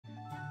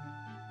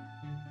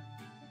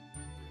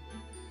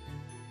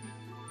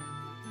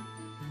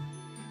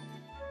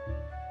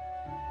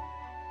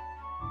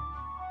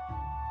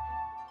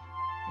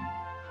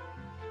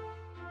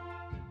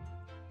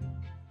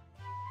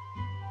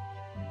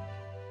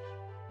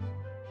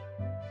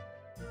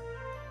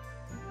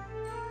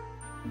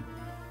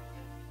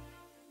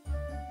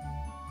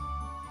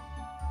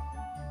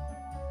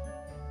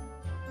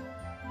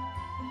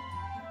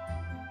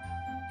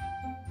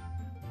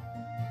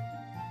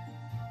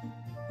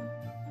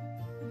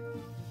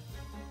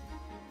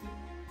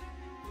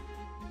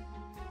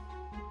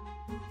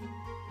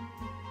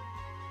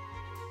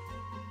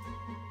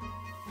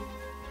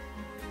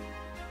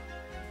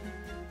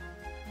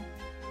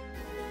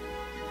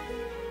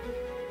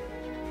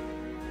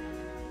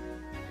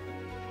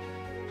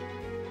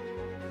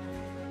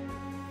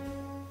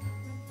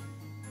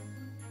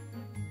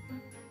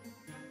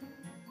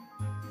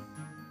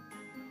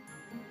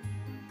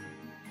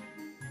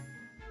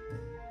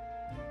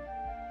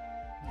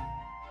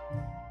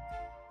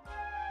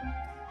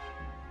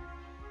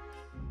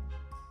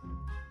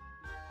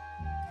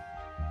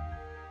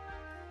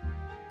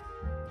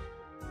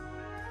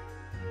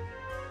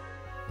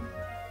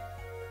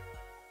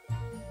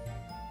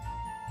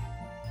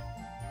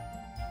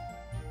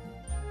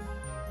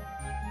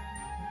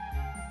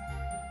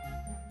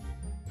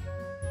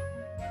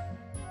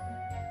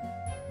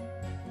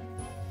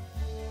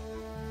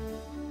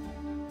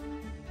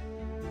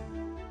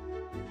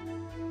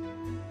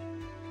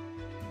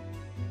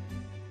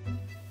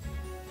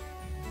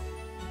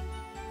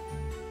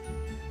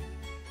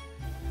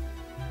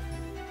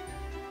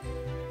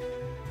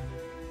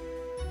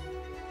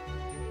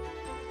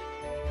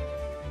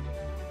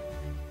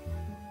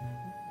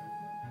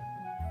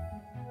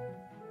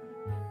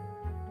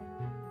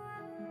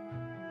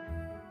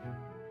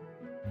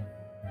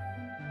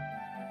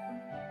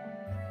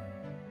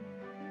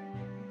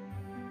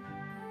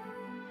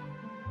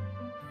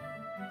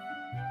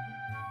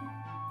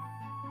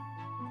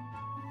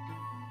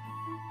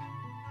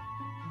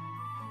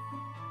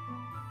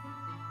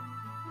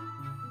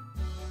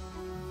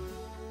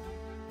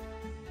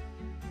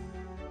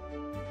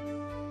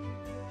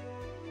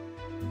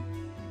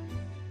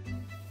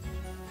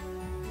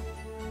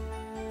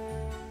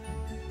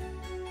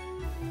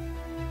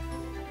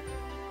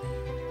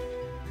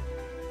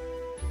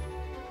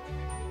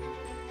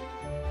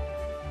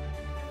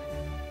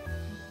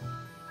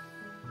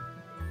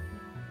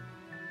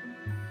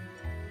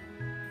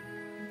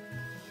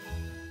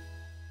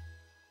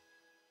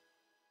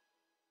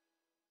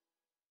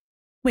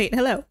Wait,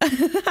 hello.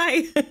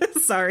 Hi.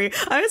 Sorry.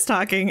 I was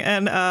talking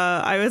and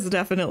I was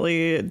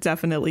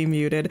definitely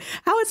muted.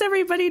 How is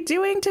everybody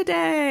doing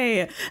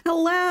today?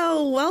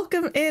 Hello.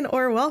 Welcome in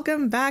or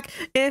welcome back.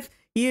 If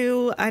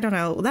you, I don't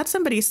know, that's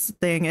somebody's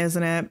thing,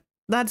 isn't it?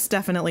 That's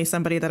definitely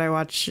somebody that I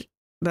watch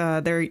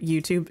their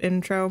YouTube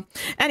intro.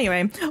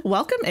 Anyway,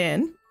 welcome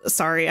in.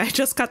 Sorry, I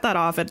just cut that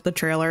off at the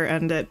trailer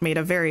and it made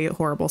a very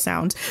horrible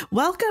sound.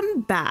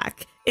 Welcome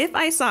back. If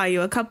I saw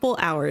you a couple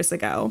hours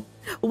ago,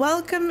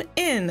 welcome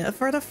in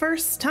for the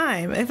first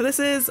time. If this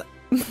is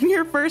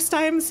your first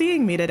time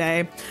seeing me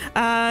today,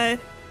 let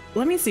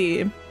me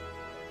see.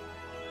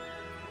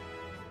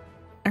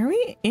 Are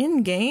we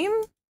in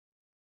game?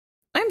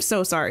 I'm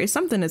so sorry.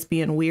 Something is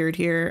being weird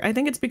here. I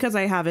think it's because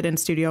I have it in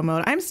studio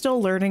mode. I'm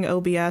still learning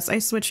OBS. I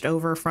switched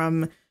over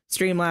from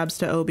Streamlabs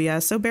to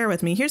OBS, so bear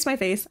with me. Here's my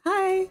face.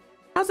 Hi.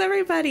 How's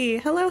everybody?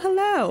 Hello,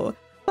 hello.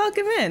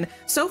 Welcome in.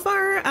 So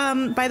far,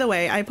 by the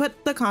way, I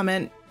put the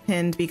comment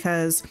pinned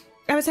because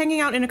I was hanging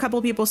out in a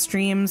couple people's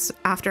streams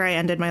after I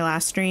ended my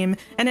last stream,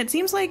 and it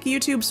seems like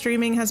YouTube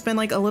streaming has been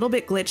like a little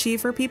bit glitchy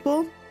for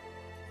people.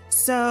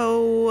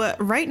 So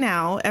right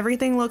now,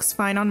 everything looks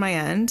fine on my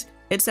end.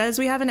 It says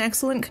we have an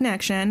excellent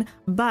connection,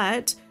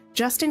 but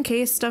just in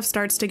case stuff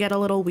starts to get a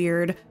little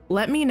weird,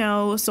 let me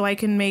know so I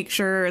can make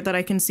sure that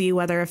I can see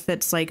whether if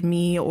it's like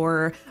me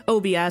or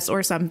OBS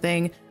or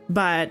something.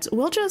 But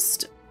we'll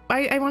just,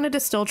 I wanted to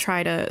still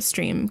try to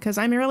stream because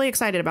I'm really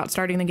excited about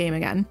starting the game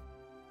again.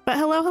 But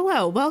hello,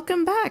 hello,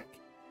 welcome back.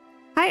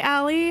 Hi,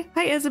 Allie.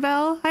 Hi,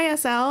 Isabel. Hi,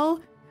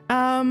 SL.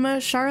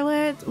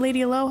 Charlotte,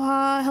 Lady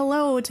Aloha.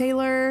 Hello,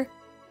 Taylor.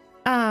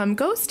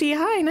 Ghosty.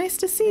 Hi, nice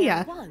to see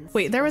ya.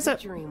 Wait, there was a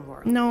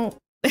no.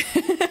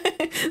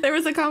 There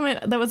was a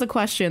comment that was a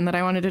question that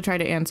I wanted to try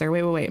to answer.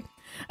 Wait.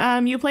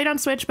 You played on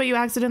Switch, but you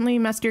accidentally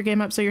messed your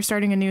game up, so you're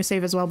starting a new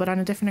save as well, but on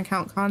a different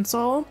account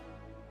console.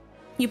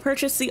 You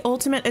purchased the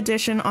Ultimate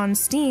Edition on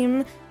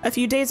Steam a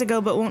few days ago,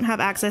 but won't have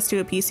access to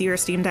a PC or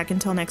Steam Deck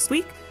until next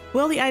week.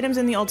 Will the items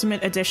in the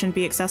Ultimate Edition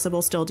be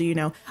accessible still? Do you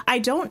know? I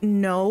don't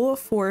know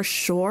for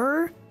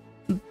sure,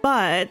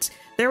 but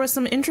there was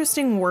some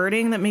interesting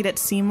wording that made it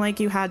seem like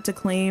you had to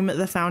claim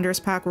the Founders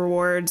Pack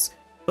rewards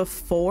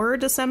before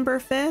December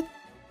 5th.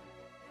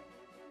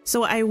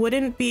 So I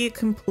wouldn't be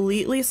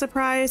completely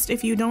surprised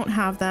if you don't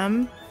have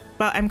them,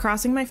 but I'm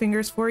crossing my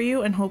fingers for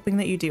you and hoping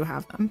that you do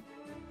have them.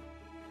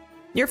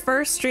 Your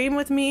first stream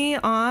with me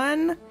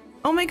on,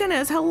 oh my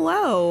goodness,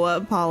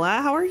 hello,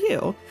 Paula, how are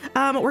you?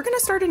 We're gonna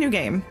start a new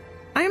game.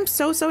 I am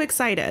so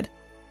excited.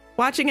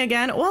 Watching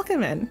again,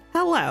 welcome in,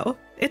 hello.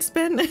 It's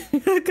been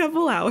a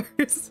couple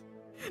hours.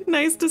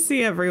 Nice to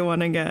see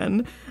everyone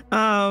again.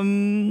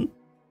 I'm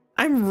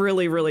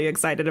really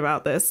excited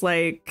about this,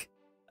 like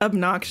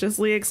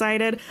obnoxiously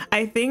excited.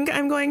 I think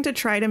I'm going to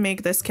try to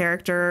make this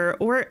character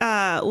or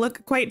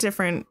look quite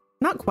different.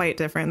 Not quite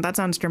different, that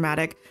sounds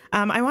dramatic.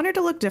 I want her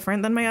to look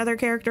different than my other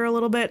character a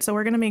little bit, so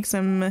we're gonna make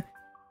some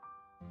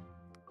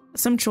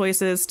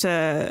choices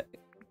to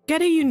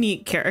get a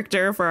unique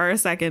character for our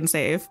second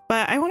save,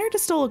 but I want her to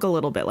still look a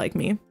little bit like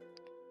me.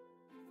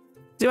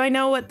 Do I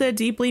know what the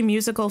deeply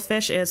musical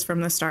fish is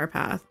from the Star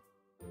Path?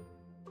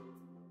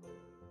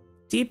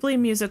 Deeply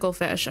musical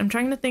fish. I'm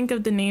trying to think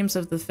of the names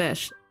of the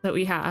fish that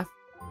we have.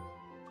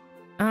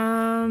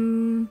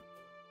 Oh,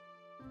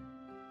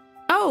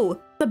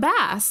 the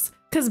bass.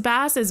 Because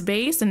bass is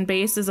bass and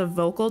bass is a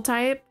vocal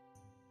type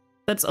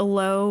that's a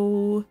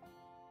low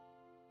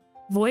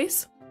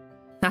voice.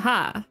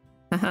 Haha.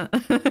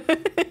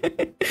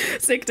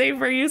 Sick day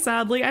for you,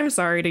 sadly. I'm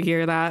sorry to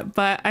hear that,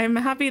 but I'm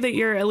happy that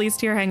you're at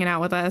least here hanging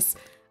out with us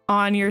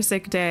on your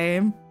sick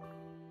day.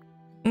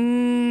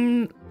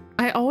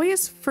 I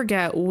always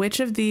forget which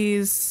of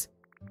these,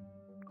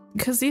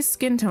 because these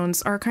skin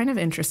tones are kind of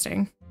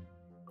interesting.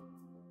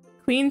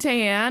 Queen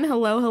Tayan,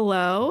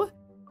 hello.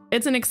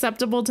 It's an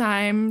acceptable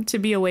time to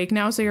be awake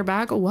now, so you're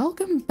back.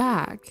 Welcome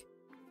back.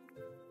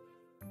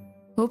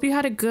 Hope you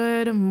had a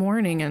good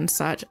morning and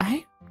such.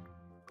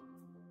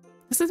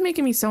 This is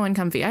making me so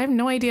uncomfy. I have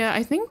no idea.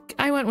 I think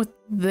I went with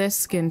this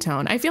skin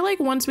tone. I feel like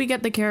once we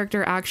get the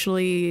character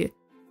actually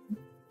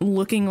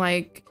looking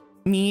like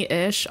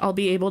me-ish, I'll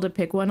be able to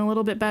pick one a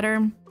little bit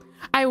better.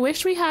 I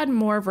wish we had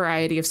more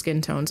variety of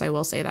skin tones, I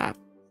will say that.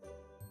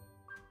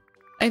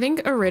 I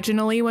think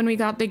originally when we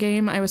got the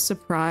game, I was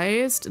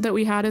surprised that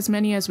we had as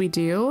many as we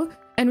do.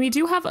 And we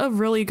do have a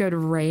really good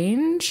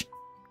range,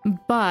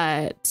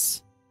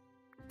 but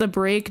the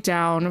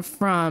breakdown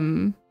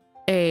from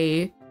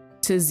A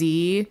to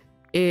Z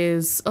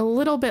is a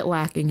little bit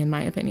lacking in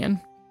my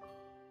opinion.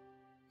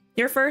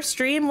 Your first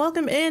stream,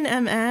 welcome in,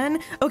 MN.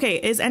 Okay,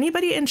 is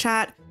anybody in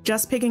chat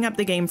just picking up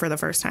the game for the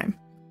first time?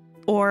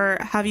 Or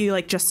have you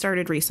like just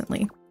started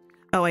recently?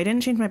 Oh, I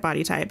didn't change my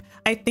body type.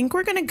 I think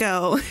we're gonna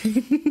go.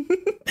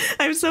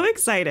 I'm so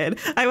excited.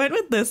 I went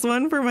with this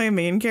one for my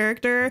main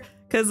character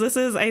because this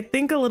is, I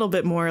think, a little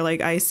bit more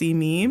like I see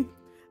me,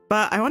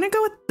 but I want to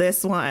go with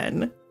this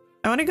one.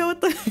 I want to go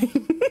with the,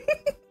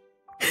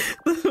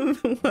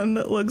 the one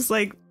that looks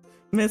like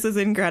Mrs.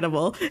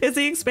 Incredible. Is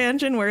the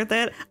expansion worth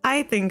it?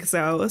 I think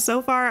so.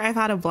 So far, I've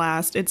had a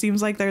blast. It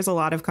seems like there's a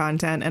lot of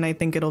content, and I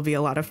think it'll be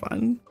a lot of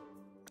fun.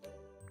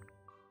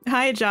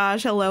 Hi,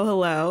 Josh. Hello,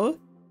 hello.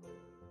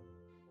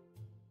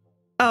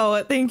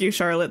 Oh, thank you,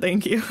 Charlotte.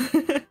 Thank you.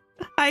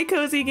 Hi,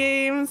 Cozy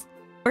Games.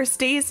 Or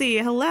Stacy.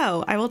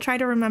 Hello. I will try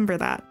to remember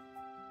that.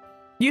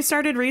 You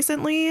started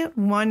recently?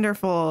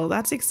 Wonderful.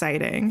 That's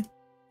exciting.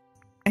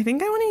 I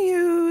think I want to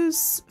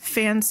use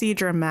fancy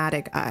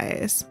dramatic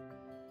eyes.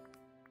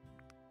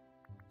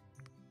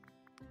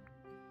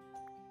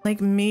 Like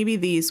maybe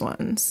these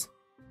ones.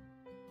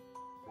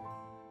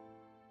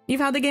 You've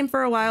had the game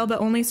for a while,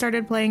 but only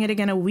started playing it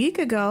again a week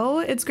ago.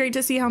 It's great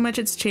to see how much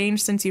it's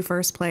changed since you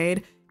first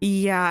played.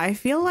 Yeah, I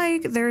feel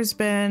like there's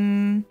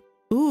been...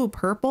 Ooh,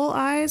 purple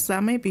eyes?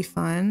 That might be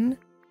fun.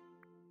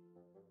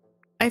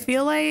 I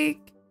feel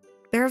like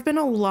there have been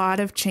a lot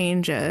of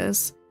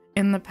changes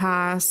in the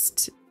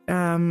past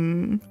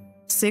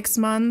 6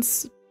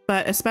 months,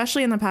 but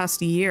especially in the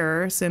past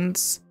year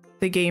since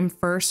the game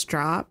first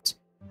dropped.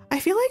 I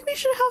feel like we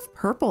should have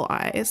purple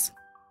eyes.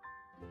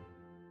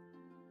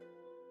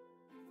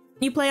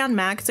 You play on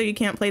Mac, so you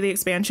can't play the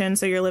expansion,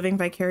 so you're living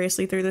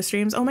vicariously through the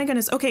streams. Oh my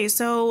goodness. Okay,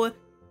 so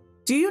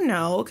do you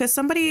know, because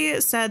somebody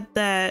said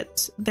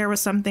that there was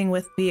something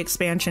with the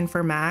expansion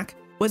for Mac.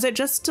 Was it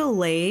just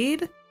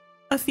delayed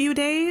a few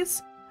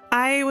days?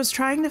 I was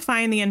trying to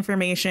find the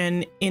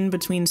information in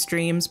between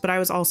streams, but I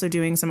was also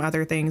doing some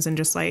other things and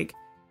just like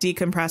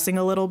decompressing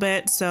a little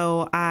bit.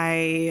 So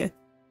I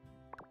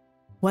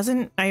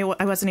wasn't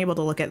able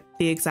to look at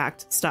the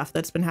exact stuff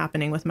that's been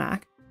happening with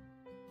Mac.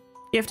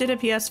 Gifted a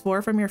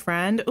PS4 from your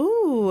friend.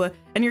 Ooh,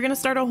 and you're gonna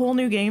start a whole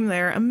new game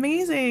there.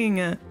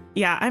 Amazing.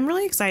 Yeah, I'm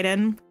really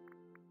excited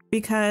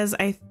because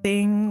I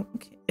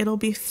think it'll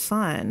be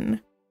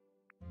fun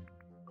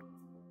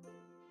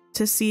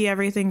to see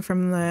everything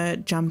from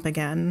the jump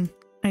again.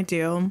 I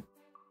do.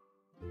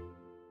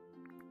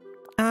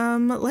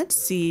 Let's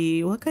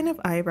see, what kind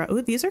of eyebrow?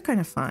 Ooh, these are kind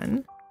of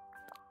fun.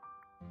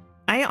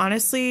 I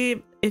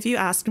honestly, if you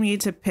asked me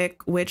to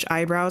pick which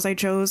eyebrows I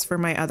chose for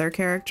my other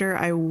character,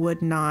 I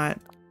would not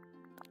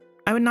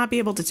be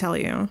able to tell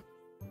you.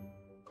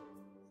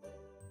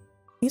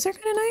 These are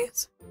kind of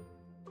nice.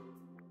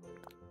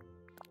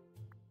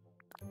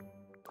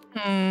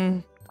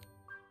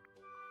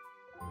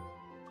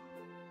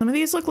 Some of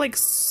these look like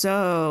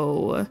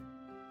so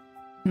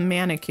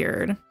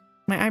manicured.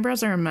 My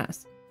eyebrows are a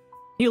mess.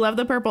 You love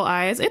the purple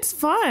eyes? It's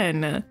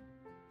fun.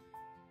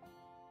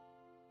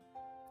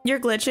 You're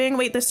glitching?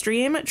 Wait, the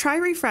stream? Try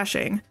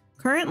refreshing.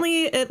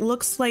 Currently, it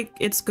looks like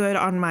it's good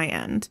on my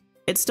end.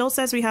 It still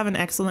says we have an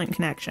excellent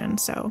connection,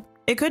 so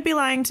it could be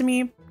lying to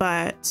me,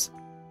 but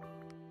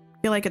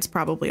I feel like it's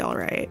probably all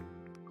right.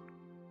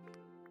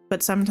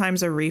 But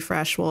sometimes a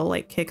refresh will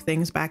like kick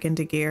things back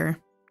into gear.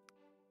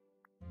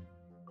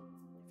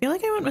 I feel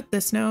like I went with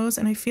this nose,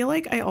 and I feel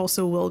like I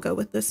also will go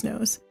with this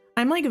nose.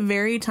 I'm like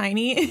very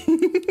tiny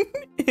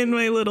in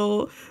my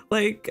little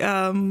like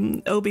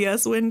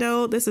OBS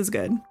window. This is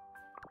good.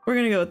 We're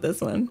gonna go with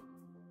this one.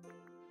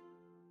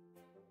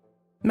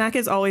 Mac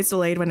is always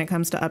delayed when it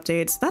comes to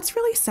updates. That's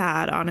really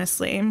sad,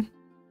 honestly. And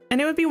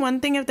it would be one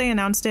thing if they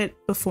announced it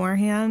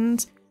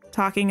beforehand,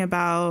 talking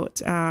about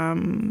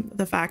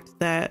the fact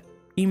that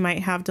you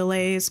might have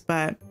delays,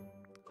 but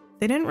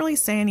they didn't really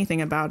say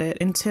anything about it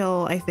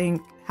until I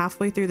think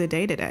halfway through the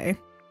day today.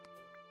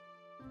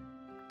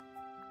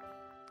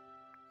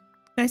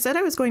 I said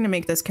I was going to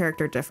make this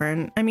character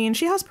different. I mean,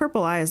 she has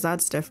purple eyes,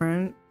 that's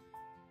different.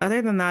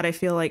 Other than that, I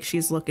feel like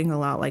she's looking a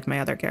lot like my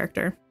other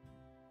character.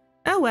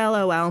 Oh well,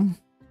 oh well.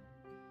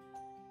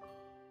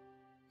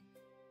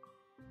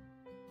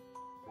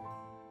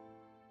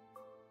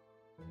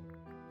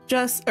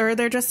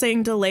 They're just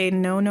saying delayed,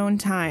 no known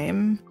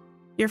time.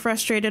 You're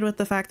frustrated with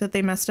the fact that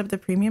they messed up the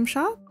premium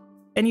shop?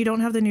 And you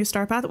don't have the new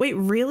star path? Wait,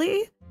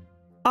 really?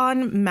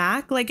 On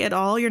Mac, like at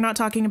all? You're not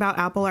talking about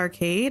Apple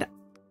Arcade?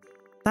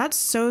 That's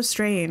so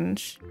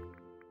strange.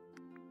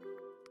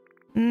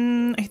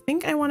 I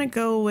think I want to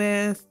go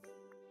with...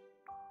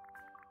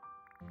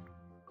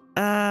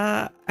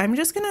 I'm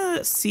just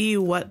gonna see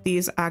what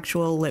these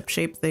actual lip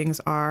shape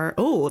things are.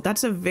 Oh,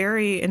 that's a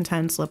very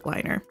intense lip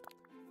liner.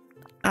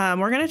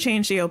 We're gonna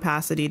change the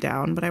opacity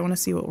down, but I want to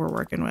see what we're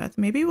working with.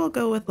 Maybe we'll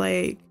go with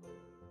like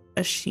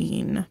a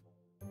sheen.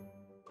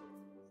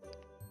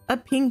 A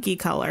pinky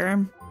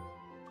color.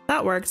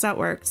 That works, that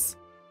works.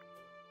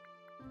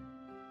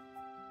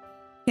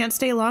 Can't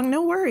stay long?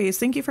 No worries.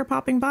 Thank you for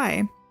popping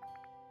by.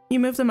 You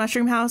moved the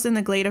mushroom house in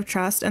the Glade of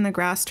Trust and the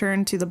grass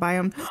turned to the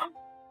biome.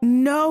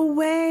 No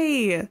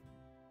way!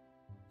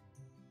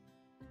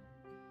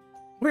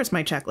 Where's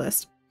my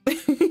checklist?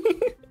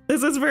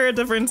 This is for a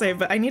different save,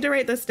 but I need to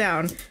write this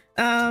down.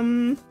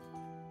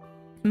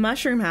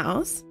 Mushroom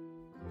house.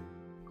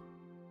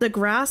 The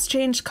grass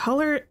changes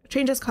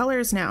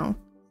colors now.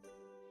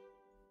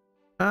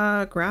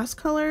 Grass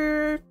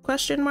color?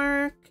 Question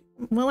mark.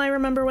 Will I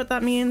remember what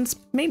that means?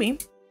 Maybe.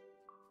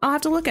 I'll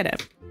have to look at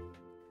it.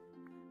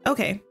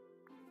 Okay.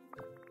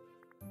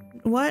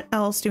 what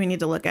else do we need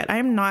to look at?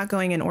 I'm not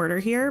going in order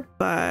here,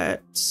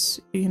 but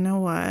you know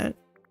what?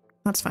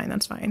 That's fine.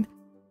 That's fine.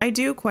 I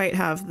do quite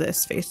have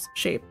this face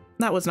shape.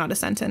 That was not a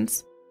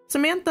sentence.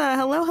 Samantha,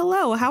 hello,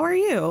 hello. How are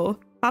you?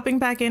 Popping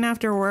back in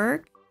after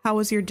work. How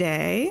was your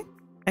day?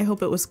 I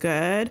hope it was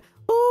good.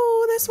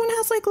 Oh, this one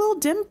has like little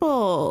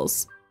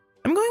dimples.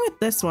 I'm going with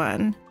this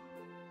one.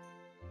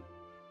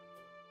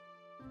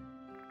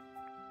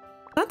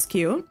 That's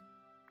cute.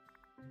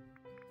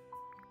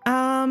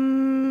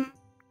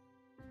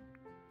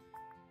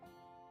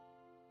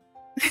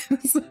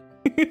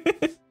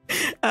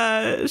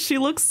 She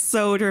looks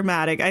so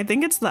dramatic. I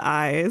think it's the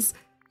eyes.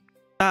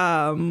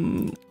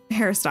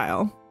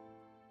 Hairstyle.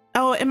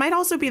 Oh, it might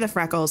also be the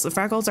freckles. The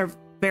freckles are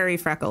very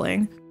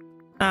freckling.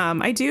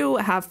 I do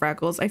have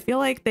freckles. I feel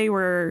like they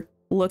were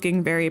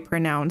looking very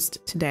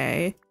pronounced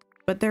today,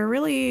 but they're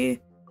really,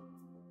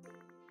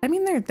 I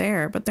mean, they're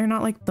there, but they're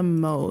not like the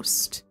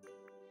most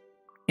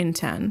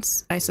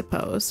intense, I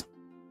suppose.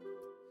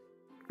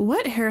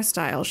 What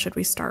hairstyle should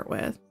we start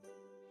with?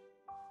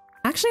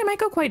 Actually, I might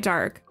go quite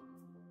dark.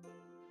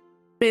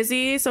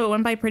 Busy, so it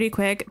went by pretty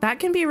quick. That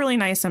can be really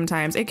nice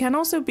sometimes. It can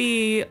also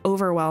be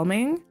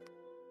overwhelming.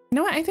 You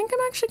know what? I think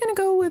I'm actually going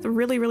to go with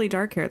really, really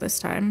dark hair this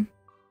time.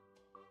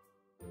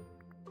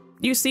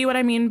 You see what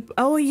I mean?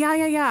 Oh,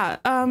 yeah.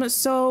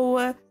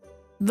 So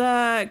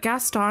the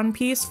Gaston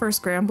piece for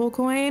Scramble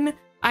Coin,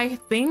 I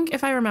think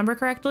if I remember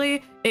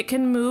correctly, it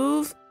can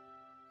move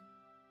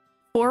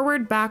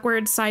forward,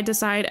 backward, side to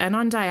side, and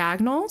on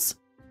diagonals.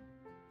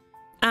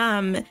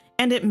 And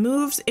it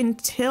moves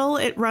until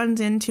it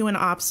runs into an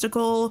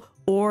obstacle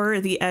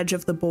or the edge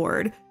of the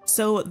board.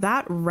 So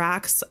that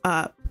racks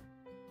up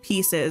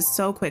pieces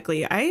so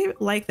quickly. I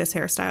like this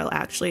hairstyle,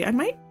 actually. I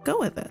might go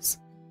with this.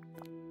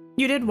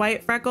 You did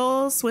white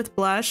freckles with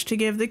blush to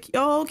give the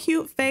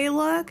cute Faye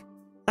look.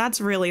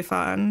 That's really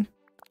fun.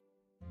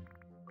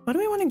 What do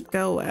we want to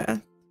go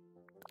with?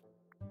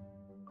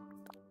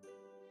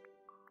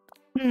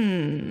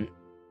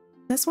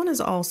 This one is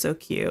also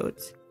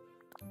cute.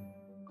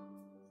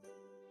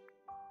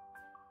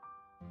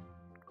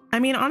 I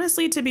mean,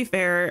 honestly, to be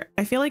fair,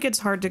 I feel like it's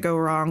hard to go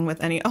wrong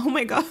with any. Oh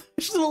my gosh,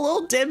 the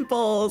little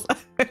dimples.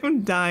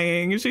 I'm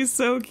dying. She's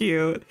so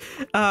cute.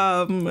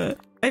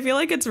 I feel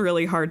like it's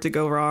really hard to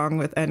go wrong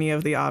with any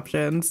of the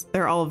options.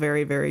 They're all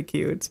very, very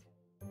cute.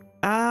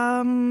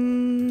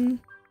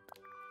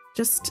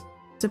 Just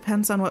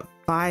depends on what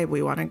vibe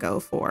we want to go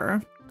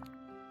for.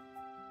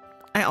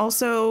 I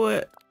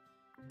also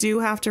do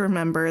have to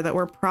remember that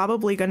we're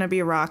probably going to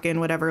be rocking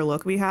whatever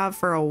look we have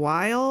for a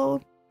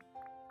while.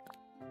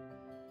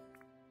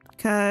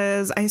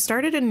 Because I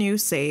started a new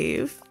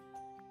save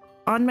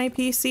on my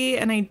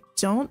PC and I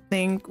don't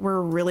think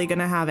we're really going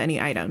to have any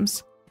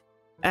items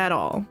at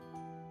all.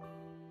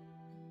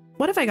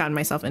 What have I gotten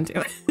myself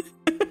into?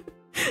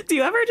 Do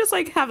you ever just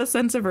like have a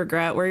sense of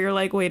regret where you're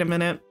like, wait a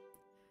minute,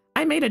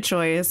 I made a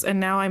choice and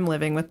now I'm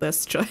living with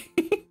this choice?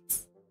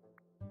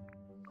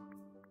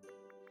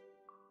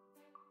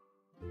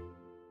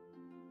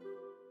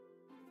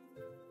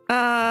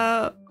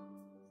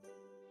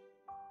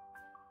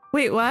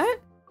 Wait, what?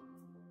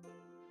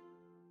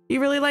 You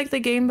really like the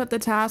game, but the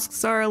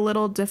tasks are a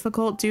little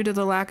difficult due to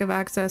the lack of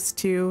access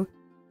to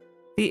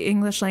the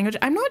English language.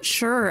 I'm not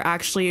sure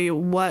actually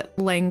what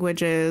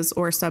languages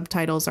or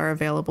subtitles are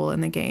available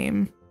in the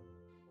game.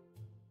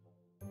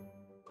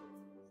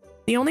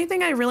 The only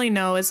thing I really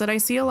know is that I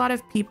see a lot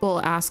of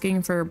people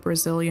asking for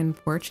Brazilian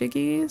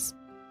Portuguese,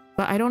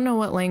 but I don't know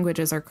what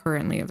languages are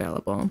currently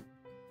available.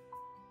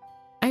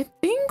 I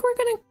think we're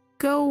gonna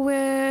go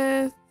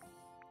with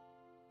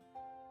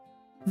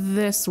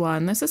this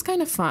one. This is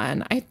kind of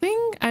fun. I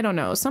think, I don't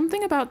know,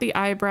 something about the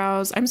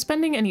eyebrows. I'm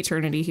spending an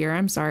eternity here.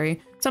 I'm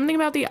sorry. Something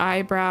about the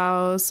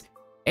eyebrows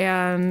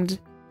and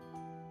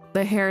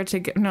the hair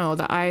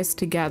the eyes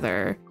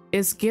together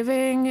is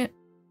giving.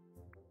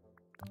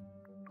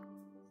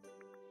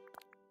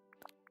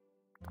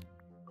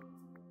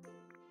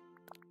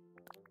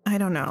 I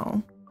don't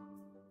know.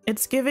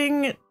 It's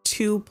giving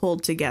two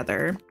pulled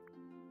together.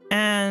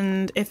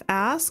 And if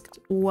asked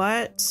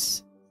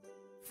what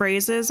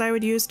phrases I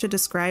would use to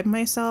describe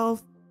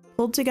myself,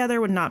 pulled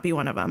together would not be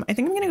one of them. I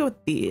think I'm gonna go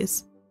with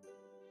these.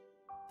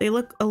 They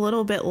look a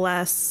little bit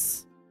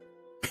less,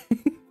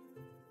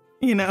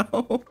 you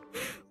know,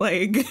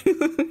 like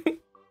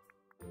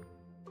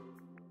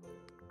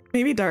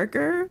maybe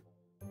darker.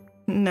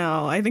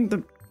 No, I think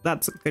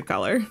that's a good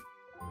color.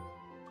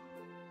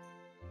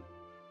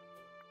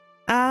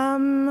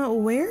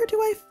 Where do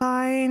I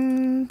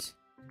find?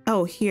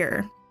 Oh,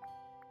 here.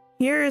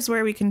 Here is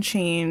where we can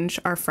change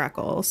our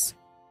freckles.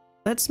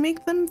 Let's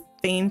make them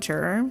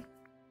fainter.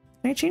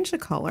 Can I change the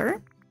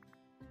color?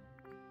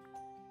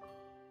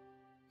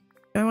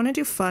 Do I want to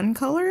do fun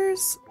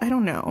colors? I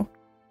don't know.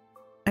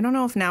 I don't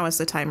know if now is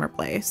the time or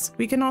place.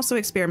 We can also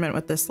experiment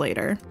with this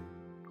later.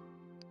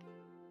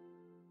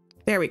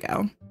 There we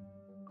go.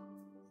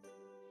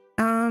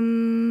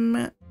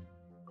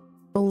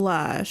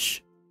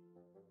 Blush.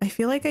 I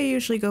feel like I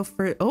usually go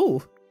for,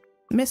 oh,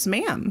 Miss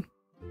Ma'am.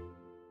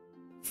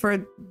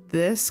 for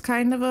this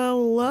kind of a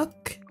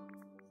look.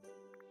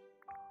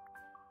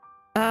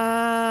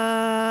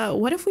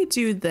 What if we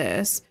do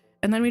this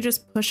and then we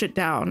just push it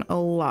down a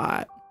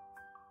lot?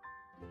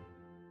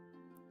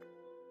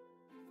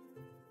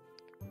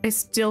 I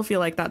still feel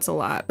like that's a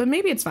lot, but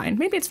maybe it's fine.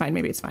 Maybe it's fine.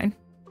 Maybe it's fine.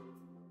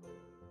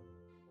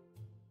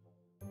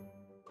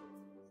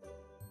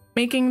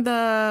 Making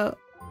the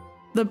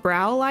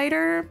brow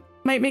lighter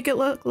might make it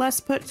look less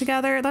put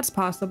together. That's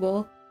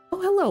possible.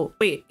 Oh, hello.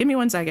 Wait, give me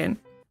 1 second.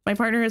 My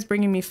partner is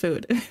bringing me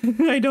food.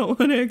 I don't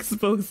want to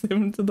expose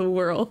him to the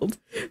world.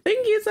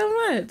 Thank you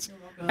so much.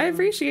 I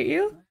appreciate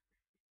you.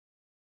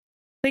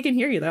 They can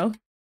hear you though.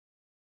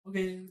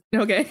 Okay.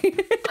 Okay.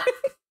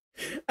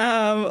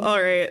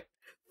 All right.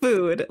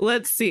 Food.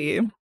 Let's see.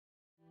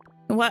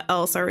 What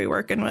else are we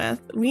working with?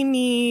 We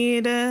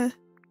need... I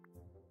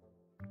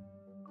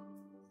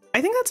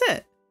think that's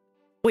it.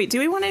 Wait, do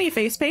we want any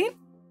face paint?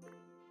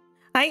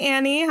 Hi,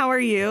 Annie. How are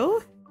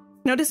you?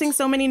 Noticing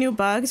so many new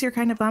bugs, you're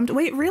kind of bummed.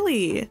 Wait,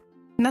 really?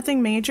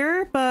 Nothing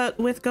major, but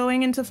with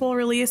going into full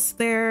release,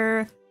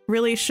 there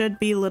really should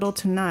be little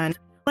to none.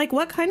 Like,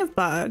 what kind of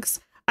bugs?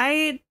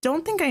 I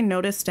don't think I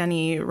noticed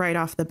any right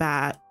off the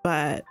bat,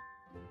 but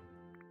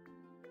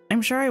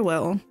I'm sure I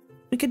will.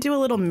 We could do a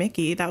little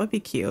Mickey. That would be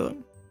cute.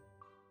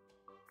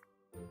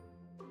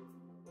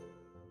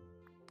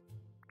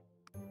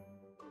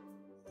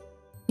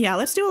 Yeah,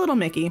 let's do a little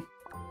Mickey.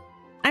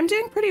 I'm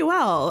doing pretty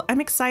well. I'm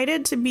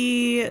excited to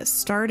be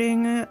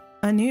starting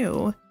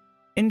anew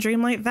in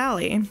Dreamlight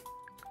Valley.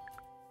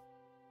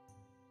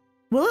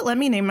 Will it let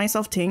me name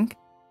myself Tink?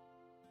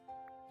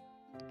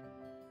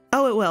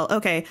 Oh, it will.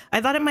 Okay. I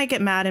thought it might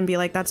get mad and be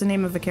like, that's the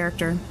name of a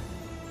character.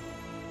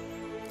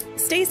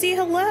 Stacy,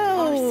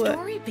 hello! Our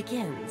story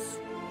begins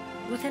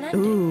with an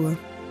ending. Ooh.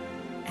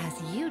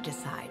 As you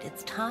decide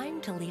it's time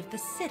to leave the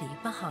city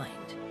behind.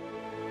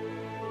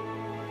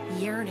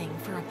 Yearning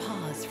for a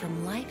pause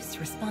from life's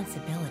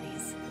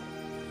responsibilities,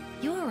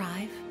 you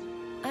arrive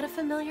at a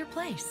familiar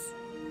place.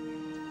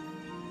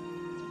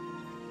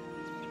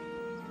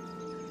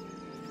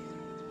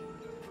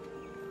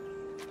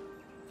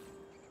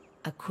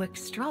 A quick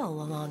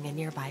stroll along a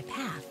nearby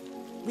path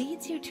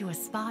leads you to a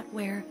spot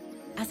where,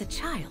 as a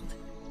child,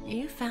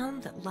 you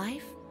found that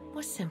life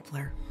was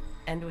simpler,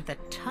 and with a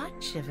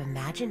touch of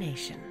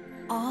imagination,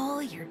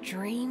 all your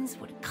dreams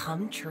would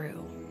come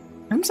true.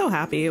 I'm so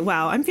happy.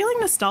 Wow, I'm feeling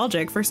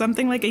nostalgic for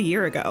something like a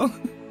year ago.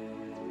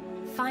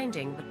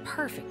 Finding the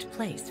perfect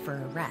place for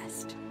a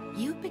rest,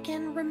 you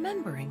begin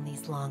remembering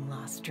these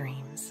long-lost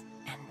dreams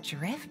and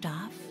drift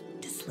off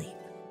to sleep.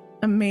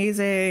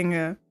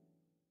 Amazing.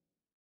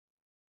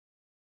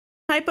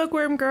 Hi,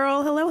 Bookworm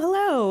Girl. Hello,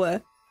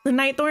 hello. The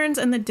Nightthorns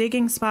and the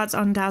digging spots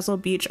on Dazzle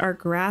Beach are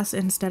grass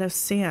instead of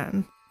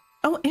sand.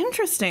 Oh,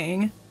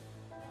 interesting.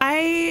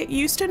 I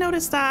used to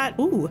notice that,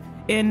 ooh,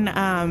 in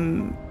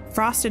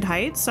Frosted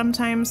Heights,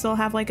 sometimes they'll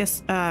have like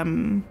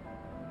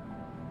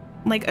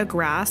a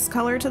grass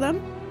color to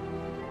them.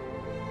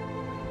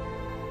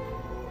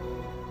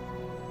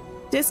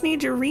 Disney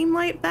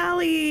Dreamlight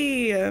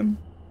Valley.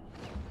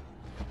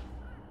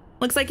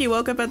 Looks like you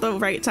woke up at the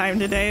right time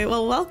today.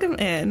 Well, welcome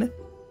in.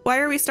 Why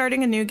are we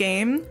starting a new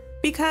game?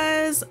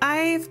 Because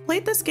I've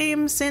played this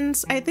game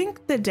since I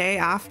think the day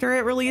after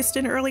it released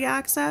in early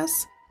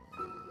access.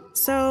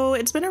 So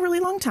it's been a really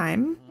long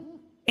time.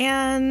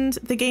 And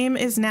the game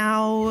is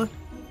now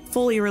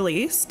fully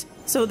released.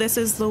 So this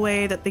is the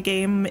way that the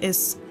game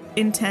is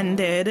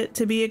intended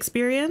to be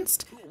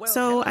experienced.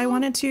 So I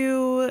wanted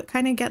to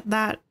kind of get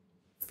that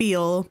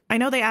feel. I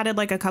know they added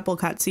like a couple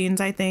cutscenes,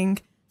 I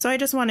think. So I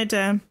just wanted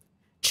to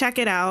check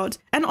it out.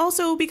 And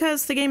also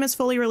because the game is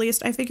fully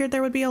released, I figured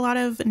there would be a lot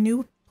of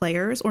new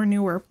players or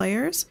newer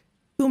players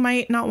who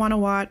might not want to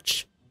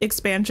watch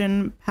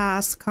expansion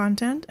pass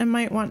content and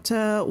might want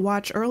to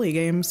watch early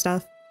game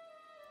stuff.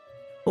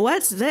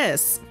 What's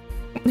this?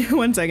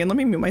 1 second, let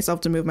me mute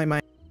myself to move my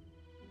mic.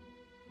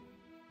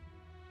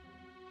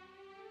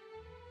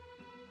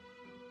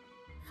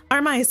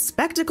 Are my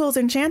spectacles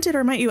enchanted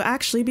or might you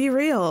actually be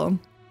real?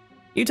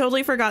 You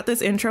totally forgot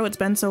this intro, it's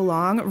been so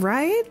long,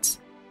 right?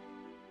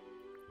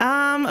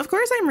 Of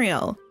course I'm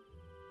real.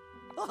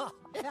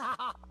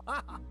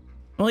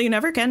 Well, you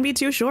never can be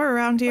too sure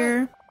around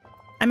here.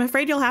 I'm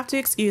afraid you'll have to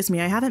excuse me,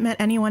 I haven't met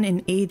anyone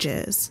in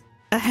ages.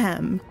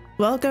 Ahem.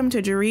 Welcome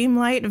to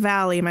Dreamlight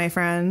Valley, my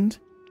friend.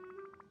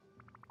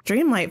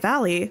 Dreamlight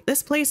Valley?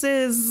 This place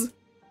is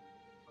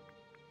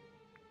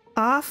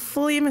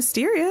awfully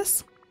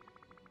mysterious.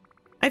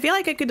 I feel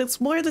like I could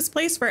explore this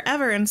place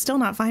forever and still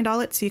not find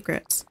all its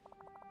secrets.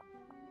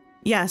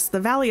 Yes, the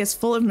valley is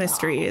full of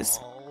mysteries.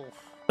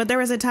 But there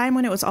was a time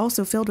when it was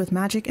also filled with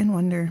magic and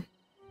wonder.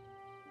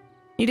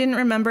 You didn't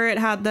remember it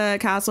had the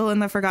castle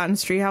and the Forgotten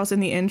Treehouse in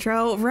the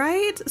intro,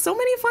 right? So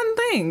many fun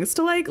things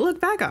to like look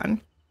back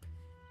on.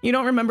 You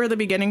don't remember the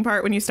beginning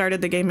part when you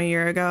started the game a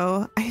year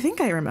ago? I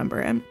think I remember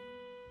it.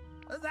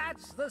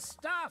 That's the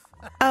stuff.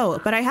 Oh,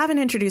 but I haven't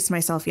introduced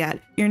myself yet.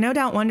 You're no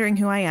doubt wondering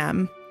who I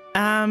am.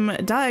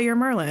 Duh, you're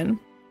Merlin.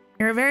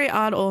 You're a very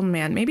odd old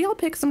man. Maybe I'll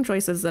pick some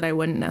choices that I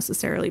wouldn't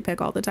necessarily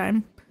pick all the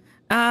time.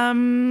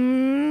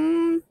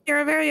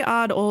 You're a very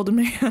odd old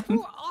man.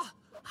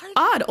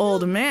 Odd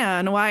old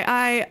man?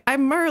 Why,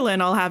 I'm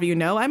Merlin, I'll have you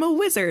know. I'm a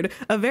wizard,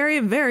 a very,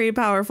 very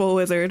powerful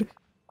wizard.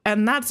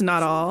 And that's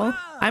not all.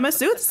 I'm a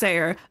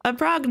soothsayer, a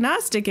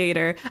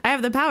prognosticator. I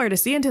have the power to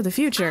see into the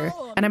future,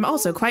 and I'm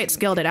also quite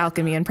skilled at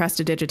alchemy and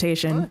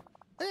prestidigitation.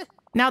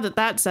 Now that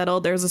that's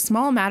settled, there's a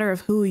small matter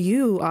of who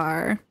you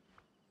are.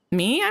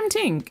 Me? I'm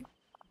Tink.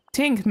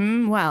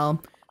 Tink,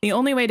 well, the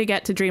only way to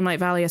get to Dreamlight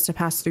Valley is to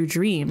pass through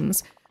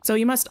dreams. So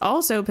you must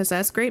also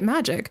possess great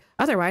magic.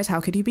 Otherwise, how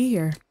could you be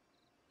here?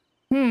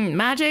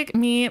 Magic?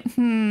 Me?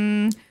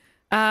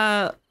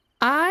 I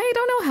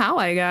don't know how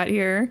I got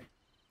here.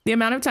 The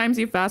amount of times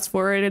you fast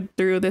forwarded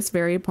through this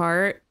very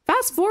part.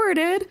 Fast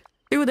forwarded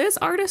through this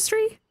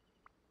artistry?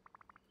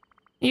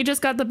 You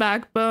just got the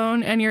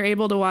backbone and you're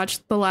able to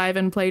watch the live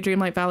and play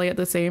Dreamlight Valley at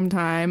the same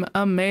time.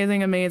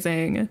 Amazing,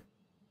 amazing.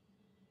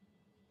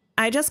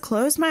 I just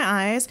closed my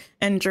eyes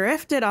and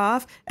drifted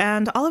off,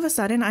 and all of a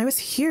sudden I was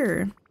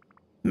here.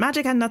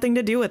 Magic had nothing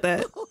to do with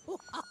it.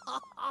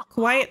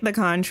 Quite the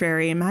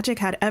contrary, magic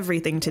had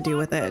everything to do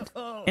with it.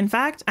 In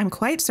fact, I'm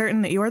quite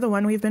certain that you're the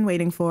one we've been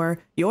waiting for.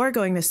 You're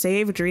going to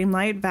save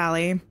Dreamlight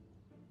Valley.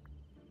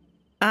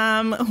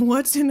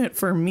 What's in it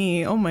for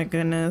me? Oh my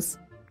goodness.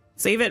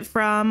 Save it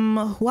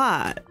from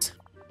what?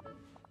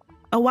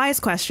 A wise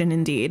question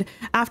indeed.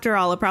 After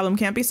all, a problem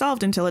can't be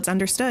solved until it's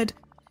understood.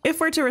 If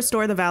we're to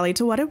restore the valley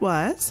to what it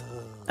was,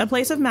 a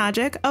place of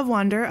magic, of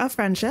wonder, of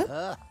friendship,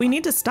 we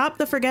need to stop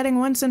the forgetting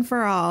once and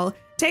for all.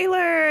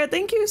 Taylor,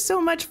 thank you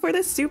so much for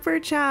the super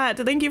chat.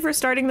 Thank you for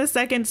starting the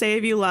second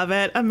save. You love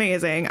it.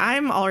 Amazing.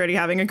 I'm already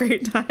having a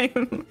great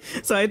time,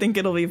 so I think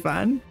it'll be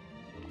fun.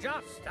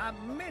 Just a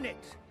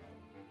minute.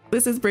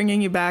 This is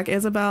bringing you back,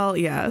 Isabel.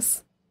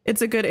 Yes.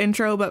 It's a good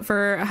intro, but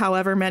for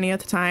however many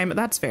at the time,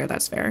 that's fair.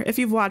 That's fair. If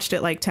you've watched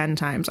it like 10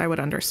 times, I would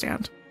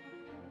understand.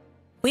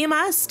 We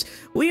must.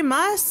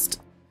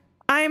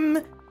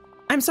 I'm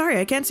sorry.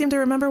 I can't seem to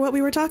remember what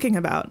we were talking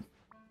about.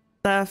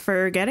 The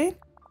forgetting?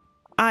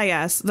 Ah,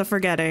 yes, the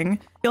forgetting.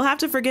 You'll have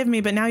to forgive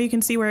me, but now you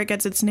can see where it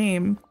gets its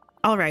name.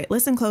 All right,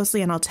 listen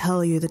closely and I'll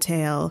tell you the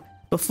tale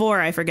before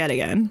I forget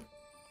again.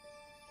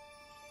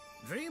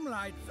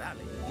 Dreamlight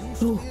Valley used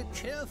to be a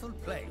cheerful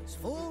place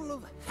full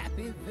of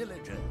happy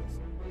villagers.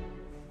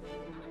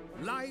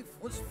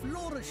 Life was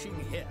flourishing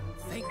here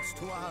thanks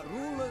to our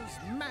ruler's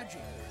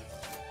magic.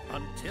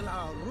 Until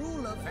our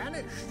ruler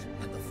vanished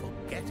and the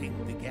forgetting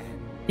began.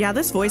 Yeah,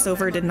 this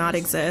voiceover did not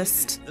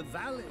exist The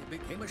valley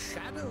became a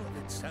shadow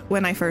of itself.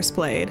 when I first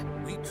played.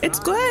 We tried It's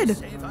good. to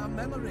save our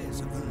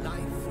memories of the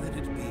life that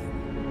had been.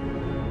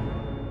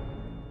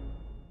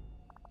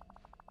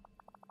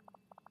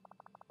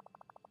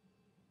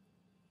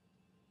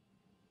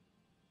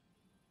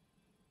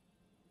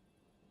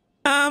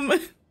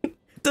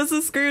 Does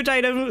the Scrooge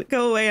item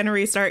go away and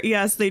restart?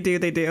 Yes, they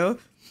do.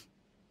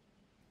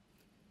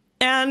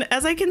 And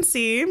as I can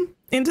see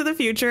into the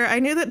future, I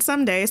knew that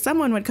someday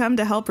someone would come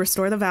to help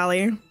restore the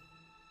valley.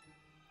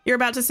 You're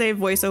about to say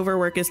voiceover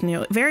work is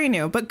new. Very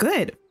new, but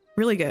good.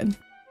 Really good.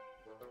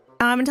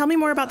 And tell me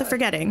more about the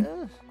forgetting.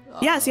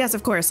 Yes,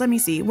 of course. Let me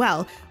see.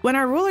 Well, when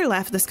our ruler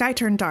left, the sky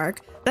turned dark.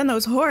 Then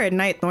those horrid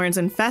night thorns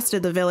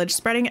infested the village,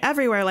 spreading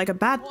everywhere like a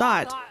bad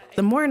thought.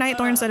 The more night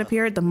thorns that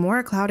appeared, the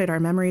more clouded our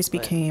memories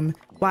became.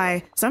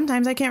 Why,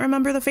 sometimes I can't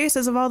remember the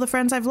faces of all the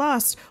friends I've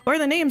lost, or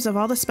the names of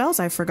all the spells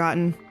I've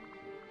forgotten.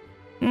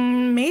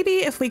 Maybe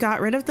if we got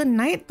rid of the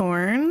night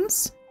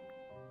thorns,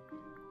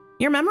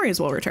 your memories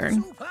will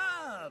return.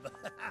 Superb!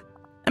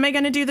 Am I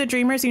going to do the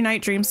Dreamers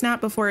Unite Dream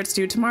Snap before it's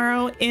due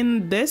tomorrow?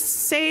 In this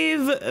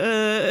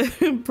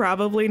save?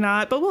 Probably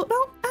not. But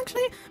well,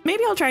 actually,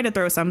 maybe I'll try to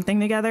throw something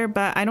together,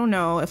 but I don't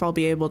know if I'll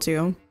be able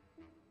to.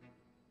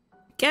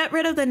 Get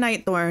rid of the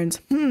night thorns.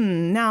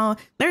 Now,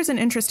 there's an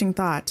interesting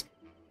thought.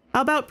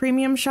 How about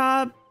premium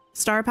shop?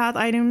 Star Path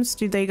items,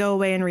 do they go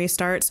away in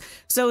restarts?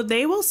 So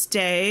they will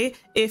stay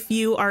if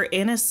you are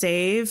in a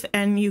save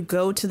and you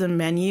go to the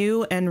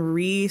menu and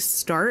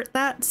restart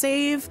that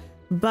save.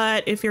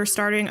 But if you're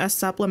starting a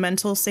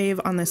supplemental save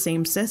on the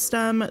same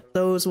system,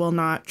 those will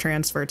not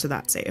transfer to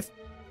that save.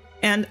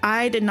 And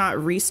I did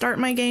not restart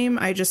my game.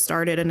 I just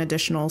started an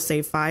additional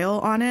save file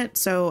on it.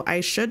 So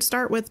I should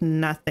start with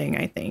nothing,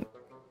 I think.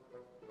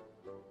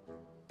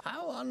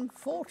 How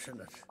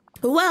unfortunate.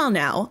 Well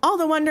now, all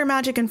the wonder,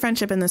 magic, and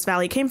friendship in this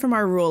valley came from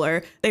our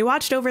ruler. They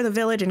watched over the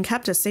village and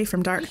kept us safe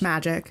from dark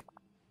magic.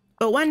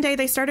 But one day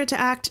they started to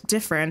act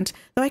different,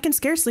 though I can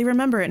scarcely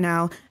remember it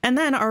now, and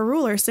then our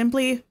ruler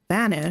simply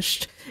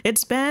vanished.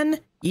 It's been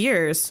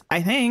years,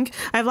 I think.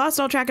 I've lost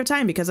all track of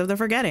time because of the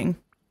forgetting.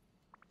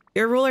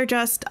 Your ruler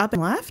just up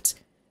and left?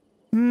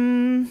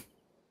 There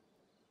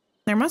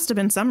must have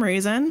been some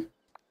reason.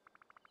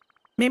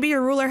 Maybe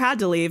your ruler had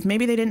to leave.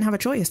 Maybe they didn't have a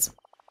choice.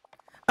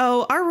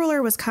 Oh, our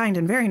ruler was kind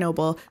and very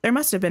noble. There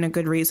must have been a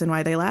good reason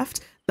why they left,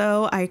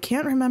 though I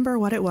can't remember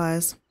what it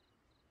was.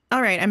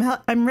 All right,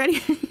 I'm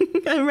ready.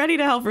 I'm ready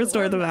to help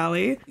restore the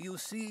valley. You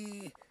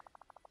see,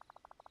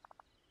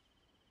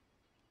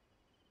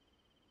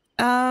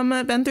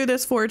 I've been through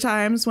this 4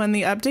 times when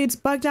the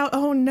updates bugged out.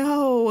 Oh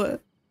no.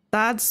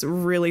 That's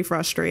really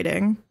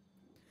frustrating.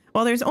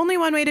 Well, there's only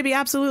one way to be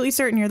absolutely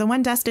certain you're the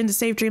one destined to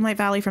save Dreamlight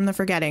Valley from the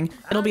Forgetting.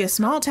 It'll be a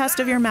small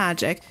test of your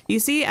magic. You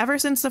see, ever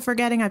since the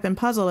Forgetting, I've been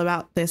puzzled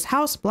about this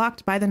house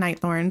blocked by the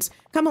Nightthorns.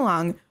 Come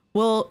along.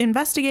 We'll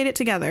investigate it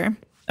together.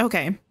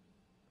 Okay.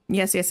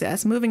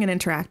 Yes. Moving and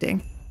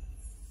interacting.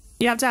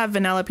 You have to have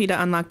Vanellope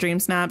to unlock Dream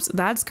Snaps.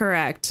 That's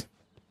correct.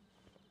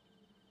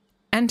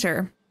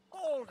 Enter.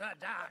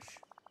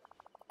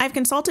 I've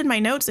consulted my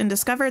notes and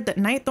discovered that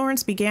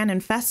Nightthorns began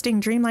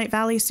infesting Dreamlight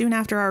Valley soon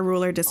after our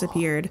ruler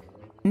disappeared.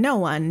 No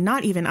one,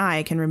 not even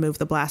I, can remove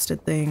the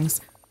blasted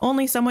things.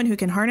 Only someone who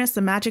can harness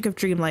the magic of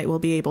Dreamlight will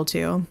be able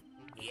to.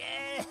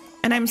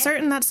 And I'm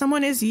certain that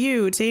someone is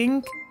you,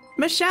 Tink.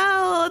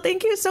 Michelle,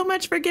 thank you so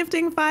much for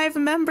gifting 5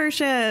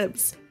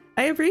 memberships.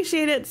 I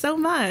appreciate it so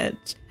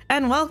much.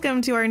 And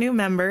welcome to our new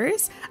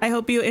members. I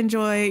hope you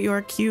enjoy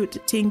your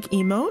cute Tink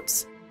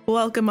emotes.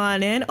 Welcome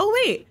on in.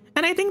 Oh, wait.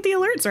 And I think the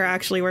alerts are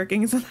actually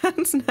working, so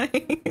that's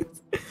nice.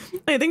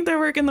 I think they're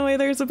working the way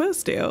they're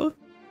supposed to.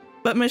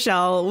 But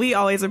Michelle, we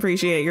always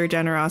appreciate your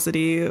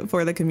generosity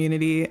for the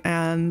community,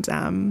 and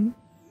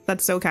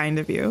that's so kind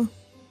of you.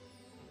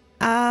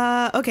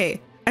 Okay,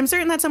 I'm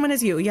certain that someone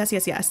is you.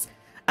 Yes.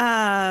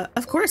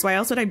 Of course, why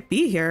else would I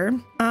be here?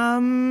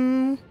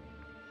 How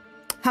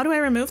do I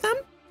remove them?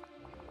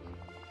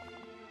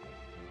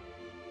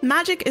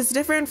 Magic is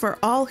different for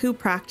all who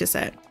practice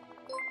it.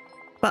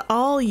 But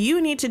all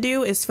you need to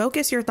do is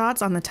focus your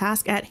thoughts on the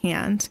task at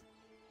hand.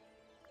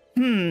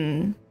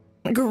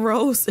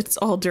 Gross, it's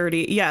all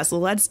dirty. Yes,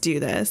 let's do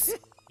this.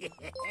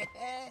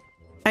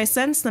 I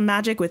sense the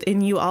magic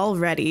within you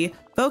already.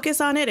 Focus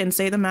on it and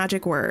say the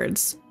magic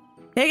words.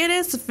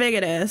 Higgidus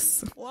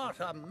Figgidus. What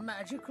a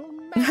magical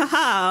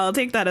Haha, I'll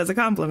take that as a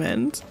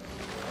compliment.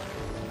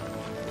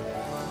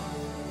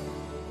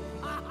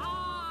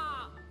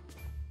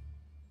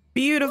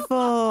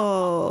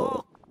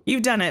 Beautiful.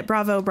 You've done it.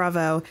 Bravo,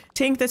 bravo.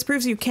 Tink, this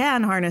proves you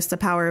can harness the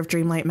power of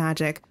Dreamlight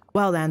magic.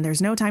 Well then,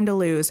 there's no time to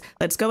lose.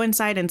 Let's go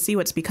inside and see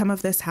what's become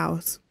of this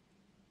house.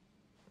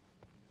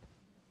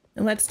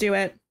 Let's do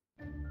it.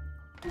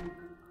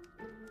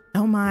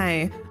 Oh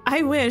my.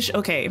 I wish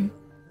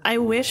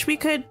we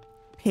could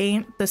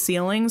paint the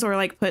ceilings or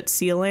like put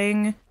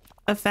ceiling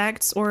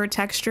effects or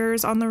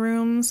textures on the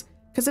rooms,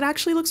 because it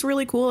actually looks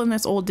really cool in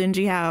this old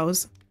dingy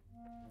house.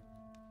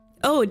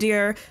 Oh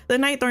dear, the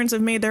Nightthorns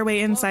have made their way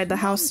inside the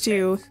house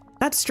too.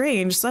 That's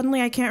strange.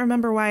 Suddenly I can't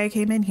remember why I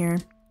came in here.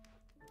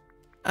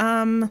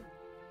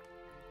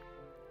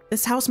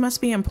 This house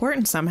must be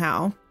important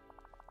somehow.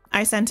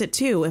 I sent it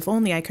too, if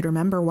only I could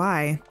remember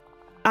why.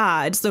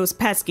 Ah, it's those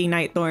pesky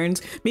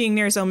Nightthorns. Being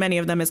near so many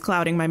of them is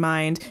clouding my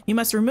mind. You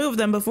must remove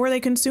them before they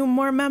consume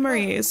more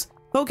memories.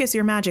 Focus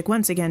your magic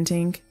once again,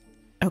 Tink.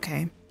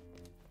 Okay.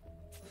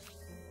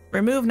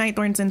 Remove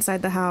Nightthorns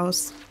inside the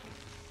house.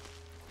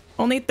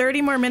 Only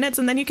 30 more minutes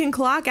and then you can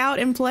clock out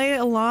and play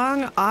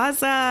along.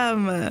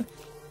 Awesome.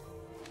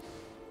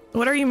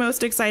 What are you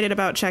most excited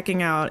about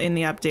checking out in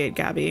the update,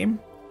 Gabby?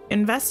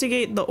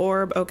 Investigate the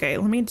orb. Okay,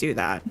 let me do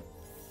that.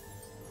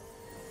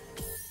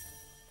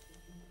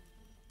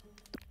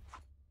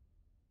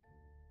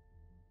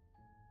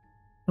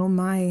 Oh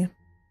my.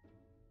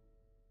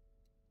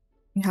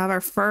 We have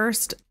our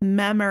first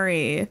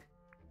memory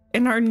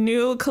in our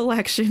new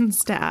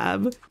collections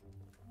tab.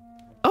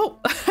 Oh,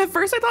 at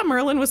first I thought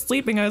Merlin was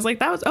sleeping. I was like,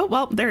 oh,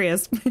 well, there he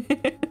is.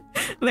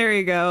 There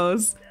he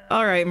goes.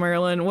 All right,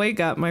 Merlin, wake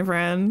up, my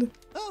friend.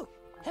 Oh,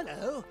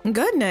 hello.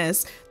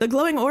 Goodness, the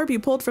glowing orb you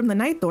pulled from the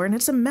Nightthorn,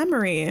 it's a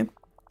memory.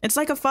 It's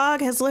like a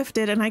fog has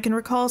lifted and I can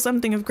recall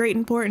something of great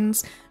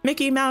importance.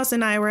 Mickey Mouse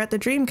and I were at the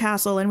Dream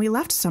Castle and we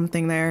left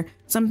something there.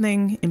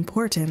 Something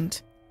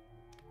important.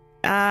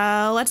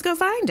 Let's go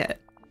find it.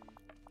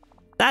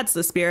 That's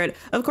the spirit.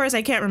 Of course,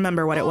 I can't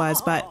remember what it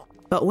was, but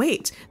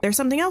wait, there's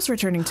something else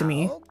returning to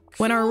me.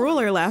 When our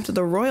ruler left,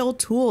 the royal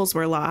tools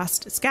were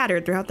lost,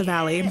 scattered throughout the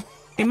valley.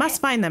 We must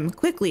find them,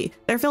 quickly.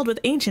 They're filled with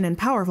ancient and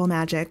powerful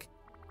magic.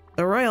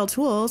 The royal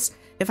tools?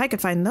 If I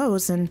could find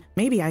those, then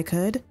maybe I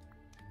could.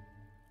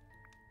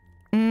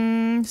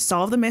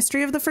 Solve the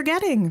mystery of the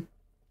forgetting.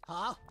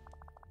 Huh?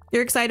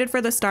 You're excited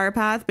for the star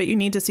path, but you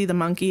need to see the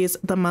monkeys.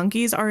 The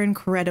monkeys are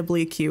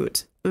incredibly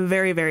cute.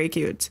 Very, very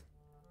cute.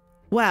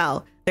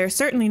 Well, there's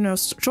certainly no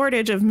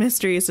shortage of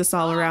mysteries to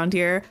solve around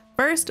here.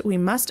 First, we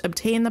must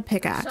obtain the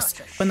pickaxe.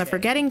 When the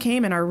forgetting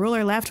came and our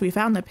ruler left, we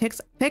found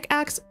the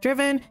pickaxe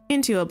driven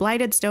into a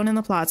blighted stone in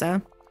the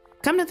plaza.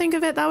 Come to think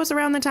of it, that was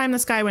around the time the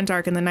sky went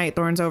dark and the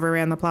Nightthorns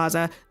overran the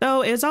plaza,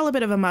 though it's all a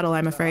bit of a muddle,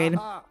 I'm afraid.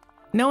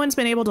 No one's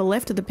been able to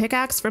lift the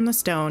pickaxe from the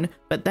stone,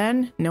 but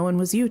then no one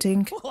was you,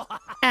 Tink.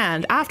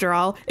 And after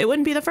all, it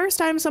wouldn't be the first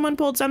time someone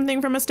pulled something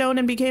from a stone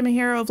and became a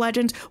hero of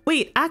legend.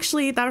 Wait,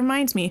 actually, that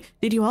reminds me.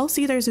 Did you all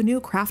see there's a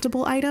new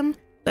craftable item?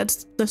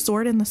 That's the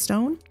sword in the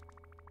stone?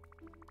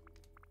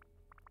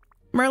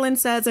 Merlin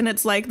says, and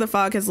it's like the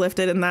fog has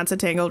lifted, and that's a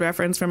Tangled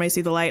reference from I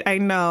See the Light. I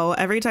know,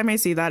 every time I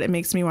see that, it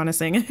makes me want to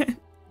sing it.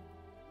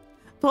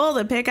 Pull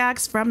the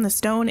pickaxe from the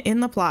stone in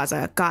the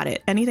plaza. Got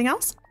it. Anything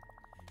else?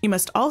 You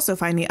must also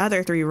find the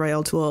other 3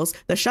 royal tools,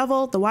 the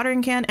shovel, the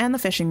watering can, and the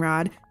fishing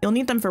rod. You'll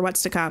need them for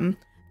what's to come.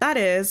 That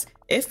is,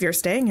 if you're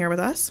staying here with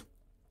us.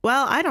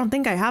 Well, I don't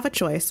think I have a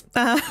choice.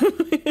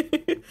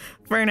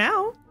 For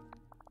now.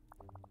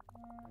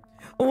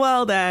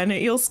 Well then,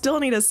 you'll still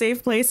need a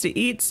safe place to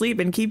eat, sleep,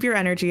 and keep your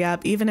energy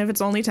up, even if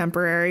it's only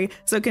temporary.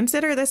 So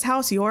consider this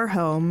house your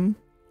home.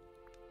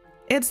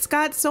 It's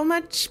got so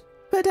much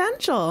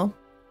potential.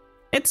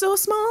 It's so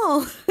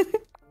small.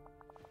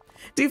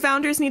 Do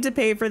founders need to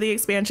pay for the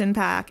expansion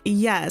pack?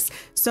 Yes.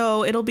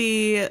 So it'll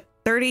be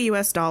 $30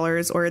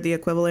 US or the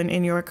equivalent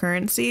in your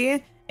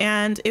currency,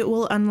 and it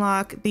will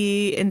unlock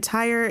the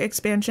entire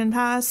expansion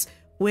pass,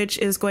 which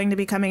is going to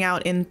be coming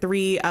out in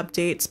 3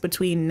 updates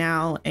between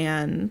now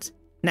and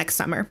next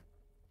summer.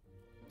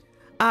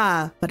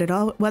 Ah, but it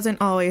wasn't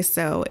always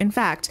so. In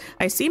fact,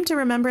 I seem to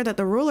remember that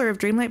the ruler of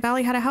Dreamlight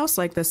Valley had a house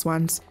like this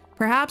once.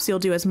 Perhaps you'll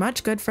do as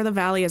much good for the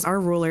valley as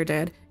our ruler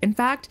did. In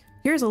fact,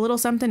 here's a little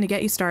something to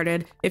get you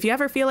started. If you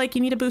ever feel like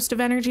you need a boost of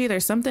energy,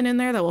 there's something in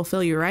there that will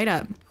fill you right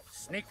up.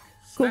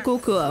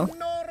 Cool.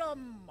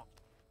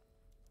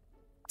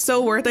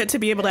 So worth it to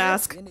be able to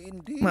ask,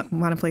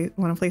 wanna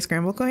play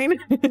Scramble Coin?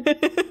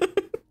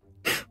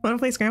 Wanna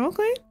play Scramble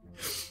Coin?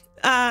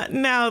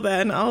 Now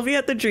then, I'll be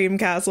at the Dream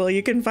Castle.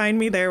 You can find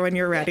me there when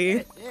you're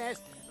ready. Yes,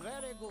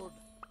 very good.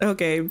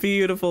 Okay,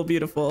 beautiful,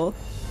 beautiful.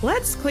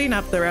 Let's clean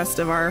up the rest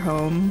of our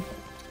home.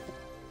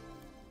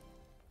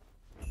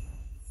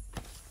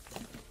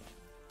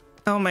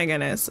 Oh my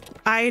goodness.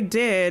 I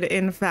did,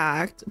 in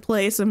fact,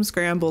 play some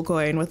Scramble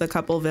Coin with a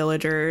couple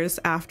villagers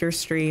after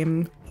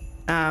stream.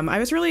 I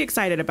was really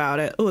excited about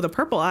it. Oh, the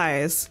purple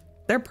eyes.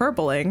 They're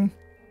purpling.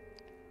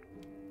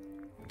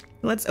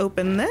 Let's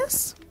open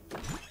this.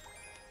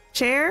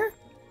 Chair,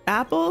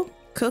 apple,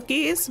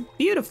 cookies,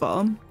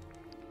 beautiful.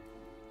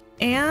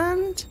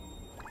 And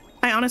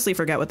I honestly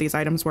forget what these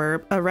items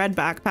were. A red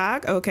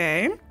backpack,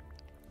 okay.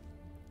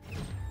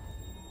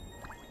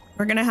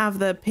 We're gonna have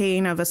the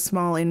pain of a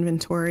small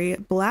inventory.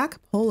 Black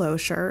polo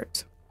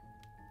shirt.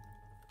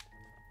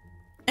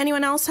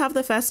 Anyone else have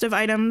the festive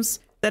items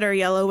that are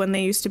yellow when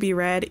they used to be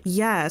red?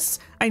 Yes,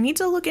 I need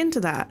to look into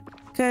that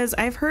because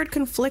I've heard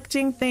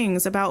conflicting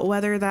things about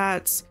whether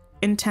that's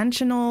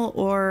intentional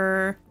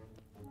or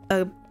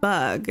a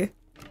bug.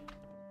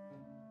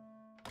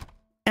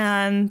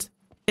 And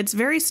it's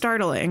very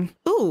startling.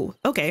 Ooh,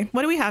 okay,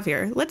 what do we have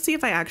here? Let's see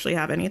if I actually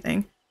have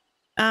anything.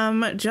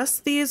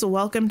 Just these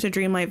welcome to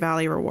Dreamlight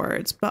Valley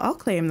rewards, but I'll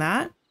claim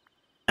that.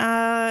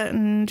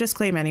 Just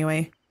claim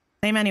anyway.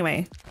 Claim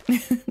anyway.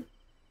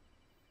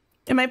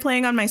 Am I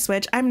playing on my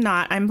Switch? I'm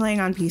not. I'm playing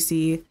on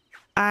PC.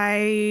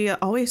 I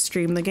always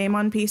stream the game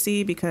on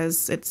PC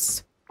because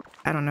it's,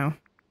 I don't know,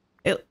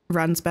 it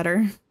runs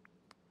better.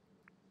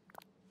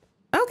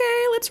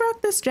 Okay, let's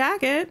rock this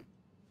jacket.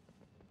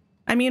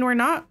 I mean, we're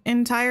not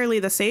entirely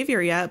the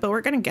savior yet, but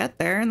we're gonna get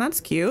there, and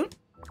that's cute.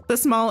 The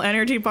small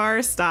energy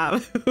bar,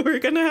 stop. We're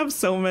gonna have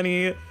so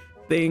many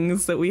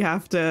things that we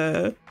have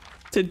to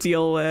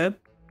deal with.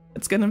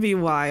 It's gonna be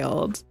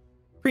wild.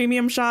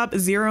 Premium shop,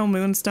 0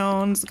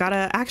 moonstones.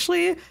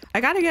 I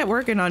gotta get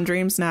working on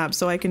Dream Snap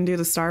so I can do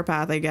the star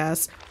path, I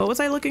guess. What was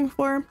I looking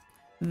for?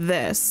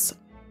 This.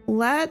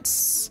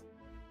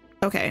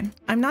 Okay,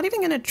 I'm not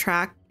even gonna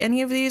track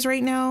any of these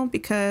right now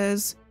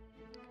because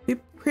we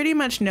pretty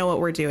much know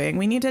what we're doing.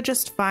 We need to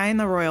just find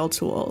the royal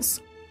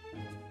tools.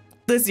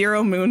 The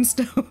 0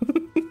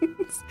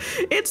 moonstones.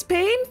 It's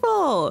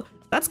painful.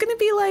 That's gonna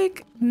be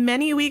like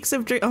many weeks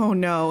of oh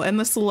no, and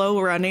the slow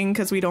running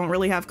because we don't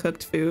really have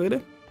cooked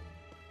food.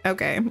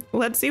 Okay,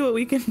 let's see what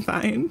we can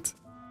find.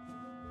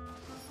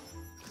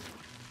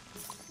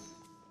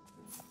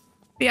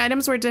 The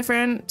items were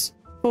different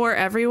for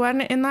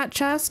everyone in that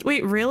chest.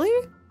 Wait, really?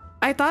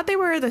 I thought they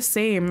were the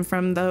same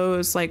from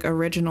those like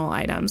original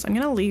items. I'm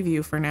gonna leave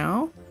you for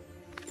now.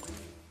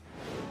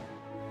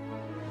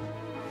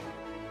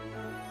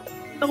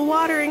 The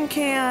watering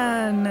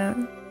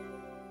can.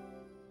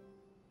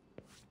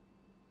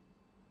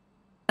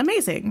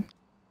 Amazing.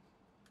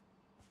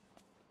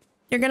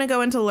 You're gonna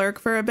go into lurk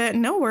for a bit.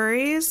 No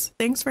worries.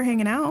 Thanks for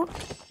hanging out.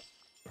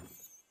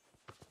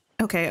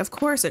 Okay, of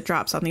course it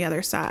drops on the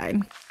other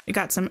side. We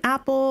got some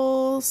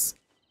apples.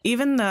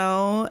 Even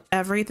though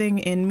everything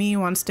in me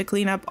wants to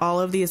clean up all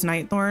of these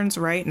night thorns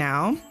right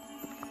now,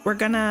 we're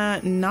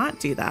gonna not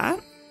do that.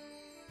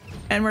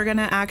 And we're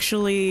gonna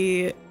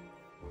actually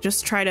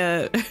just try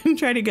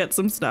to get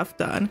some stuff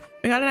done.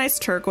 We got a nice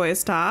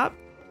turquoise top.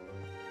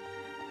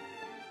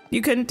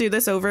 You couldn't do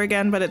this over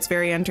again, but it's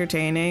very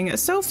entertaining.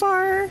 So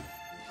far,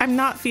 I'm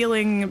not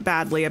feeling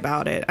badly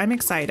about it. I'm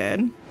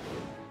excited.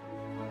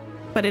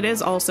 But it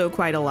is also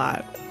quite a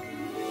lot.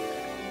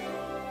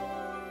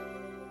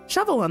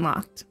 Shovel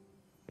unlocked.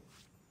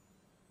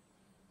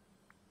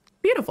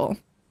 Beautiful.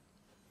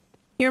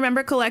 You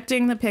remember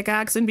collecting the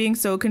pickaxe and being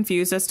so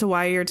confused as to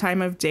why your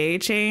time of day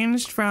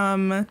changed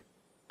from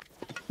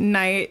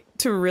night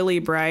to really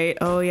bright?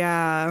 Oh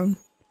yeah.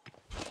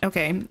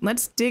 Okay,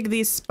 let's dig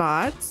these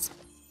spots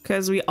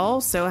because we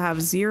also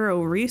have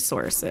 0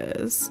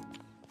 resources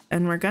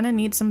and we're gonna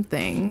need some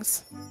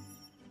things.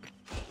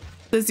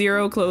 The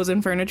 0 clothes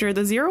and furniture,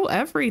 the 0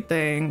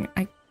 everything.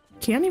 I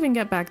can't even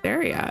get back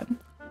there yet.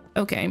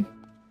 Okay.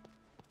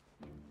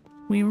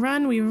 We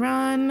run, we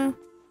run.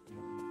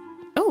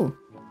 Oh.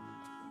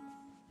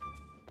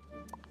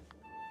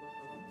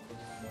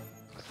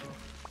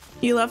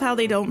 You love how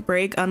they don't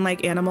break,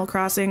 unlike Animal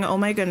Crossing. Oh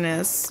my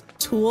goodness.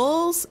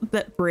 Tools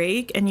that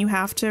break and you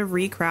have to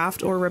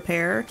recraft or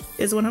repair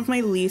is one of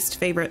my least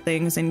favorite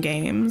things in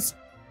games.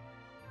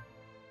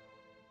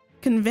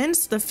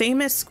 Convince the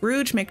famous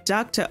Scrooge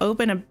McDuck to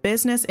open a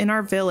business in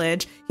our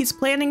village. He's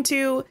planning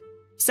to.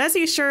 Says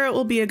he's sure it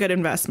will be a good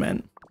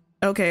investment.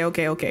 Okay,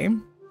 okay, okay.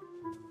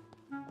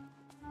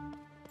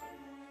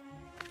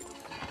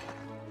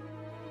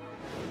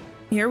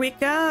 Here we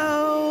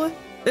go.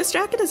 This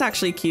jacket is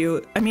actually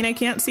cute. I mean, I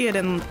can't see it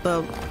in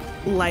the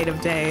light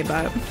of day,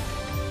 but...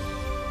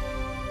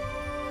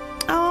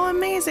 Oh,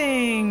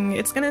 amazing.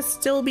 It's gonna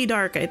still be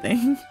dark, I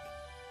think.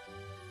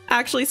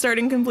 Actually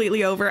starting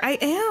completely over. I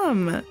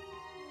am.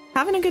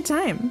 Having a good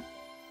time.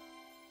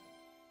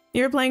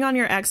 You were playing on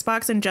your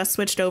Xbox and just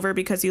switched over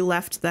because you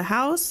left the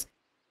house?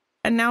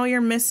 And now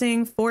you're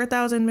missing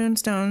 4,000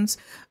 moonstones.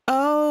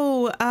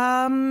 Oh,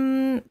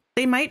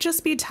 they might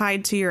just be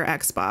tied to your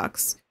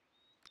Xbox.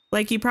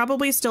 Like, you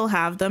probably still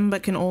have them,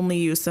 but can only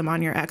use them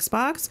on your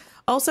Xbox.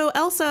 Also,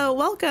 Elsa,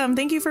 welcome.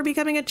 Thank you for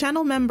becoming a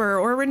channel member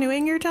or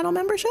renewing your channel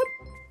membership.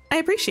 I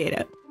appreciate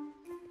it.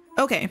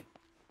 Okay.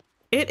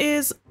 It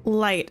is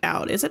light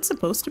out. Is it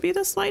supposed to be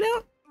this light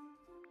out?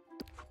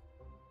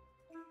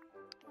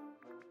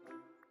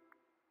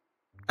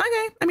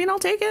 Okay, I mean, I'll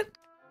take it.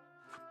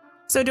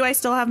 So do I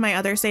still have my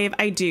other save?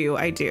 I do.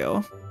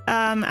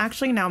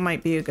 Actually, now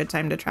might be a good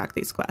time to track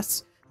these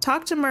quests.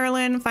 Talk to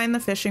Merlin, find the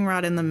fishing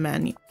rod in the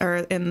menu,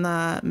 or in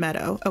the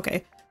meadow.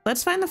 Okay,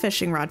 let's find the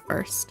fishing rod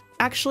first.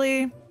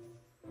 Actually,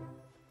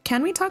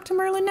 can we talk to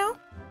Merlin now?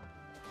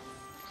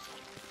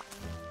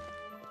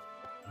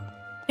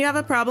 You have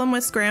a problem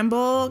with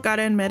Scramble,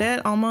 gotta admit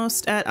it,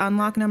 almost at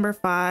unlock number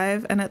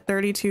 5 and at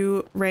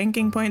 32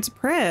 ranking points.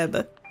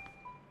 Prib,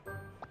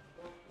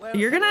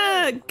 you're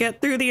gonna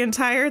get through the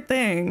entire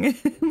thing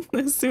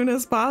as soon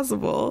as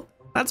possible.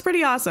 That's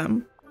pretty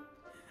awesome.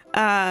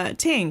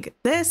 Tink,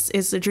 this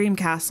is the Dream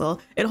Castle.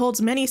 It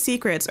holds many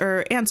secrets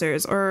or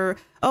answers or,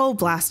 oh,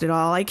 blast it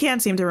all. I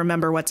can't seem to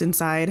remember what's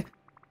inside.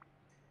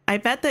 I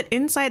bet that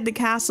inside the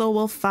castle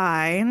we'll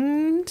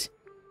find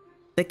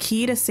the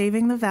key to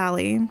saving the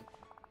valley.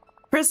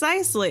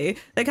 Precisely.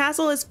 The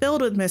castle is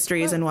filled with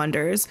mysteries and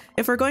wonders.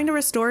 If we're going to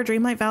restore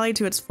Dreamlight Valley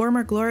to its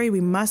former glory,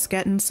 we must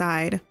get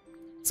inside.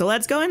 So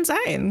let's go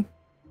inside.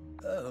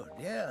 Oh,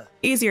 dear.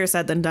 Easier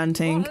said than done,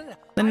 Tink.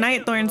 The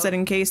Nightthorns that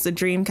encase the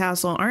Dream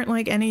Castle aren't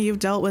like any you've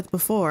dealt with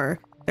before.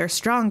 They're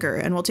stronger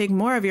and will take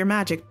more of your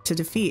magic to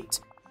defeat.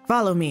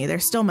 Follow me,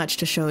 there's still much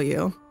to show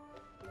you.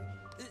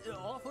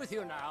 Off with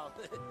you now.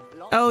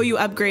 Oh, you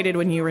upgraded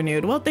when you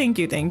renewed. Well, thank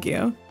you, thank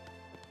you.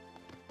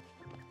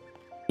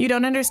 You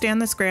don't understand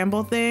the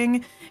Scramble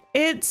thing?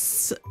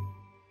 It's...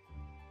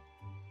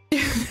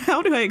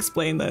 How do I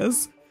explain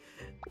this?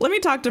 Let me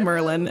talk to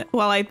Merlin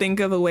while I think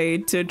of a way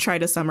to try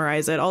to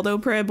summarize it. Although,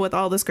 Prib, with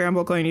all the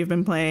Scramble coin you've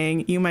been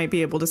playing, you might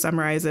be able to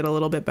summarize it a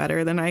little bit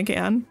better than I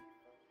can.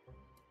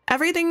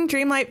 Everything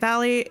Dreamlight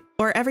Valley,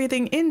 or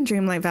everything in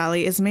Dreamlight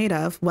Valley is made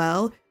of,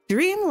 well,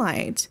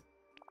 Dreamlight.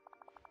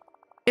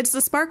 It's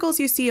the sparkles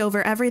you see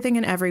over everything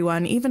and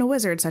everyone, even a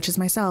wizard such as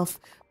myself.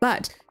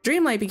 But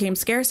Dreamlight became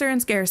scarcer and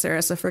scarcer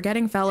as the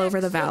forgetting fell over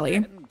the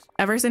valley.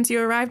 Ever since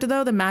you arrived,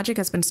 though, the magic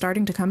has been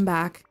starting to come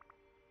back.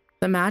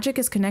 The magic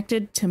is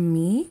connected to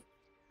me?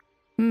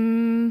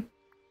 I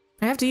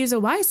have to use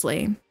it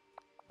wisely.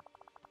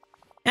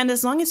 And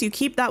as long as you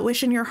keep that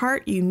wish in your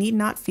heart, you need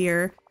not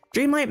fear.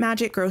 Dreamlight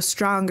magic grows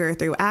stronger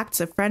through acts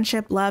of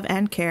friendship, love,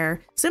 and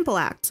care. Simple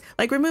acts,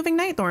 like removing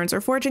Nightthorns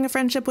or forging a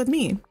friendship with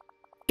me.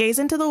 Gaze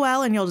into the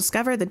well and you'll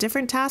discover the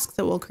different tasks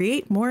that will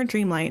create more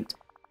Dreamlight.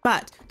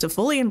 But to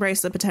fully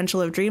embrace the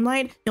potential of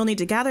Dreamlight, you'll need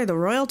to gather the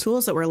royal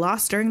tools that were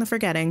lost during the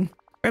forgetting.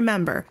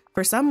 Remember,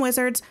 for some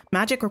wizards,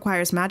 magic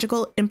requires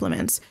magical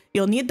implements.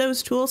 You'll need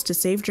those tools to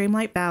save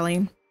Dreamlight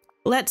Valley.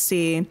 Let's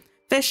see.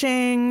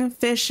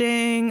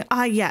 Fishing.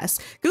 Ah, yes.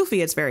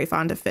 Goofy is very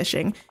fond of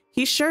fishing.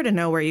 He's sure to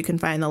know where you can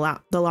find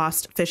the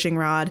lost fishing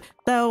rod,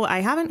 though I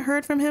haven't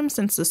heard from him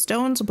since the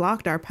stones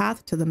blocked our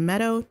path to the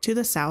meadow to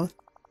the south.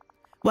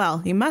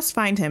 Well, you must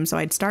find him, so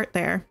I'd start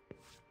there.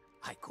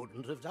 I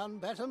couldn't have done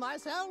better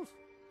myself.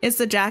 Is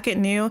the jacket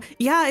new?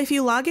 Yeah, if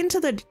you log into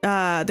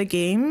the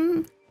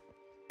game...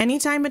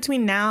 anytime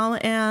between now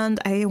and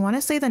I want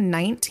to say the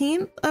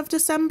 19th of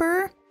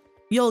December,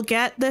 you'll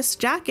get this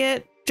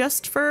jacket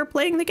just for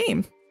playing the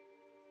game.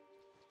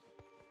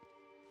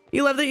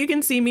 You love that you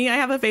can see me. I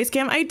have a face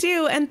cam. I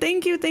do. And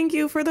thank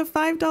you for the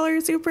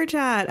 $5 super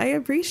chat. I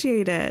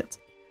appreciate it.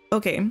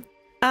 Okay.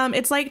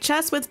 It's like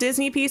chess with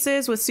Disney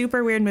pieces with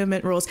super weird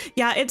movement rules.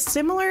 Yeah, it's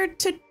similar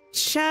to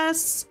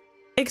chess,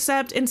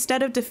 except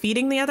instead of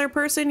defeating the other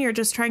person, you're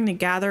just trying to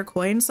gather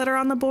coins that are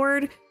on the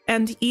board,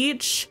 and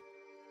each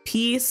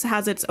piece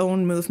has its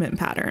own movement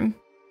pattern,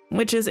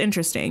 which is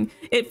interesting.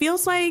 It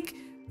feels like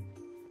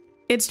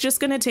It's just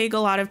going to take a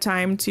lot of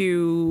time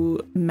to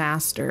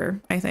master,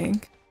 I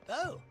think.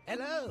 Oh,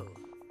 hello.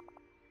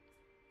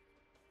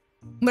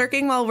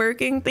 Lurking while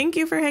working. Thank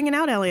you for hanging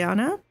out,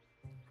 Eliana.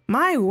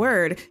 My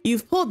word,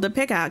 you've pulled the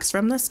pickaxe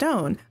from the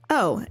stone.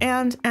 Oh,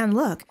 and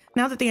look,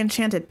 now that the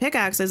enchanted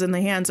pickaxe is in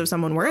the hands of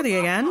someone worthy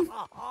again,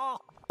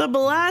 the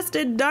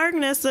blasted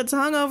darkness that's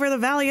hung over the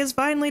valley has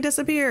finally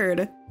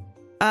disappeared.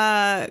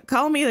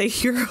 Call me the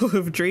hero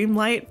of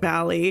Dreamlight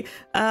Valley.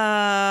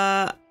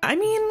 I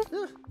mean,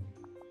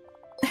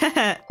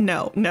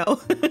 no.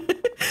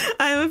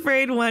 I'm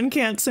afraid one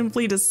can't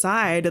simply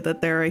decide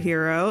that they're a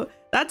hero.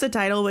 That's a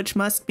title which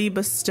must be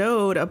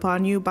bestowed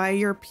upon you by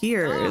your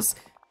peers.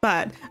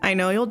 But I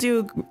know you'll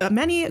do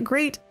many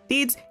great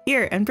deeds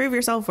here and prove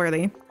yourself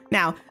worthy.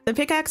 Now, the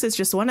pickaxe is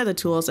just one of the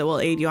tools that will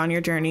aid you on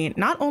your journey.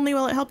 Not only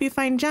will it help you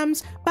find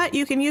gems, but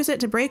you can use it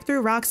to break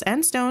through rocks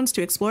and stones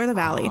to explore the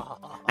valley.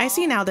 I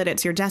see now that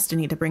it's your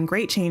destiny to bring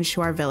great change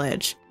to our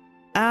village.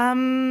 What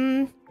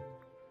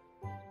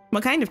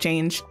kind of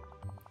change?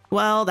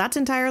 Well, that's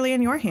entirely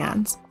in your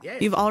hands.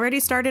 You've already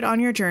started on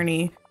your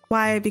journey.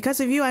 Why, because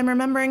of you, I'm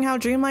remembering how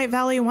Dreamlight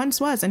Valley once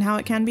was and how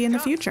it can be in the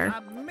future.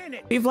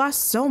 We've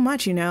lost so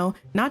much, you know,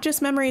 not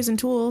just memories and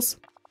tools,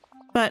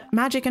 but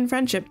magic and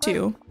friendship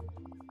too.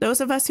 Those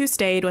of us who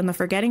stayed when the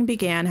forgetting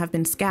began have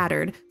been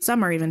scattered.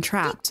 Some are even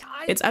trapped.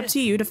 It's up to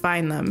you to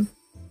find them.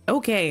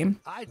 Okay.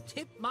 I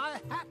tip my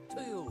hat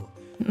to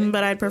you.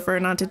 But I'd prefer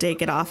not to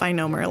take it off. I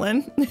know,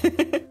 Merlin.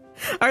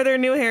 Are there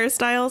new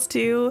hairstyles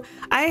too?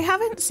 I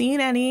haven't seen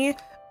any,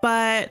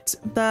 but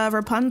the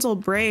Rapunzel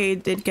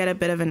braid did get a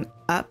bit of an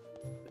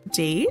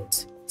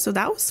update. So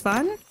that was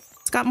fun.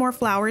 It's got more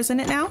flowers in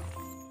it now.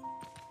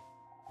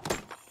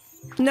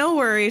 No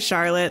worries,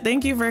 Charlotte.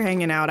 Thank you for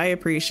hanging out. I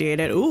appreciate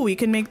it. Ooh, we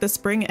can make the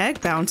spring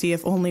egg bounty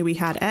if only we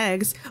had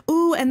eggs.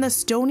 Ooh, and the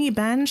stony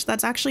bench.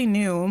 That's actually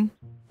new.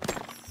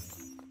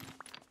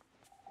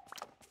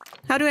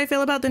 How do I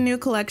feel about the new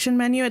collection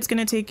menu? It's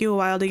going to take you a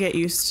while to get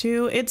used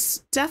to. It's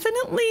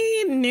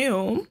definitely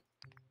new.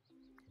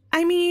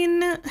 I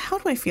mean, how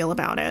do I feel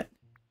about it?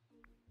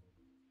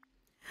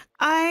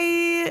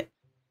 I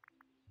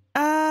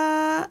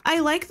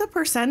like the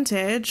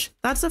percentage.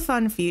 That's a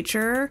fun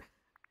feature.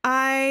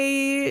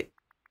 I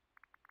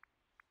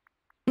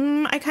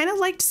kind of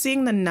liked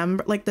seeing the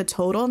number, like the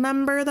total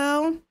number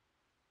though.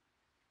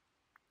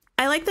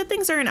 I like that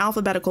things are in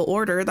alphabetical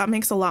order. That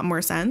makes a lot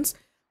more sense.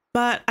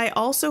 But I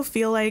also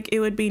feel like it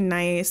would be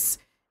nice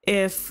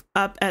if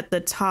up at the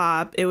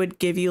top, it would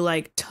give you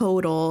like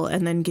total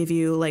and then give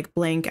you like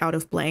blank out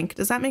of blank.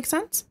 Does that make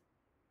sense?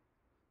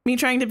 Me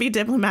trying to be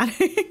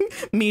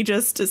diplomatic, me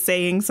just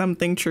saying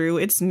something true.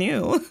 It's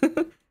new,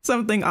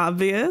 something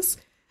obvious.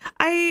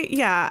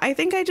 I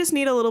think I just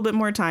need a little bit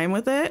more time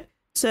with it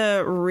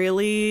to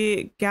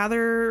really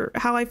gather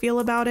how I feel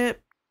about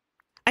it.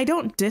 I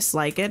don't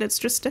dislike it. It's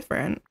just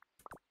different.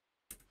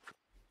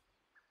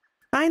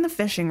 Find the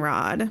fishing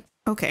rod.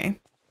 Okay.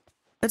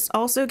 Let's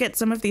also get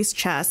some of these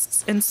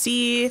chests and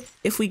see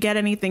if we get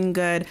anything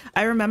good.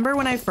 I remember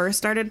when I first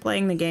started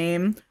playing the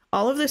game,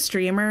 all of the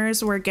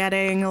streamers were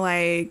getting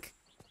like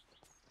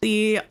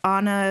the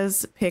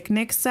Anna's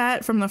picnic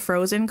set from the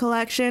Frozen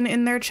collection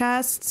in their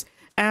chests.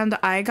 And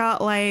I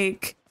got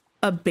like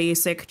a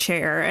basic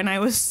chair and I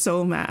was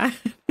so mad.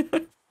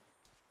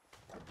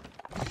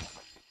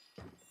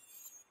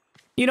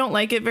 You don't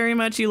like it very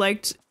much. You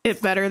liked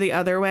it better the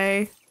other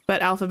way,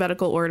 but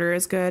alphabetical order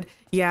is good.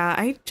 Yeah,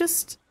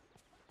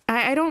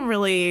 I don't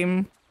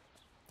really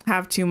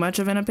have too much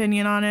of an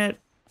opinion on it.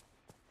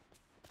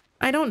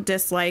 I don't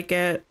dislike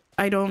it.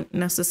 I don't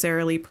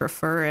necessarily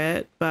prefer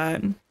it,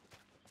 but I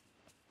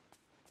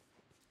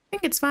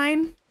think it's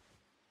fine.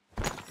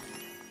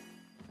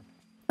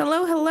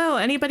 Hello.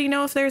 Anybody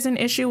know if there's an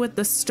issue with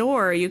the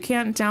store? You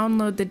can't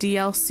download the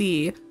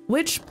DLC.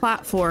 Which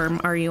platform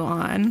are you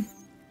on?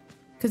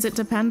 Because it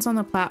depends on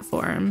the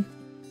platform.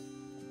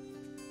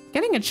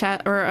 Getting a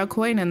chest or a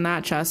coin in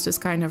that chest is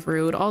kind of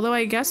rude. Although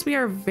I guess we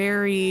are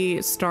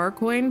very star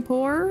coin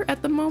poor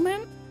at the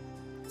moment.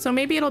 So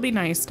maybe it'll be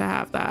nice to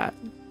have that.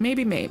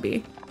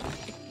 Maybe.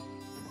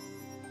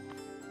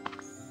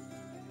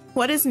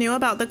 What is new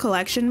about the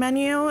collection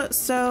menu?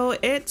 So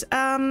it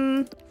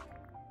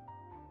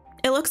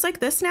looks like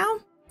this now.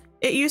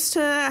 It used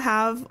to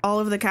have all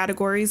of the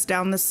categories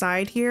down the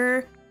side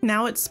here.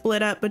 Now it's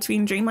split up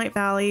between Dreamlight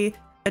Valley,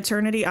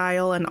 Eternity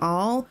Isle, and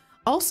all.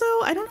 Also,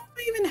 I don't know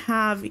if I even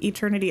have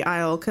Eternity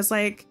Isle because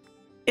like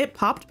it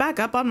popped back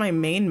up on my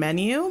main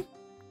menu.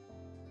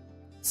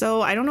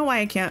 So I don't know why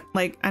I can't,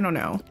 like, I don't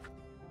know,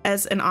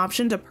 as an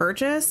option to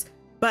purchase,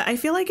 but I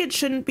feel like it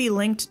shouldn't be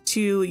linked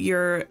to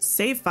your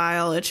save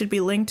file. It should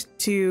be linked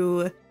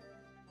to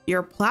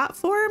your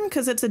platform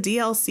because it's a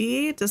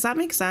DLC. Does that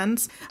make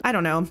sense? I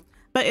don't know.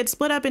 But it's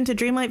split up into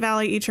Dreamlight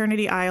Valley,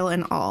 Eternity Isle,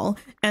 and all.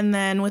 And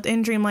then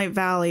within Dreamlight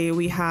Valley,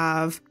 we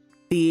have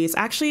these.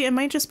 Actually, it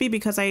might just be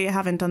because I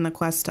haven't done the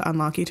quest to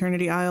unlock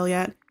Eternity Isle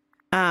yet.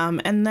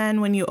 And then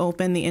when you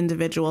open the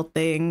individual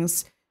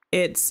things,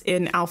 it's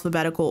in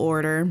alphabetical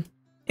order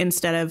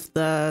instead of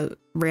the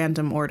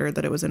random order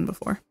that it was in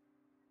before.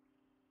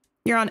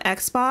 You're on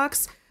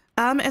Xbox.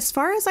 As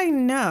far as I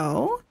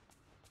know,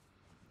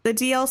 the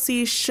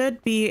DLC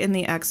should be in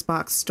the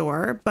Xbox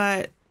store,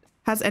 but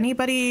has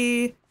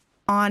anybody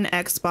on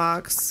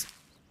Xbox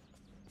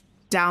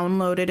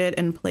downloaded it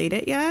and played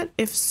it yet?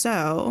 If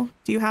so,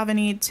 do you have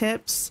any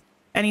tips?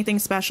 Anything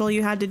special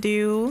you had to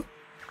do?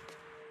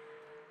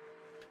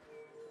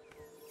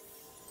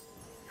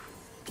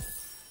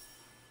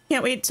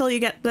 Can't wait till you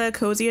get the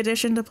cozy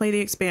edition to play the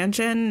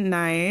expansion.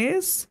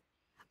 Nice.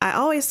 I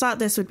always thought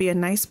this would be a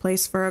nice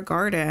place for a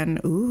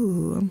garden.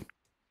 Ooh.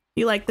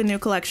 You like the new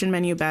collection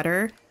menu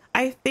better?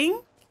 I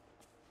think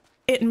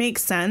it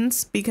makes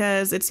sense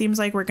because it seems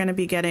like we're going to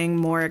be getting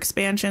more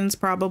expansions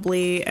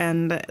probably,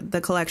 and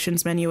the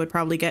collections menu would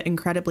probably get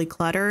incredibly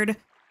cluttered.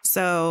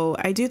 So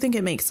I do think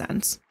it makes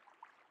sense.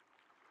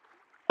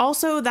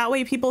 Also, that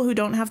way people who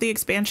don't have the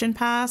expansion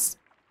pass,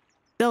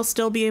 they'll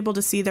still be able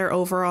to see their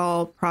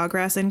overall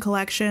progress in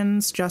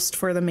collections just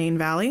for the main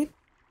valley.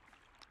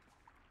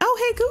 Oh,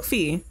 hey,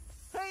 Goofy.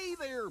 Hey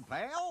there,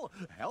 pal.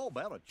 How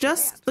about a chat?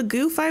 Just the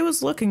goof I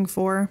was looking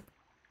for.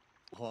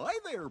 Hi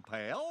there,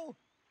 pal.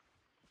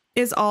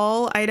 Is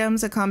all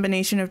items a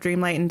combination of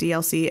Dreamlight and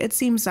DLC? It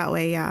seems that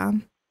way, yeah.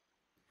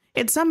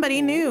 It's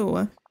somebody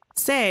new.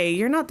 Say,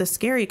 you're not the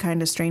scary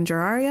kind of stranger,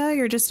 are ya?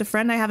 You're just a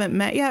friend I haven't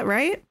met yet,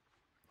 right?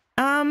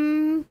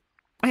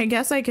 I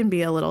guess I can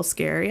be a little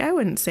scary. I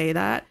wouldn't say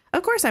that.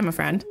 Of course I'm a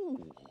friend.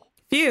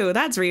 Phew,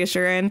 that's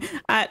reassuring.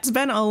 It's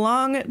been a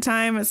long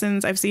time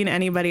since I've seen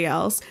anybody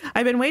else.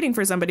 I've been waiting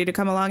for somebody to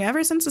come along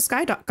ever since the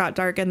sky got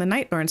dark and the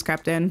night thorns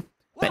crept in.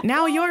 But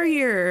now you're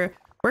here.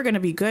 We're gonna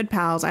be good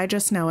pals. I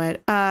just know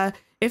it.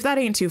 If that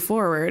ain't too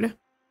forward.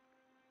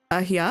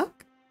 Yuck?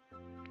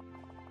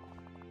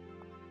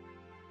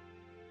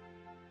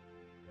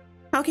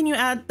 How can you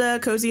add the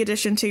Cozy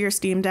Edition to your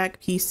Steam Deck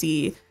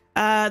PC?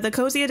 The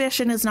Cozy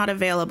Edition is not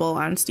available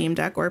on Steam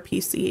Deck or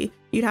PC.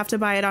 You'd have to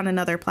buy it on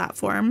another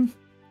platform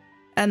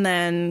and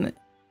then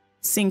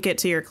sync it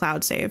to your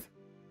cloud save.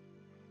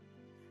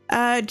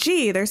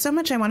 Gee, there's so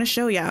much I want to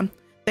show ya.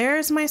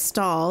 There's my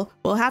stall.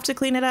 We'll have to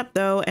clean it up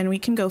though, and we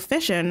can go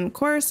fishing. Of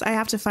course, I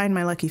have to find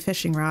my lucky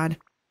fishing rod.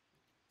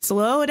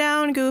 Slow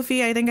down,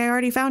 Goofy. I think I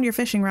already found your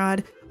fishing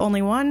rod.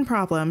 Only one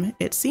problem.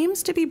 It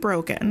seems to be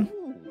broken.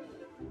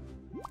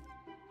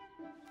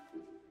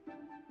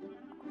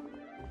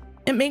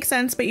 It makes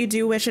sense, but you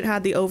do wish it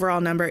had the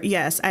overall number.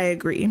 Yes, I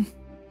agree.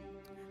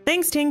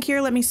 Thanks, Tink. Here,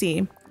 let me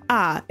see.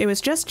 Ah, it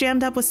was just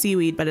jammed up with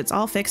seaweed, but it's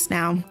all fixed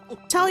now.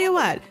 Tell you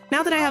what,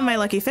 now that I have my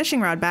lucky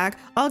fishing rod back,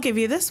 I'll give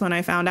you this one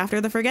I found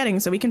after the forgetting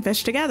so we can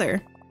fish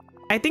together.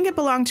 I think it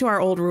belonged to our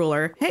old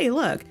ruler. Hey,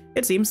 look,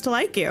 it seems to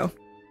like you.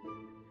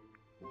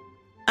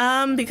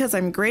 Because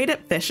I'm great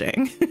at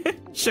fishing.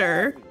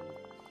 Sure.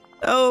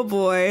 Oh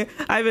boy,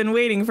 I've been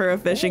waiting for a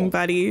fishing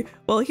buddy.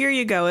 Well, here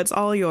you go, it's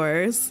all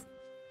yours.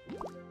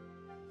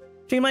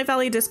 Dreamlight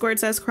Valley Discord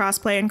says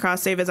crossplay and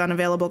cross-save is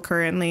unavailable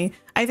currently.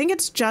 I think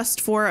it's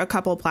just for a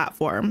couple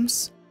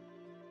platforms.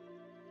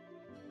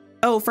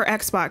 Oh, for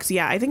Xbox,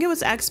 yeah. I think it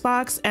was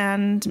Xbox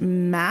and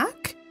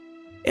Mac,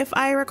 if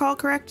I recall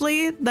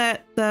correctly,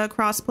 that the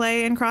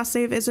crossplay and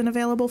cross-save isn't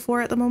available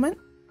for at the moment.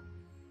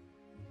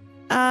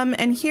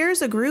 And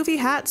here's a groovy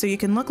hat so you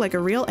can look like a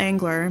real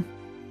angler.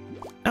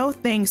 Oh,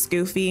 thanks,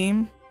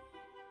 Goofy.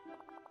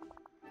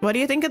 What do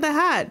you think of the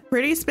hat?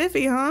 Pretty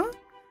spiffy, huh?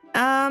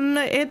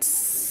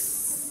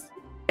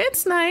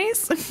 It's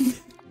nice.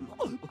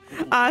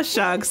 Ah,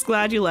 shucks.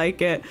 Glad you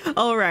like it.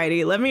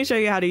 Alrighty, let me show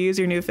you how to use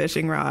your new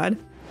fishing rod.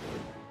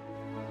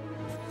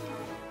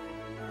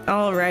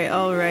 All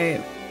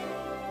right.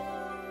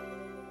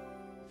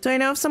 Do I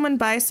know if someone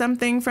buys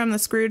something from the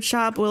Scrooge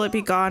shop, will it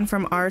be gone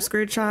from our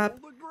Scrooge shop?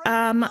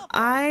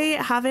 I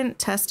haven't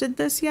tested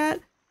this yet,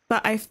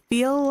 but I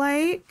feel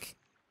like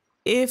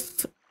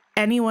if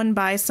anyone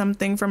buys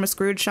something from a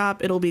Scrooge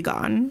shop, it'll be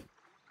gone.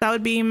 That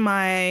would be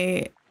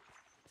my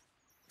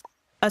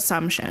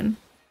assumption.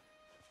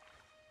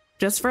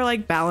 Just for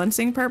like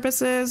balancing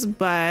purposes,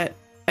 but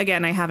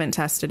again, I haven't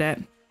tested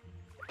it.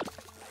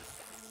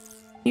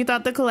 You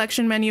thought the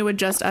collection menu would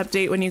just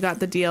update when you got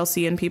the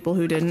DLC and people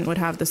who didn't would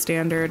have the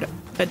standard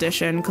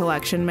edition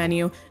collection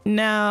menu?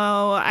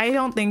 No, I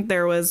don't think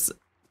there was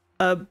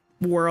a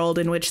world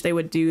in which they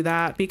would do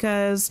that,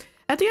 because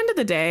at the end of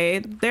the day,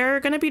 they're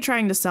going to be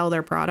trying to sell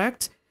their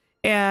product,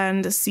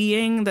 and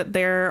seeing that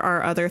there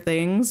are other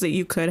things that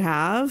you could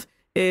have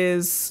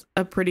is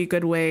a pretty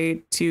good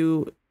way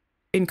to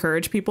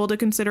encourage people to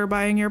consider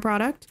buying your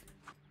product.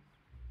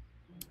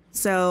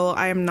 So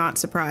I am not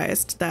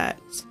surprised that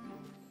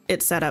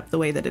it's set up the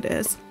way that it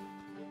is.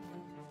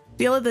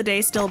 Deal of the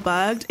day still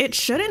bugged? It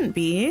shouldn't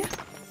be.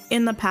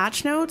 In the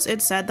patch notes,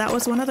 it said that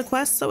was one of the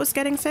quests that was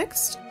getting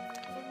fixed.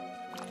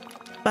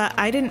 But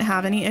I didn't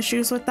have any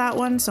issues with that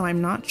one, so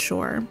I'm not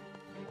sure.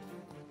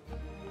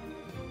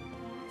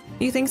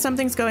 You think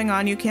something's going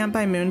on, you can't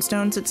buy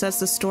moonstones, it says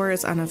the store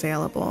is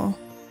unavailable.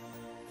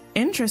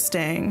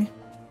 Interesting.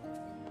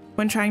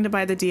 When trying to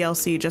buy the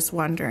DLC, just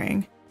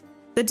wondering.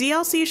 The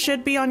DLC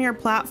should be on your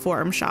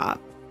platform shop.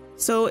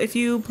 So if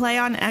you play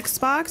on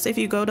Xbox, if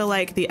you go to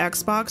like the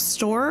Xbox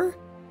store,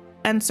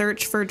 and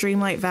search for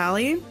Dreamlight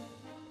Valley.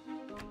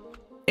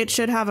 It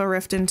should have a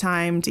Rift in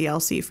Time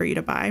DLC for you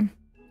to buy.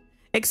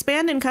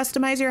 Expand and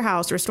customize your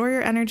house. Restore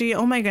your energy.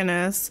 Oh my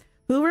goodness.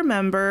 Who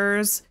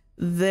remembers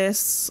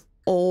this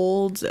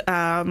old,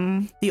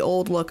 the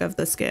old look of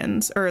the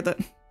skins, or the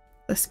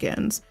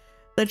skins,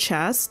 the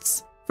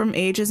chests from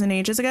ages and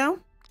ages ago?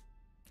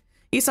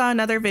 You saw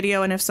another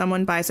video, and if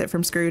someone buys it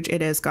from Scrooge,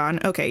 it is gone.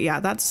 Okay, yeah,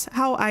 that's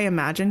how I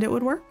imagined it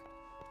would work.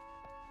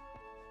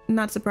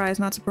 Not surprised,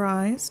 not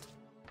surprised.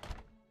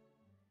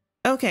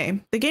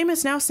 Okay, the game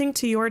is now synced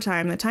to your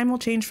time. The time will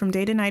change from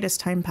day to night as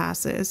time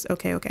passes.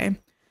 Okay, okay.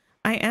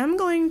 I am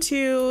going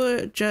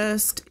to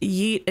just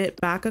yeet it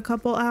back a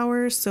couple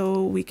hours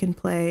so we can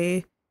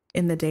play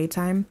in the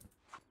daytime.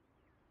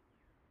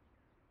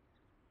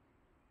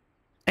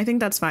 I think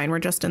that's fine. We're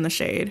just in the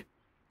shade.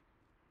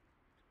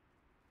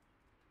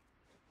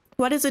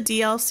 What is a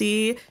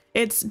DLC?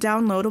 It's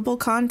downloadable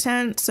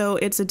content, so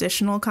it's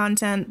additional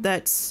content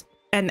that's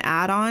an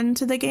add-on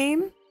to the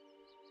game.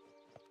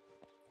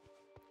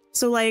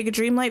 So like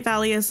Dreamlight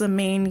Valley is the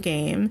main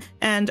game,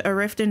 and A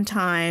Rift in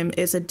Time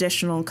is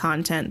additional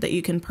content that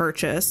you can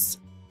purchase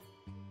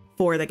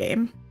for the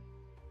game.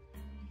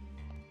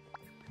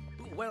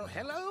 Well,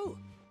 hello.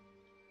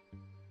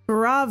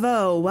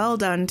 Bravo, well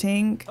done,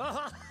 Tink.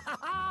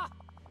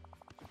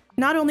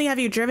 Not only have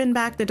you driven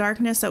back the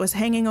darkness that was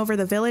hanging over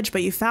the village,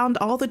 but you found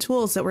all the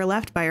tools that were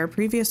left by our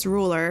previous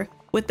ruler.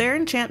 With their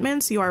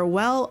enchantments, you are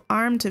well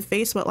armed to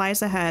face what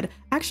lies ahead.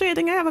 Actually, I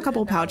think I have a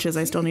couple pouches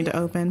I still need to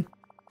open.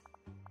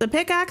 The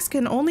pickaxe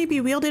can only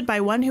be wielded by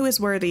one who is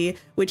worthy,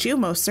 which you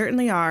most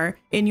certainly are.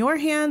 In your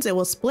hands, it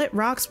will split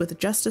rocks with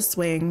just a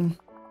swing.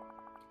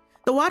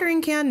 The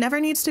watering can never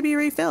needs to be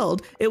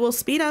refilled. It will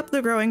speed up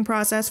the growing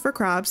process for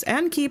crops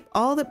and keep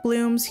all that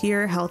blooms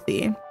here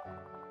healthy.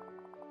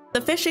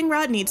 The fishing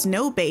rod needs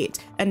no bait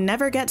and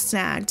never gets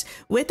snagged.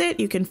 With it,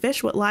 you can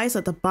fish what lies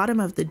at the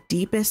bottom of the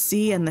deepest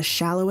sea and the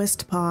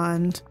shallowest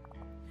pond.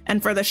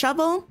 And for the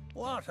shovel,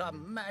 What a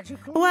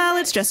magical... well,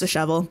 it's just a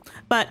shovel,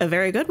 but a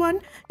very good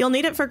one. You'll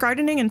need it for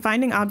gardening and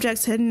finding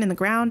objects hidden in the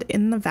ground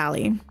in the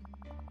valley.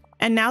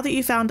 And now that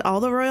you found all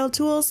the royal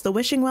tools, the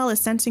wishing well is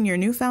sensing your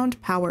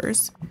newfound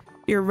powers.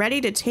 You're ready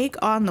to take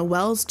on the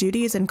well's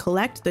duties and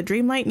collect the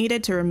dreamlight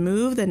needed to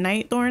remove the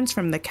night thorns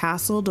from the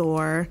castle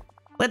door.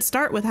 Let's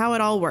start with how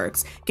it all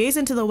works. Gaze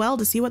into the well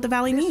to see what the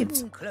valley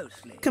needs.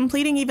 Closely.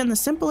 Completing even the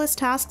simplest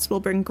tasks will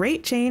bring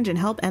great change and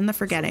help end the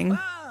forgetting.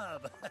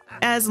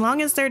 As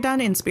long as they're done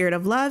in spirit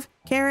of love,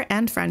 care,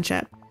 and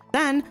friendship.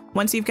 Then,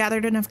 once you've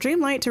gathered enough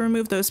dreamlight to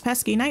remove those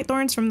pesky night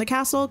thorns from the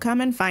castle,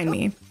 come and find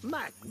me.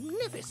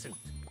 Magnificent.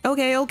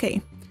 Okay,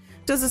 okay.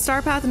 Does the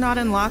star path not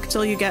unlock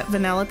till you get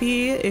Vanellope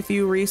if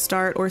you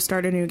restart or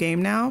start a new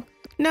game now?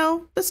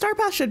 No, the star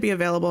path should be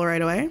available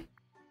right away.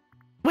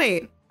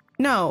 Wait,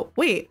 no,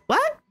 wait,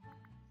 what?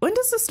 When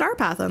does the star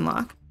path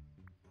unlock?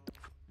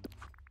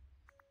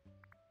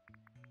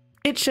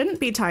 It shouldn't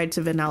be tied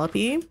to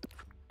Vanellope.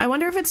 I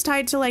wonder if it's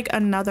tied to like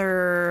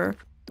another,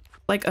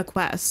 like a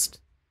quest.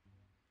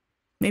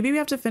 Maybe we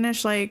have to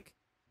finish like,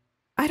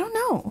 I don't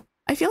know.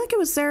 I feel like it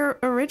was there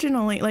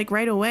originally, like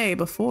right away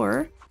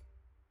before.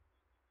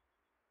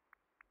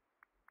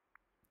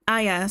 Ah,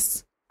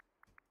 yes.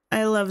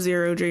 I love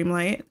Zero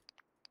Dreamlight.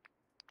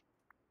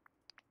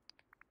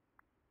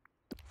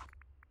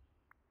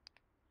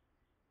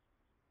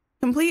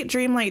 Complete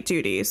Dreamlight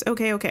duties.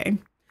 Okay, okay.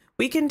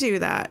 We can do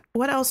that.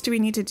 What else do we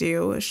need to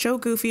do? Show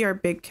Goofy our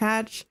big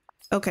catch.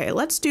 Okay,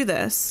 let's do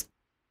this.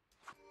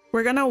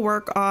 We're gonna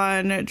work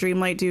on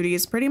Dreamlight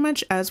duties pretty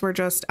much as we're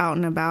just out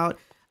and about.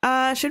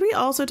 Should we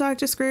also talk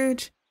to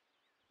Scrooge?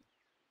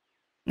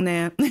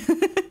 Nah.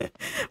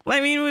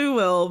 I mean, we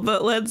will,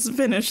 but let's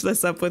finish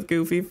this up with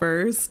Goofy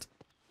first.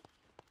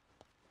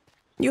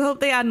 You hope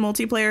they add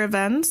multiplayer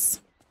events?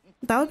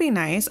 That would be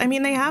nice. I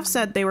mean, they have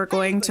said they were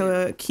going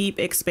to keep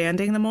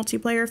expanding the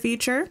multiplayer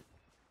feature.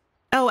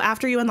 Oh,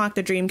 after you unlock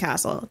the Dream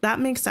Castle. That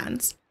makes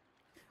sense.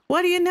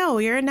 What do you know?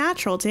 You're a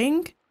natural,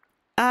 Tink.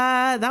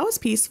 That was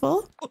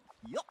peaceful.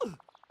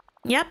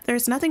 Yep,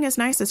 there's nothing as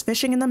nice as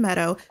fishing in the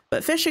meadow,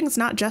 but fishing's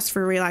not just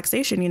for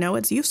relaxation, you know,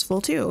 it's useful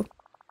too.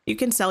 You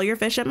can sell your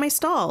fish at my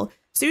stall,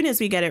 soon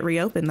as we get it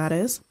reopened, that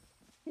is.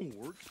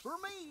 Works for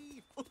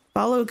me.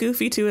 Follow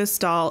Goofy to his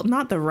stall,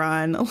 not the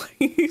run.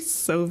 He's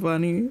so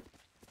funny.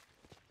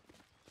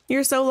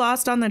 You're so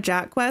lost on the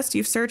Jack quest,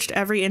 you've searched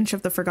every inch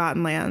of the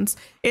Forgotten Lands.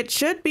 It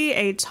should be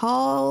a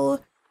tall,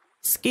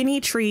 skinny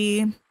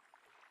tree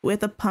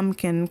with a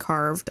pumpkin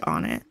carved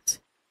on it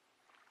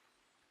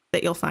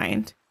that you'll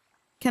find.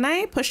 Can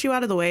I push you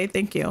out of the way?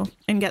 Thank you.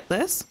 And get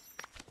this?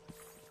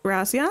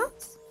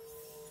 Gracias.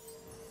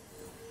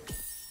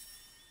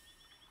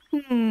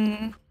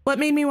 What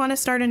made me want to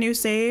start a new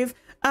save?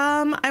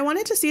 I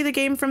wanted to see the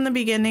game from the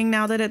beginning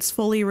now that it's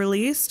fully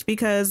released,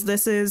 because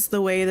this is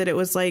the way that it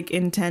was like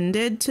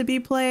intended to be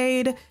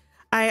played.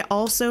 I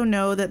also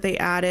know that they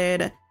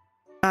added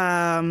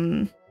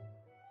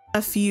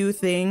a few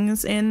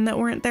things in that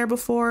weren't there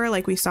before.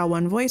 Like we saw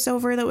one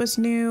voiceover that was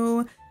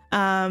new.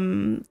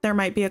 There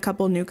might be a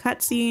couple new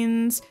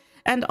cutscenes.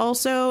 And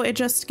also it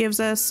just gives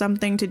us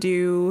something to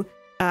do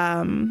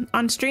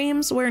on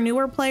streams where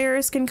newer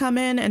players can come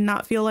in and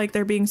not feel like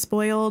they're being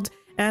spoiled,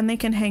 and they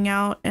can hang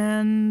out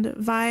and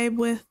vibe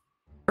with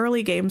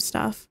early game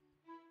stuff.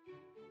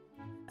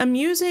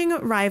 Amusing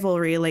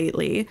rivalry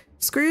lately.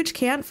 Scrooge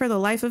can't for the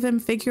life of him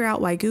figure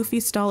out why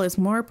Goofy's stall is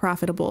more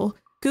profitable.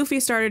 Goofy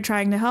started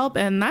trying to help,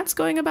 and that's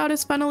going about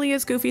as funnily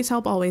as Goofy's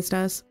help always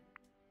does.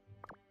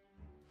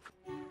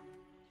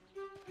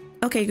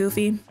 Okay,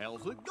 Goofy.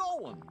 How's it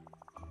going?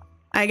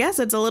 I guess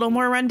it's a little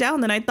more run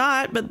down than I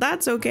thought, but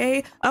that's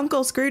okay.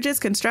 Uncle Scrooge's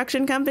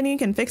construction company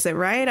can fix it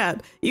right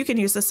up. You can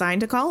use the sign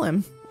to call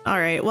him. All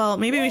right, well,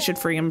 maybe we should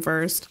free him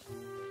first.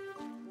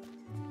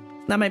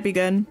 That might be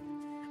good.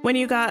 When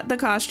you got the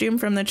costume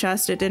from the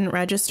chest, it didn't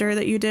register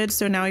that you did,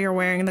 so now you're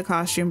wearing the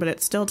costume, but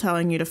it's still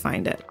telling you to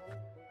find it.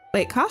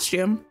 Wait,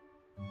 costume?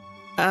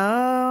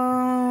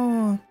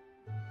 Oh.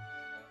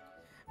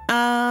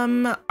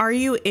 Are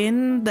you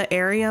in the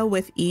area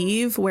with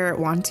Eve where it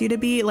wants you to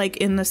be? Like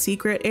in the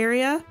secret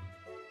area?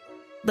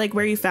 Like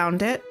where you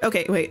found it?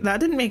 Okay, wait, that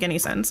didn't make any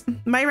sense.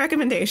 My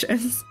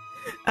recommendations.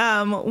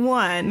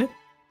 1,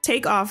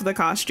 take off the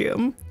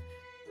costume.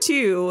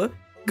 2,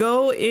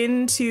 go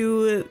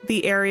into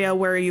the area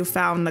where you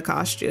found the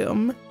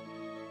costume.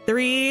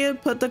 3,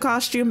 put the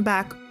costume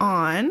back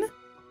on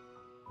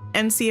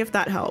and see if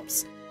that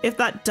helps. If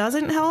that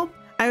doesn't help,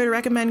 I would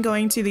recommend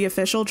going to the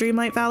official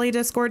Dreamlight Valley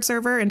Discord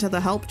server into the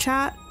help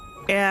chat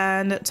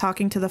and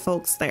talking to the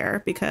folks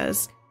there,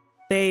 because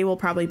they will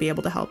probably be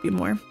able to help you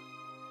more.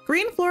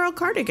 Green floral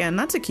cardigan,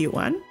 that's a cute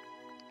one.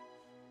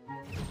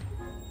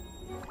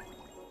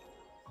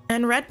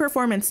 And red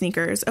performance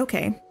sneakers,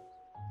 okay.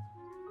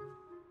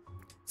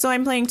 So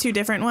I'm playing 2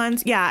 different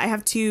ones. Yeah, I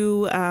have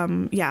 2,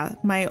 yeah,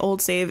 my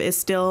old save is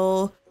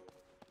still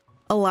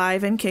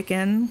alive and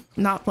kicking.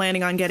 Not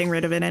planning on getting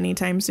rid of it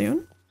anytime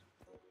soon.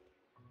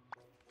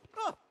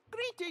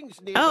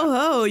 Oh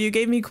ho, you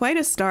gave me quite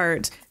a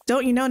start.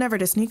 Don't you know never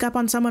to sneak up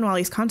on someone while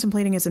he's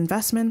contemplating his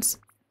investments?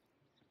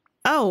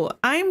 Oh,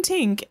 I'm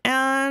Tink,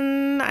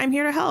 and I'm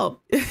here to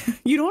help.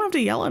 You don't have to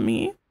yell at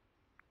me.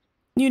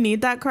 You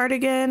need that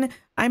cardigan?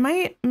 I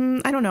might,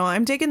 I don't know,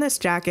 I'm taking this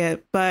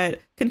jacket, but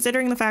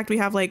considering the fact we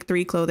have like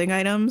 3 clothing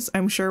items,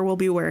 I'm sure we'll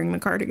be wearing the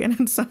cardigan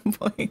at some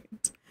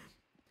point.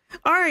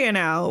 Are you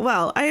now?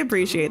 Well, I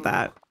appreciate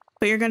that.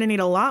 But you're going to need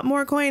a lot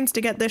more coins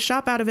to get this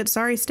shop out of its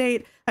sorry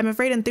state. I'm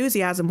afraid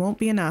enthusiasm won't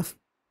be enough.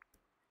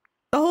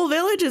 The whole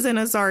village is in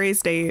a sorry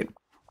state.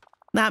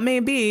 That may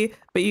be,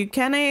 but you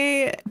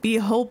can't be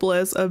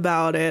hopeless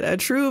about it. A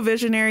true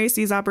visionary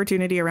sees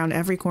opportunity around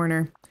every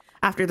corner.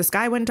 After the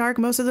sky went dark,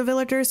 most of the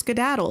villagers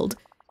skedaddled,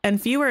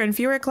 and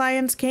fewer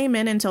clients came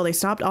in until they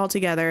stopped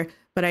altogether,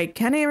 but I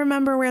can't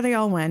remember where they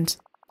all went.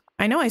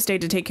 I know I stayed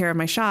to take care of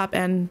my shop,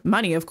 and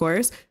money, of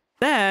course.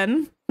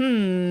 Then,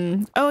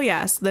 oh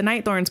yes, the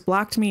Nightthorns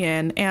blocked me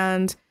in,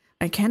 and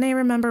I can't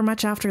remember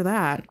much after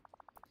that.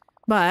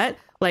 But,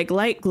 like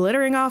light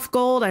glittering off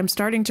gold, I'm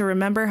starting to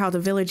remember how the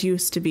village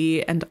used to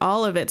be, and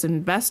all of its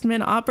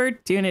investment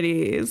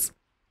opportunities.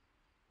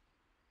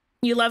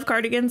 You love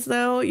cardigans,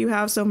 though? You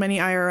have so many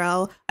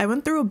IRL. I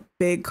went through a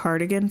big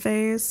cardigan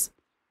phase.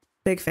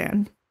 Big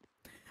fan.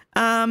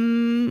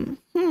 I'd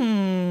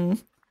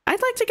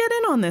like to get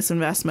in on this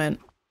investment.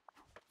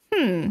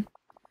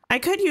 I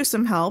could use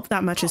some help,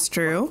 that much is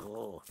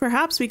true.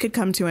 Perhaps we could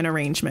come to an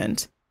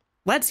arrangement.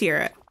 Let's hear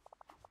it.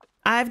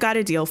 I've got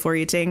a deal for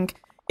you, Tink.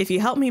 If you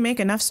help me make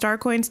enough star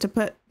coins to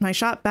put my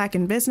shop back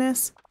in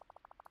business,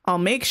 I'll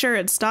make sure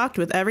it's stocked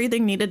with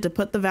everything needed to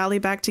put the valley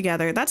back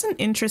together. That's an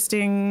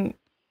interesting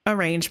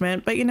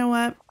arrangement, but you know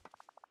what?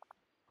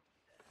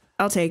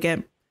 I'll take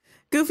it.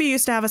 Goofy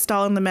used to have a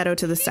stall in the meadow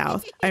to the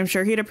south. I'm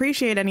sure he'd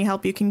appreciate any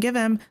help you can give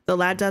him. The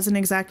lad doesn't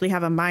exactly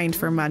have a mind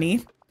for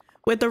money.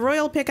 With the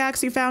royal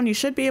pickaxe you found, you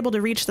should be able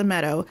to reach the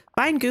meadow.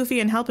 Find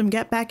Goofy and help him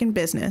get back in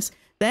business.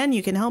 Then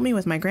you can help me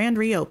with my grand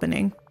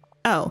reopening.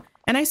 Oh,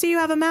 and I see you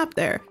have a map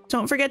there.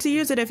 Don't forget to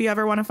use it if you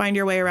ever want to find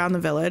your way around the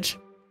village.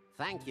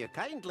 Thank you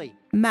kindly.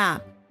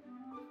 Map.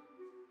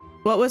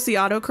 What was the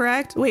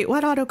autocorrect? Wait,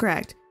 what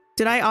autocorrect?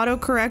 Did I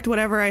autocorrect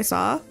whatever I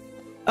saw?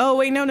 Oh,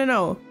 wait,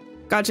 no.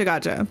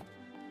 Gotcha.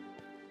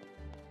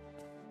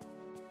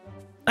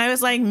 I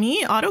was like,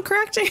 me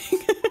autocorrecting?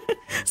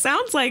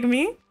 Sounds like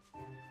me.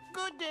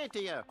 Good day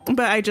to you.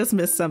 But I just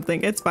missed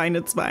something. It's fine.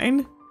 It's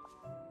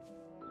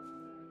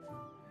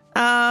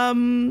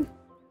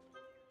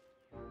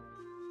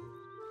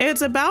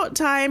about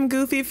time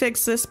Goofy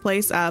fixed this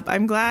place up.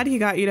 I'm glad he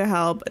got you to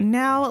help.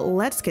 Now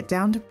let's get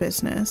down to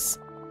business.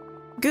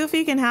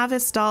 Goofy can have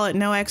his stall at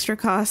no extra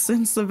cost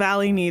since the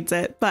valley needs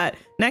it, but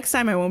next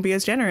time I won't be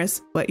as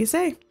generous. What you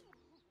say?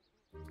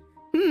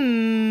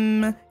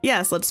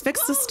 Yes, let's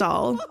fix the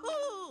stall.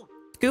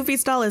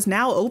 Goofy's stall is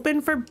now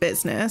open for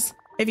business.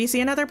 If you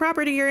see another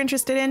property you're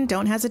interested in,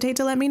 don't hesitate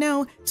to let me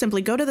know.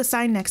 Simply go to the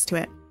sign next to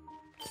it.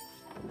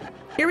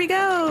 Here we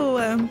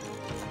go.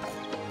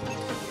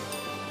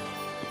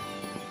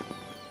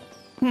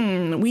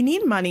 We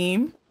need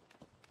money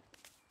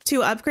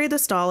to upgrade the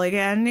stall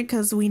again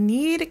because we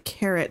need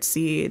carrot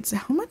seeds.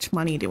 How much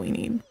money do we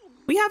need?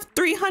 We have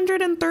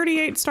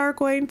 338 star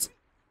coins.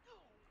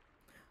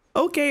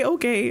 Okay,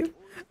 okay.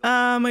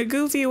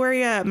 Goofy, where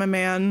you at, my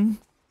man?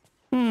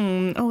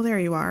 Oh, there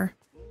you are.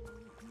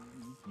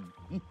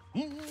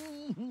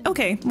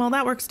 Okay, well,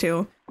 that works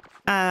too.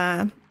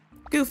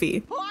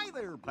 Goofy. Hi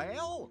there,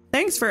 pal.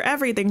 Thanks for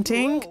everything,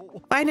 Tink.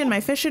 Whoa. Finding my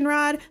fishing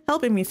rod,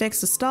 helping me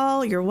fix the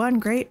stall. You're one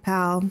great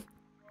pal.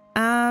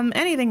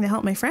 Anything to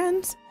help my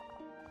friends.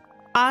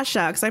 Aw,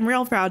 shucks, I'm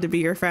real proud to be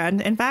your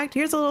friend. In fact,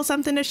 here's a little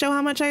something to show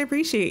how much I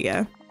appreciate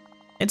you.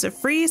 It's a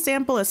free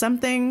sample of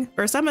something,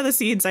 or some of the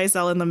seeds I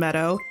sell in the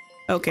meadow.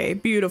 Okay,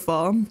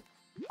 beautiful.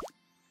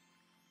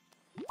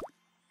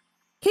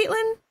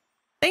 Caitlin,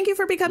 thank you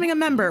for becoming a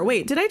member.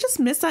 Wait, did I just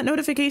miss that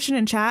notification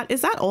in chat?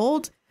 Is that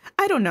old?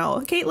 I don't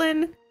know.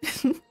 Caitlin,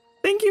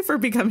 thank you for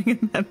becoming a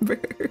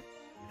member.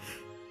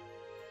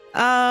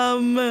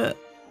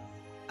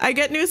 I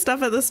get new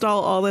stuff at the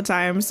stall all the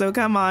time, so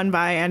come on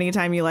by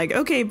anytime you like.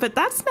 Okay, but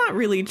that's not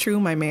really true,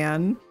 my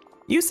man.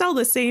 You sell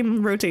the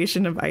same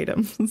rotation of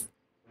items.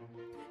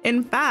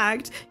 In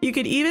fact, you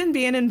could even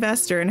be an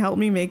investor and help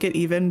me make it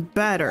even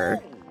better.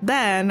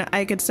 Then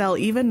I could sell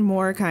even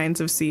more kinds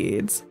of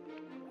seeds.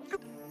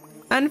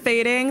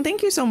 Unfading,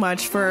 thank you so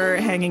much for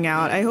hanging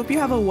out. I hope you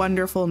have a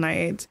wonderful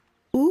night.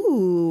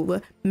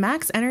 Ooh,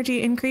 max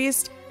energy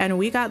increased, and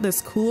we got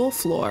this cool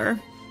floor.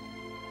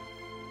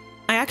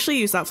 I actually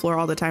use that floor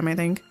all the time, I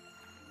think.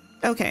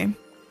 Okay.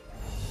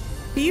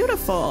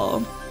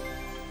 Beautiful.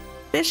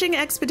 Fishing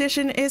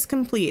expedition is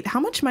complete.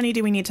 How much money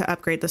do we need to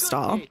upgrade the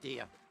stall? Good day to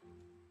you.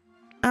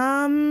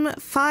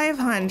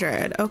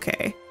 500.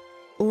 Okay.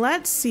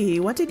 Let's see.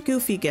 What did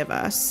Goofy give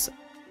us?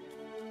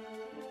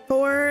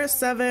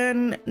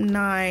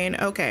 479.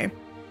 Okay.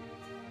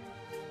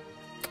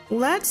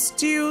 Let's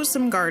do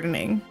some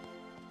gardening.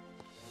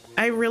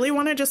 I really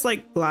want to just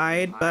like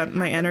glide, but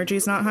my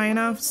energy's not high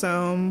enough,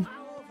 so...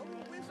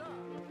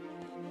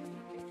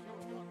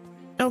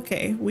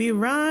 Okay, we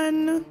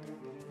run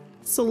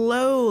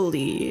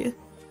slowly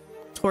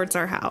towards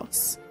our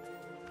house.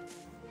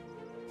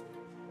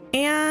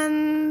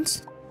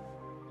 And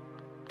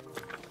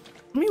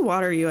let me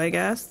water you, I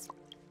guess.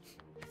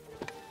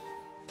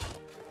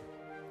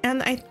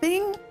 And I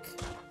think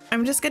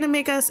I'm just gonna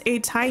make us a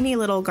tiny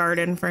little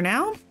garden for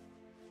now.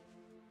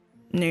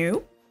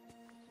 No.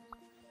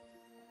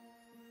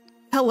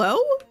 Hello?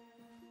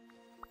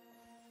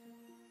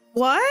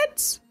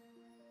 What?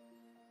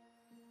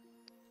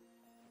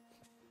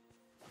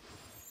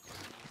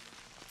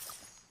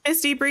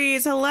 Misty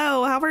Breeze,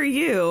 hello, how are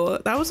you?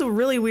 That was a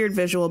really weird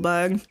visual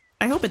bug.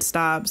 I hope it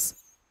stops.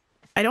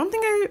 I don't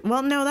think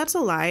well, no, that's a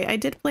lie. I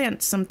did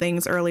plant some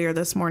things earlier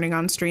this morning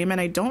on stream and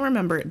I don't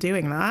remember it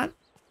doing that.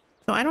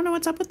 So I don't know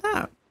what's up with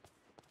that.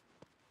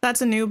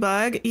 That's a new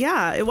bug.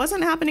 Yeah, it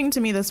wasn't happening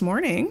to me this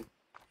morning.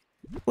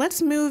 Let's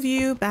move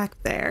you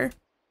back there.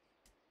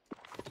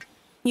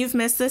 You've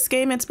missed this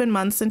game. It's been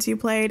months since you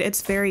played.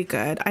 It's very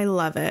good. I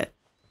love it.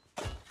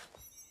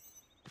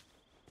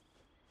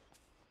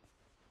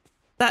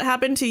 That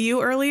happened to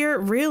you earlier?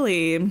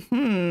 Really?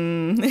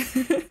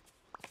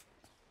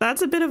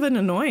 That's a bit of an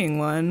annoying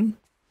one.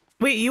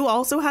 Wait, you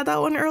also had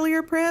that one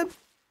earlier, Prib?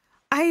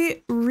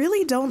 I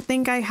really don't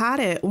think I had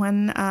it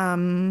when,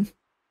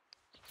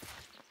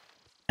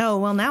 oh,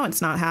 well, now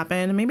it's not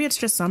happened. Maybe it's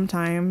just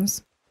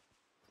sometimes.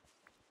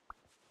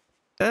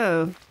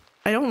 Oh,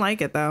 I don't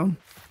like it, though.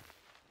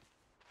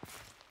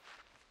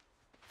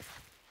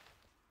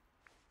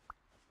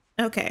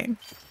 Okay.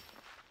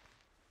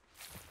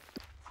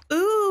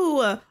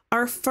 Ooh,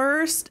 our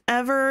first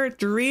ever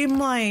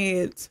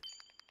Dreamlight.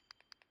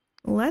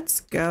 Let's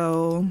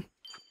go.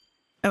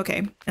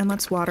 Okay, and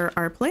let's water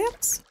our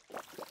plants.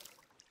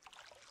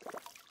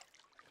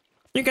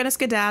 You're gonna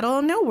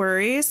skedaddle? No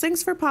worries.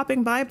 Thanks for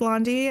popping by,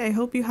 Blondie. I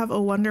hope you have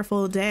a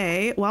wonderful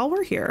day. While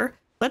we're here,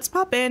 let's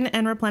pop in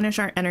and replenish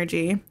our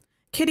energy.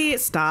 Kitty,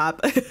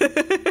 stop.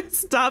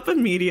 Stop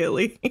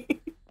immediately.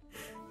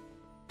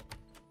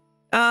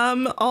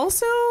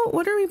 Also,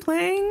 what are we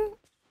playing?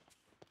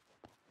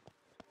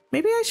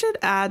 Maybe I should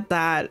add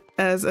that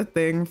as a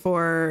thing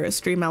for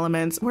Stream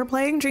Elements. We're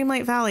playing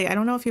Dreamlight Valley. I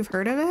don't know if you've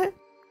heard of it.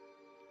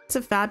 It's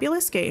a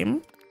fabulous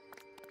game.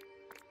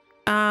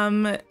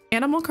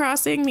 Animal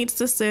Crossing meets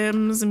The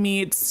Sims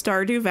meets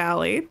Stardew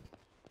Valley,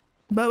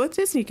 but with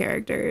Disney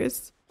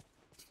characters.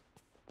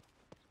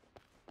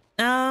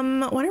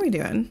 What are we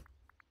doing?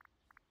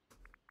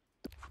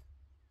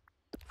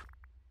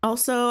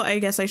 Also, I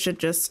guess I should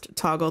just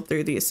toggle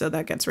through these so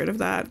that gets rid of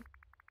that.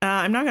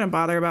 I'm not going to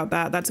bother about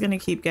that. That's going to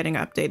keep getting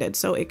updated,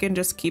 so it can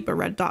just keep a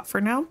red dot for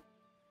now.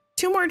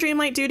 2 more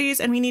Dreamlight duties,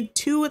 and we need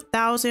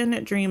 2,000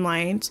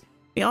 Dreamlight.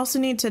 We also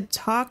need to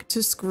talk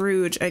to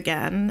Scrooge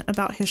again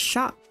about his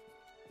shop.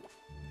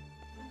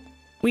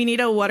 We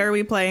need a what are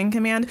we playing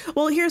command.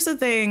 Well, here's the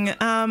thing.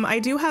 I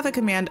do have a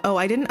command. Oh,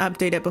 I didn't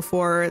update it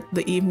before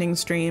the evening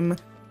stream,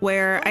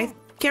 where I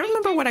can't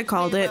remember what I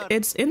called it.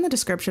 It's in the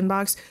description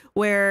box,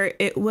 where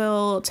it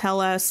will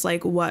tell us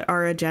like what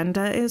our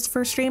agenda is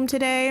for stream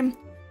today.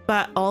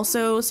 But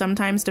also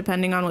sometimes,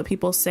 depending on what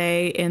people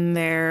say in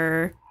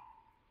their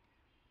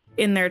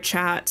in their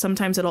chat,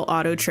 sometimes it'll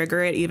auto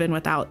trigger it even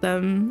without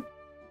them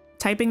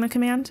typing the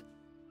command.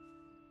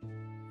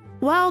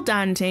 Well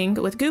done, Tink.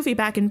 With Goofy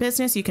back in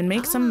business, you can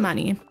make some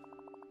money.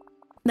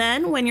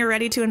 Then, when you're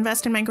ready to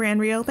invest in my grand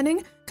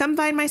reopening, come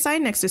find my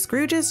sign next to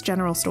Scrooge's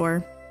General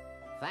Store.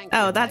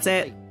 Oh, that's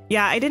it.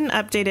 Yeah, I didn't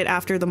update it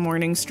after the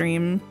morning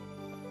stream.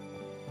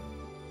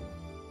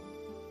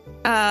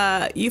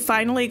 You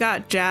finally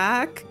got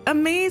Jack?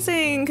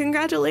 Amazing!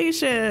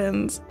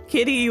 Congratulations!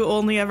 Kitty, you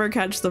only ever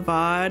catch the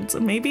VODs.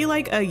 Maybe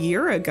like a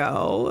year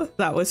ago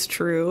that was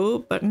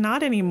true, but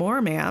not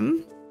anymore,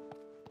 ma'am.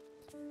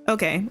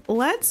 Okay,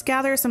 let's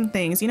gather some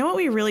things. You know what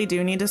we really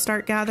do need to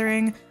start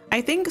gathering?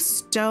 I think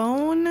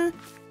stone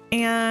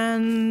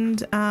and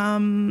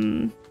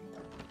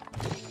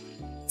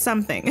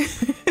something.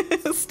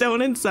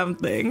 Stone and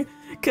something.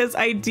 Because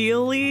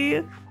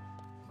ideally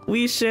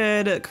we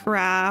should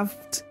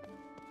craft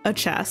a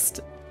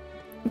chest.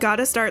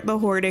 Gotta start the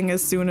hoarding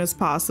as soon as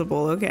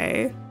possible,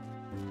 okay?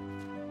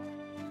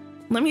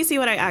 Let me see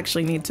what I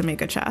actually need to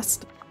make a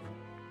chest.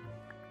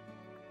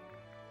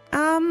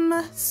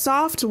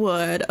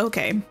 Softwood.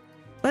 Okay,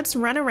 let's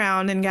run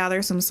around and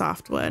gather some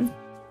softwood.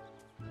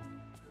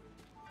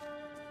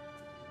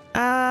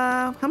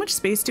 How much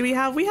space do we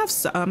have? We have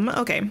some.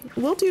 Okay,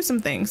 we'll do some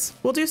things.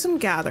 We'll do some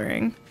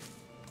gathering.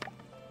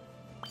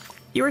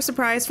 You were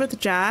surprised with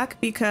Jack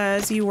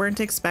because you weren't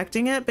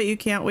expecting it, but you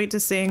can't wait to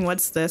sing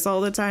 "What's This"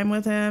 all the time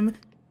with him.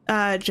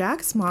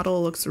 Jack's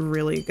model looks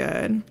really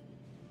good.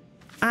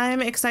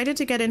 I'm excited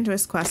to get into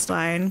his quest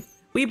line.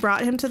 We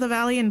brought him to the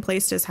valley and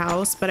placed his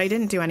house, but I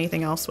didn't do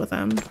anything else with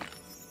him.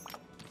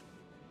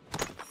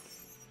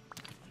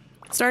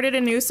 Started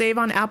a new save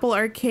on Apple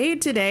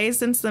Arcade today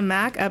since the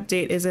Mac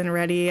update isn't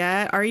ready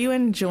yet. Are you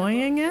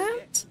enjoying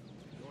it?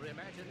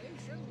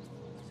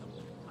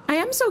 I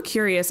am so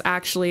curious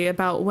actually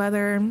about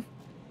whether...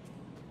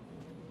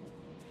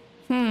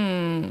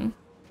 I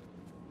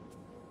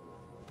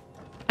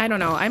don't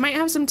know. I might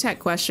have some tech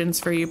questions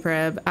for you,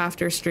 Prib,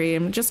 after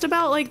stream, just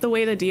about like the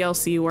way the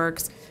DLC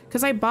works.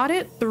 Because I bought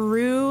it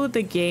through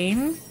the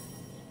game.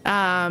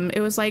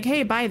 It was like,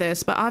 hey, buy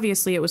this, but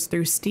obviously it was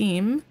through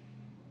Steam.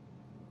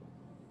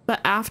 But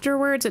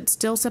afterwards, it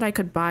still said I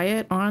could buy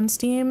it on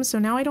Steam. So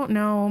now I don't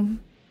know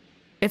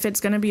if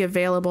it's going to be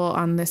available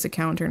on this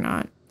account or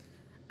not.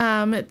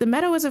 The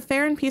meadow is a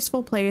fair and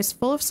peaceful place,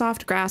 full of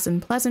soft grass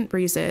and pleasant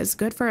breezes,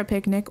 good for a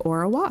picnic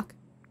or a walk.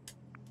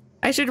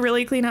 I should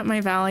really clean up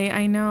my valley.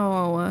 I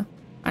know.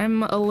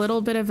 I'm a little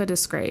bit of a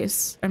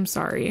disgrace. I'm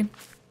sorry.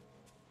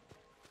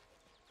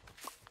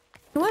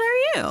 What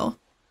are you?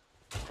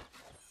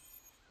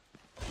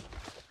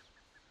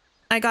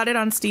 I got it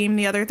on Steam.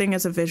 The other thing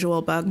is a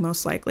visual bug,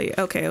 most likely.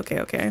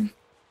 Okay.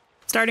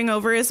 Starting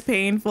over is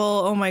painful.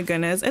 Oh my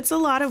goodness. It's a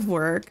lot of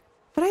work,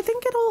 but I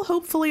think it'll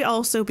hopefully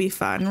also be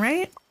fun,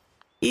 right?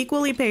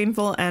 Equally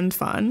painful and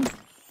fun.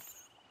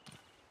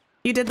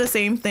 You did the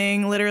same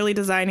thing, literally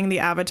designing the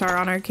avatar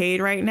on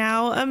Arcade right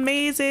now.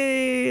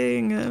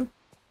 Amazing.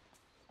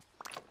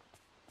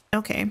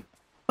 Okay.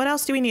 What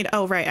else do we need?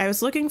 Oh, right. I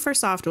was looking for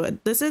softwood.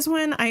 This is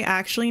when I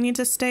actually need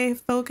to stay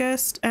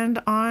focused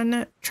and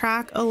on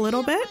track a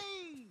little bit.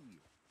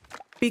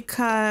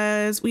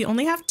 Because we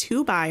only have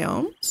 2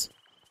 biomes.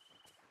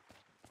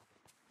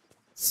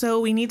 So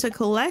we need to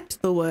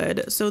collect the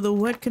wood so the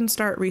wood can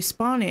start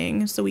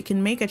respawning so we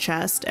can make a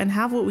chest and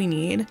have what we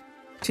need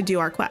to do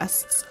our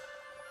quests.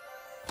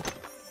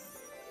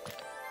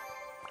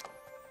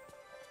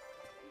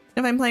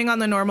 If I'm playing on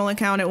the normal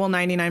account, it will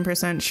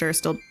 99% sure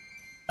still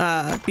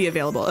be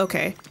available.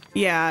 Okay.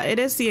 Yeah, it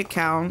is the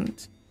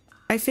account.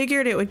 I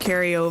figured it would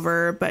carry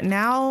over, but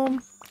now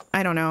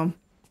I don't know.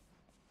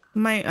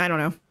 I don't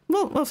know.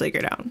 We'll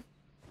figure it out.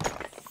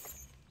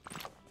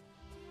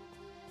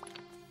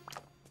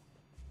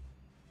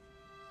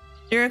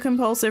 You're a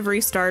compulsive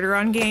restarter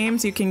on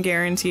games. You can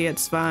guarantee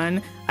it's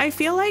fun. I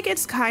feel like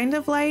it's kind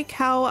of like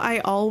how I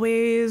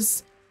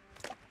always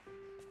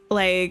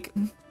like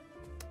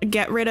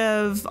get rid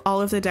of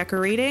all of the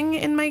decorating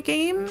in my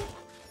game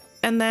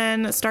and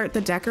then start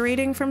the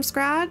decorating from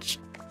scratch,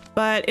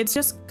 but it's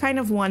just kind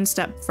of one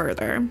step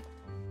further.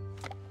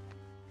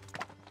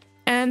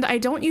 And I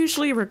don't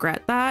usually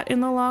regret that in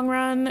the long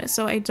run,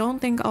 so I don't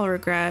think I'll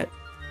regret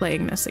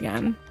playing this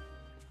again.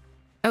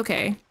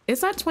 Okay,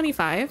 is that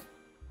 25?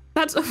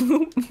 That's... I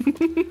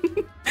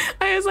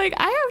was like,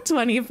 I have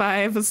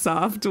 25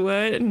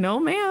 softwood.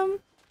 No, ma'am.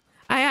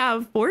 I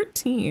have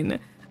 14.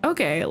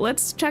 Okay,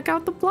 let's check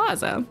out the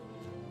plaza.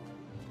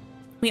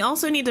 We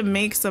also need to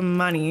make some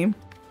money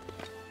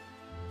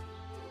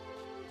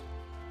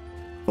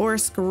for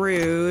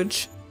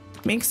Scrooge.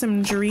 Make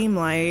some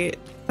Dreamlight.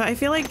 But I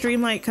feel like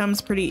Dreamlight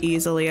comes pretty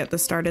easily at the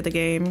start of the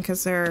game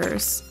because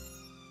there's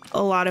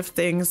a lot of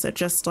things that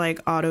just like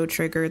auto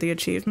trigger the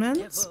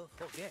achievements. Never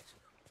forget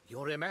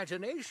your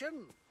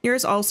imagination.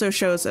 Yours also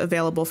shows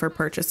available for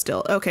purchase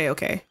still.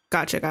 Okay.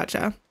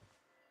 Gotcha.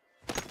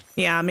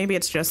 Yeah, maybe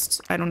it's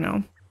just, I don't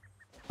know,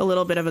 a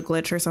little bit of a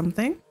glitch or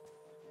something.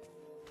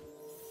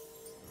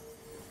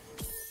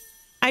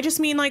 I just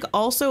mean like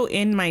also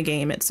in my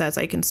game, it says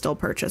I can still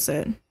purchase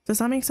it. Does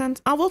that make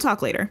sense? Oh, we'll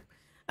talk later.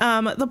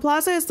 The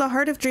plaza is the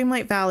heart of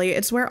Dreamlight Valley.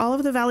 It's where all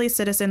of the valley's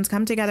citizens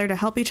come together to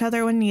help each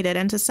other when needed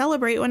and to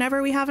celebrate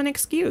whenever we have an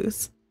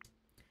excuse.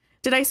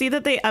 Did I see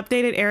that they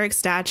updated Eric's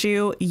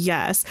statue?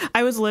 Yes.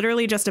 I was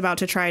literally just about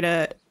to try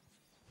to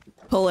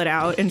pull it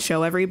out and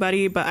show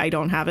everybody, but I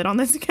don't have it on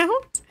this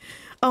account.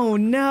 Oh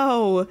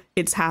no,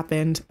 it's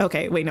happened.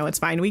 Okay, wait, no, it's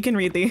fine. We can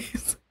read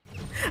these.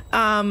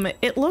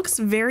 It looks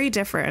very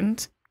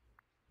different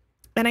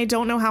and I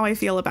don't know how I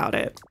feel about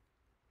it.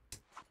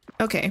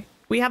 Okay,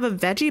 we have a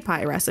veggie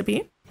pie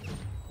recipe.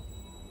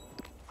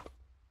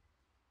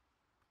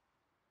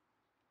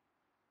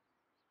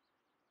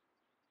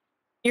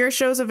 Your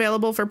show's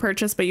available for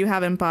purchase, but you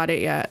haven't bought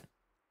it yet.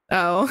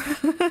 Oh.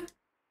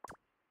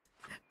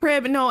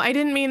 Prib, no, I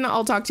didn't mean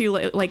I'll talk to you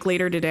like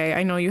later today.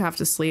 I know you have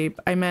to sleep.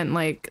 I meant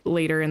like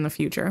later in the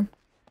future.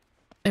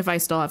 If I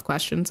still have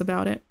questions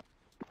about it.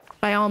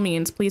 By all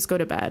means, please go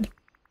to bed.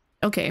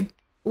 Okay,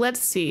 let's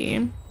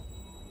see.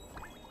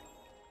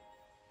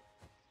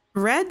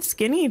 Red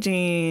skinny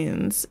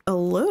jeans. A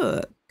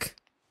look.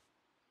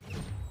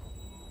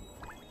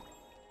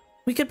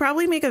 We could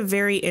probably make a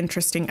very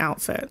interesting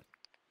outfit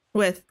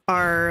with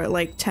our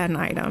like 10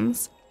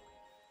 items.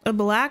 A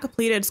black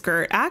pleated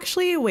skirt.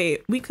 Actually,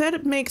 wait, we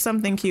could make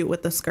something cute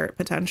with the skirt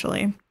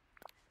potentially.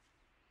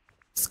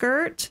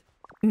 Skirt,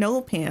 no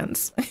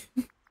pants.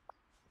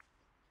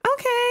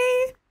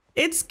 Okay.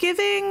 It's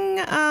giving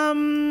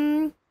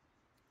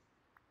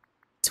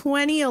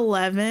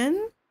 2011. I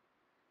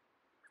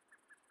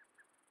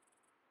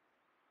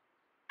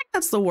think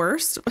that's the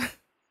worst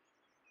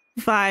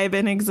vibe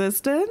in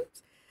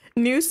existence.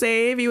 New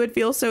save, you would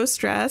feel so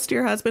stressed.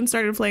 Your husband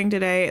started playing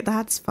today.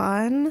 That's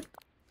fun.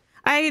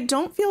 I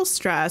don't feel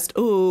stressed.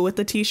 Ooh, with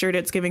the t-shirt,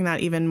 it's giving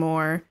that even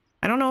more.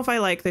 I don't know if I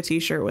like the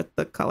t-shirt with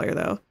the color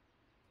though.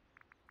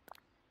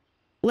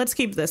 Let's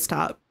keep this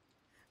top.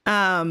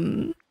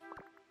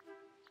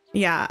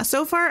 Yeah,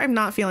 so far I'm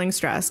not feeling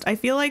stressed. I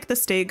feel like the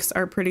stakes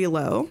are pretty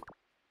low.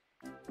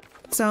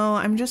 So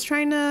I'm just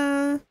trying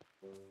to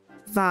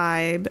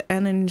vibe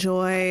and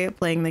enjoy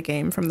playing the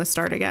game from the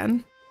start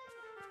again.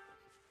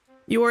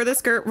 You wore the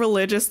skirt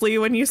religiously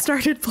when you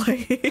started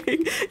playing.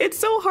 It's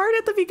so hard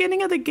at the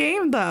beginning of the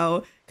game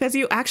though, because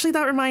you actually,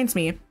 that reminds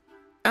me.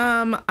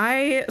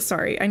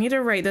 Sorry, I need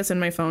to write this in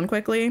my phone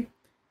quickly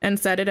and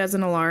set it as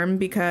an alarm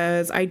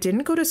because I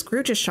didn't go to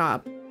Scrooge's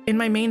shop in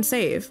my main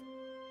save.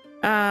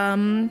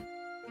 All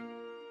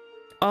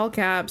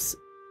caps,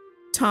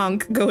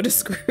 Tonk, go to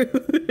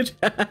Scrooge.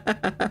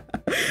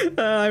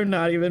 I'm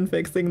not even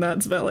fixing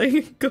that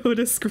spelling. Go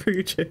to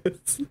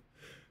Scrooge's.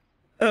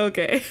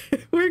 Okay,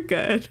 we're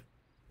good.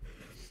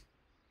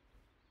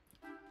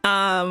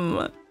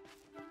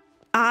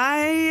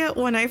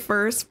 When I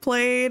first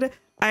played,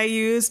 I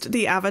used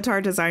the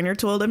avatar designer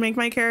tool to make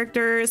my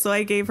character. So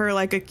I gave her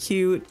like a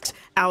cute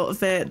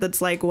outfit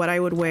that's like what I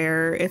would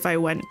wear if I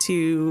went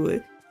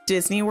to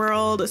Disney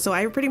World. So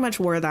I pretty much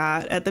wore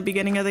that at the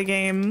beginning of the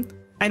game.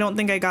 I don't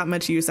think I got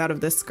much use out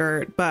of this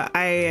skirt, but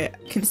I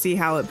can see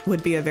how it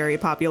would be a very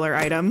popular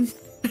item.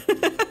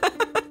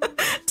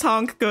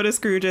 Tonk, go to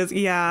Scrooge's.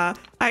 Yeah,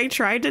 I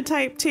tried to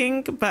type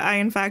Tink, but I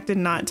in fact did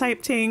not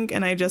type Tink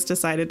and I just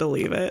decided to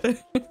leave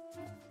it.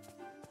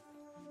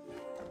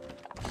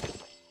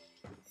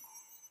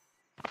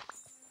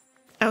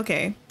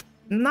 Okay,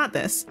 not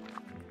this.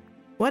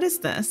 What is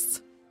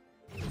this?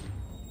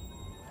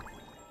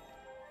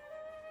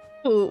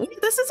 Ooh,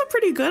 this is a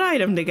pretty good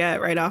item to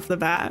get right off the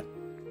bat.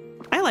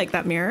 I like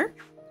that mirror.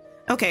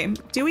 Okay,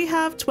 do we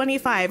have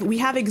 25? We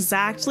have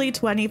exactly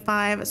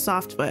 25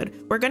 softwood.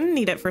 We're gonna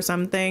need it for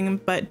something,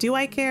 but do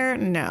I care?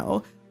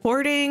 No.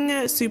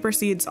 Hoarding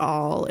supersedes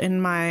all,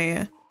 in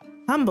my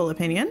humble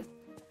opinion.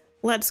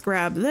 Let's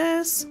grab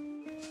this,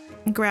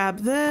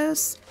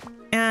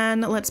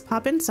 and let's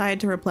pop inside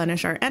to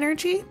replenish our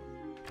energy.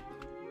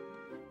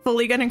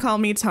 Fully gonna call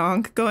me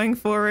Tonk going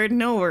forward,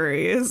 no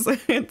worries,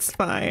 it's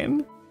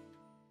fine.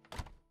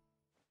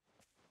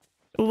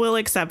 We'll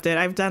accept it.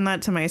 I've done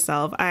that to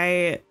myself.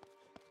 I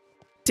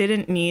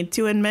didn't need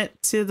to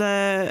admit to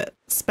the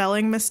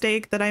spelling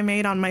mistake that I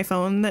made on my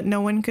phone that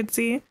no one could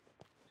see.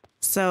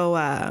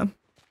 So,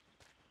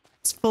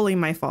 it's fully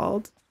my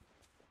fault.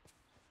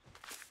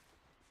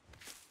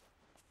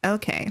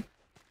 Okay.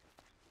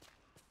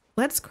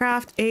 Let's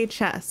craft a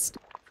chest.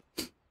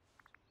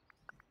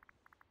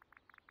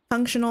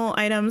 Functional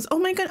items. Oh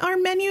my god, our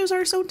menus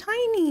are so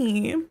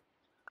tiny.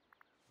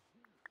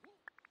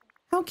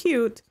 How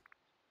cute.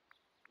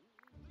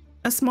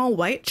 A small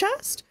white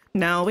chest?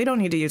 No, we don't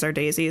need to use our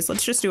daisies.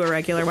 Let's just do a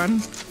regular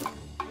one.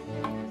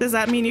 Does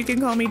that mean you can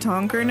call me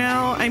Tonker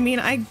now? I mean,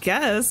 I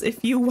guess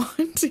if you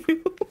want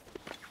to.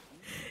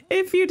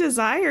 If you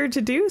desire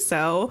to do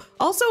so.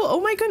 Also, oh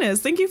my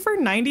goodness, thank you for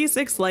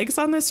 96 likes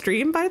on the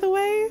stream, by the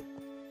way.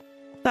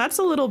 That's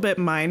a little bit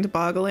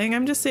mind-boggling.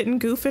 I'm just sitting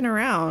goofing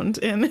around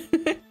in,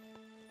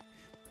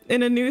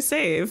 in a new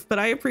save, but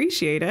I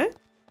appreciate it.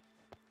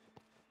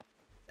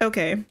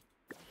 Okay.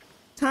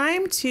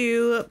 Time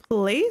to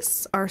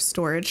place our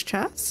storage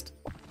chest.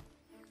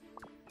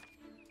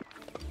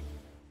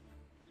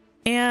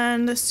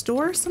 and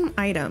store some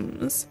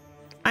items.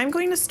 I'm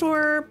going to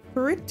store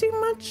pretty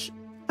much,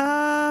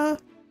 I'm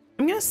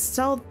gonna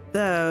sell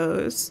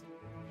those.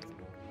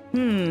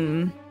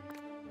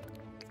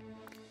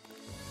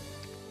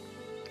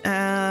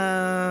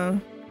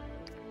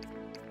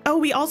 Oh,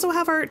 we also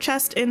have our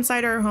chest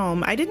inside our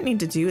home. I didn't need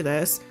to do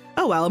this.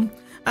 Oh well.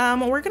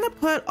 We're gonna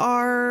put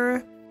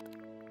our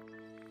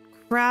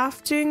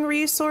crafting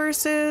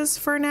resources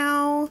for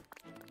now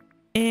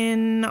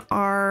in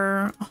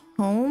our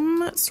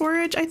home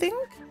storage, I think.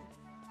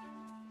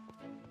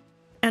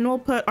 And we'll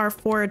put our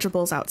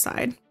forageables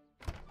outside.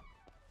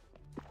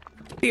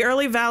 The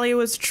early valley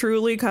was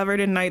truly covered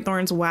in night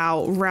thorns.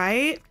 Wow,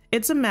 right?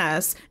 It's a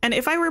mess. And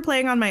if I were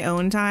playing on my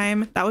own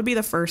time, that would be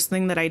the first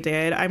thing that I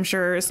did. I'm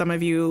sure some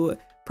of you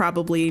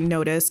probably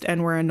noticed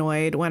and were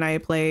annoyed when I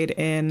played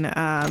in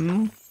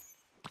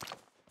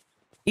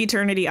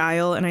Eternity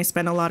Isle and I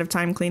spent a lot of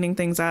time cleaning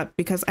things up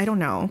because I don't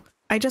know.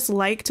 I just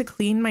like to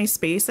clean my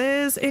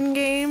spaces in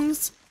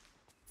games.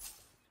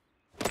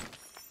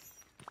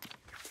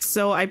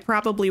 So I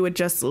probably would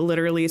just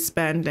literally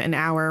spend an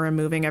hour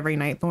removing every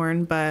night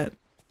thorn, but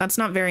that's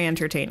not very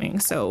entertaining.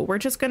 So we're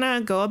just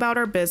gonna go about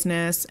our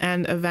business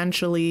and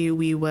eventually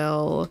we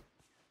will,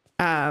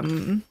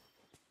 we'll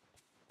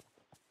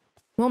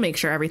make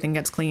sure everything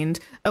gets cleaned.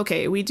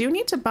 Okay, we do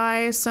need to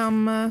buy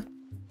some,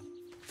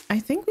 I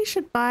think we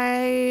should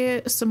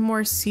buy some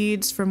more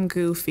seeds from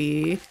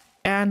Goofy.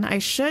 And I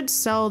should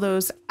sell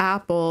those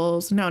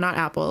apples. No, not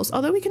apples.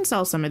 Although we can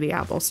sell some of the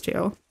apples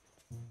too.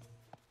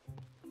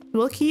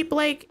 We'll keep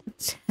like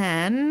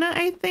 10,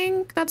 I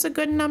think. That's a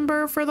good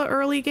number for the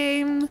early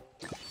game.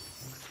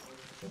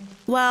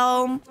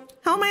 Well,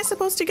 how am I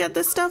supposed to get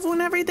this stuff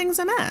when everything's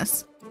a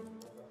mess?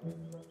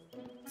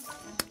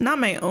 Not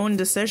my own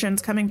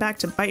decisions coming back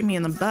to bite me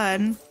in the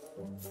butt.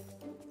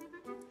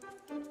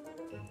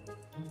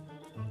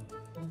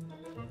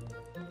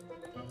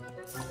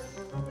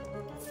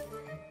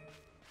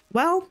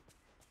 Well,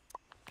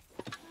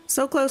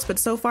 so close, but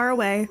so far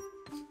away.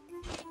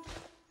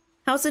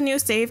 How's the new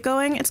save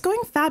going? It's going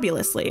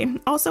fabulously.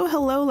 Also,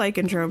 hello,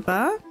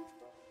 Lycanthropa.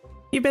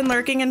 You've been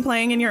lurking and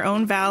playing in your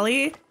own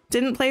valley?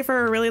 Didn't play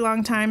for a really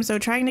long time, so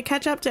trying to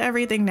catch up to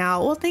everything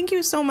now. Well, thank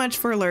you so much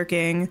for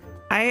lurking.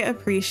 I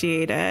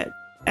appreciate it.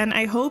 And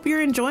I hope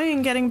you're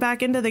enjoying getting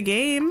back into the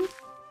game.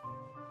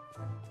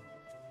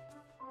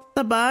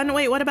 The bun?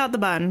 Wait, what about the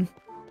bun?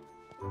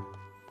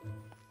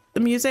 The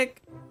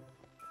music?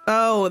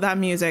 Oh, that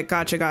music.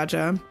 Gotcha,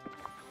 gotcha.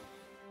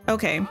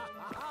 Okay.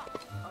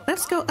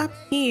 Let's go up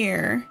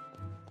here.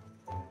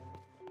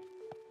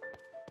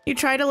 You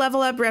try to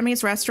level up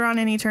Remy's restaurant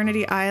in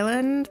Eternity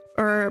Island,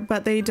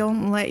 but they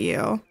don't let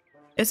you.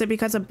 Is it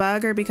because of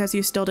bug or because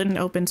you still didn't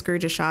open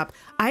Scrooge's shop?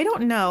 I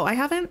don't know. I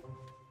haven't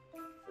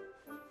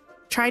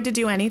tried to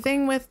do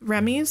anything with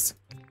Remy's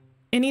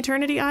in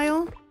Eternity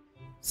Isle,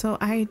 so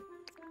I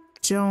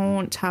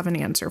don't have an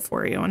answer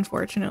for you,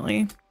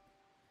 unfortunately.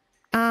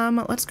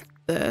 Let's grab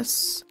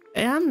this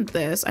and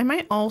this. I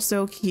might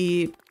also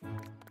keep...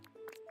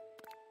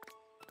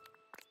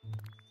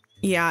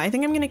 Yeah, I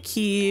think I'm gonna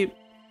keep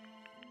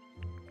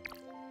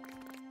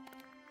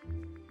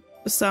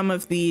some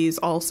of these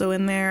also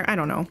in there. I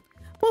don't know.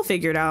 We'll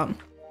figure it out.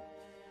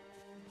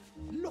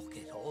 Look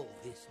at all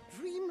this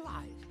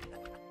Dreamlight.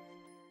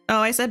 Oh,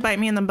 I said bite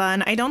me in the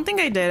bun. I don't think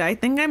I did. I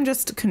think I'm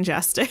just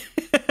congested.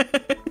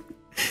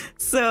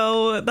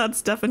 So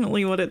that's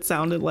definitely what it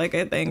sounded like,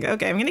 I think.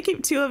 Okay, I'm gonna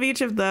keep 2 of each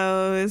of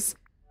those.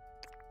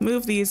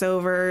 Move these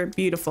over.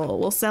 Beautiful.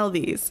 We'll sell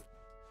these.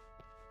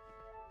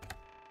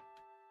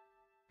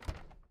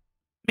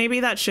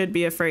 Maybe that should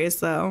be a phrase,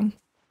 though.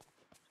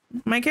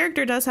 My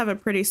character does have a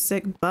pretty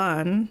sick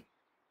bun.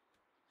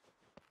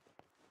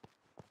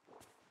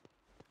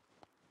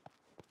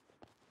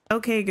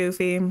 Okay,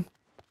 Goofy.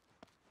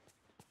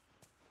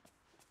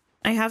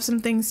 I have some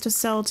things to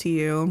sell to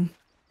you.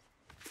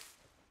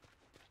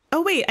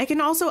 Oh, wait, I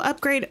can also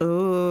upgrade.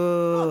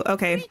 Oh,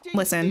 okay.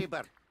 Listen.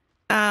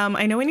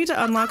 I know we need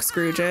to unlock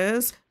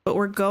Scrooge's, but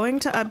we're going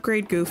to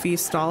upgrade Goofy's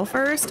stall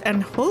first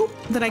and hope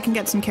that I can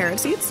get some carrot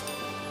seeds.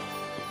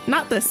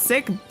 Not the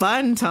sick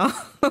bun tongue.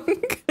 I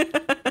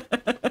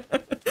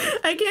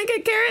can't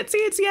get carrot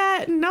seeds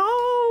yet.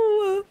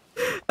 No.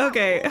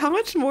 Okay, how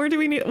much more do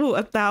we need? Oh,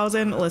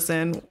 1,000.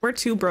 Listen, we're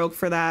too broke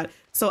for that.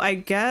 So I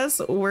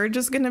guess we're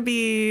just gonna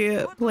be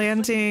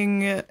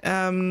planting,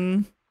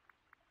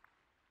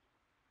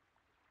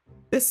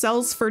 this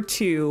sells for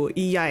 2.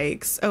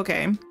 Yikes.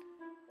 Okay.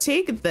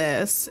 Take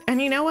this.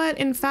 And you know what?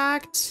 In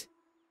fact,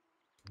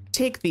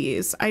 take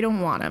these. I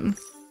don't want them.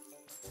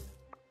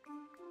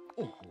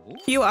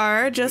 You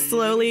are just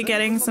slowly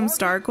getting some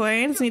star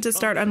coins. Need to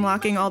start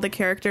unlocking all the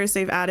characters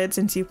they've added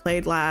since you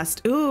played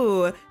last.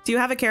 Ooh, do you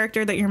have a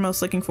character that you're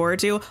most looking forward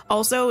to?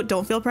 Also,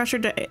 don't feel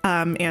pressured to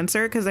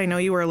answer because I know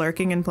you were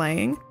lurking and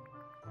playing.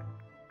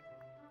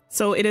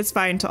 So it is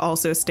fine to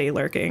also stay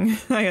lurking.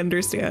 I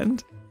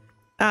understand.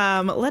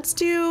 Let's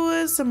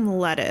do some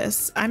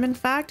lettuce. I'm in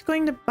fact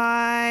going to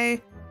buy...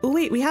 Oh,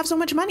 wait, we have so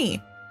much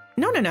money.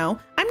 No.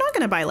 I'm not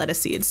going to buy lettuce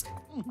seeds.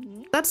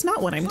 That's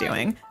not what I'm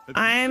doing.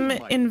 I'm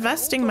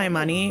investing my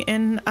money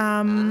in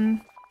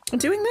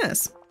doing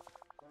this.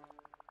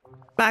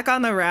 Back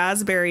on the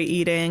raspberry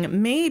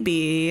eating,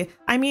 maybe.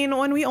 I mean,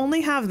 when we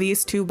only have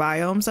these 2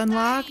 biomes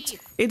unlocked,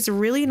 it's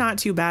really not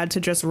too bad to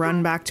just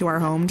run back to our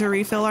home to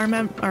refill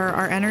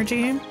our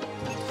energy.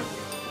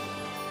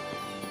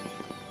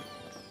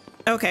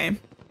 Okay.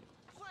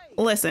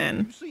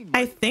 Listen,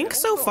 I think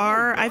so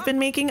far I've been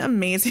making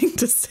amazing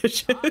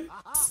decisions.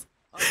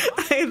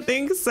 I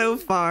think so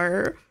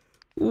far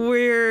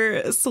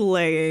we're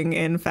slaying,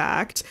 in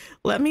fact.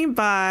 Let me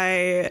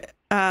buy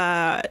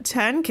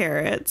 10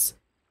 carrots.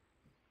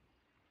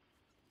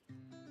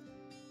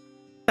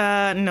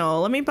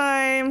 No, let me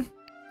buy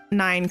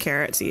 9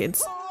 carrot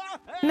seeds.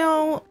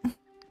 No.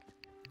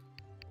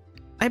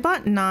 I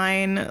bought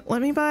 9.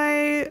 Let me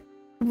buy...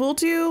 We'll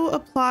do a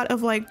plot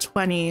of like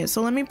 20.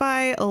 So let me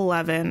buy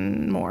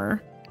 11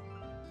 more.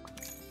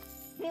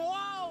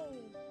 Wow!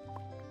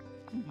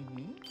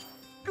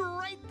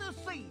 Great to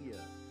see you.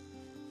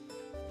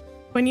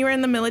 When you were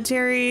in the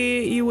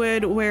military, you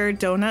would wear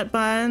donut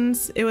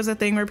buns. It was a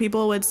thing where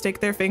people would stick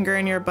their finger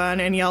in your bun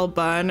and yell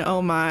bun.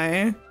 Oh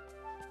my.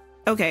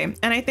 Okay,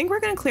 and I think we're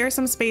gonna clear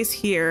some space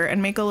here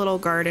and make a little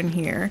garden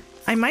here.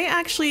 I might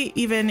actually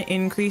even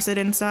increase it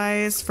in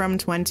size from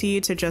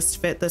 20 to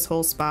just fit this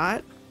whole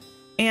spot.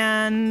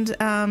 And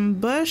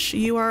Bush,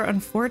 you are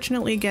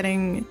unfortunately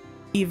getting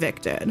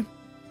evicted.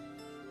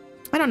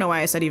 I don't know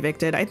why I said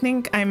evicted. I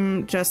think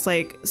I'm just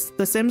like,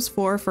 The Sims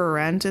 4 for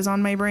rent is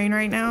on my brain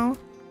right now.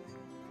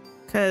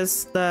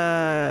 Because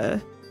the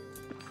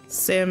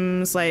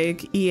Sims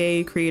like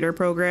EA creator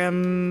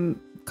program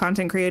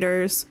content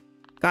creators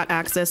got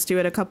access to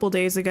it a couple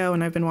days ago,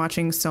 and I've been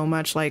watching so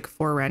much like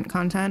for rent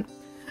content.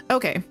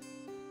 Okay,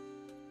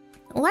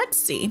 let's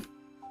see.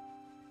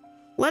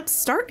 Let's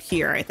start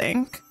here, I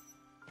think.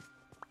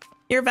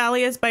 Your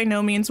valley is by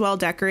no means well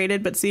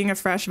decorated, but seeing a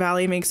fresh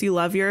valley makes you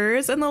love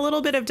yours, and the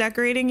little bit of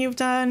decorating you've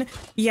done.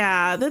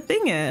 Yeah, the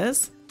thing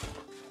is,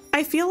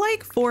 I feel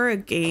like for a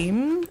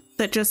game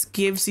that just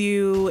gives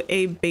you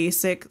a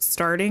basic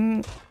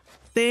starting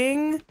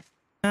thing,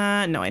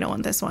 no, I don't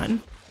want this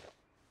one.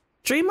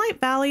 Dreamlight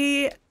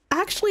Valley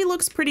actually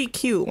looks pretty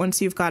cute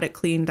once you've got it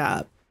cleaned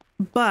up,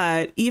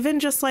 but even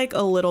just like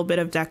a little bit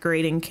of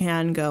decorating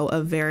can go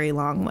a very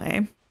long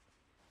way.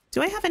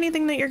 Do I have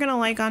anything that you're gonna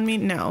like on me?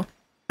 No.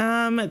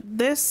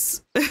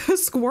 This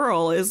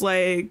squirrel is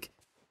like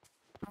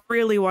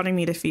really wanting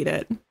me to feed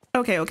it.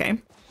 Okay.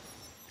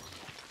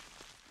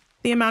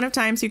 The amount of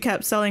times you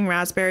kept selling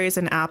raspberries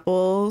and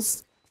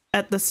apples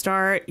at the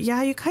start.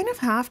 Yeah, you kind of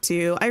have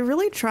to. I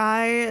really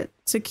try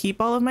to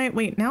keep all of my...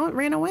 Wait, now it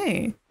ran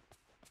away.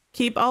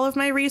 Keep all of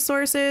my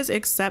resources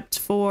except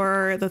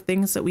for the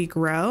things that we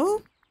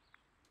grow.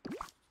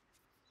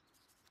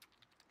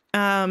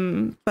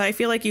 But I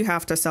feel like you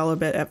have to sell a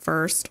bit at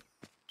first.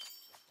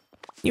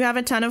 You have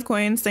a ton of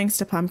coins thanks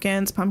to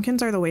pumpkins.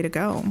 Pumpkins are the way to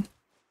go.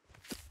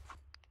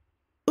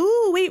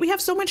 Ooh, wait, we have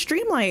so much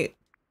Dreamlight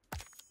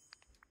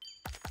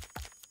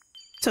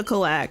to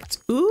collect.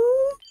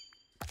 Ooh.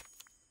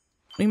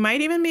 We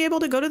might even be able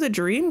to go to the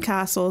Dream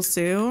Castle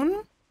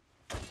soon.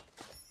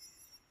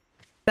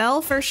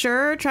 Belle for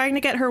sure trying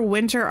to get her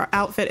winter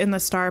outfit in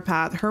the Star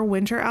Path. Her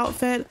winter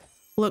outfit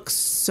looks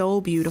so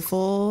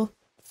beautiful.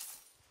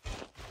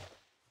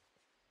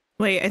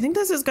 Wait, I think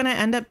this is going to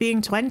end up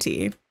being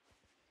 20.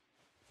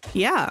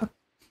 Yeah.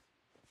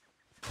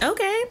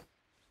 Okay.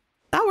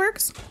 That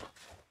works.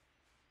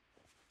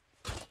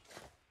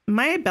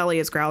 My belly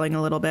is growling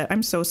a little bit.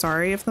 I'm so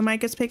sorry if the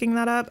mic is picking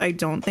that up. I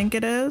don't think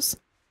it is.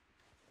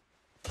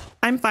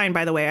 I'm fine,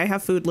 by the way. I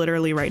have food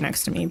literally right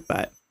next to me,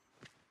 but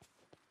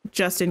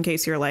just in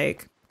case you're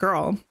like,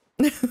 girl,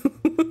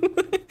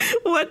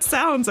 what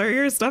sounds are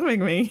your stomach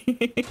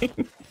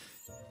making?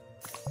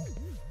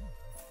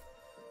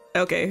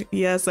 Okay,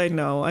 yes, I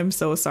know. I'm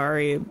so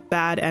sorry.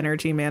 Bad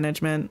energy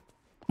management.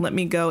 Let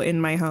me go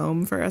in my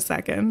home for a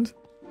second.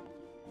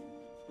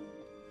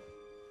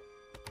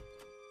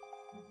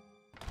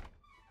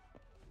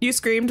 You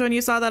screamed when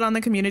you saw that on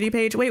the community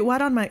page? Wait,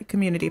 what on my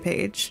community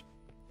page?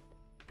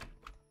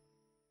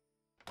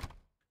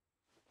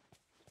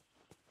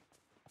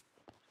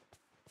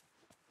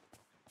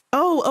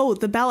 Oh,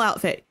 the Belle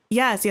outfit.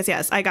 Yes.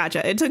 I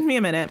gotcha. It took me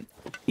a minute.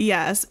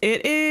 Yes,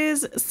 it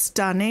is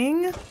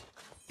stunning.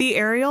 The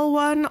Ariel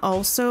one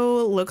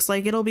also looks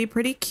like it'll be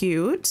pretty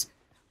cute.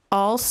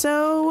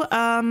 Also,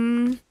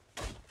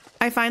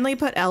 I finally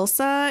put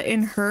Elsa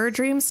in her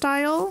dream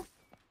style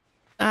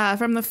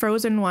from the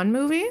Frozen 1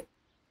 movie.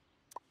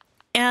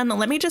 And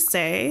let me just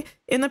say,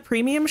 in the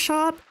premium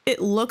shop,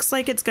 it looks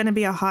like it's going to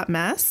be a hot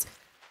mess.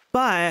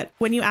 But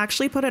when you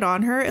actually put it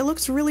on her, it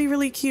looks really,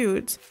 really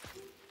cute.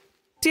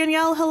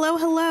 Danielle,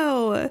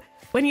 hello.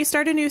 When you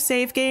start a new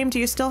save game, do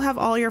you still have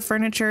all your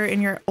furniture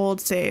in your old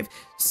save?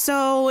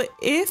 So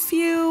if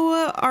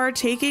you are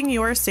taking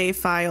your save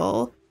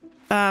file,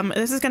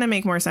 this is going to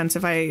make more sense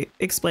if I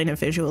explain it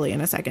visually in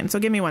a second. So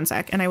give me 1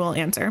 sec and I will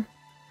answer.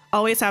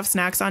 Always have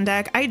snacks on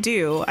deck. I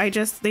do.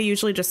 They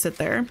usually just sit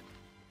there.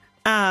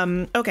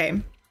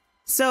 Okay.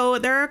 So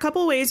there are a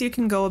couple ways you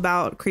can go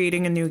about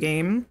creating a new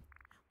game.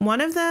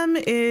 One of them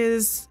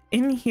is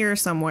in here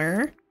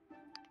somewhere.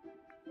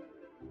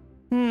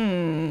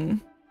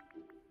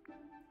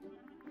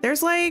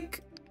 There's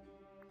like,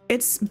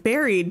 it's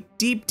buried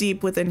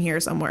deep within here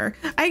somewhere.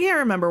 I can't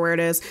remember where it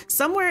is.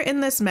 Somewhere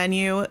in this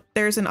menu,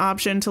 there's an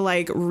option to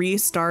like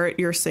restart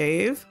your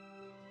save.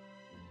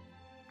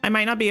 I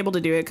might not be able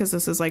to do it because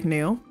this is like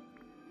new.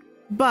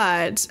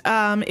 But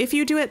if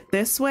you do it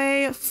this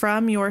way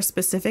from your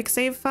specific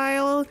save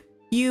file,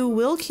 you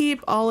will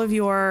keep all of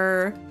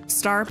your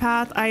Star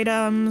Path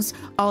items,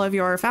 all of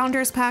your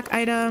Founders Pack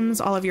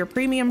items, all of your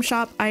Premium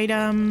Shop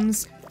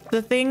items,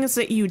 the things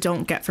that you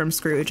don't get from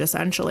Scrooge,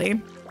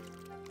 essentially.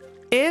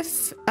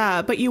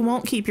 But you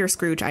won't keep your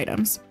Scrooge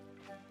items.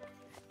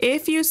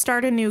 If you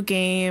start a new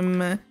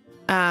game,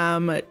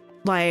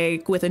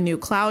 like with a new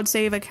cloud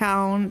save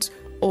account,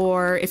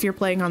 or if you're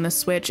playing on the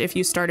Switch, if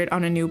you start it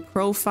on a new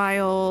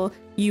profile,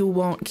 you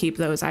won't keep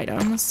those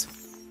items.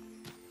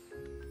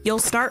 You'll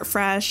start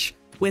fresh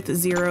with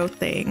 0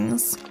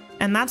 things.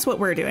 And that's what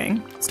we're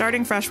doing.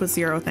 Starting fresh with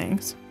 0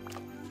 things.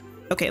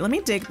 Okay, let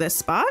me dig this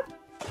spot.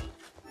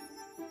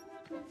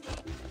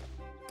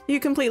 You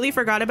completely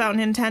forgot about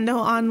Nintendo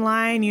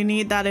Online. You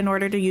need that in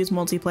order to use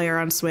multiplayer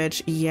on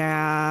Switch.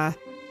 Yeah.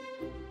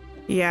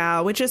 Yeah,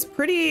 which is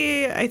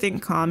pretty, I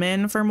think,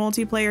 common for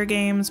multiplayer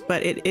games,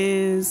 but it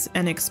is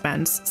an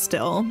expense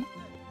still.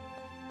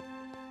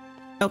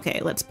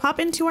 Okay, let's pop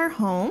into our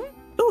home.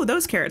 Ooh,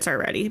 those carrots are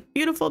ready.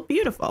 Beautiful,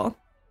 beautiful.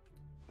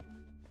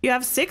 You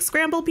have 6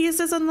 scramble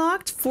pieces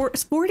unlocked,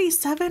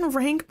 47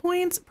 rank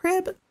points.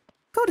 Prib,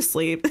 go to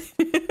sleep.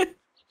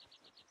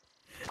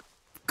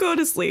 Go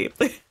to sleep.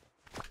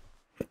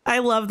 I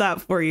love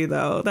that for you,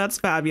 though. That's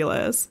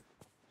fabulous.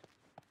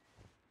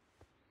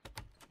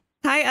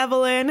 Hi,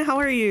 Evelyn. How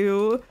are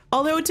you?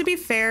 Although, to be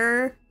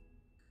fair,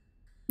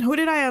 who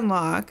did I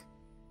unlock?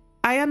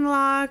 I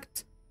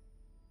unlocked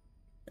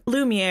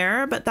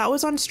Lumiere, but that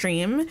was on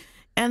stream.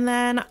 And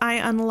then I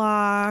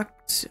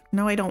unlocked...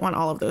 No, I don't want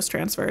all of those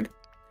transferred.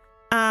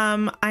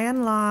 I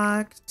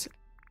unlocked...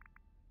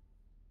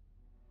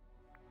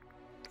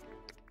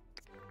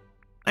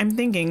 I'm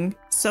thinking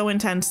so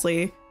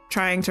intensely,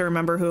 trying to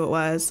remember who it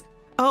was.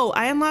 Oh,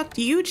 I unlocked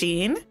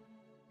Eugene,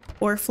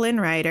 or Flynn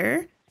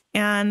Rider.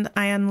 And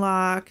I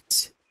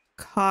unlocked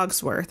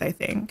Cogsworth, I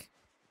think.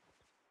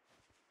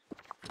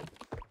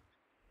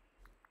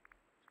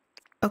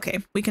 Okay,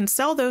 we can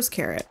sell those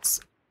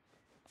carrots.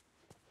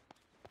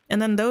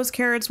 And then those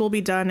carrots will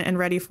be done and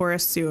ready for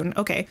us soon.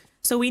 Okay,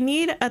 so we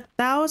need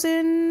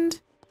 1,000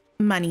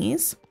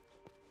 monies,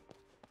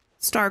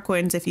 star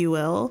coins, if you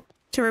will,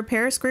 to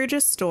repair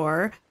Scrooge's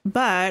store.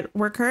 But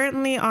we're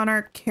currently on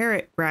our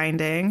carrot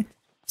grinding,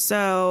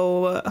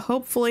 so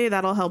hopefully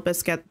that'll help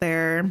us get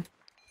there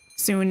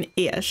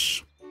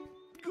soon-ish.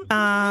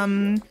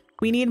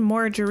 We need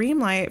more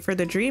Dreamlight for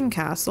the Dream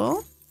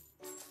Castle.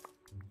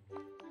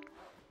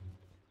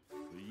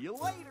 See you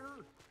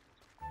later.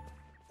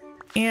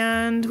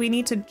 And we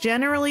need to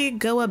generally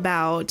go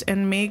about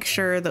and make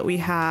sure that we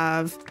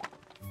have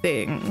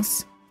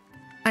things.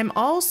 I'm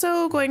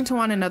also going to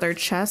want another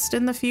chest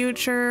in the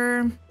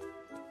future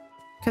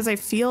because I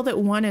feel that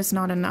one is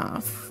not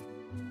enough.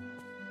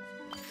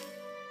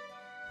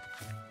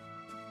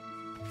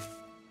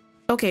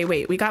 Okay,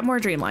 wait, we got more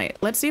Dreamlight.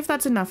 Let's see if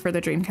that's enough for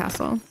the Dream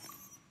Castle.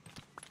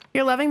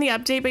 You're loving the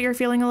update, but you're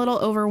feeling a little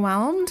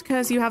overwhelmed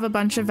because you have a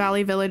bunch of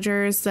Valley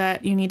villagers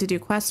that you need to do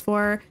quests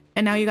for,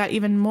 and now you got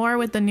even more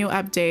with the new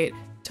update.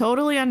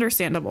 Totally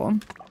understandable.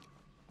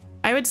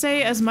 I would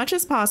say as much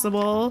as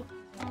possible,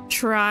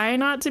 try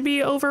not to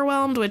be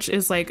overwhelmed, which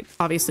is like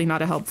obviously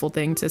not a helpful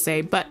thing to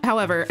say, but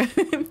however,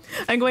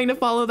 I'm going to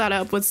follow that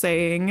up with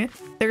saying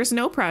there's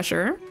no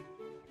pressure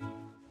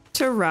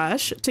to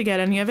rush to get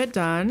any of it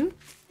done.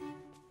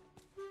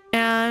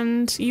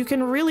 And you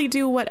can really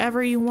do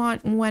whatever you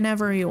want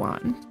whenever you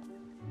want.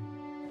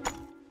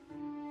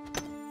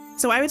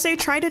 So I would say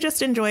try to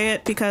just enjoy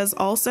it, because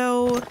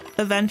also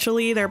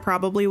eventually there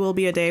probably will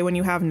be a day when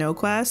you have no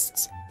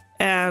quests,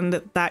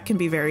 and that can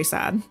be very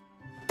sad.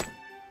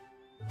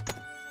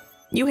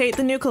 You hate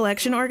the new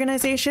collection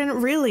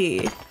organization?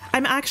 Really?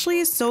 I'm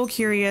actually so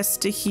curious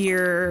to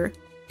hear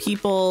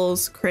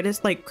people's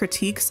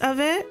critiques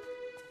of it.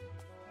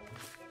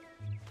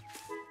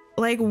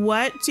 Like,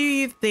 what do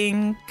you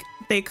think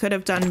they could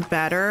have done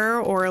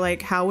better, or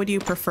like how would you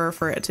prefer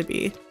for it to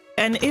be?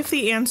 And if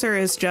the answer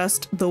is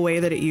just the way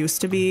that it used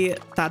to be,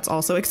 that's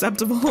also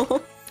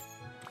acceptable.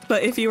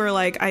 But if you were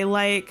like, I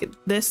like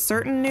this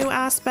certain new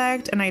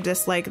aspect and I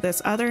dislike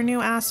this other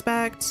new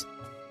aspect,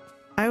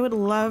 I would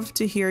love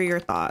to hear your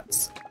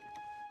thoughts.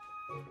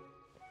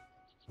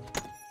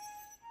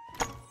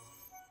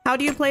 How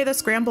do you play the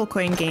Scramble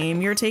Coin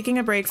game? You're taking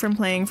a break from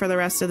playing for the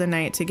rest of the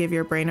night to give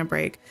your brain a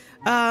break.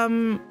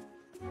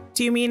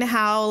 Do you mean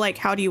how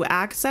do you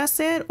access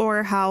it,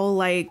 or how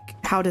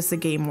does the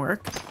game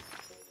work?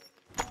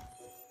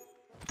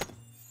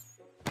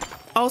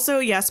 Also,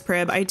 yes,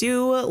 Prib, I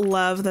do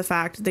love the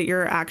fact that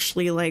you're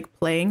actually like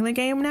playing the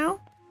game now.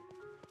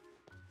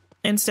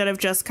 instead of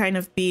just kind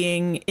of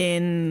being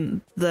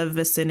in the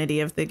vicinity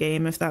of the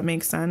game, if that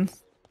makes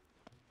sense.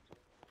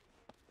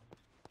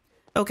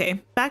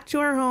 Okay, back to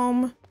our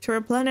home to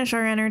replenish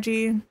our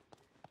energy.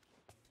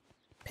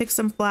 Pick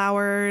some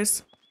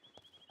flowers.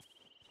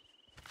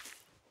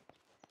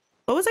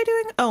 What was I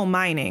doing? Oh,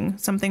 mining.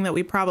 Something that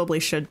we probably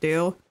should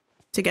do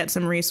to get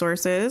some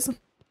resources.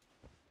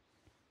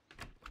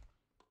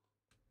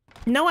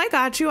 No, I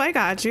got you. I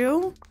got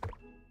you.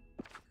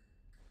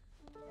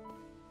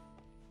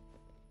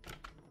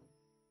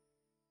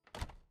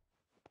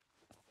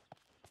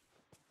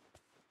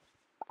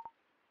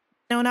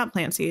 No, not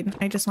plant seed.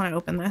 I just want to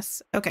open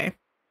this. Okay.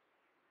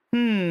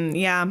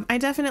 Yeah, I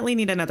definitely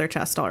need another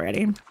chest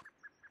already.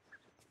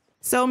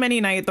 So many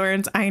night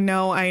thorns. I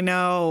know, I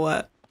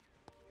know.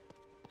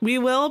 We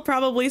will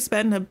probably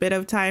spend a bit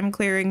of time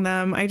clearing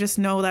them. I just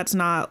know that's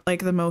not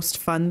like the most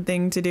fun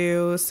thing to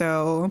do,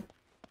 so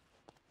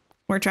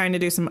we're trying to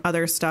do some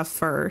other stuff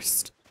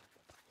first.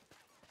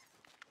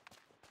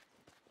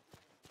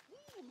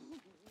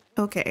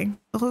 Okay,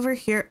 over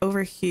here,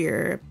 over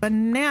here.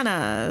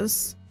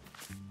 Bananas.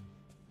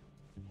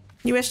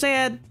 You wish they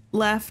had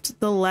left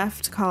the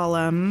left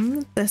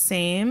column the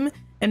same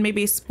and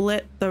maybe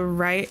split the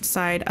right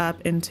side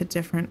up into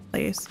different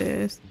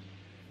places.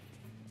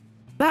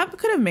 That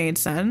could have made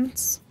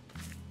sense.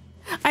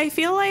 I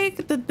feel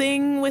like the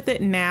thing with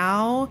it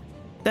now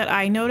that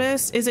I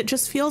notice is it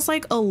just feels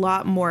like a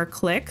lot more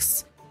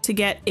clicks to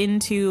get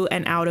into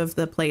and out of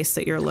the place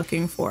that you're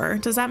looking for.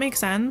 Does that make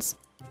sense?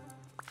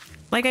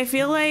 Like, I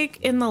feel like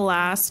in the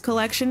last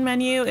collection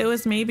menu, it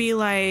was maybe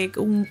like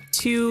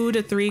 2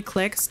 to 3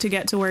 clicks to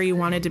get to where you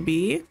wanted to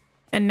be.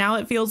 And now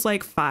it feels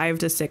like 5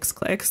 to 6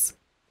 clicks.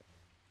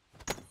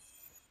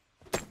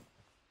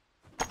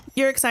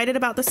 You're excited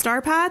about the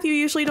star path? You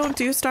usually don't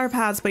do star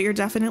paths, but you're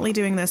definitely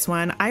doing this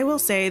one. I will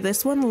say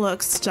this one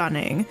looks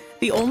stunning.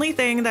 The only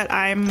thing that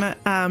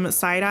I'm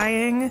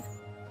side-eyeing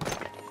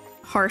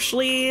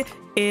harshly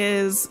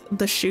is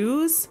the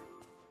shoes,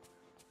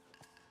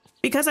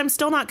 because I'm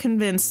still not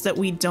convinced that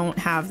we don't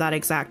have that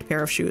exact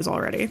pair of shoes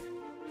already.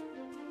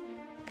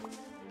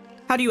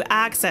 How do you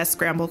access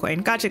Scramble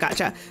Coin? Gotcha,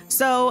 gotcha.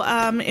 So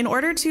in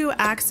order to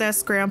access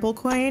Scramble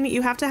Coin,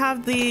 you have to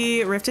have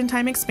the Rift in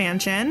Time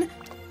expansion.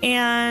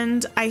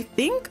 And I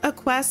think a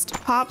quest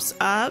pops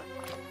up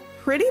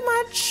pretty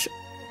much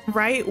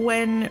right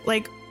when,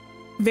 like,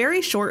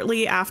 very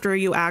shortly after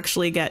you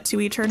actually get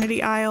to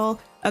Eternity Isle,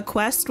 a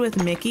quest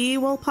with Mickey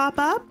will pop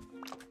up.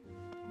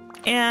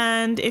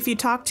 And if you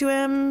talk to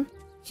him,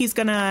 he's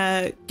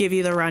gonna give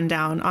you the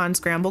rundown on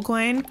Scramble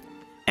Coin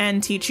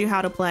and teach you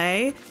how to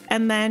play.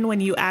 And then when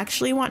you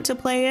actually want to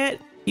play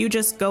it, you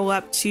just go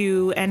up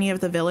to any of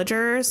the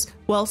villagers.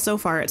 Well, so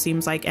far it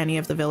seems like any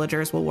of the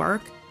villagers will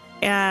work.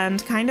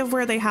 And kind of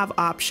where they have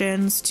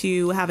options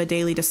to have a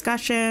daily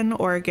discussion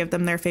or give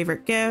them their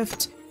favorite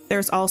gift,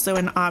 there's also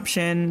an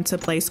option to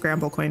play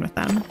Scramble Coin with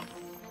them.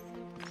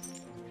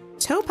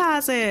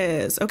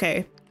 Topazes!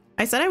 Okay,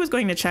 I said I was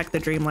going to check the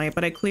Dreamlight,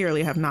 but I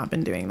clearly have not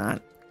been doing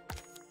that.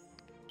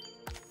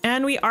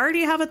 And we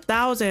already have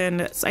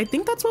 1,000. So I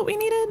think that's what we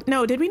needed.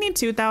 No, did we need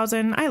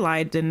 2,000? I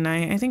lied, didn't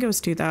I? I think it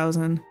was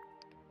 2,000.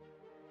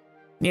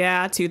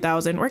 Yeah,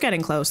 2,000. We're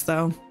getting close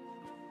though.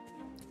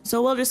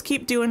 So we'll just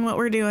keep doing what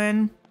we're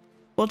doing.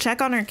 We'll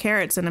check on our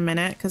carrots in a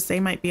minute because they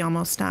might be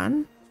almost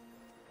done.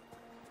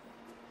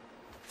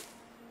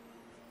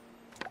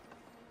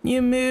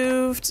 You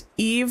moved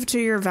Eve to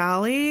your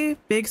valley.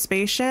 Big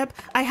spaceship.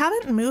 I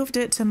haven't moved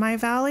it to my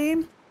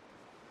valley.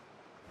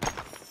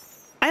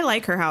 I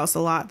like her house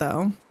a lot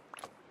though.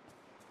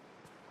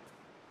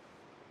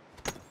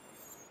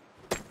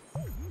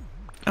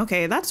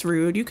 Okay, that's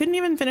rude. You couldn't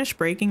even finish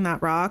breaking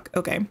that rock.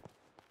 Okay,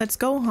 let's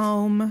go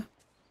home.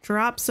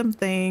 Drop some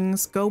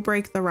things, go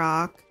break the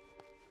rock,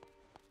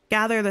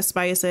 gather the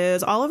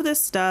spices. All of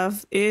this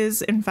stuff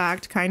is in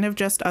fact kind of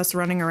just us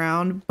running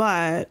around,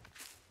 but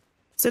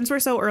since we're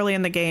so early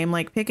in the game,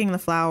 like picking the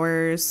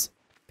flowers,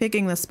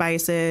 picking the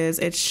spices,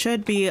 it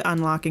should be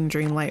unlocking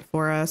Dreamlight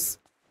for us.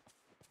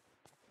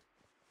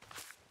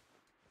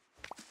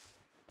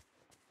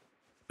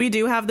 We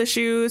do have the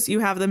shoes,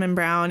 you have them in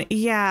brown.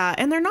 Yeah,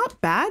 and they're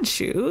not bad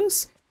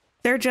shoes.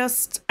 They're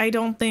just, I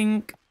don't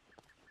think,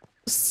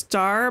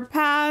 star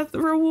path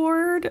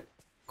reward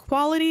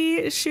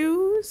quality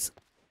shoes.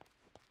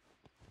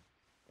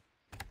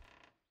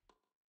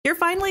 You're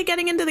finally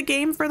getting into the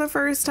game for the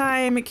first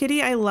time.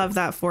 Kitty, I love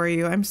that for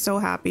you. I'm so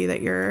happy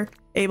that you're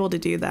able to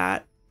do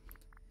that.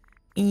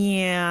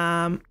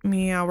 Yeah,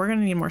 we're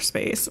gonna need more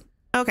space.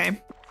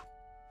 Okay.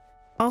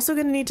 Also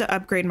gonna need to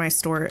upgrade my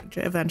storage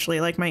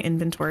eventually, like my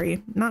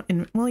inventory.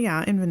 Well,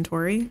 yeah,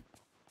 inventory.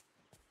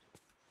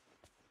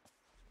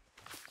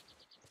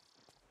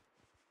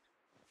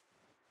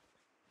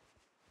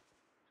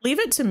 Leave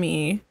it to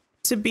me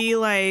to be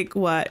like,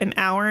 what, an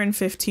hour and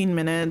 15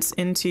 minutes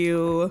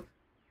into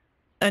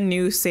a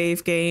new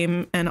save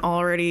game and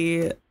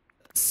already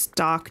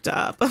stocked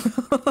up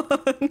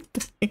on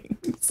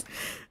things.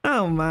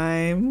 Oh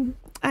my,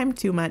 I'm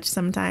too much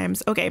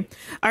sometimes. Okay,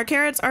 our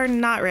carrots are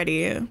not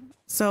ready.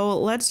 So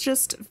let's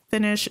just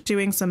finish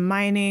doing some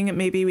mining.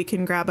 Maybe we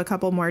can grab a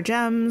couple more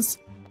gems,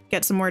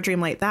 get some more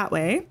Dreamlight that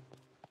way.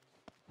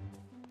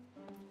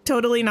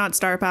 Totally not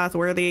Star Path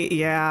worthy.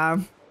 Yeah.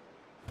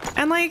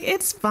 And like,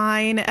 it's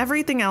fine.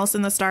 Everything else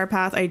in the Star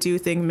Path I do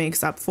think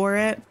makes up for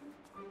it.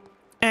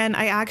 And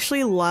I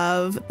actually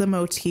love the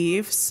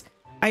motifs.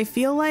 I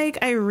feel like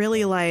I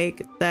really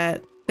like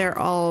that they're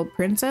all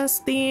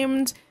princess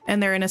themed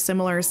and they're in a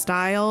similar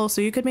style.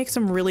 So you could make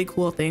some really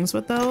cool things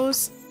with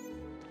those.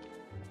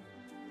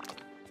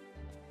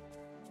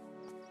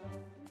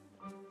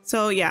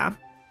 So yeah.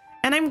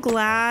 And I'm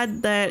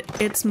glad that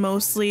it's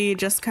mostly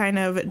just kind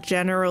of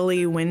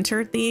generally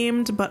winter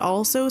themed, but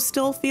also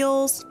still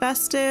feels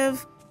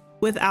festive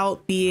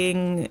without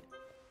being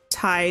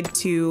tied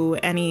to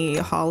any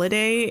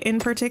holiday in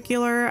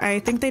particular. I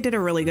think they did a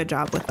really good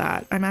job with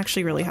that. I'm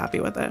actually really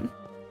happy with it.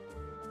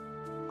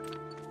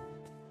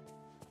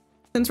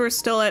 Since we're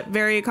still at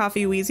Very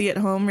Coffee Wheezy at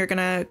home, we're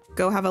gonna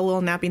go have a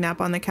little nappy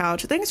nap on the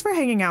couch. Thanks for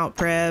hanging out,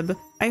 Prib.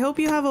 I hope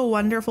you have a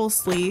wonderful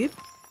sleep.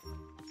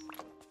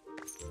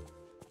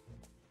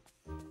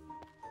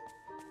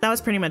 That was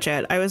pretty much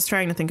it. I was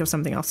trying to think of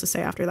something else to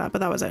say after that, but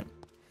that was it.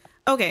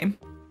 Okay.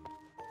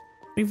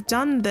 We've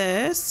done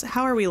this.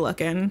 How are we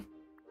looking?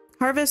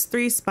 Harvest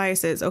 3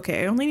 spices.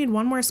 Okay, I only need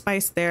 1 more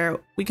spice there.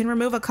 We can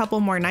remove a couple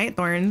more night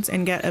thorns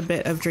and get a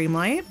bit of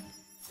Dreamlight.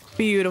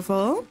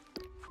 Beautiful.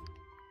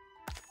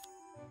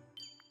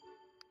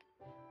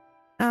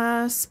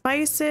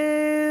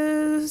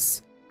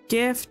 Spices,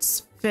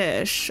 gifts,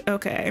 fish.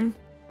 Okay.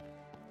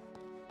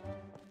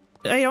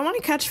 I don't want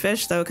to catch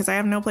fish though, because I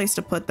have no place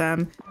to put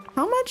them.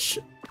 How much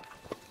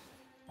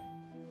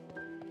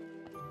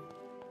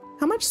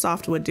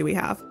softwood do we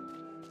have?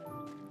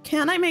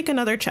 Can I make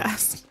another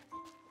chest?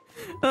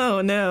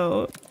 Oh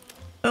no.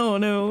 Oh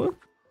no.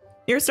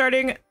 You're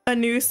starting a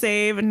new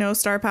save, no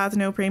Star Path,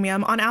 no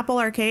premium on Apple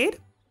Arcade?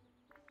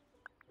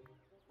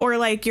 Or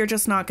like you're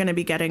just not going to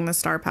be getting the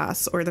Star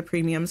Pass or the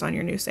premiums on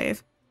your new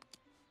save?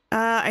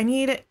 I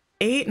need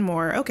 8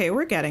 more. Okay,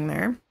 we're getting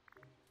there.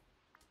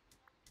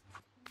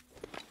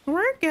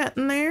 We're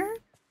getting there.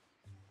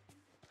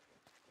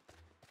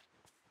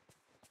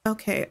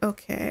 Okay,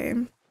 okay.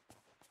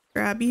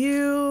 Grab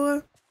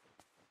you.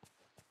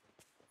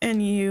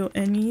 And you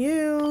and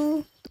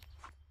you.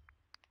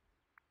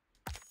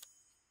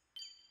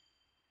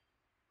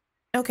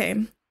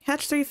 Okay,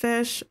 catch 3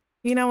 fish.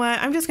 You know what?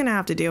 I'm just gonna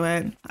have to do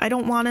it. I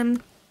don't want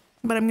him,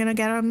 but I'm gonna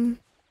get him.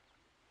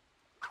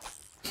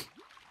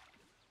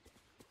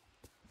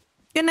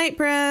 Good night,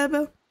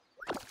 Preb.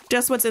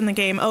 Just what's in the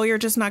game. Oh, you're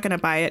just not gonna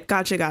buy it.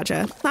 Gotcha,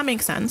 gotcha. That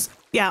makes sense.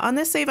 Yeah, on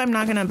this save, I'm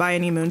not gonna buy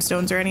any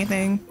moonstones or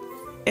anything.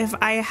 If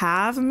I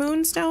have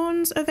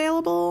moonstones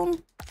available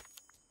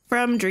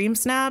from Dream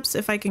Snaps,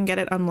 if I can get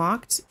it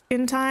unlocked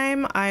in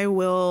time, I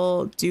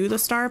will do the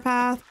Star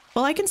Path.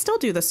 Well, I can still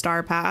do the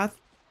Star Path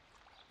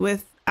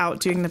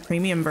without doing the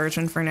premium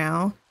version for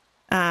now.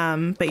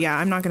 But yeah,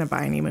 I'm not gonna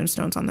buy any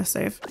moonstones on this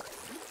save.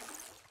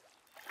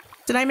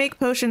 Did I make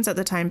potions at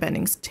the time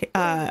bending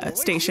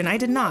station? I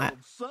did not.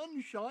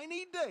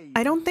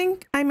 I don't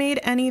think I made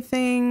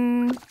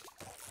anything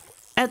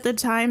at the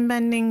time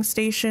bending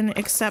station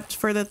except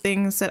for the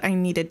things that I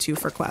needed to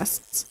for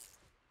quests.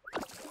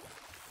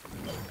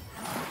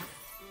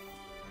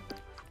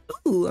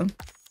 Ooh,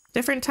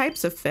 different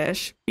types of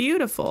fish.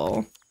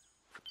 Beautiful.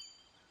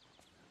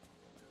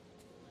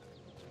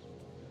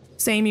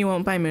 Same, you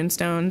won't buy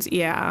moonstones.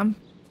 Yeah.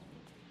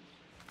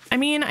 I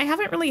mean, I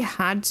haven't really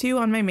had to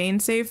on my main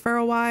save for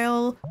a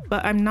while,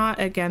 but I'm not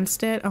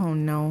against it. Oh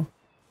no.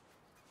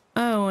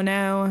 Oh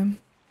no.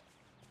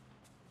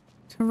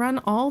 To run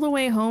all the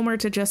way home or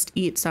to just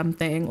eat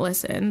something.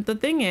 Listen, the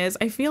thing is,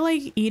 I feel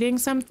like eating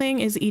something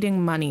is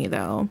eating money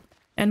though.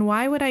 And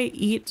why would I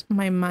eat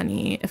my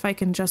money if I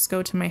can just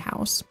go to my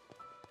house?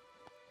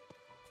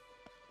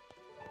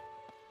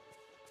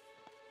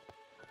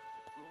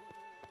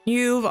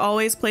 You've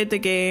always played the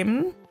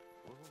game?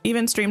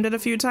 Even streamed it a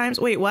few times?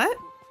 Wait, what?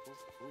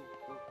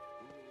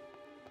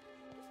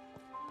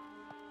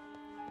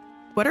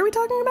 What are we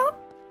talking about?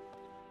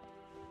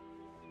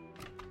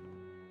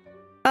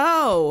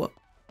 Oh,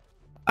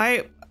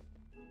 I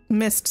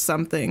missed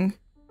something.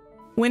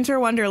 Winter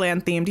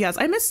Wonderland themed. Yes,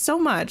 I missed so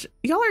much.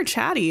 Y'all are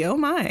chatty. Oh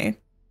my.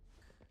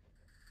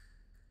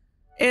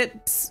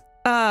 It's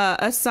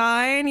a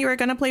sign you were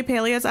gonna play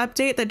Palea's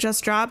update that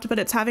just dropped, but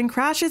it's having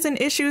crashes and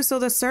issues, so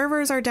the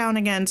servers are down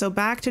again. So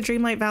back to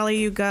Dreamlight Valley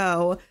you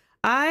go.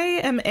 I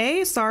am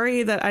A,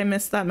 sorry that I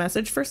missed that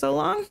message for so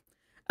long.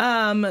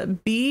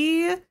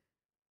 B,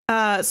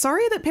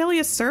 sorry that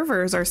Palea's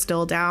servers are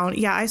still down.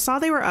 Yeah, I saw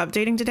they were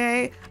updating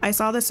today. I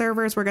saw the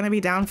servers were gonna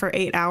be down for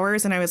 8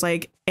 hours and I was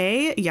like,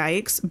 A,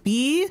 yikes.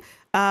 B,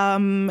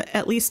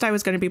 at least I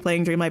was gonna be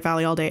playing Dreamlight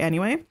Valley all day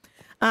anyway.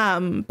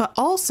 But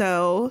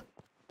also,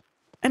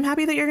 I'm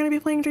happy that you're gonna be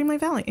playing Dreamlight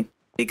Valley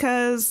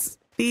because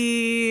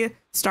the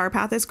Star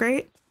Path is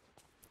great.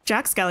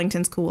 Jack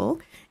Skellington's cool.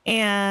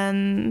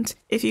 And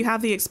if you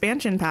have the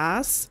expansion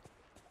pass,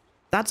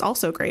 that's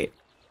also great.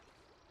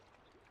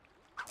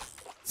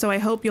 So I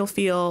hope you'll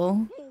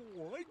feel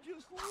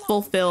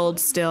fulfilled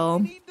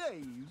still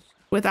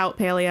without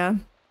Palia.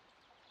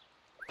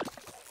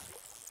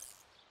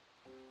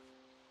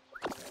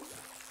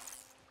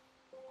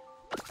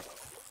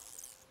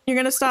 You're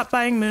gonna stop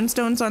buying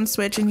Moonstones on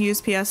Switch and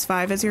use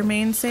PS5 as your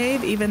main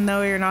save, even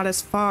though you're not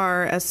as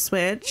far as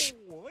Switch.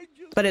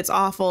 But it's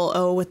awful.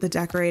 Oh, with the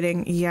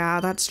decorating. Yeah,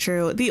 that's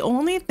true. The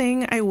only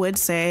thing I would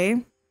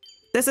say,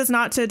 this is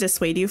not to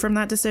dissuade you from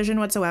that decision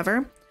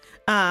whatsoever.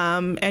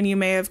 And you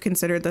may have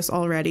considered this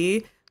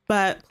already,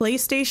 but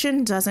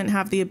PlayStation doesn't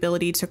have the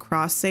ability to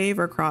cross-save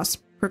or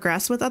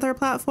cross-progress with other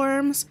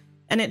platforms.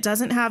 And it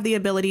doesn't have the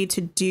ability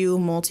to do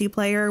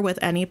multiplayer with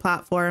any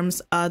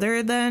platforms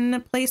other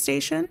than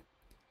PlayStation.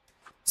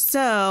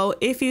 So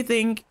if you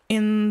think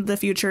in the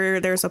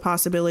future there's a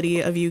possibility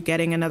of you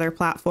getting another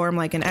platform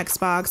like an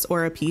Xbox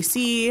or a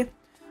PC,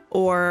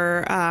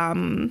 or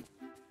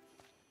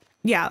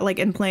yeah, like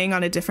and playing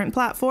on a different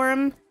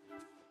platform,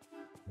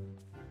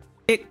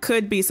 it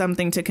could be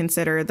something to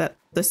consider that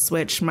the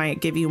Switch might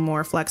give you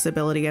more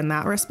flexibility in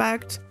that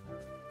respect.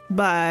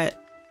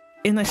 But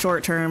in the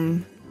short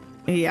term,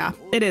 yeah,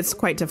 it is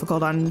quite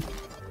difficult on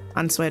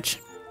Switch.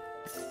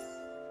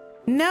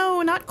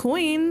 No, not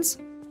coins.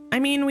 I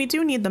mean, we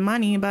do need the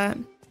money, but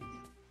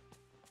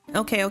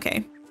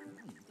okay.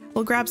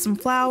 We'll grab some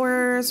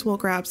flowers. We'll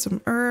grab some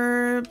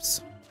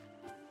herbs.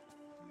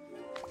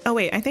 Oh,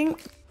 wait, I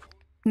think...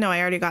 No,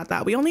 I already got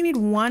that. We only need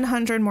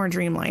 100 more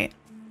Dreamlight,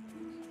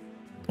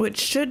 which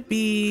should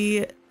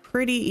be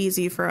pretty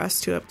easy for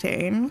us to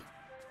obtain.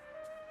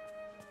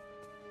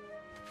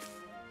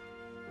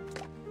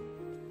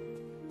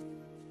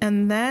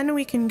 And then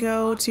we can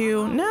go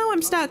to... No,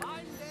 I'm stuck.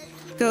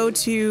 Go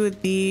to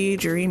the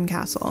Dream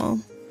Castle.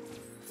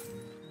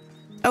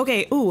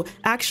 Okay, ooh,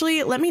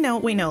 actually, let me know.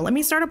 Wait, no, let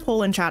me start a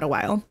poll in chat a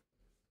while.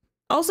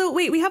 Also,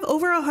 wait, we have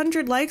over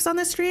 100 likes on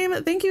the stream.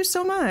 Thank you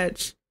so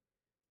much.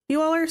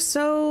 You all are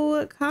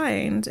so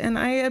kind, and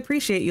I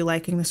appreciate you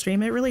liking the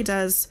stream. It really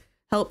does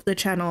help the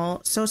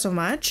channel so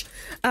much.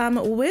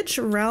 Which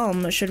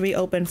realm should we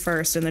open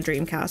first in the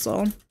Dream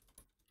Castle?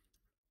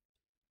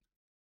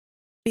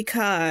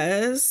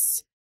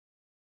 Because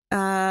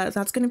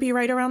that's going to be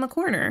right around the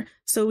corner.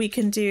 So we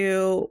can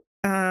do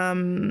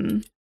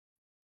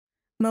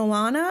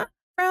Moana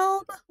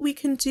realm. We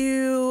can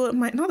do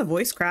not a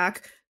voice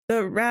crack,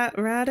 the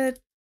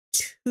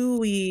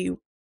Ratatouille.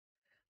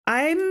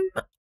 I'm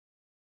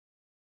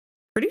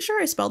pretty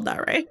sure I spelled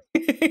that right.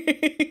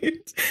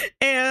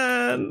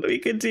 And we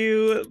could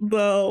do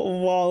the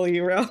Wally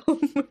realm.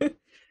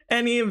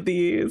 Any of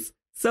these.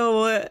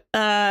 So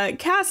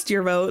cast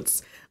your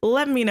votes.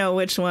 Let me know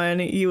which one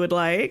you would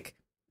like.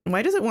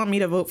 Why does it want me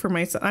to vote for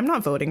myself? I'm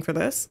not voting for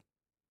this.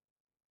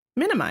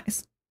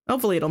 Minimize.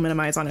 Hopefully it'll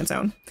minimize on its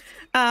own.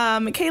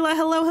 Kayla,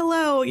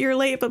 hello. You're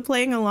late but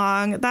playing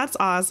along. That's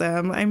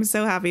awesome. I'm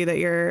so happy that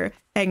you're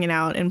hanging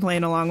out and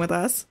playing along with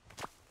us.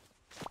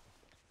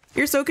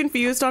 You're so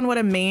confused on what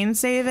a main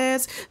save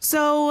is.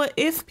 So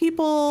if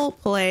people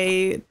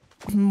play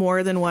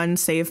more than one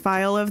save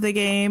file of the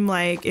game,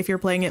 like if you're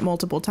playing it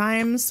multiple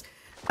times,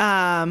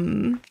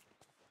 a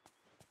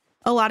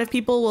lot of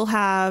people will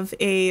have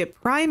a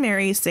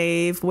primary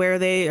save where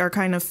they are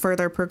kind of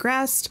further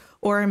progressed,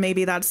 or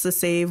maybe that's the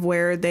save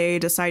where they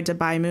decide to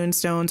buy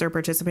Moonstones or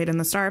participate in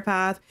the Star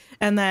Path.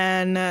 And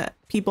then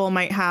people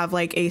might have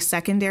like a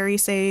secondary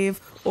save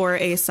or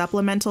a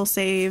supplemental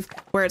save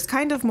where it's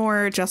kind of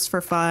more just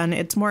for fun.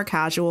 It's more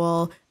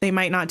casual. They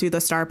might not do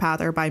the Star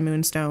Path or buy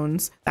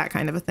Moonstones, that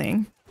kind of a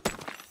thing.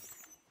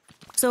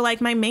 So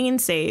like my main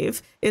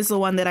save is the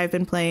one that I've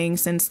been playing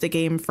since the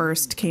game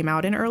first came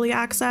out in early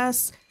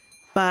access.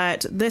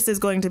 But this is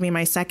going to be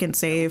my second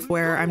save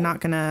where I'm not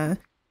going to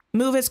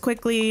move as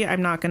quickly.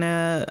 I'm not going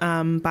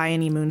to buy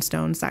any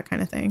Moonstones, that kind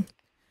of thing.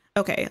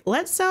 Okay,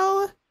 let's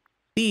sell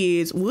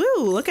these. Woo,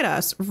 look at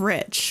us.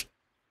 Rich.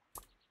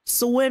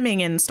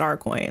 Swimming in star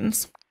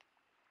coins.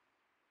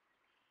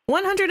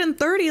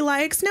 130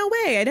 likes? No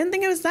way. I didn't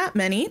think it was that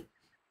many.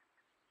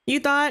 You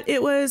thought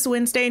it was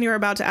Wednesday and you were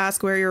about to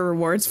ask where your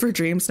rewards for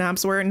Dream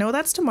Snaps were. No,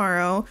 that's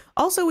tomorrow.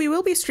 Also, we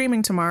will be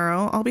streaming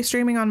tomorrow. I'll be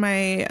streaming on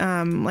my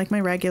like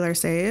my regular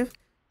save.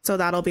 So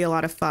that'll be a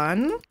lot of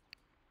fun.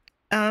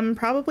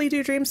 Probably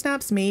do Dream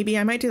Snaps. Maybe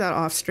I might do that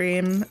off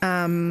stream.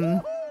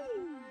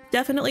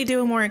 Definitely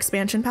do more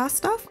expansion pass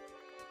stuff.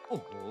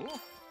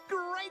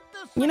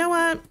 You know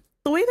what?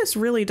 The way this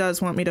really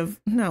does want me to...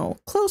 No,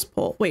 close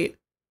poll. Wait.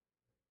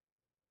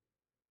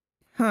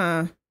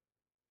 Huh.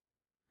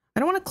 I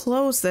don't want to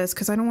close this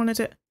because I don't want it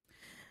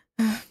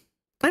to...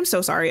 I'm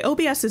so sorry.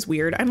 OBS is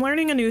weird. I'm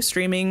learning a new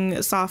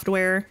streaming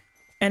software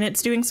and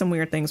it's doing some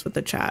weird things with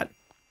the chat.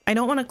 I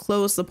don't want to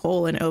close the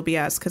poll in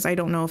OBS because I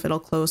don't know if it'll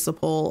close the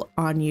poll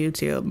on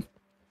YouTube.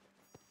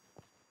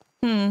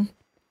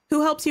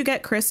 Who helps you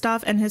get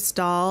Kristoff and his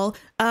stall?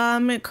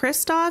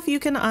 Kristoff you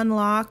can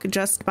unlock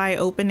just by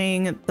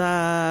opening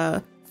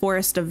the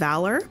Forest of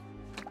Valor.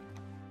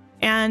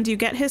 And you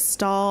get his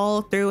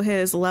stall through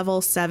his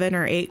level 7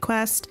 or 8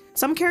 quest.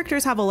 Some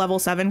characters have a level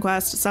 7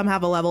 quest, some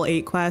have a level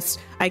 8 quest.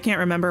 I can't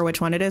remember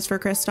which one it is for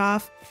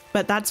Kristoff,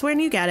 but that's when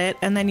you get it,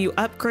 and then you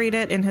upgrade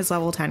it in his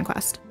level 10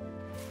 quest.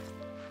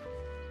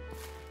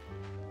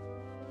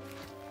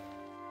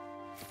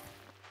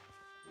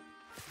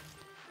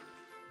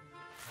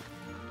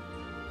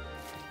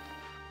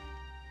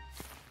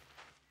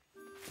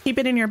 Keep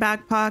it in your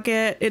back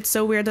pocket. It's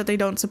so weird that they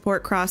don't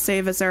support cross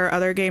save as there are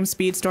other games.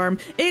 Speedstorm.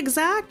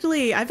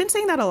 Exactly. I've been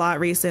saying that a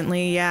lot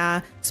recently.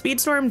 Yeah.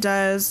 Speedstorm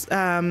does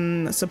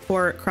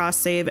support cross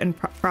save and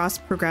cross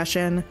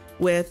progression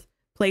with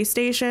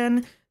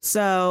PlayStation.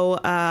 So,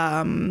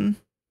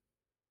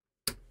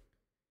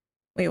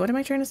 wait, what am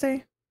I trying to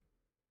say?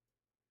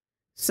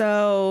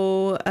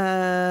 So,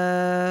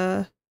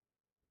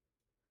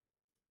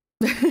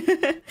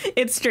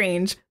 it's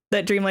strange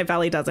that Dreamlight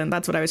Valley doesn't.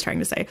 That's what I was trying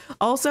to say.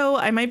 Also,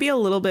 I might be a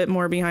little bit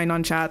more behind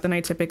on chat than I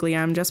typically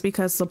am just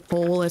because the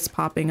poll is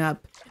popping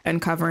up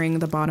and covering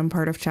the bottom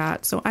part of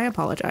chat. So I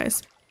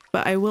apologize,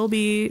 but I will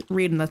be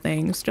reading the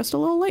things just a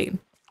little late.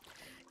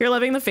 You're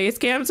loving the face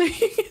cam so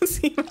you can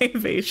see my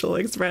facial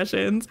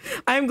expressions.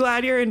 I'm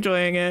glad you're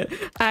enjoying it.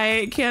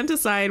 I can't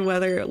decide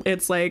whether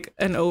it's like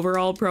an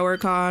overall pro or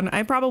con.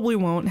 I probably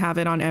won't have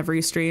it on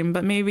every stream,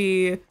 but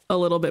maybe a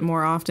little bit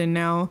more often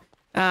now.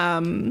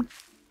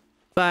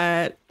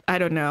 But I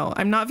don't know.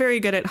 I'm not very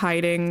good at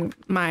hiding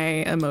my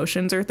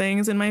emotions or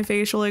things in my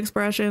facial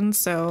expressions,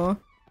 so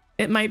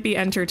it might be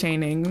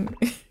entertaining.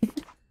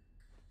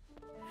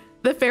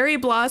 The fairy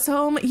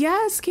blossom.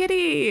 Yes,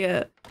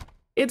 Kitty.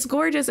 It's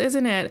gorgeous,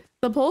 isn't it?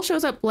 The poll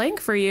shows up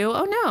blank for you.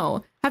 Oh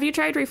no. Have you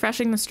tried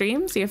refreshing the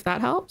stream? See if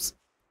that helps.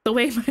 The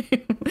way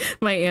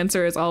my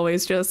answer is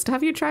always just,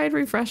 have you tried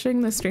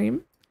refreshing the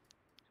stream?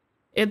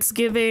 It's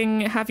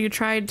giving, have you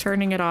tried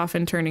turning it off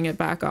and turning it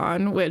back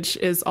on, which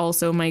is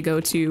also my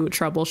go-to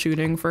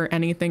troubleshooting for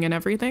anything and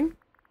everything.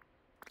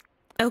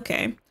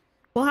 Okay,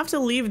 we'll have to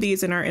leave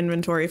these in our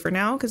inventory for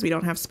now because we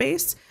don't have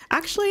space.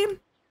 Actually,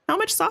 how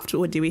much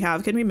softwood do we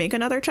have? Can we make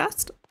another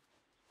chest?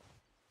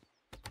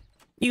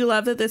 You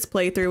love that this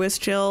playthrough is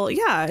chill.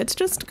 Yeah, it's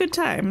just good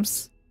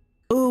times.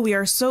 Oh, we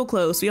are so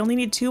close. We only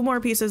need 2 more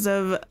pieces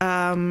of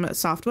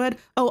softwood.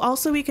 Oh,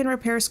 also we can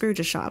repair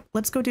Scrooge's shop.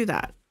 Let's go do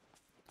that.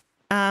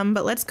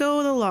 But let's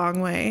go the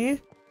long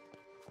way.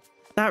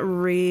 That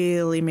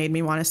really made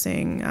me want to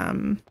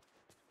sing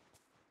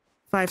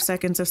 5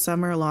 Seconds of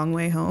Summer, Long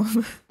Way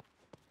Home.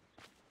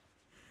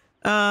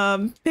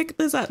 Pick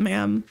this up,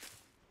 ma'am.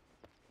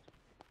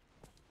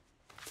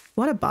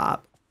 What a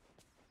bop.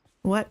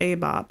 What a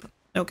bop.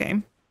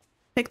 Okay.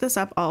 Pick this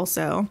up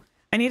also.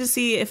 I need to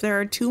see if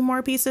there are 2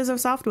 more pieces of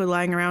softwood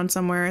lying around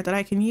somewhere that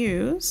I can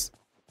use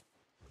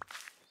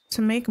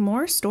to make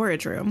more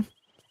storage room.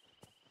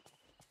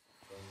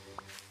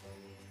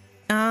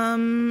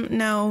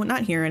 No,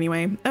 not here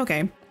anyway.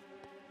 Okay.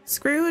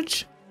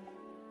 Scrooge.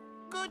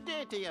 Good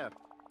day to you.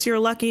 It's your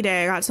lucky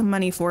day. I got some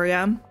money for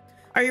you.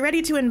 Are you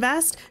ready to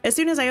invest? As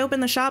soon as I open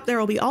the shop, there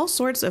will be all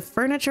sorts of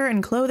furniture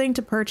and clothing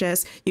to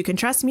purchase. You can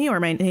trust me or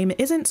my name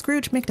isn't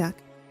Scrooge McDuck.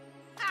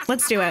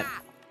 Let's do it.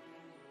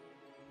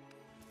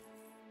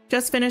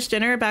 Just finished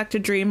dinner, back to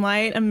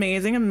Dreamlight.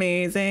 Amazing,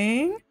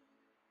 amazing.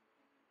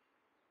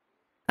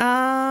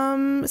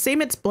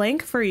 Same, it's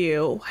blank for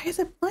you. Why is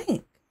it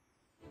blank?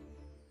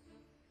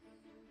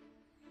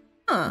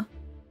 Huh.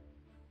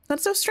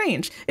 That's so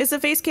strange. Is the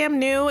face cam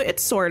new?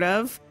 It's sort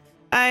of.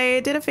 I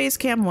did a face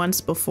cam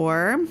once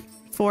before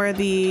for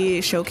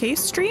the showcase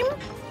stream.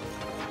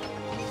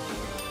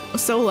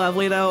 So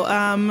lovely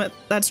though.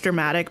 That's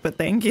dramatic, but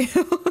thank you.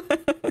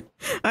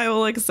 I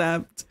will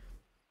accept.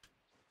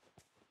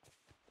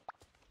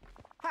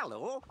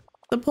 Hello.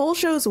 The poll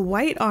shows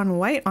white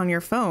on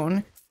your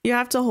phone. You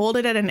have to hold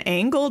it at an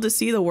angle to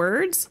see the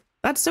words?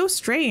 That's so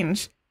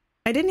strange.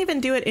 I didn't even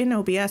do it in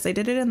OBS. I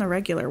did it in the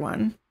regular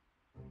one.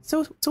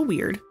 So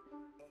weird.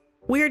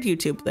 Weird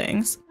YouTube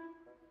things.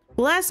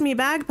 Bless me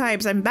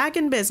bagpipes, I'm back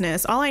in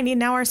business. All I need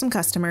now are some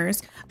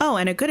customers. Oh,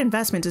 and a good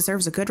investment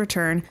deserves a good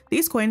return.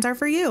 These coins are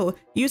for you.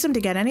 Use them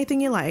to get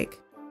anything you like.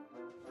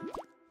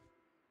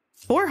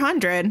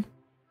 400.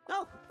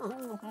 Oh.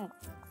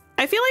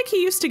 I feel like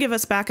he used to give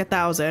us back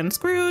 1,000.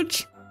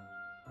 Scrooge,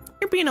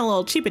 you're being a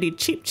little cheapity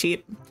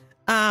cheap.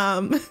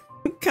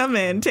 Come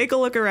in, take a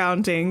look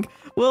around, Tink.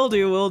 Will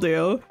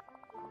do.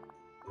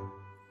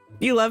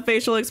 You love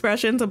facial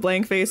expressions. A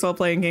blank face while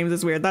playing games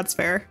is weird. That's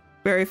fair.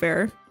 Very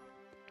fair.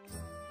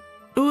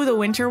 Ooh, the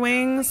winter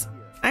wings.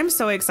 I'm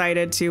so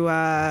excited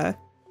to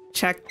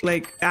check,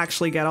 like,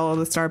 actually get all of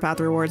the Star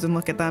Path rewards and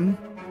look at them.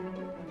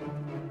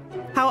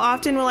 How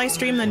often will I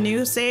stream the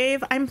new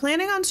save? I'm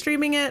planning on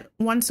streaming it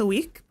once a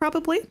week,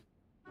 probably.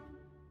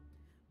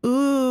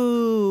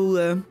 Ooh.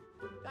 I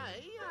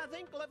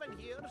think living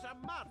here is a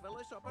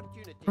marvelous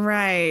opportunity.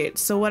 Right.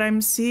 So what I'm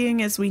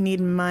seeing is we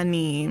need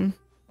money.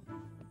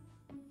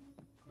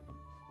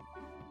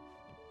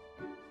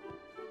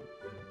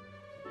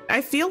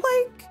 I feel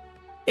like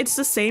it's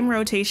the same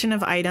rotation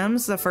of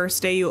items the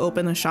first day you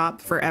open the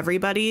shop for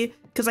everybody,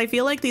 because I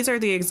feel like these are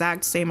the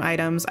exact same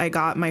items I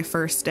got my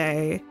first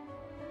day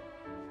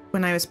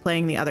when I was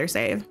playing the other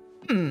save.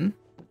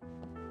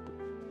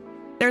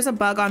 There's a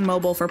bug on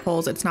mobile for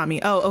polls. It's not me.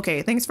 Oh,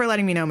 okay. Thanks for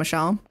letting me know,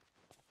 Michelle.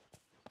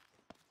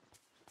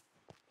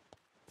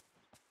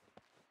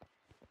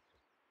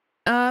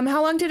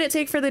 How long did it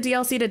take for the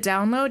DLC to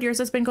download? Yours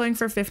has been going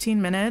for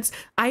 15 minutes.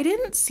 I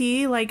didn't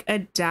see like a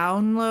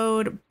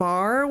download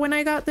bar when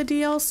I got the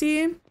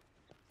DLC.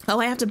 Oh,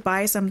 I have to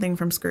buy something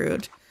from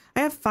Scrooge.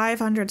 I have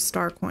 500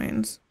 star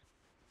coins.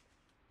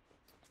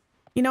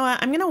 You know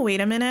what? I'm going to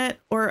wait a minute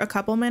or a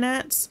couple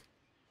minutes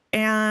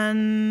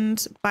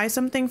and buy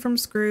something from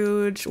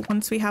Scrooge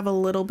once we have a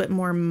little bit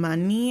more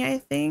money, I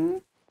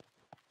think.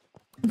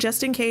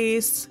 Just in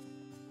case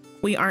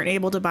we aren't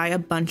able to buy a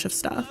bunch of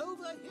stuff.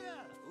 Over here.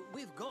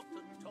 We've got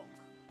to talk.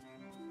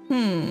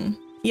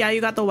 Yeah,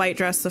 you got the white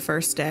dress the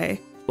first day.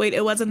 Wait,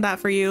 it wasn't that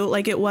for you?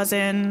 Like, it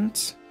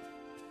wasn't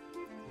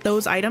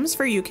those items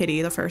for you,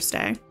 Kitty, the first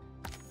day.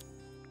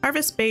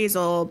 Harvest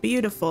basil.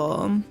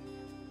 Beautiful.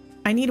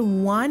 I need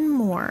one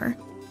more.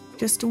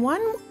 Just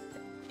one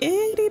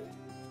itty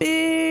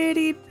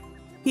bitty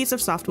piece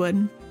of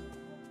softwood.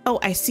 Oh,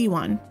 I see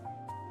one.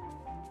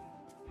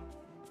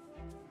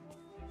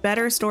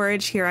 Better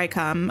storage, here I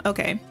come.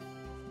 Okay,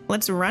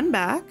 let's run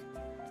back.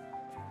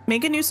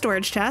 Make a new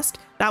storage chest.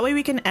 That way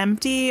we can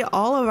empty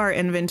all of our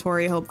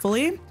inventory,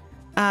 hopefully.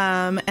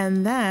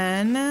 And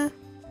then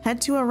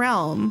head to a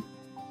realm.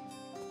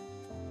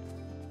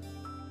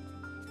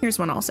 Here's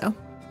one also.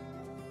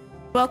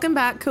 Welcome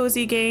back,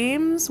 Cozy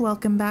Games.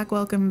 Welcome back,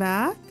 welcome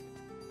back.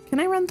 Can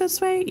I run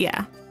this way?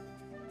 Yeah.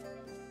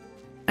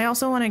 I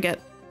also want to get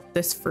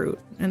this fruit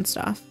and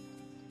stuff.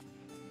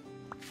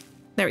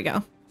 There we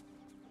go.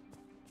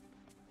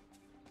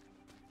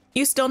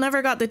 You still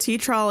never got the tea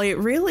trolley.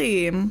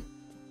 Really?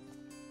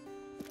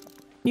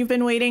 You've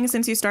been waiting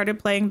since you started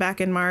playing back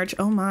in March.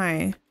 Oh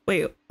my.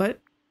 Wait, what?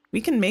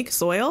 We can make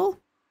soil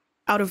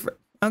out of...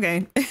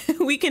 Okay.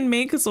 We can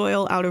make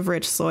soil out of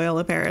rich soil,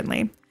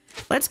 apparently.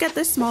 Let's get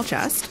this small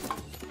chest.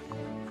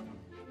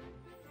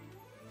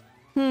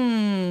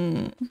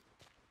 You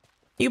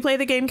play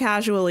the game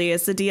casually.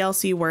 Is the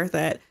DLC worth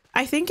it?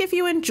 I think if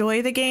you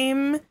enjoy the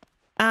game,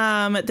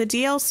 the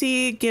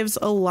DLC gives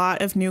a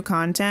lot of new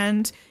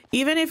content.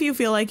 Even if you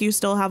feel like you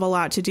still have a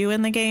lot to do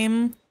in the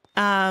game,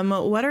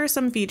 what are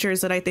some features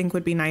that I think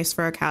would be nice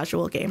for a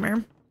casual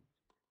gamer?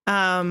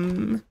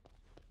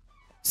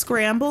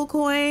 Scramble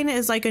Coin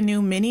is like a new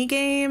mini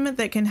game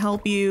that can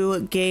help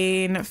you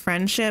gain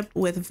friendship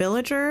with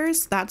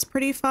villagers. That's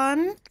pretty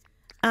fun.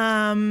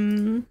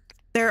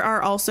 There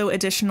are also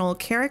additional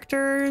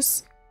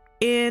characters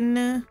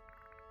in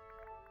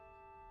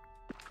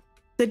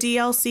the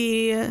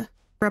DLC.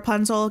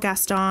 Rapunzel,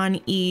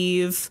 Gaston,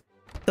 Eve.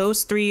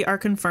 Those three are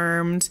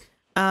confirmed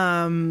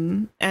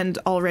and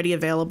already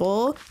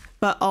available.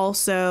 But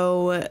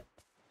also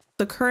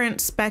the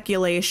current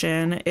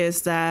speculation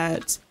is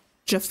that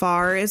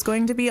Jafar is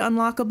going to be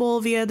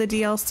unlockable via the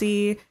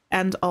DLC,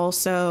 and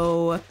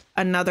also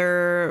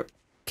another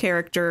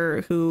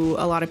character who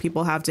a lot of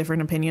people have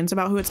different opinions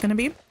about who it's going to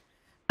be.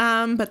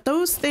 But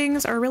those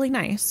things are really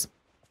nice.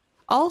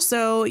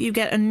 Also, you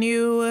get a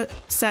new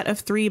set of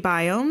 3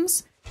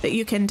 biomes that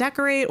you can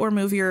decorate or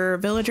move your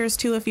villagers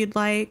to if you'd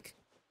like.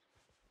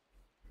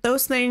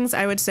 Those things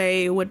I would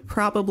say would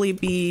probably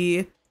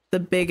be the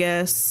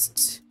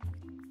biggest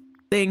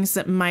things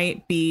that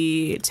might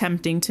be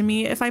tempting to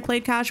me if I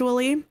played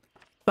casually.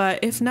 But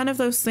if none of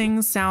those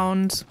things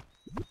sound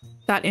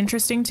that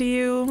interesting to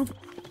you,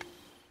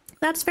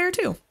 that's fair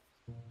too.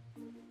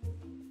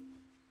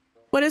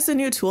 What is the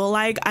new tool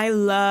like? I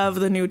love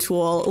the new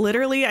tool.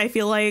 Literally, I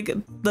feel like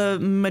the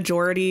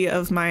majority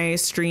of my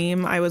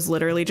stream, I was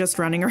literally just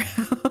running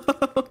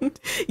around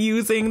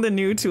using the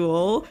new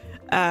tool.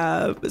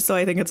 So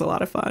I think it's a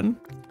lot of fun.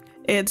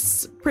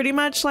 It's pretty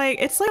much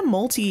like, it's like a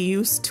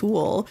multi-use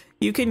tool.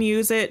 You can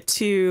use it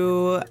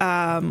to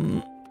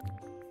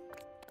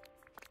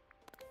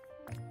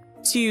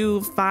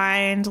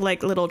find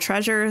like little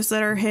treasures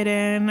that are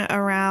hidden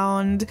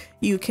around.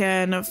 You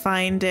can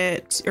find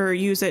it or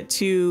use it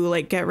to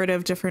like get rid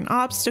of different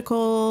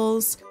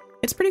obstacles.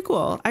 It's pretty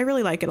cool. I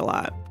really like it a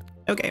lot.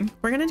 Okay,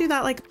 we're gonna do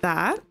that like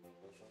that.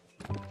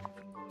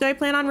 Do I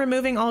plan on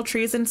removing all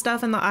trees and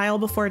stuff in the aisle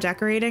before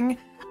decorating?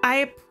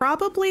 I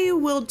probably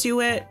will do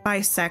it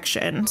by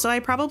section, so I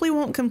probably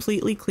won't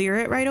completely clear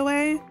it right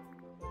away.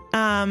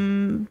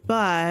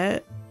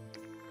 But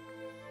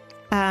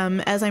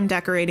as I'm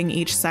decorating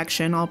each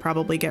section, I'll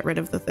probably get rid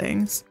of the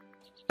things.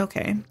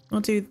 Okay,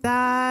 we'll do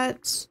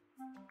that.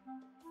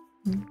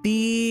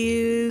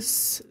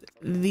 These,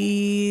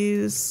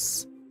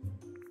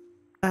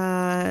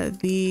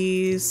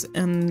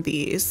 and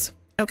these.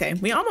 Okay,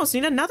 we almost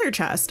need another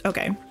chest.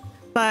 Okay,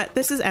 but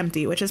this is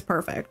empty, which is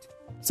perfect.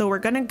 So we're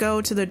gonna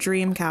go to the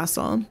Dream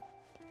Castle.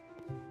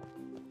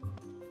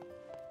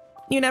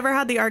 You never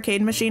had the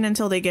arcade machine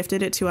until they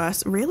gifted it to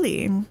us.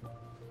 Really?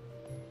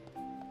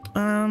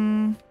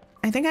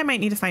 I think I might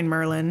need to find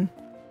Merlin.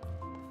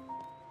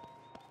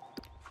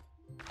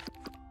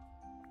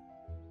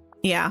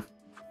 Yeah.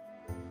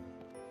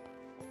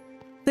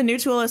 The new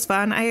tool is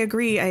fun. I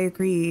agree. I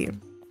agree.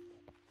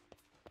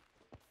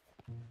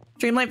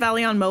 Dreamlight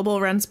Valley on mobile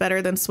runs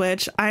better than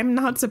Switch. I'm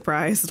not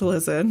surprised,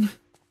 listen.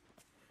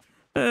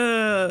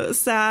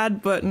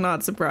 Sad, but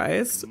not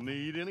surprised.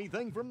 Need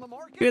anything from the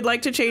market? You would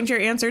like to change your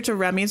answer to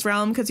Remy's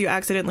Realm because you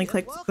accidentally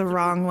clicked the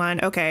wrong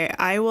one. Okay,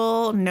 I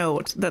will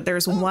note that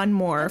there's one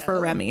more for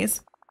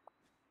Remy's.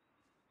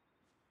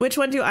 Which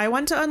one do I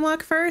want to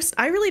unlock first?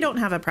 I really don't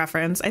have a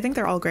preference. I think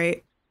they're all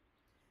great.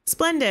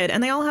 Splendid,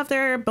 and they all have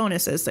their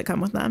bonuses that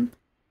come with them.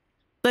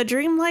 The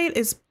Dreamlight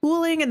is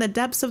pooling in the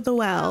depths of the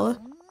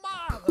well.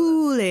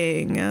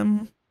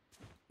 Pooling.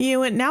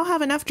 You now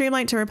have enough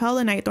Dreamlight to repel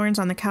the night thorns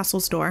on the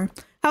castle's door.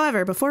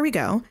 However, before we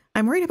go,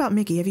 I'm worried about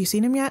Mickey. Have you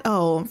seen him yet?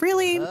 Oh,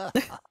 really?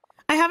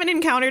 I haven't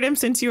encountered him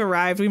since you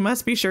arrived. We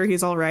must be sure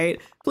he's all right.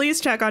 Please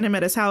check on him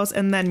at his house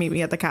and then meet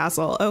me at the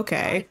castle.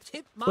 Okay.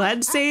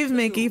 Let's save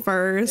Mickey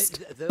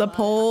first. The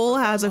poll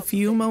has a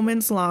few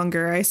moments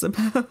longer, I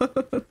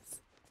suppose.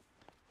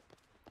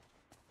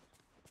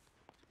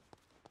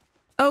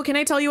 Oh, can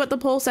I tell you what the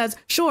poll says?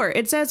 Sure,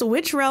 it says,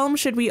 which realm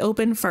should we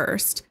open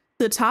first?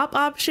 The top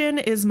option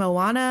is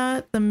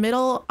Moana, the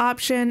middle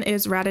option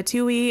is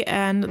Ratatouille,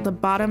 and the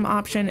bottom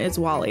option is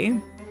Wall-E.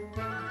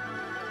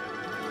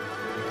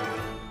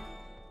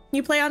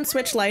 You play on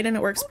Switch Lite and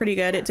it works pretty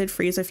good. It did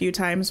freeze a few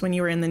times when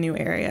you were in the new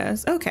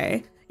areas.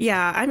 Okay.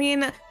 Yeah, I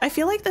mean, I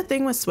feel like the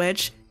thing with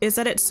Switch is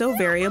that it's so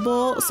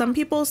variable. Some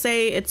people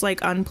say it's like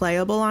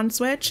unplayable on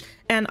Switch,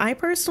 and I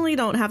personally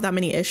don't have that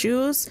many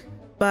issues,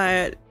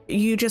 but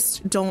you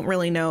just don't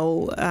really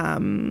know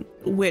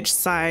which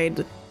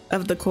side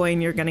of the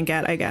coin you're gonna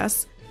get, I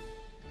guess.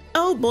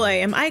 Oh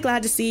boy, am I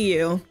glad to see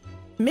you.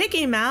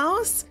 Mickey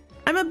Mouse?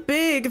 I'm a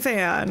big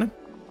fan.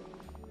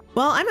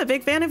 Well, I'm a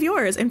big fan of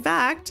yours. In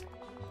fact,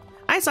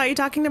 I saw you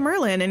talking to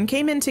Merlin and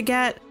came in to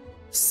get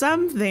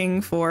something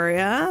for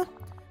ya,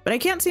 but I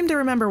can't seem to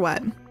remember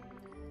what.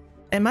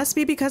 It must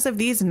be because of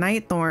these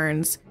night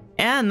thorns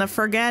and the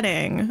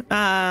forgetting.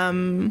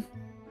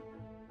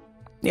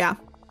 Yeah.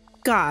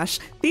 Gosh,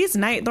 these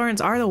night thorns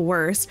are the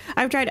worst.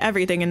 I've tried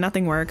everything and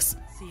nothing works.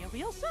 See you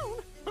real soon.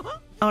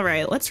 All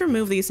right, let's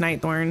remove these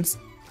night thorns.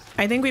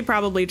 I think we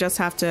probably just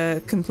have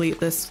to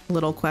complete this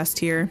little quest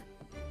here.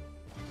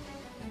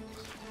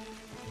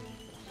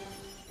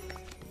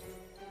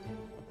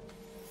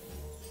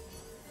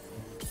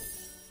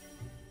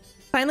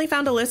 Finally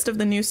found a list of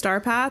the new star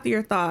path.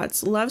 Your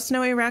thoughts? Love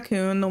Snowy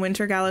Raccoon, the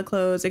Winter Gala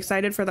clothes,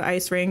 excited for the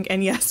ice rink,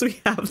 and yes,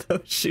 we have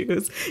those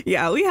shoes.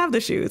 Yeah, we have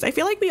the shoes. I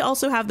feel like we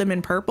also have them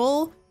in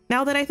purple,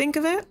 now that I think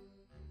of it.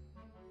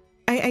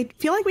 I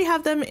feel like we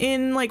have them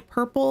in like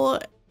purple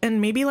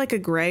and maybe like a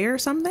gray or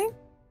something.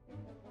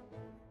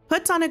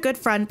 Puts on a good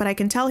front, but I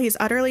can tell he's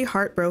utterly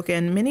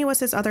heartbroken. Minnie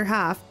was his other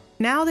half.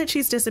 Now that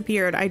she's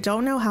disappeared, I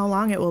don't know how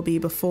long it will be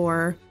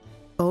before...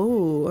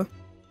 Oh...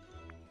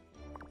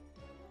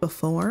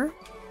 Before?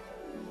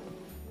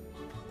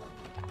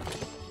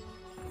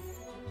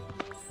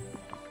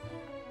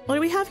 What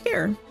do we have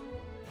here?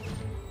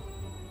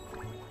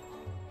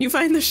 You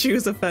find the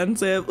shoes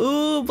offensive.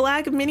 Ooh,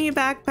 black mini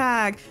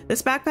backpack.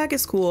 This backpack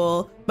is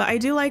cool, but I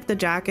do like the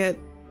jacket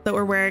that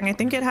we're wearing. I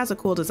think it has a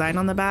cool design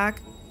on the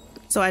back,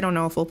 so I don't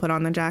know if we'll put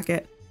on the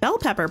jacket. Bell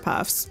pepper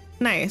puffs.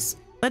 Nice.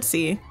 Let's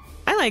see.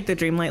 I like the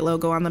Dreamlight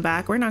logo on the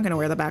back. We're not gonna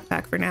wear the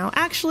backpack for now.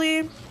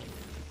 Actually,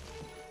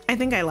 I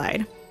think I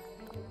lied.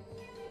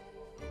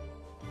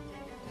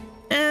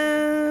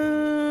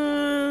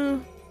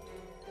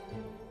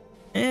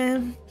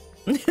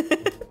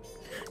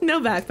 No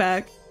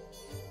backpack.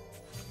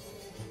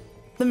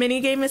 The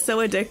mini game is so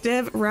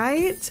addictive,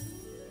 right?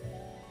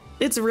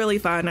 It's really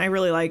fun. I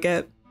really like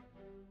it.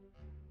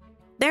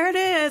 There it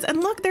is.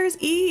 And look, there's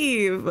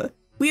Eve.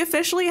 We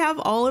officially have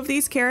all of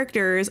these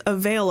characters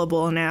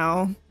available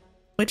now,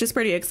 which is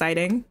pretty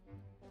exciting.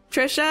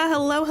 Trisha,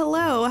 hello,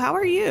 hello. How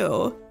are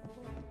you?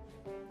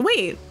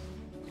 Wait.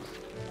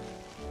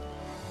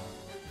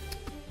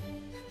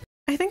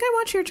 I think I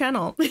watch your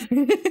channel.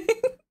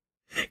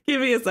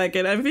 Give me a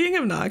second. I'm being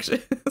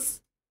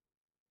obnoxious.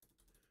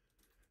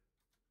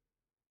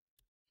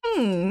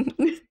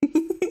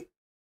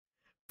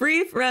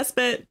 Brief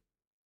respite.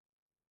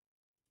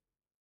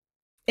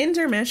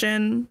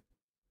 Intermission.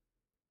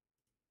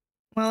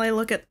 While I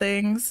look at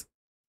things.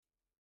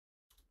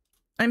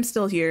 I'm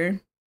still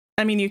here.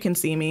 I mean, you can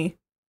see me.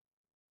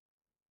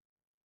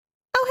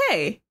 Oh,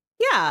 hey.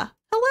 Yeah.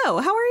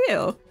 Hello. How are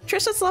you?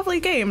 Trisha's Lovely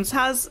Games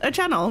has a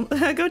channel.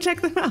 Go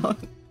check them out.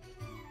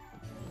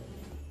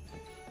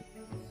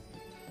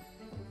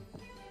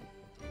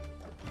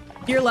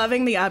 You're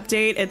loving the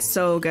update. It's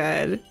so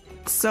good.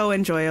 So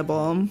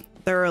enjoyable.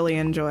 Thoroughly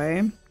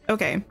enjoy.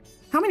 Okay.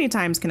 How many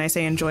times can I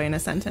say enjoy in a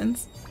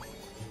sentence?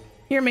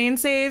 Your main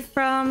save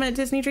from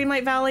Disney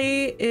Dreamlight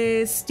Valley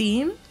is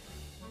Steam.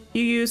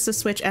 You use the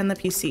Switch and the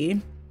PC.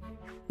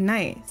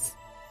 Nice.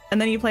 And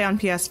then you play on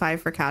PS5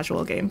 for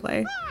casual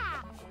gameplay.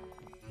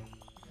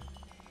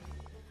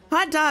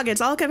 Hot dog,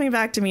 it's all coming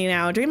back to me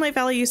now. Dreamlight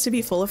Valley used to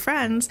be full of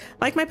friends.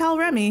 Like my pal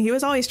Remy, he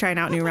was always trying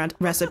out new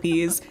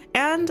recipes,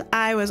 and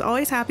I was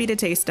always happy to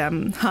taste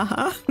them.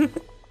 Haha.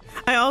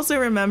 I also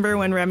remember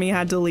when Remy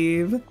had to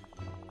leave.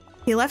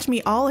 He left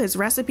me all his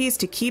recipes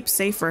to keep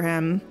safe for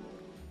him.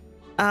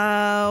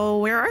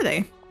 Where are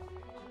they?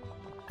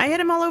 I hid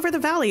him all over the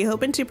valley,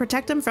 hoping to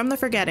protect him from the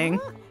forgetting.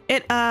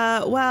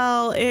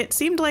 Well, it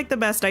seemed like the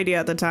best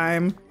idea at the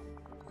time.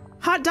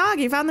 Hot dog,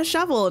 you found the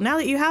shovel. Now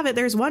that you have it,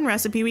 there's one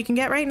recipe we can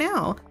get right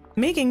now.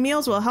 Making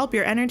meals will help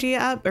your energy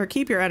up, or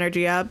keep your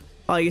energy up.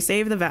 while you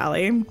save the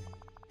valley.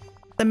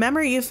 The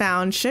memory you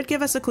found should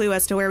give us a clue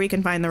as to where we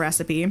can find the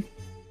recipe.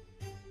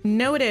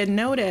 Noted,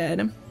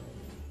 noted.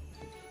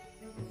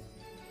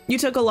 You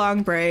took a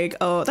long break.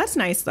 Oh, that's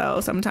nice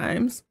though,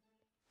 sometimes.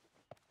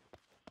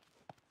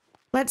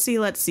 Let's see,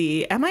 let's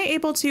see. Am I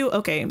able to?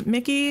 Okay,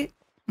 Mickey.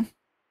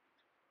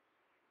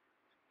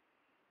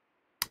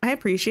 I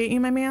appreciate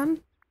you, my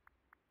man.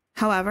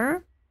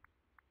 However,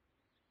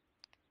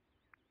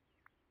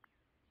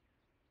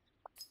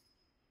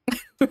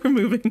 we're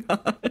moving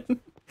on.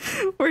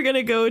 We're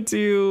gonna go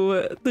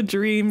to the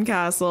Dream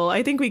Castle.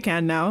 I think we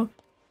can now.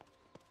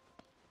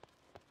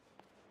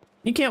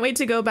 You can't wait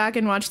to go back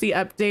and watch the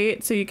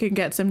update so you can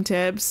get some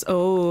tips.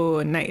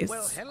 Oh, nice.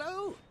 Well,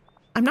 hello.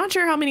 I'm not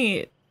sure how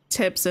many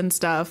tips and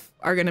stuff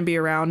are gonna be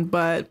around,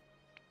 but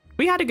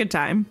we had a good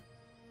time.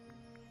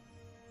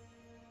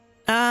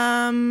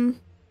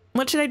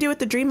 What should I do with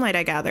the Dreamlight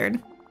I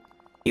gathered?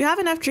 You have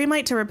enough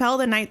Dreamlight to repel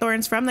the night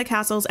thorns from the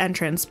castle's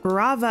entrance.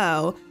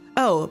 Bravo.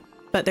 Oh,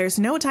 but there's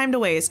no time to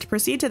waste.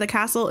 Proceed to the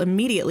castle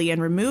immediately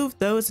and remove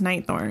those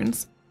night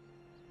thorns.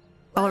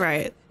 All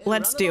right,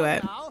 let's do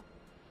it.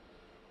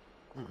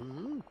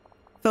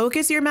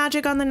 Focus your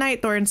magic on the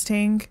night thorns,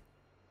 Tink.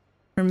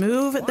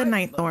 Remove the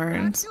night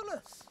thorns.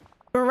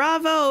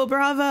 Bravo,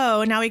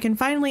 bravo. Now we can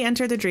finally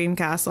enter the Dream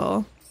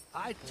Castle.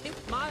 I tip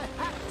my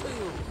hat to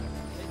you.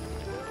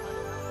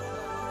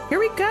 Here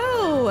we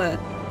go.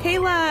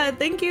 Kayla,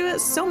 thank you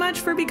so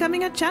much for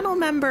becoming a channel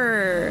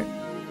member.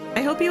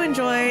 I hope you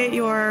enjoy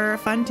your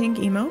fun Tink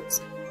emotes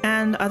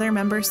and other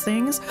members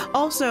things.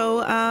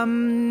 Also,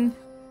 I'm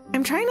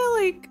trying to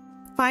like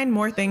find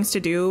more things to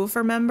do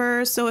for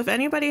members. So if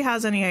anybody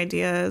has any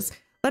ideas,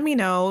 let me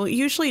know.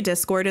 Usually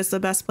Discord is the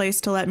best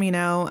place to let me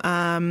know.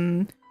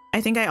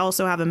 I think I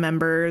also have a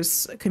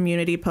members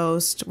community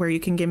post where you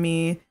can give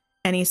me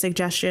any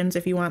suggestions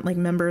if you want like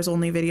members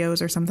only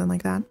videos or something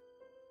like that.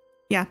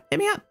 Yeah, hit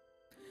me up.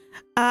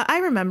 I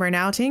remember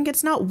now, Tink.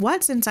 It's not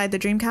what's inside the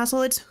Dream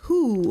Castle, it's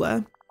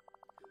who.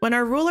 When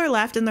our ruler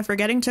left and the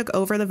forgetting took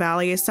over the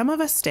valley, some of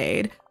us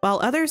stayed, while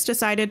others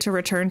decided to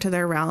return to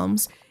their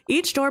realms.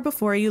 Each door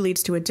before you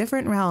leads to a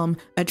different realm,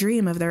 a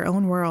dream of their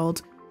own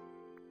world.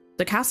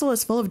 The castle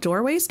is full of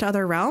doorways to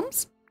other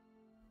realms?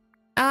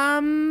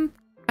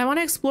 I want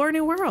to explore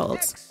new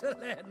worlds.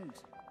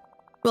 Excellent.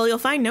 Well, you'll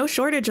find no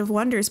shortage of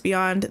wonders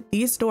beyond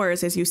these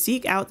doors as you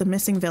seek out the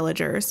missing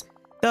villagers.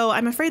 Though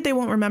I'm afraid they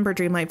won't remember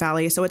Dreamlight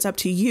Valley, so it's up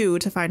to you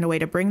to find a way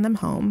to bring them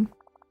home.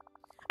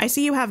 I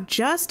see you have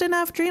just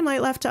enough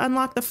Dreamlight left to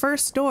unlock the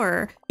first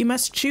door. You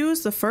must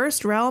choose the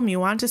first realm you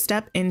want to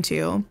step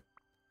into.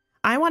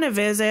 I want to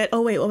visit...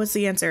 Oh, wait, what was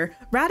the answer?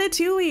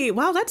 Ratatouille.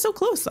 Wow, that's so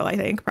close, though, I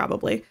think,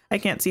 probably. I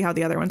can't see how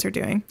the other ones are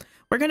doing.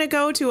 We're going to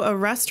go to a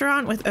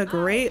restaurant with a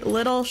great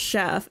little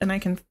chef, and I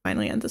can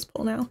finally end this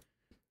poll now.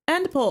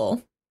 End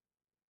poll.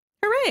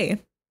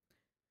 Hooray.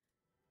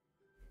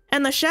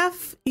 And the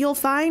chef you'll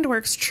find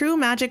works true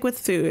magic with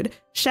food.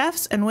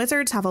 Chefs and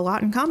wizards have a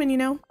lot in common, you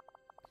know.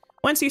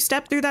 Once you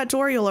step through that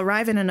door, you'll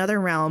arrive in another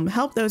realm.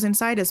 Help those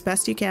inside as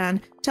best you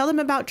can. Tell them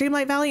about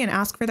Dreamlight Valley and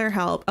ask for their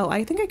help. Oh,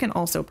 I think I can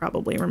also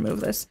probably remove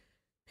this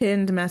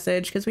pinned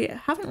message because we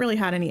haven't really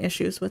had any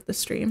issues with the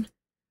stream.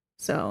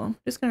 So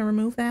just gonna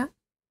remove that.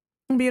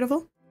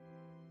 Beautiful.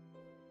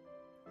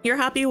 You're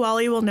happy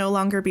Wally will no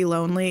longer be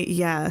lonely?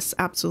 Yes,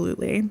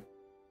 absolutely.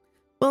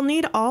 We'll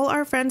need all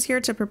our friends here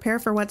to prepare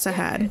for what's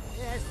ahead.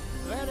 Yes,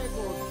 very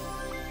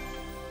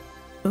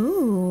good.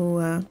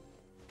 Ooh.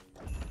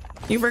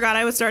 You forgot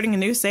I was starting a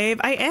new save?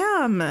 I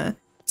am.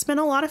 It's been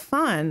a lot of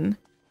fun.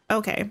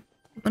 Okay.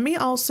 Let me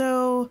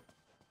also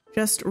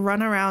just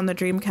run around the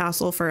Dream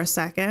Castle for a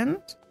second.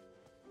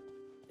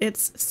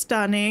 It's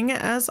stunning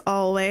as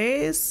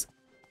always.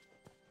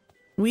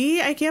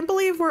 I can't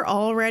believe we're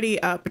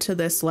already up to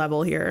this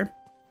level here.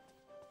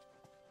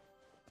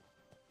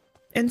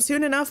 And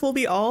soon enough, we'll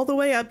be all the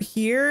way up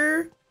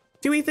here.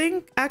 Do we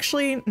think,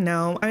 actually,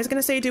 no, I was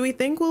gonna say, do we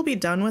think we'll be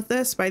done with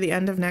this by the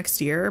end of next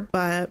year?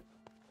 But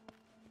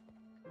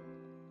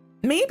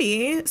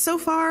maybe. So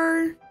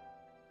far,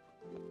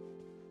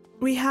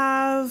 we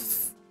have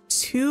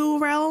 2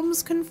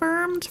 realms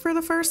confirmed for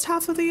the first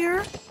half of the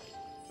year.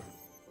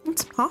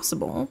 It's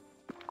possible.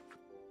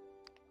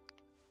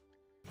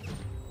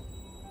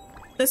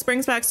 This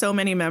brings back so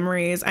many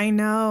memories. I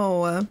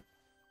know.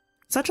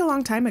 Such a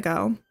long time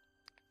ago.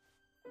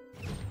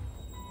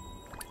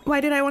 Why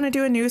did I want to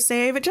do a new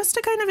save? Just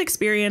to kind of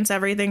experience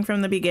everything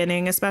from the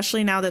beginning,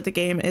 especially now that the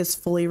game is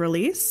fully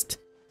released.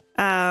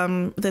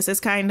 This is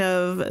kind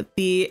of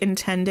the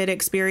intended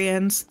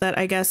experience that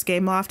I guess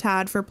Gameloft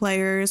had for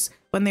players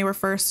when they were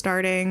first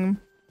starting.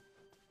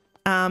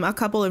 A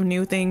couple of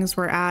new things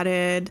were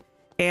added,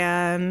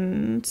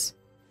 and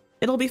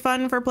it'll be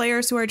fun for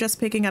players who are just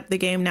picking up the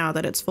game now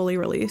that it's fully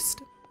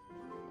released.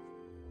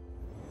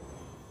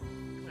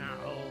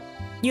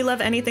 You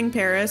love anything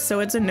Paris, so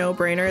it's a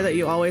no-brainer that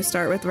you always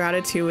start with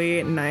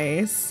Ratatouille.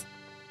 Nice.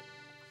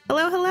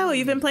 Hello, hello.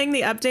 You've been playing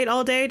the update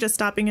all day, just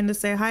stopping in to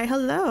say hi.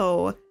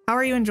 Hello. How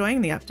are you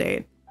enjoying the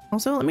update?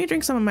 Also, let me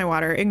drink some of my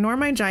water. Ignore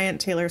my giant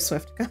Taylor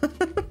Swift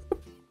cup.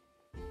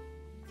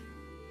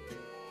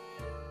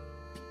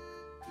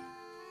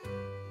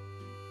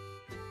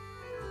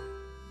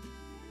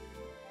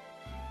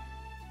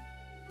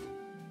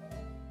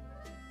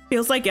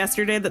 Feels like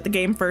yesterday that the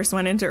game first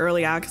went into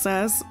early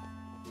access.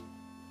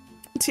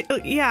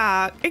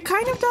 Yeah, it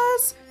kind of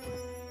does.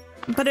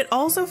 But it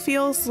also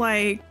feels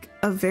like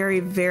a very,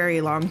 very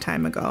long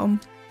time ago.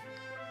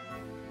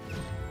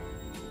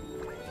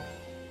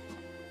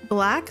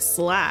 Black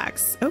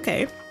slacks.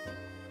 Okay.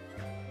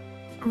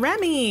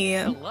 Remy.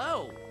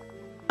 Hello.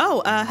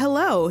 Oh,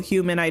 hello,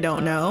 human I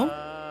don't know.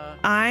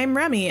 I'm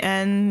Remy,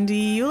 and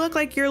you look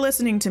like you're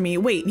listening to me.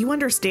 Wait, you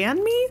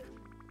understand me?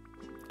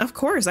 Of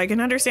course, I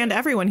can understand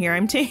everyone here.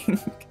 I'm Tink.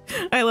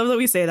 I love that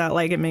we say that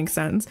like it makes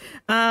sense.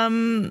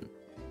 But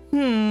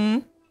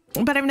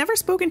I've never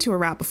spoken to a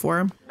rat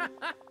before.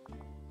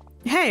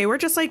 Hey, we're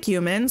just like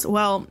humans.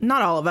 Well,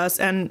 not all of us,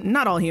 and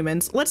not all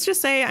humans. Let's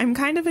just say I'm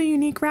kind of a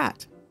unique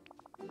rat.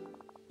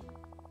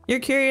 You're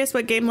curious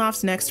what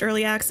Gameloft's next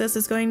early access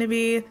is going to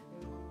be?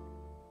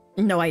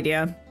 No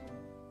idea.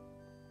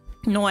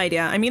 No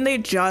idea. I mean, they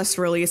just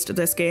released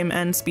this game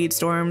and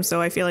Speedstorm,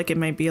 so I feel like it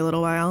might be a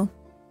little while.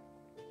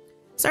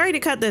 Sorry to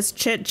cut this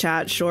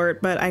chit-chat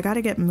short, but I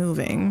gotta get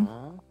moving.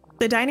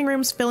 The dining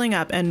room's filling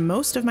up and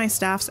most of my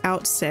staff's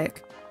out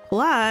sick.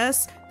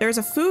 Plus, there's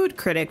a food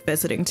critic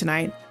visiting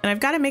tonight, and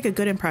I've got to make a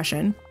good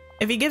impression.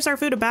 If he gives our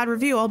food a bad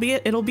review,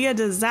 it'll be a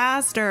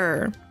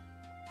disaster.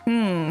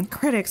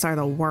 Critics are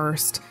the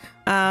worst.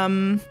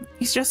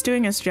 He's just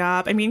doing his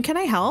job. I mean, can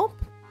I help?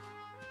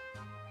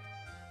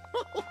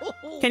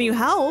 Can you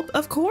help?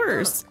 Of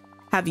course.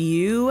 Have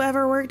you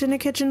ever worked in a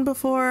kitchen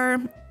before?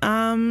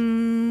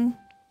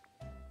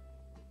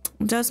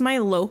 Does my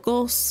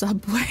local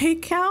Subway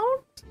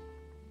count?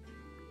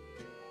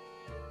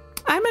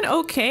 I'm an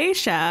okay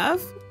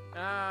chef.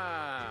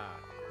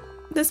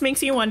 This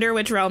makes you wonder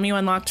which realm you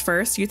unlocked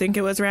first. You think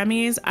it was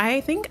Remy's?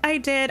 I think I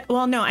did.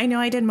 Well, no, I know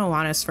I did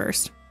Moana's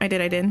first. I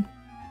did.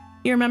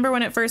 You remember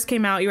when it first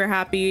came out, you were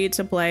happy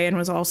to play and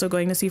was also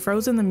going to see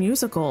Frozen the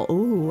musical.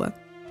 Ooh.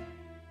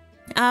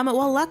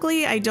 Well,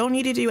 luckily, I don't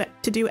need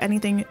to do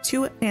anything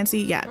too fancy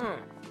yet.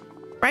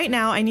 Right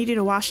now, I need you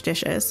to wash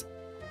dishes.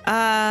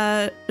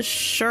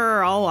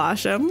 Sure, I'll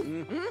wash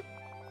them.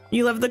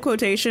 You love the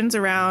quotations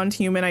around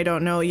human I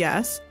don't know,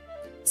 yes.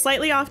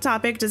 Slightly off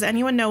topic, does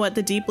anyone know what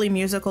the deeply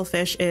musical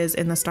fish is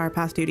in the Star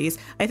Path duties?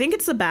 I think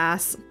it's the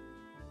bass,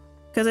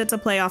 because it's a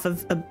play off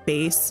of a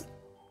bass,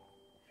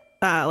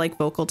 like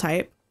vocal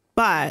type,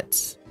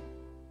 but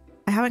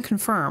I haven't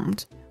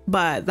confirmed,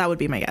 but that would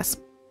be my guess.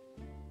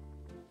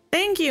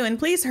 Thank you, and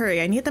please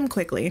hurry, I need them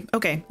quickly.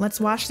 Okay, let's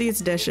wash these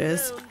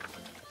dishes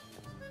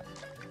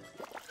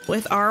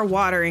with our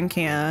watering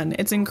can.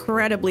 It's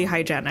incredibly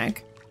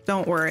hygienic,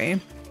 don't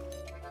worry.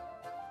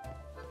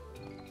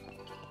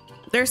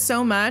 There's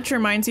so much,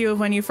 reminds you of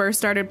when you first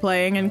started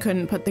playing and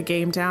couldn't put the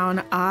game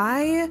down.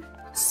 I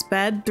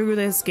sped through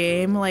this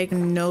game like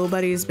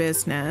nobody's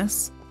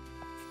business.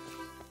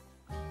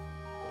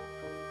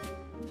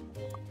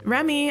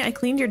 Remy, I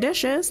cleaned your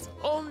dishes.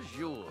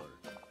 Bonjour.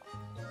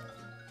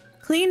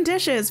 Clean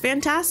dishes,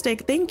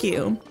 fantastic, thank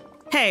you.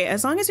 Hey,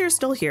 as long as you're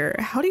still here,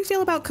 how do you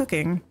feel about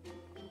cooking?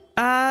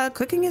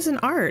 Cooking is an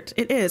art.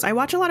 It is. I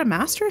watch a lot of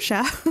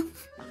MasterChef.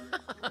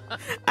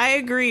 I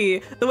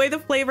agree. The way the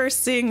flavors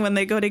sing when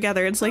they go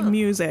together, it's like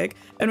music.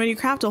 And when you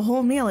craft a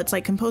whole meal, it's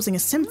like composing a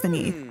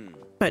symphony.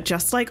 But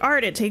just like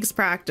art, it takes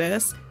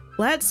practice.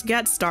 Let's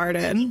get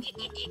started.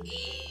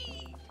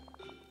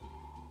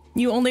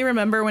 You only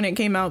remember when it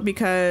came out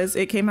because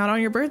it came out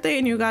on your birthday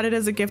and you got it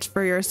as a gift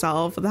for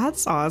yourself.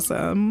 That's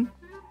awesome.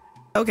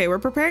 Okay, we're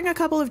preparing a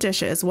couple of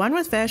dishes. One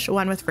with fish,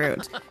 one with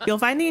fruit. You'll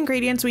find the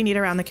ingredients we need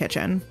around the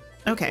kitchen.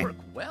 Okay. Work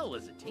well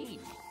as a team.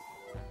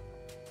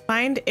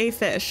 Find a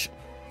fish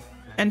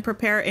and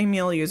prepare a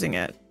meal using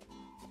it.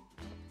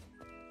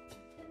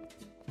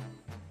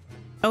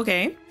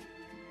 Okay.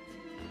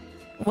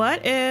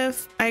 What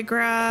if I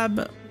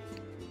grab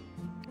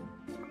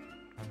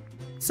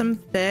some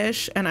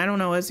fish and I don't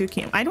know, a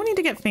zucchini? I don't need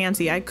to get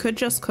fancy. I could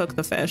just cook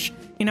the fish.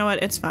 You know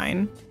what? It's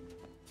fine.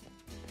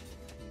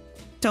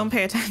 Don't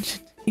pay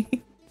attention to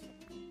me.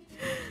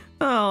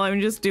 Oh, I'm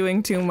just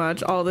doing too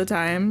much all the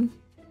time.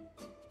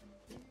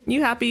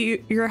 You're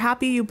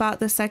happy you bought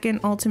the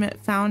second Ultimate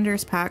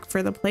Founders Pack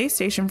for the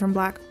PlayStation from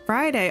Black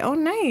Friday. Oh,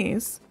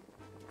 nice.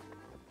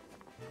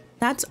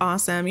 That's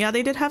awesome. Yeah,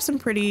 they did have some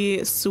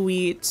pretty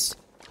sweet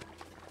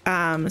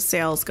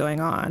sales going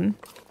on.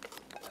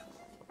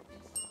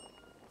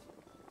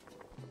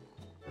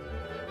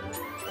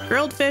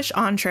 Grilled fish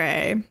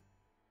entree.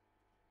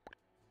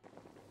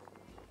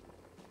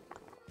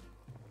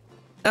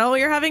 Oh,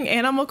 you're having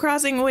Animal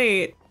Crossing?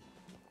 Wait,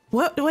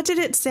 what did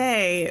it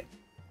say?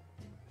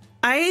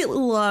 I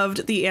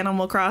loved the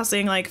Animal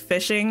Crossing like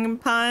fishing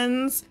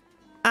puns.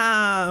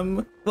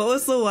 What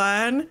was the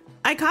one?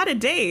 I caught a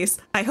dace.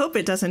 I hope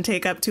it doesn't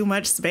take up too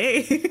much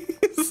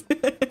space.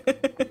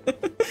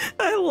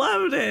 I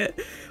loved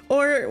it.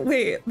 Or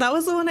wait, that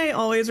was the one I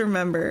always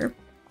remember.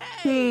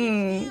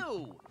 Hey,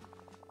 you.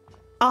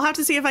 I'll have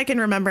to see if I can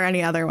remember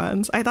any other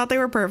ones. I thought they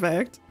were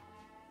perfect.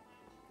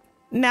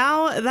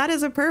 Now, that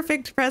is a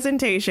perfect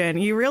presentation.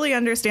 You really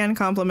understand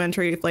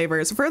complimentary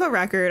flavors. For the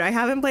record, I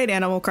haven't played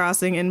Animal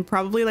Crossing in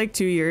probably like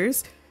 2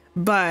 years,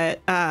 but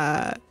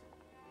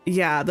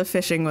Yeah, the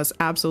fishing was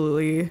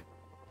absolutely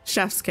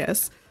chef's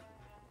kiss.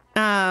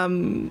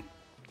 Let's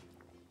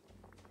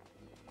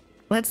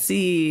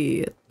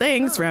see.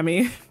 Thanks,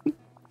 Remy.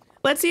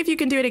 Let's see if you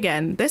can do it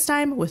again, this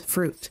time with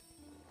fruit.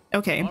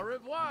 Okay. Au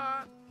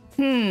revoir.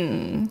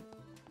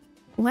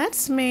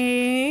 Let's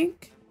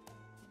make...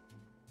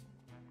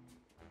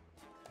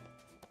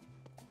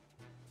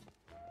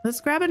 Let's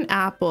grab an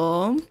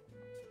apple.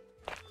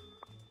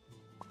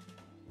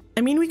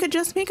 I mean, we could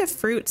just make a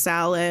fruit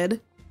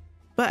salad,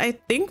 but I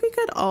think we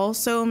could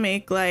also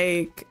make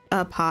like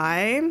a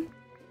pie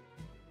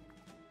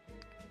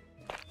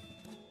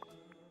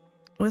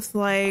with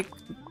like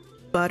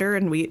butter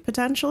and wheat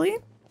potentially.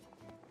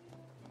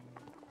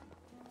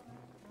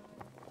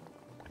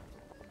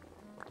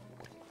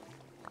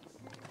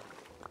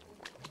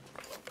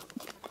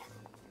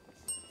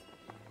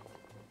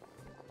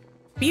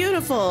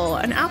 Beautiful,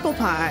 an apple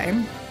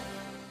pie.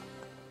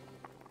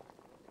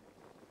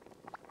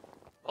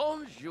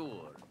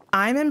 Bonjour.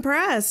 I'm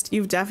impressed.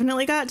 You've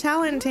definitely got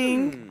talent,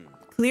 Ting.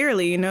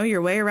 Clearly, you know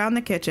your way around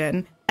the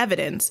kitchen.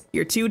 Evidence,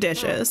 your 2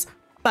 dishes.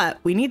 But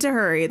we need to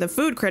hurry. The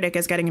food critic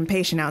is getting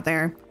impatient out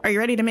there. Are you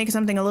ready to make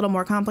something a little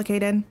more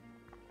complicated?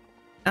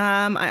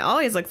 I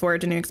always look forward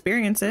to new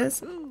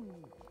experiences.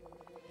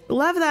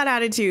 Love that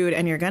attitude,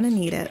 and you're gonna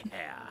need it.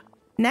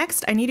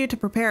 Next, I need you to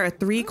prepare a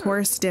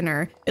 3-course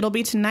dinner. It'll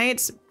be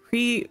tonight's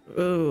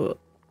I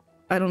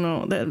don't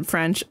know, the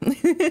French.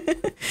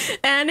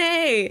 And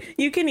hey,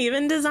 you can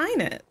even design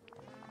it.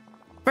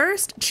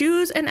 First,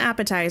 choose an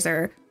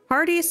appetizer.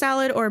 Hearty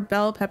salad or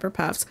bell pepper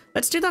puffs.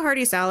 Let's do the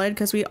hearty salad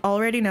because we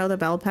already know the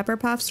bell pepper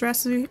puffs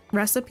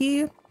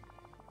recipe.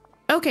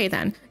 Okay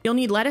then, you'll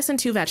need lettuce and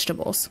 2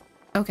 vegetables.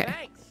 Okay.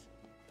 Thanks.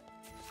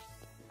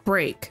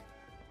 Break.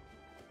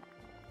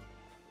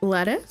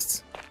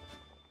 Lettuce?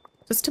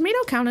 Does tomato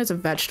count as a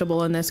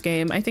vegetable in this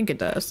game? I think it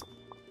does.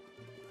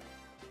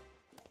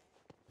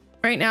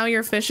 Right now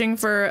you're fishing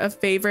for a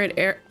favorite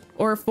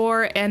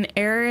for an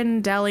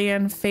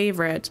Arendelian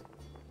favorite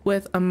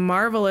with a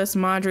marvelous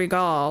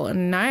madrigal.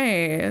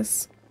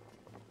 Nice.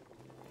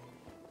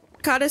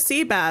 Caught a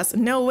sea bass.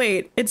 No,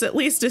 wait, it's at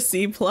least a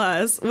C+.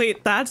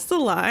 Wait, that's the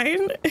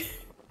line?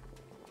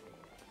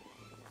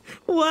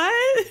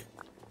 What?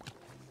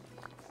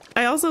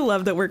 I also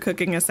love that we're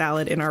cooking a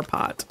salad in our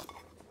pot.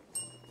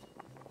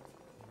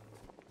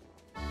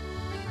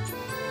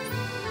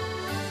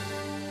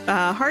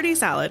 Hearty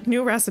salad,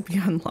 new recipe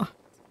unlocked.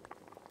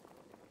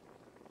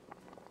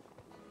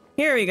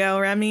 Here we go,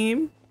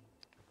 Remy.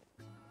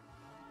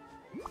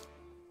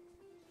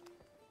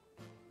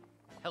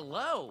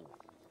 Hello.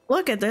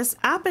 Look at this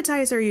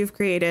appetizer you've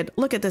created.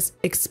 Look at this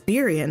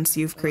experience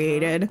you've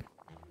created.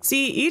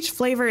 See, each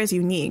flavor is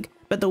unique,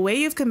 but the way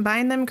you've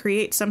combined them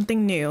creates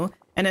something new.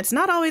 And it's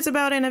not always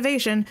about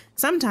innovation.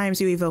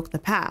 Sometimes you evoke the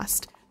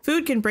past.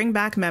 Food can bring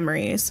back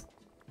memories.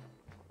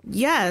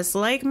 Yes,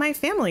 like my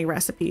family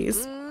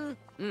recipes.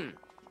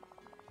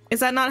 Is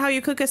that not how you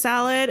cook a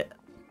salad?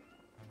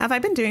 Have I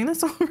been doing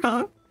this all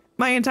wrong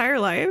my entire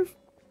life?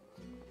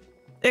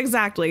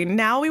 Exactly.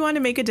 Now we want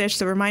to make a dish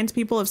that reminds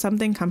people of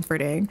something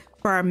comforting.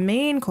 For our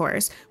main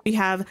course, we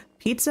have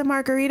pizza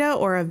margarita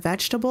or a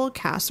vegetable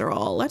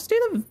casserole. Let's do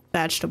the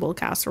vegetable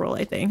casserole,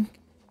 I think.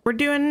 We're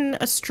doing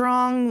a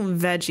strong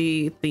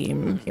veggie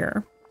theme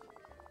here.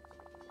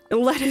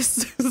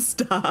 Lettuce,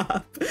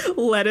 stop.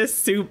 Lettuce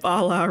soup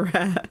a la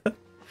Wrath.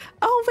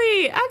 Oh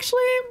wait, actually,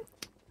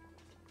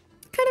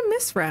 kind of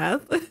miss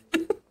Wrath.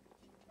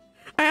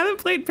 I haven't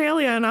played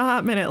Paleo in a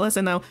hot minute.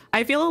 Listen though,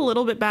 I feel a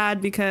little bit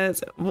bad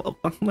because, well,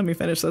 let me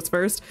finish this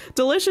first.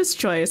 Delicious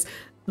choice.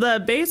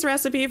 The base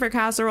recipe for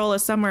casserole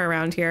is somewhere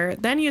around here.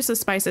 Then use the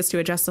spices to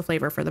adjust the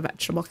flavor for the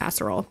vegetable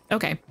casserole.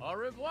 Okay. Au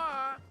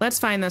revoir. Let's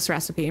find this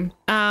recipe.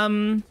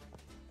 I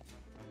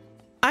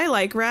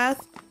like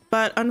Wrath,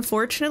 but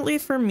unfortunately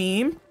for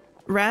me,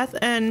 Wrath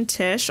and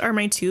Tish are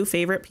my 2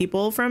 favorite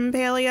people from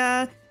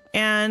Paleo,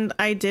 and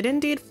I did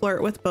indeed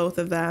flirt with both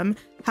of them.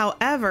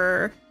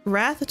 However,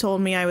 Wrath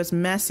told me I was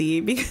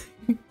messy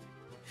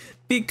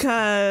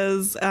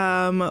because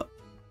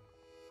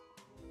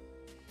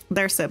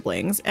they're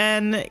siblings,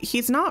 and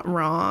he's not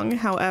wrong.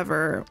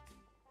 However,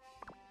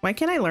 why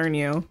can't I learn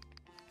you?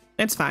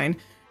 It's fine.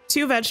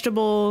 2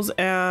 vegetables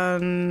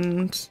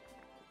and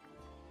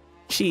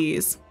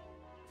cheese.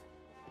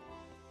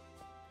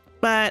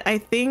 But I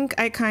think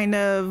I kind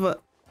of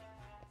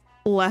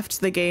left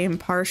the game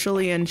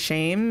partially in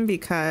shame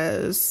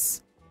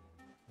because,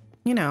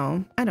 you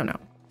know, I don't know.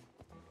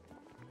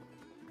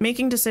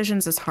 Making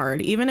decisions is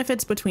hard, even if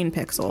it's between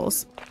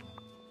pixels.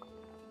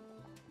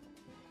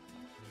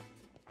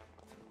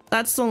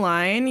 That's the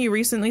line. You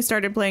recently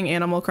started playing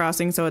Animal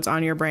Crossing, so it's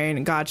on your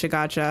brain. Gotcha,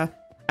 gotcha.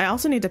 I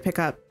also need to pick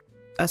up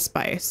a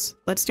spice.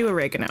 Let's do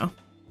oregano.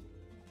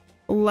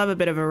 Love a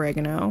bit of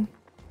oregano.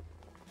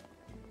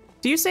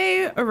 Do you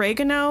say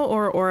oregano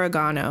or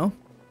oregano?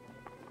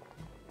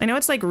 I know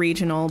it's like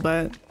regional,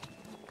 but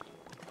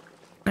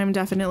I'm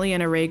definitely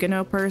an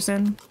oregano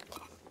person.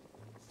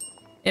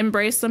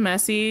 Embrace the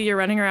messy. You're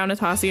running around with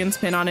Hassian's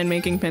pin on and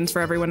making pins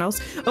for everyone else.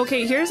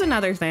 Okay, here's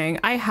another thing.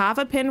 I have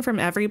a pin from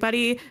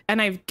everybody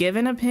and I've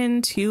given a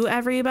pin to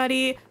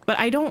everybody, but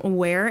I don't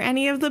wear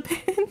any of the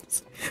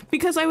pins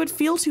because I would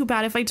feel too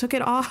bad if I took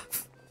it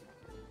off.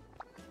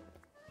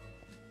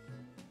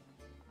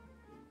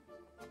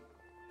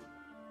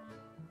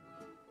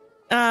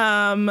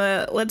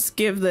 Let's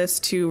give this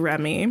to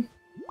Remy.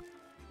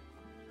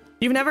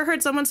 You've never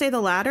heard someone say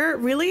the latter?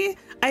 Really?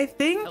 I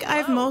think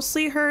I've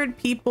mostly heard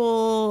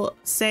people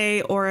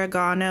say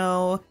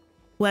oregano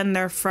when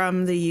they're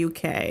from the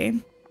UK.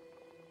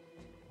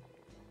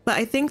 But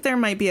I think there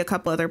might be a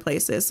couple other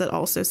places that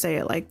also say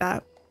it like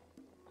that.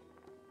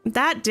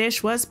 That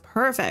dish was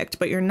perfect,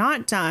 but you're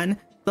not done.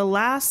 The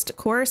last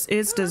course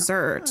is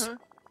dessert.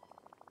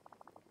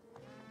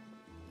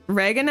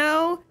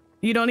 Oregano?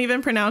 You don't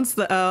even pronounce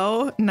the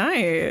O?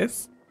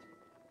 Nice.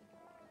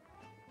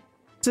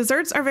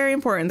 Desserts are very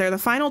important. They're the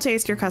final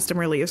taste your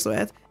customer leaves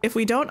with. If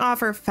we don't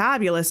offer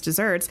fabulous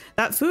desserts,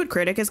 that food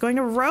critic is going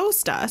to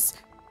roast us.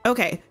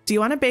 Okay, do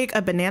you want to bake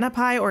a banana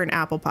pie or an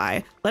apple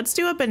pie? Let's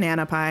do a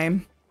banana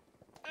pie.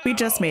 We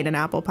just made an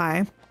apple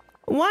pie.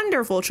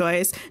 Wonderful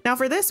choice. Now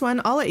for this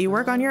one, I'll let you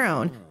work on your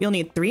own. You'll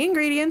need 3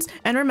 ingredients,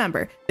 and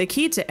remember, the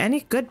key to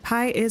any good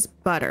pie is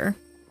butter.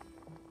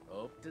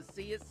 Hope to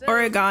see you soon.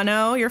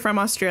 Oregano, you're from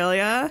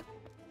Australia?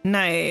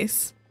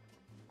 Nice.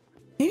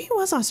 Maybe it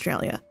was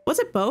Australia. Was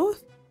it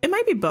both? It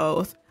might be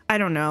both. I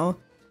don't know.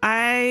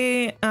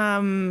 I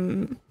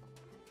don't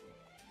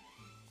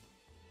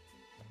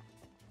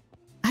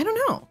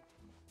know.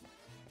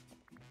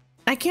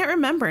 I can't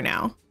remember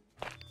now.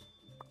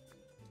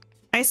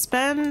 I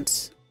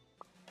spent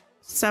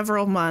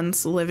several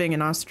months living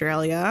in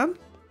Australia.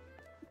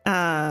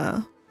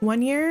 1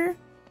 year.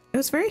 It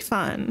was very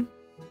fun.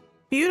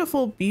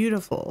 Beautiful,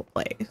 beautiful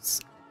place.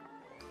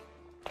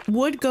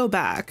 Would go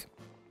back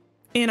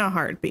in a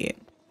heartbeat.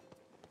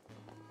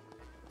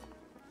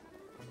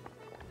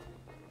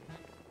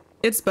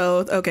 It's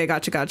both. Okay,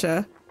 gotcha,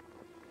 gotcha.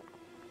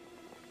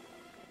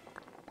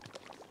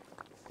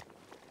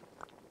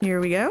 Here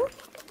we go.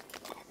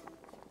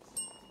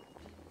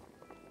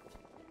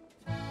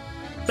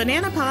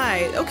 Banana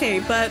pie. Okay,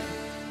 but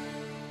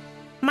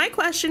my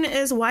question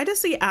is, why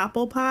does the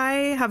apple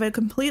pie have a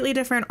completely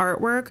different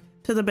artwork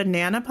to the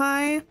banana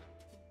pie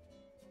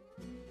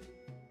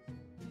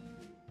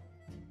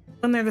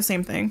when they're the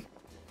same thing?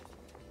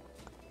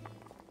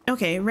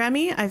 Okay,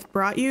 Remy, I've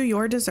brought you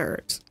your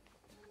dessert.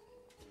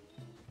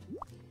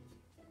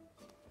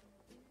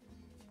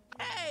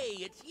 Hey,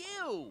 it's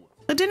you.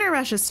 The dinner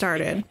rush has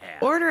started.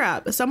 Order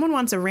up. Someone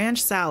wants a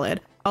ranch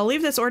salad. I'll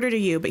leave this order to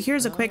you, but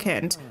here's a quick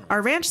hint.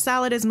 Our ranch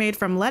salad is made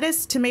from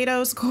lettuce,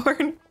 tomatoes,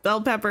 corn, bell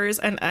peppers,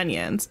 and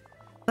onions.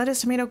 Lettuce,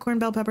 tomato, corn,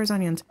 bell peppers,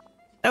 onions.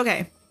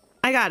 Okay,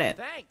 I got it.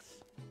 Thanks.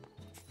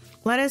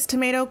 Lettuce,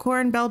 tomato,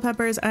 corn, bell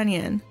peppers,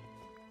 onion.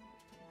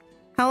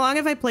 How long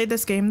have I played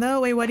this game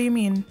though? Wait, what do you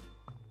mean?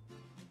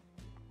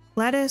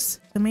 Lettuce,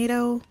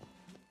 tomato,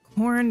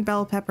 corn,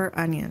 bell pepper,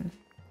 onion.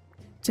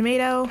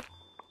 Tomato,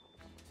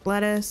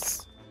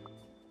 lettuce,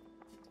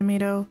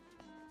 tomato,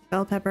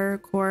 bell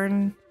pepper,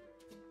 corn,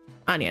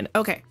 onion.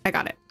 Okay, I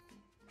got it.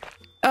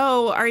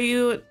 Oh, are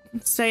you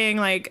saying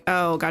like,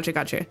 oh, gotcha,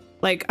 gotcha.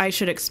 Like I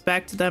should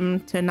expect them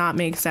to not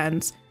make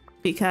sense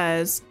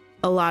because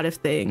a lot of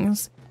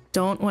things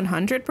don't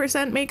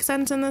 100% make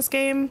sense in this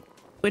game,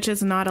 which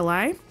is not a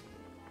lie.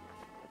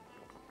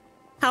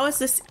 How is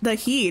this the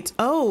heat?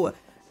 Oh,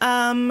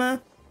 I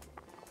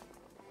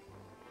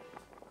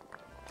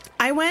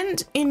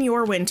went in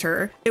your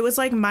winter. It was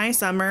like my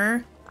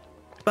summer,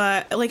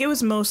 but like it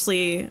was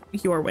mostly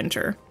your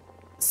winter.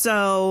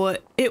 So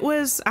it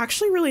was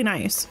actually really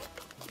nice.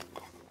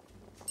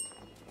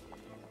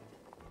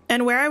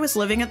 And where I was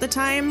living at the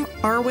time,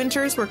 our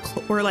winters were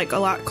like a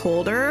lot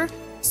colder.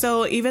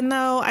 So even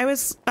though I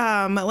was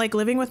like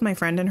living with my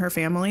friend and her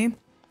family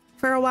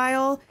for a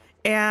while,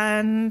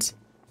 and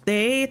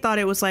they thought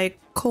it was like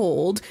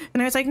cold,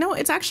 and I was like, no,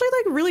 it's actually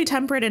like really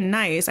temperate and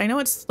nice. I know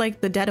it's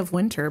like the dead of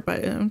winter, but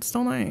it's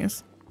still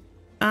nice.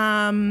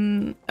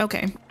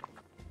 Okay,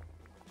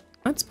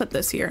 let's put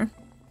this here.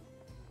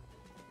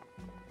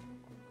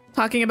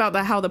 Talking about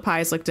how the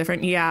pies look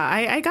different. Yeah,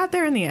 I got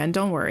there in the end.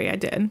 Don't worry, I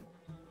did.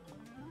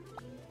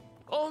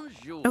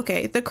 Bonjour.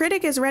 Okay, the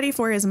critic is ready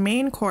for his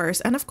main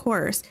course, and of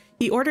course,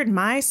 he ordered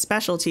my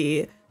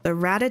specialty, the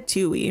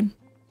ratatouille.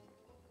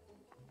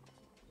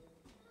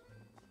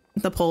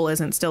 The poll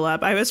isn't still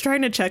up. I was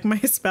trying to check my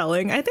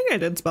spelling. I think I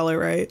did spell it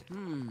right.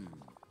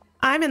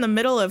 I'm in the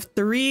middle of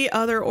 3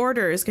 other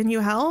orders. Can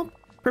you help?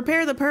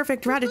 Prepare the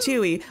perfect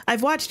ratatouille.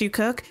 I've watched you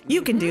cook.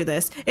 You can do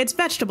this. It's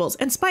vegetables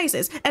and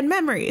spices and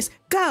memories.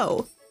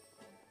 Go.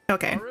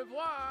 Okay.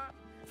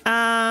 Au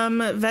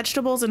revoir.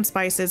 Vegetables and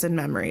spices and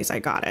memories. I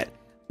got it.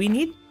 We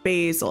need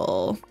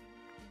basil.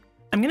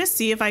 I'm gonna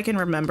see if I can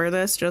remember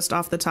this just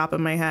off the top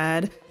of my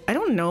head. I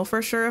don't know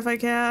for sure if I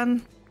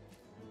can.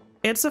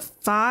 It's a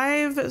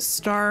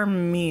 5-star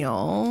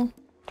meal.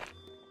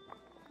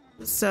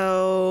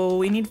 So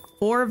we need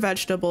 4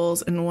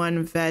 vegetables and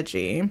 1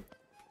 veggie.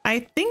 I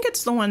think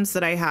it's the ones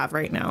that I have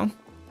right now.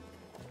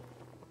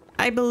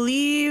 I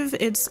believe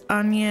it's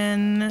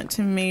onion,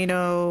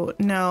 tomato.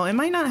 No, it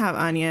might not have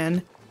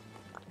onion,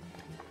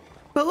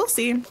 but we'll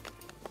see.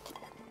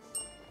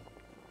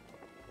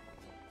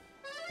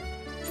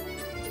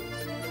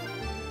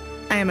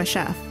 I am a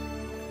chef.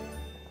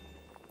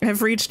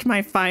 I've reached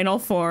my final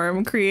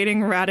form,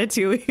 creating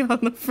ratatouille on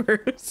the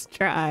first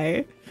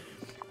try.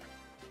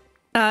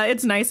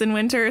 It's nice in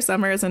winter.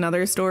 Summer is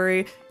another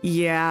story.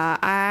 Yeah,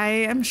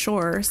 I am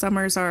sure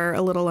summers are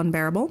a little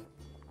unbearable.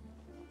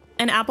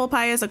 An apple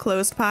pie is a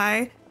closed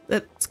pie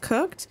that's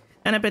cooked,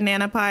 and a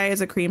banana pie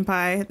is a cream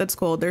pie that's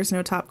cold. There's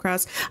no top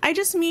crust. I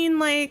just mean,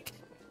 like,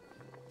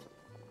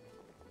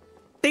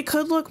 they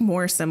could look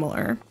more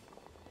similar.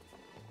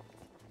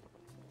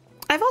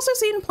 I've also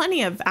seen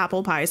plenty of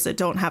apple pies that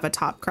don't have a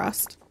top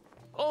crust.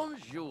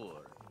 Bonjour.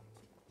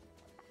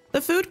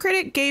 The food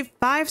critic gave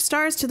 5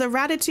 stars to the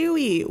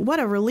ratatouille.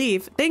 What a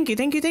relief. Thank you,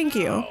 thank you, thank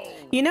you.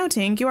 You know,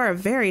 Tink, you are a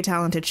very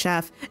talented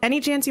chef.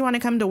 Any chance you want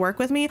to come to work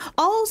with me?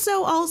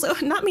 Also,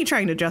 not me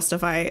trying to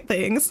justify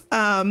things.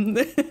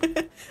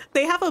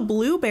 They have a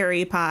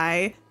blueberry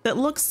pie that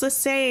looks the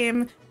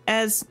same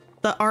as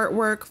the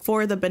artwork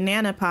for the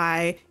banana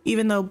pie,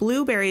 even though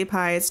blueberry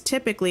pies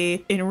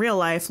typically in real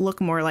life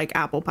look more like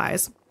apple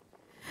pies.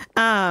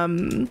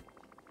 Actually,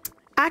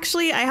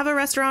 I have a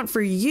restaurant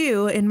for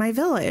you in my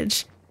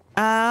village.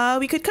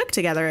 We could cook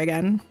together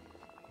again.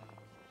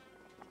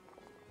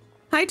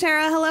 Hi,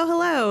 Tara. Hello,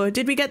 hello.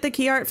 Did we get the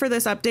key art for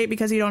this update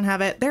because you don't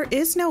have it? There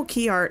is no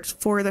key art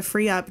for the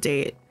free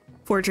update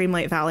for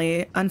Dreamlight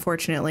Valley,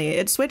 unfortunately.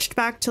 It switched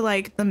back to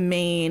like the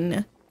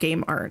main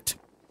game art.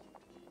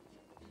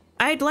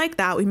 I'd like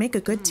that. We make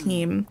a good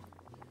team.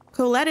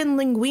 Colette and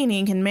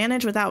Linguini can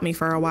manage without me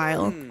for a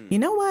while. You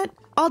know what?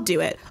 I'll do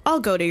it.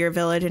 I'll go to your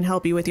village and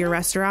help you with your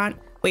restaurant.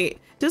 Wait,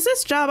 does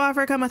this job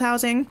offer come with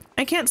housing?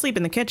 I can't sleep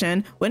in the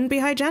kitchen. Wouldn't be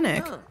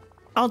hygienic.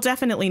 I'll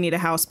definitely need a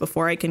house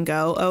before I can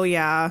go. Oh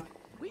yeah.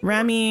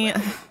 Remy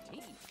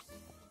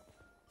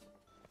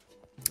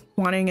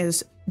wanting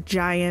his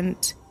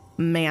giant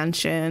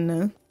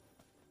mansion.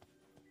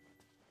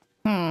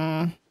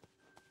 I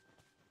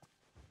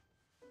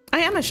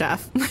am a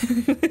chef.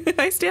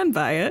 I stand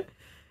by it.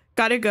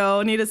 Gotta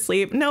go, need to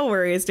sleep. No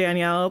worries,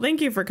 Danielle.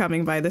 Thank you for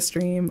coming by the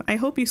stream. I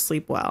hope you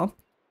sleep well.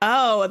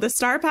 Oh, the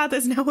Star Path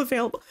is now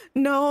available.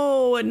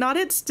 No, not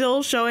it's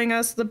still showing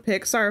us the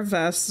Pixar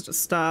Fest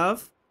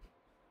stuff.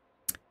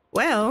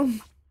 Well,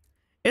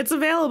 it's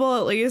available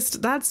at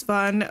least. That's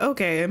fun.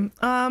 Okay.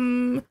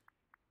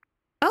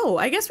 Oh,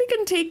 I guess we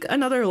can take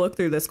another look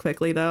through this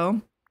quickly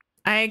though.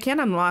 I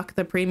can't unlock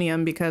the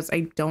premium because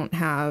I don't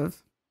have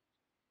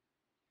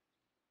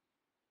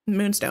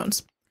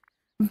moonstones.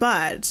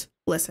 But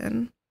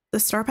listen, the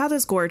Star Path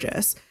is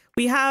gorgeous.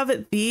 We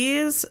have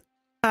these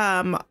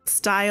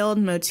styled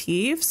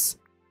motifs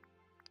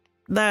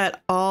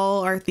that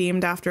all are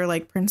themed after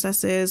like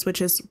princesses,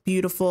 which is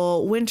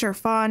beautiful. Winter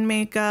fawn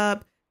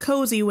makeup,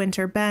 cozy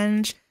winter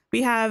bench.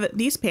 We have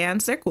these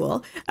pants, they're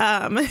cool.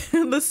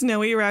 The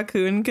snowy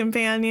raccoon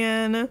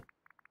companion.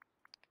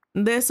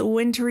 This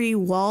wintry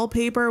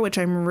wallpaper, which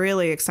I'm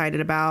really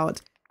excited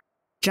about.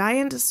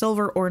 Giant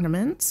silver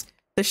ornaments.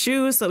 The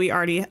shoes that we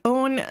already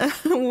own.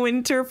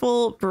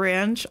 Winterful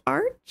branch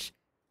arch.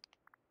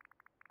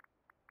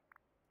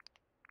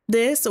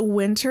 This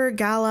winter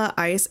gala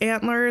ice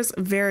antlers.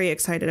 Very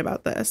excited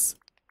about this.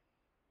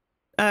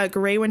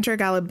 Gray winter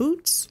gala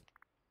boots.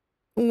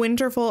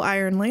 Winterful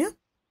iron lamp.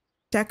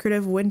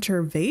 Decorative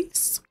winter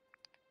vase.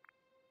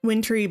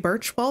 Wintry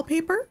birch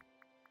wallpaper.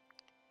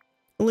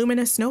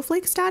 Luminous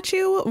snowflake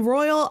statue.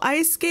 Royal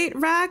ice skate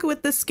rack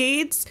with the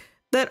skates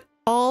that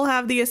all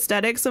have the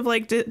aesthetics of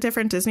like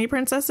different Disney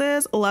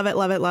princesses. Love it,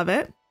 love it, love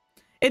it.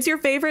 It's your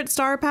favorite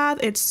Star Path.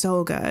 It's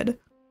so good.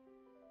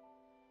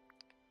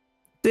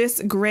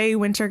 This gray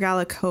winter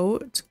gala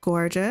coat,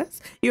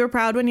 gorgeous. You were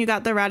proud when you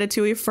got the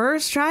ratatouille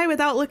first try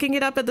without looking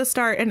it up at the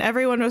start and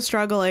everyone was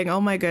struggling. Oh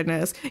my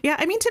goodness. Yeah,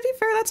 I mean, to be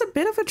fair, that's a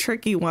bit of a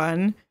tricky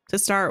one to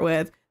start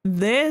with.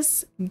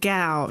 This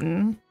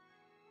gown.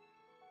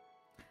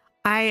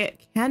 I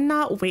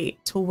cannot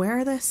wait to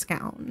wear this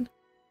gown.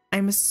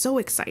 I'm so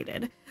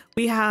excited.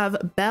 We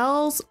have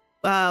Belle's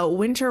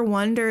Winter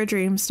Wonder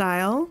Dream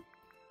Style.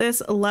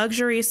 This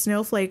luxury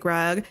snowflake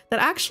rug that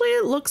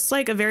actually looks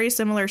like a very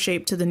similar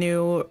shape to the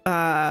new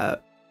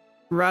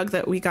rug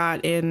that we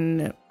got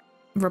in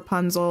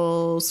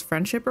Rapunzel's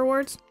Friendship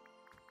Rewards.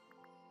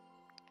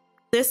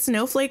 This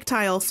snowflake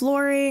tile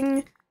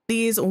flooring,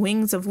 these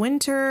wings of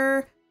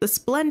winter, the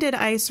splendid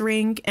ice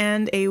rink,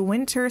 and a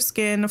winter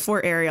skin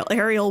for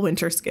Ariel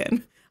winter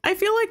skin. I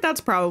feel like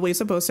that's probably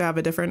supposed to have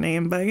a different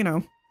name, but you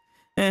know,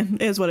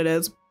 it is what it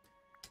is.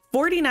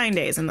 49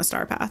 days in the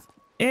Star Path.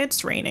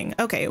 It's raining.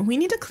 Okay, we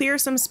need to clear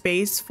some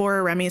space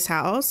for Remy's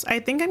house. I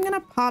think I'm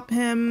gonna pop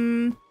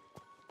him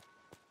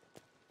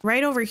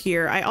right over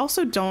here. I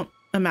also don't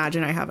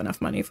imagine I have enough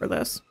money for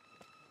this.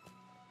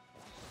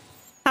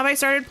 Have I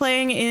started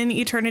playing in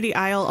Eternity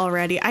Isle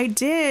already? I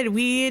did.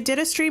 We did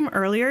a stream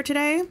earlier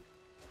today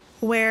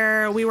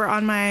where we were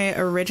on my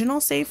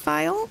original save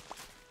file.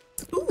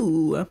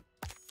 Ooh,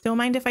 don't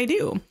mind if I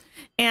do.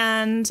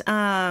 And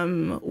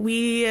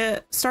we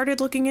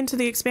started looking into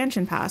the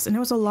expansion pass, and it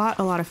was a lot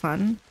of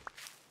fun.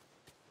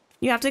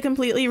 You have to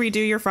completely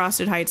redo your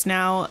Frosted Heights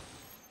now.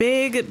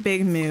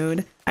 Big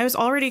mood. I was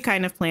already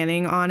kind of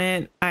planning on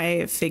it.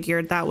 I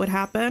figured that would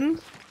happen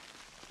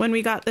when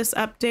we got this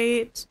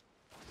update,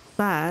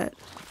 but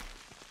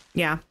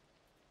yeah,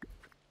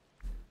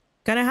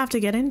 gonna have to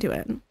get into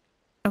it.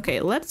 Okay,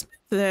 let's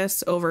move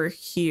this over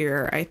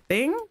here, I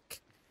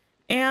think.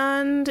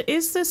 And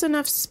is this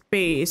enough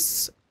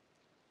space?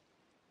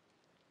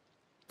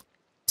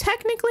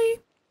 Technically.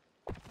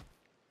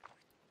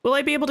 Will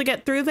I be able to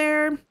get through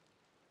there?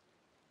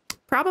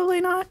 Probably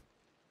not.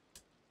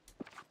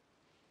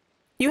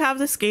 You have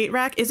the skate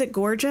rack. Is it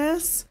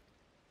gorgeous?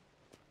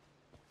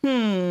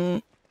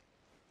 Good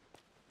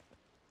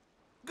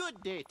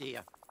day,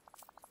 dear.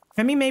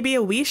 I mean, maybe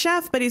a wee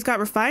chef, but he's got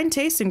refined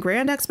taste and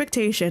grand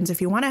expectations.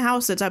 If you want a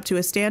house that's up to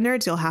his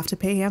standards, you'll have to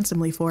pay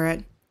handsomely for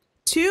it.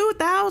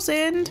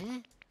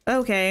 2,000.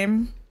 Okay.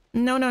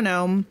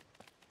 No.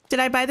 Did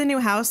I buy the new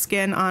house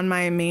skin on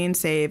my main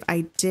save?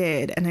 I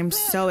did, and I'm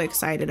so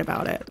excited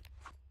about it.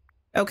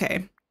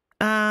 Okay.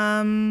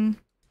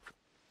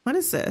 What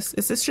is this?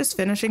 Is this just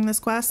finishing this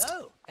quest?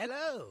 Oh,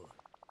 hello.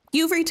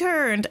 You've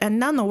returned, and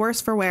none the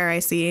worse for wear, I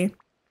see.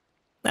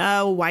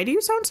 Why do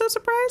you sound so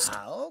surprised?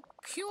 How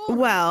curious.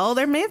 Well,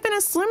 there may have been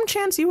a slim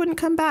chance you wouldn't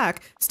come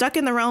back. Stuck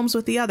in the realms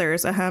with the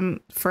others,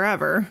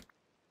 forever.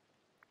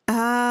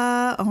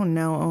 Oh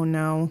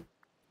no.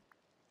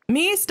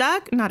 Me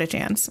stuck? Not a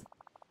chance.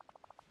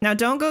 Now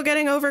don't go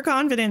getting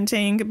overconfident,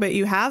 Tink, but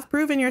you have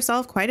proven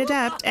yourself quite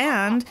adept,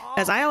 and,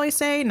 as I always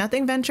say,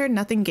 nothing ventured,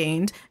 nothing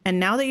gained. And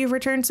now that you've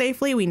returned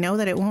safely, we know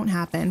that it won't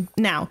happen.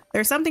 Now,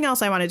 there's something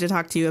else I wanted to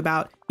talk to you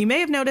about. You may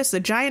have noticed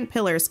the giant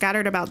pillars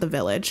scattered about the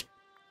village.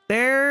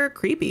 They're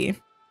creepy.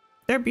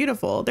 They're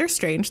beautiful. They're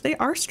strange. They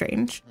are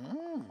strange.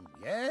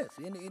 Yes,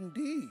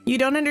 indeed. You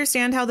don't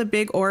understand how the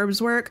big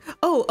orbs work?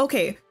 Oh,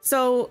 okay.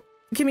 So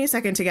give me a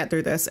second to get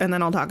through this, and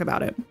then I'll talk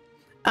about it.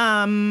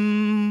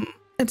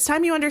 It's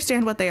time you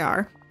understand what they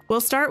are. We'll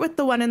start with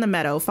the one in the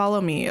meadow. Follow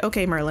me.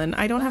 Okay, Merlin,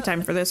 I don't have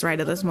time for this right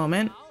at this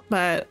moment,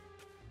 but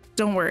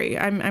don't worry.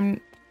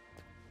 I'm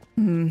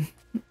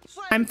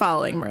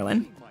following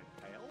Merlin.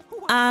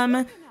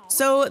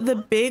 So the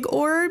big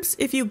orbs,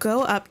 if you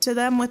go up to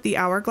them with the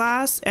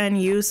hourglass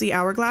and use the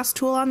hourglass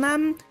tool on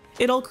them,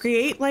 it'll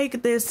create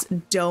like this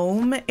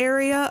dome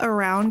area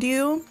around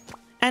you.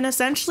 And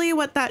essentially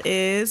what that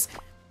is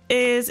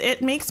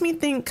it makes me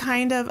think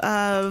kind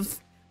of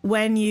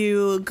when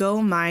you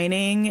go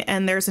mining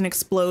and there's an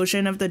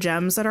explosion of the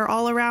gems that are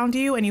all around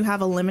you and you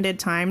have a limited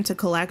time to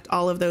collect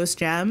all of those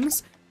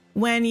gems.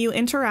 When you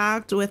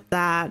interact with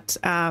that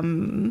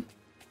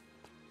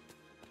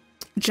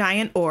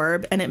giant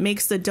orb and it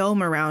makes the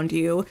dome around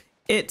you,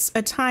 it's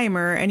a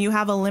timer and you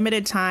have a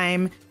limited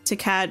time to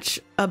catch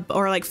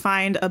or like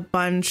find a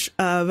bunch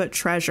of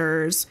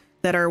treasures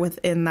that are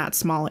within that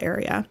small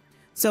area.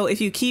 So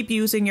if you keep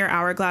using your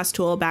hourglass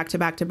tool back to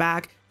back to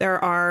back,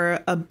 there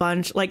are a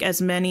bunch, like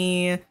as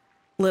many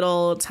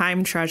little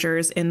time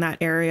treasures in that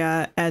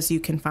area as you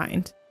can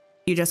find.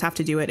 You just have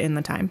to do it in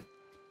the time.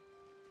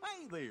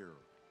 Hey there.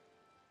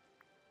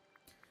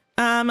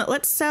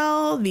 Let's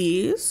sell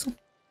these.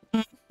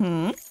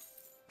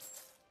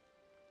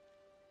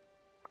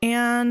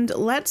 And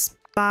let's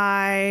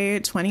buy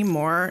 20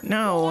 more.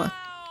 No.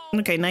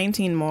 Okay,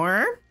 19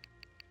 more.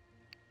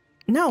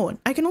 No,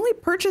 I can only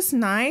purchase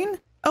 9.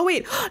 Oh,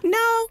 wait.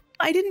 No,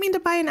 I didn't mean to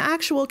buy an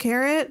actual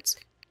carrot.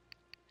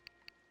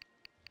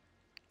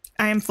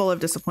 I am full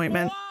of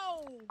disappointment.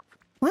 Whoa.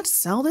 Let's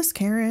sell this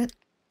carrot.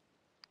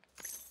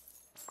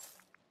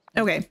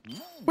 Okay,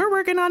 we're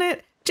working on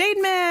it. Jade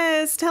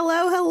Mist,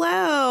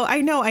 hello.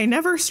 I know, I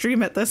never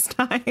stream at this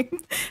time.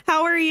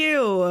 How are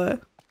you?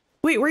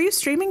 Wait, were you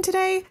streaming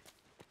today?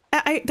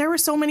 There were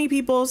so many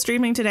people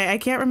streaming today. I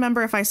can't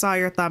remember if I saw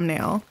your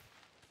thumbnail.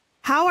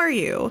 How are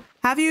you?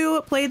 Have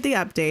you played the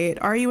update?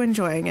 Are you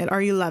enjoying it?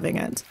 Are you loving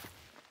it?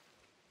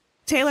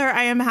 Taylor,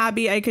 I am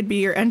happy I could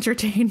be your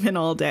entertainment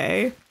all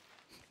day.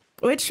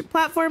 Which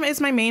platform is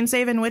my main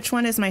save and which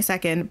one is my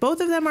second? Both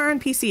of them are on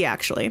PC,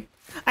 actually.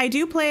 I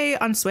do play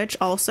on Switch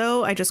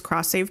also. I just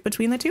cross-save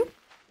between the two.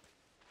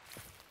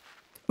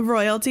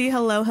 Royalty,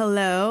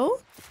 hello.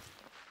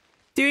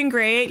 Doing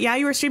great. Yeah,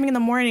 you were streaming in the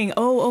morning.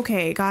 Oh,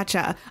 okay,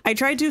 gotcha. I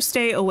tried to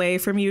stay away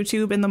from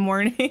YouTube in the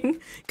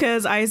morning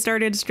because I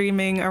started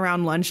streaming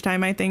around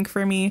lunchtime, I think,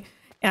 for me.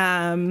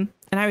 And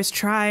I was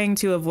trying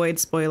to avoid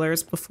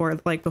spoilers before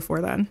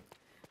then.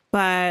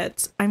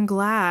 But I'm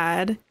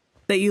glad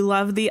that you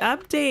love the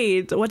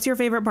update. What's your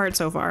favorite part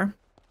so far?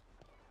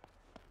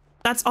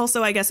 That's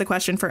also, I guess, a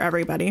question for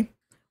everybody.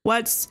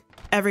 What's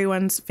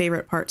everyone's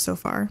favorite part so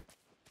far?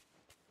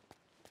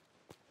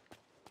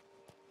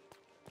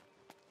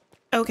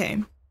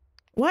 Okay,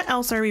 what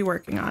else are we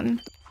working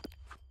on?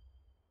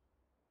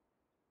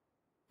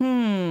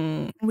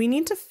 We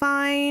need to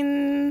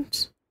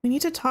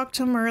talk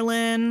to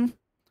Merlin,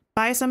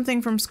 buy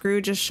something from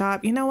Scrooge's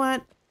shop. You know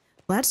what?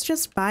 Let's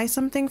just buy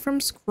something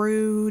from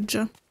Scrooge.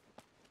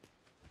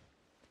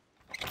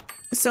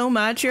 so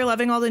much. You're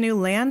loving all the new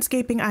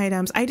landscaping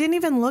items. I didn't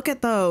even look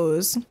at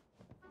those.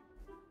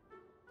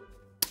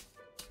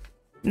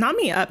 Not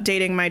me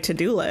updating my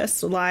to-do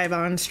list live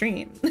on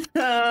stream.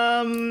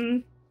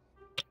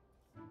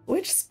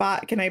 Which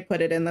spot can I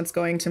put it in that's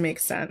going to make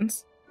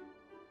sense?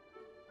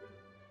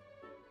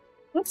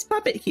 Let's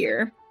pop it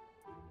here.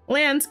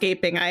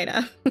 Landscaping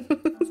item.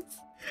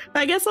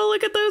 I guess I'll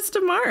look at those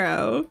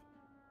tomorrow.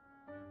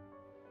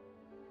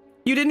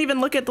 You didn't even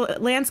look at the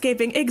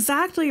landscaping.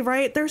 Exactly,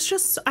 right? There's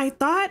just, I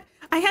thought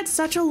I had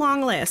such a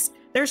long list.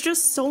 There's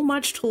just so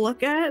much to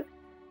look at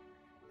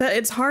that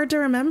it's hard to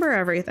remember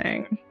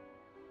everything.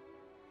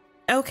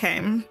 Okay,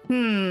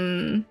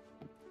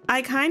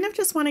 I kind of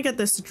just want to get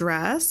this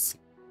dress.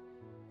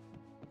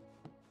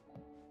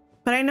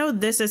 But I know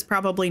this is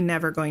probably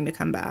never going to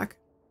come back.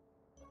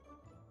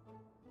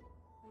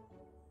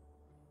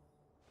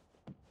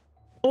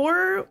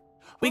 Or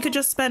we could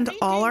just spend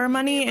all our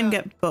money and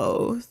get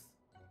both.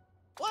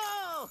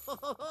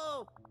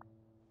 Whoa!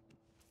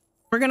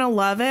 We're gonna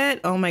love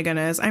it. Oh my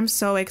goodness, I'm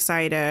so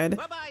excited.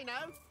 Bye-bye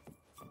now.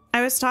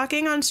 I was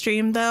talking on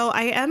stream though,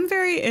 I am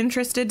very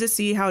interested to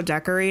see how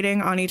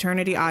decorating on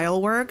Eternity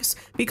Isle works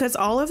because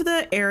all of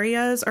the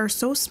areas are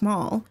so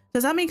small.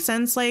 Does that make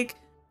sense? Like,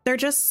 they're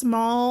just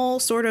small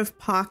sort of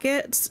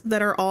pockets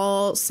that are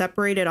all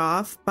separated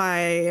off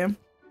by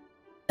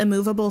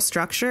immovable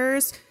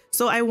structures.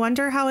 So I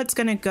wonder how it's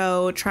gonna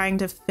go trying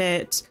to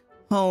fit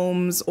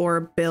homes or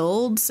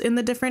builds in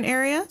the different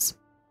areas.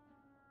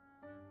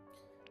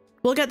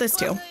 We'll get this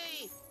too.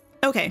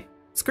 Okay,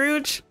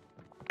 Scrooge,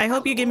 I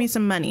hope you give me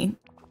some money.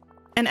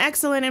 An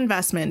excellent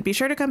investment. Be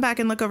sure to come back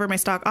and look over my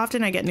stock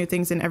often. I get new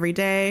things in every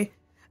day.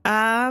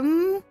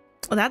 Well,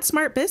 that's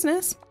smart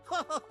business.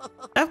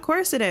 Of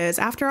course it is.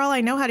 After all,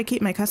 I know how to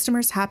keep my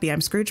customers happy.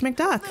 I'm Scrooge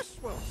McDuck. This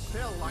will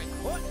sell like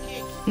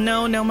hotcakes.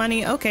 No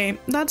money. Okay,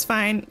 that's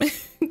fine.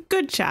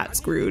 Good chat,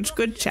 Scrooge.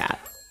 Good chat.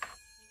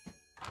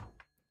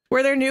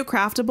 Were there new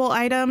craftable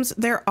items?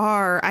 There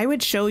are. I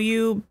would show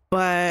you,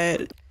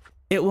 but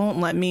it won't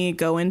let me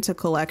go into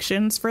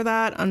collections for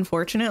that,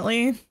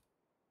 unfortunately.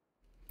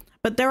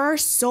 But there are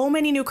so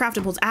many new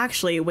craftables.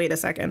 Actually, wait a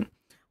second.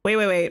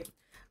 Wait.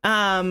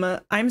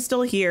 I'm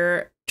still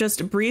here.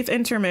 Just a brief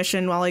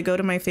intermission while I go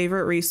to my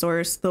favorite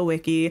resource, the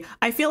wiki.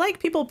 I feel like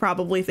people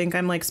probably think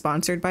I'm like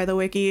sponsored by the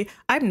wiki.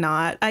 I'm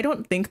not. I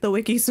don't think the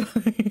wiki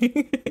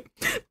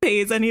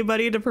pays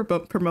anybody to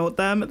promote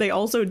them. They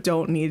also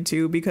don't need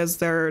to because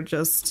they're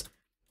just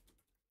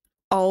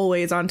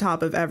always on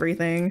top of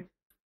everything.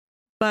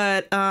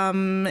 But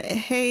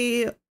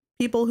hey,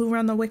 people who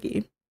run the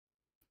wiki,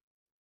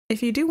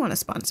 if you do want to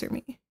sponsor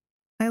me,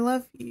 I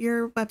love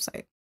your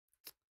website.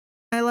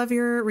 I love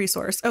your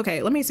resource.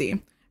 Okay, let me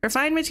see.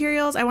 Refined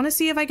materials. I want to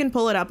see if I can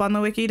pull it up on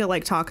the wiki to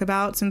like talk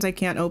about since I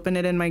can't open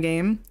it in my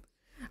game.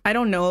 I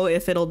don't know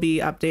if it'll be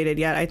updated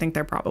yet. I think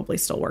they're probably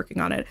still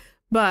working on it.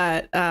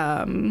 But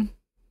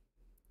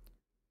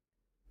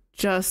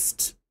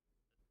just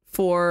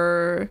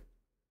for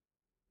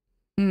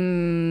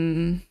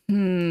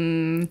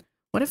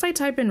what if I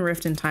type in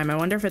Rift in Time? I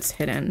wonder if it's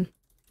hidden.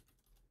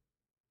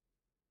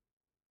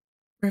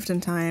 Rift in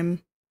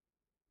Time.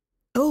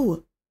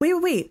 Oh,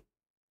 wait.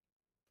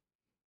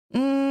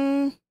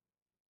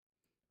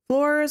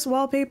 Floors,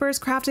 wallpapers,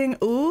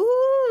 crafting.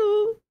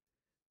 Ooh.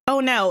 Oh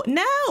no.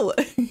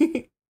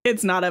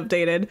 It's not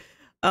updated.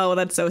 Oh,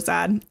 that's so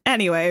sad.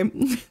 Anyway.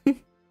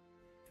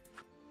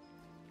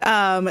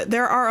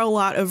 There are a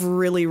lot of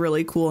really,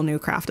 really cool new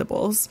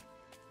craftables.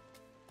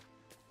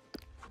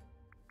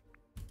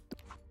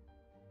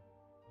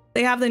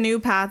 They have the new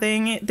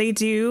pathing. They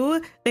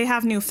do. They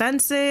have new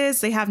fences.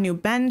 They have new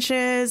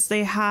benches.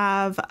 They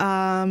have,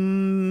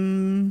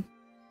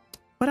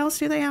 what else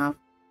do they have?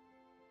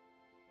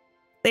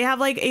 They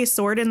have like a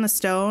sword in the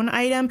stone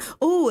item.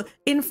 Oh,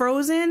 in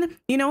Frozen,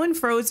 you know, in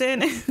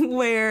Frozen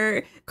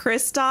where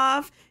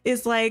Kristoff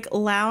is like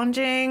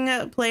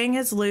lounging, playing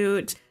his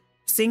lute,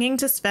 singing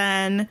to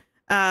Sven,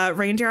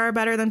 reindeer are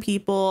better than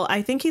people.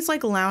 I think he's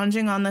like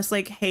lounging on this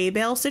like hay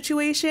bale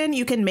situation.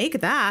 You can make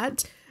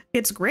that.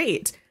 It's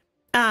great.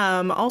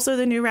 Also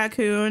the new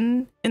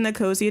raccoon in the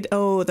cozy.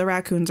 Oh, the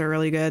raccoons are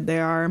really good. They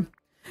are.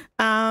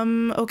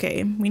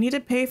 Okay, we need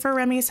to pay for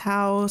Remy's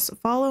house,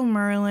 follow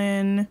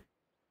Merlin,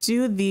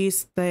 do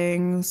these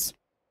things.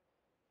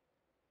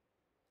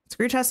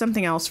 Scrooge has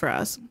something else for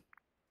us.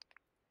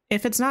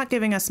 If it's not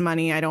giving us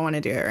money, I don't want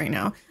to do it right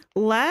now.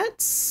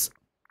 Let's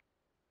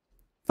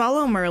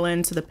follow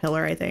Merlin to the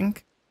pillar, I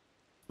think.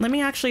 Let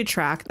me actually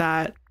track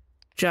that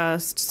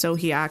just so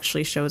he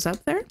actually shows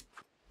up there.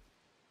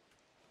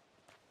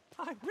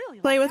 I really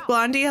Play with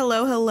Blondie.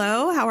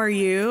 Hello. How are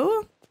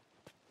you?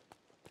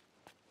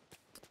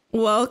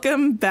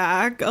 Welcome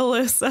back,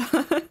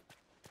 Alyssa.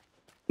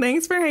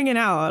 Thanks for hanging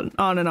out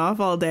on and off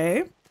all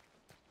day.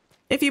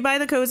 If you buy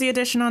the Cozy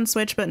Edition on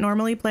Switch but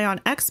normally play on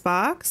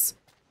Xbox,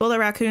 will the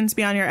raccoons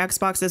be on your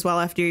Xbox as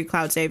well after you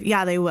cloud save?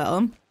 Yeah, they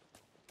will.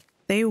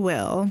 They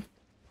will.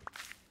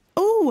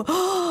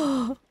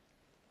 Oh!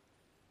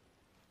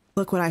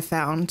 Look what I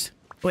found.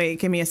 Wait,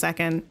 give me a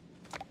second.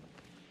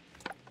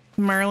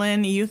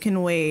 Merlin, you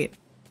can wait.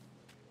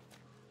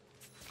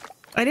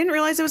 I didn't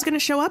realize it was going to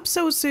show up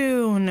so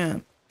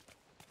soon.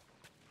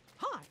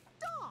 Hot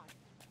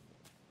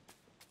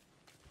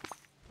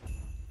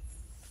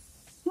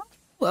dog!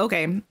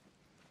 Okay.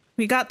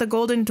 We got the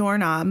golden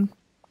doorknob.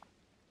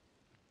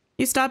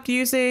 You stopped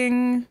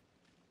using...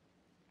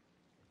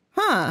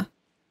 Huh.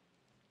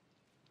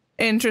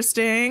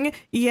 Interesting.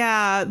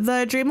 Yeah,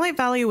 the Dreamlight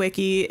Valley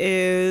Wiki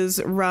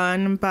is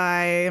run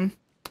by...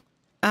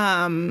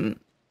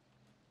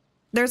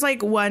 There's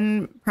like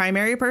one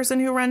primary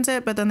person who runs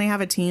it, but then they have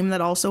a team that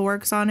also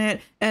works on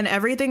it. And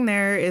everything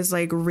there is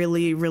like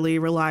really, really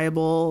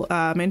reliable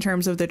in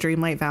terms of the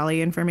Dreamlight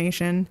Valley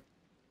information.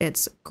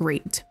 It's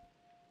great.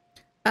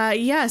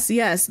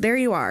 Yes, there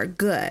you are.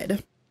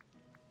 Good.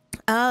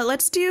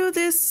 Let's do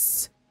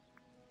this.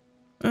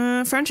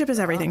 Friendship is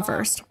everything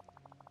first.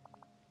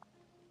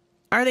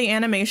 Are the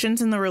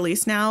animations in the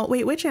release now?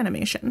 Wait, which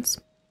animations?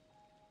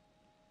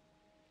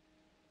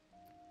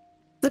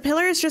 The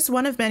pillar is just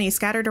one of many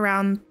scattered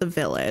around the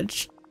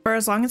village. For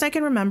as long as I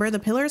can remember, the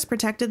pillars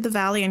protected the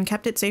valley and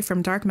kept it safe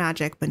from dark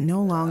magic, but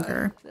no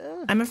longer.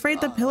 I'm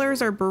afraid the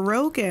pillars are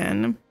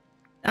broken.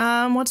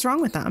 What's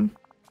wrong with them?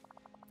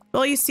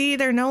 Well, you see,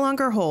 they're no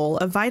longer whole.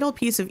 A vital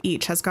piece of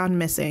each has gone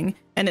missing,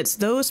 and it's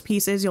those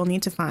pieces you'll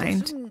need to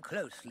find. Listen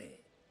closely.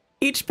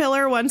 Each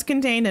pillar once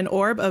contained an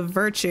orb of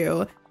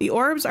virtue. The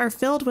orbs are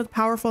filled with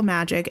powerful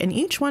magic, and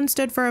each one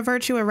stood for a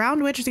virtue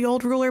around which the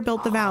old ruler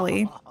built the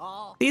valley.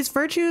 These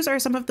virtues are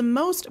some of the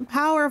most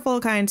powerful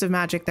kinds of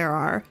magic there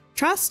are.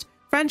 Trust,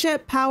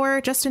 friendship,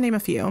 power, just to name a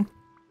few.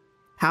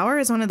 Power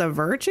is one of the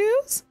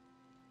virtues?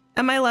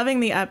 Am I loving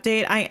the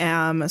update? I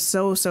am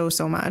so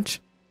much.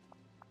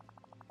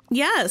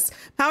 Yes,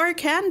 power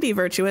can be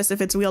virtuous if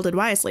it's wielded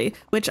wisely,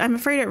 which I'm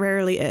afraid it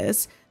rarely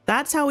is.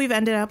 That's how we've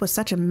ended up with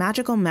such a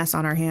magical mess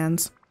on our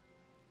hands.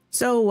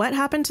 So what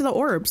happened to the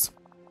orbs?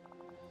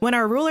 When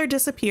our ruler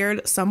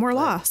disappeared, some were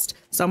lost,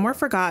 some were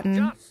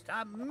forgotten, Just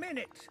a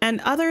minute.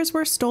 and others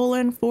were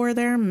stolen for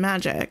their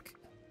magic.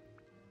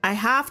 I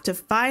have to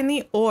find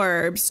the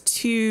orbs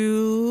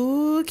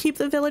to keep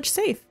the village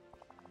safe.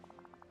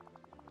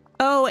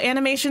 Oh,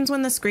 animations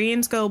when the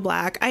screens go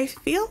black. I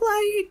feel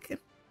like...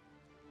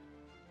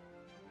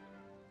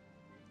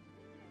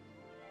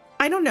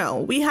 I don't know.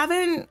 We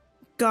haven't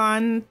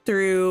gone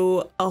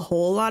through a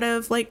whole lot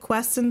of like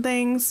quests and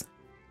things,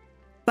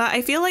 but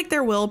I feel like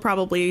there will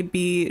probably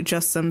be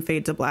just some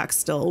fade to black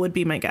still, would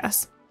be my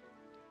guess.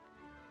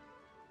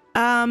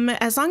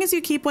 As long as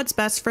you keep what's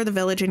best for the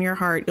village in your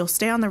heart, you'll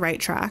stay on the right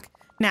track.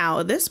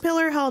 Now, this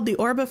pillar held the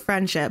Orb of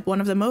Friendship,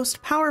 one of the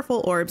most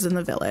powerful orbs in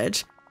the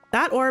village.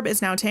 That orb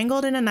is now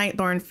tangled in a night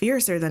thorn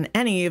fiercer than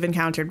any you've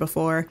encountered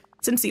before.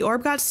 Since the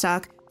orb got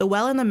stuck, the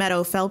well in the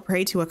meadow fell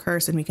prey to a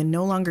curse and we can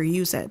no longer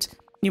use it.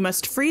 You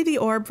must free the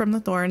orb from the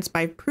thorns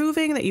by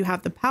proving that you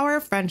have the power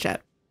of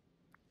friendship.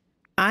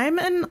 I'm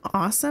an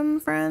awesome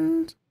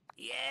friend.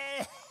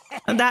 Yeah.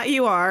 That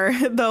you are,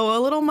 though a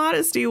little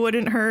modesty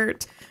wouldn't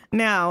hurt.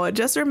 Now,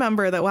 just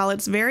remember that while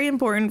it's very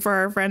important for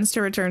our friends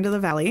to return to the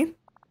valley,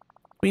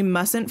 we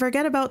mustn't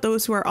forget about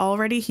those who are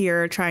already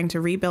here trying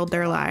to rebuild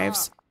their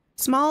lives.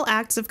 Small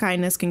acts of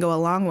kindness can go a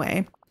long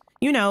way.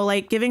 You know,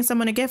 like giving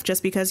someone a gift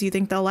just because you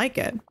think they'll like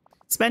it.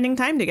 Spending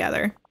time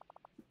together.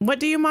 What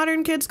do you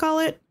modern kids call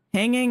it?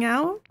 Hanging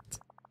out?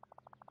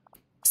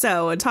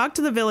 So, talk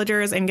to the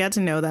villagers and get to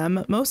know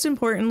them. Most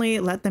importantly,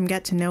 let them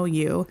get to know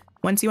you.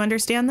 Once you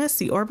understand this,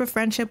 the Orb of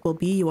Friendship will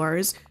be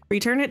yours.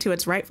 Return it to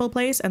its rightful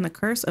place and the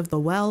curse of the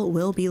well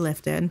will be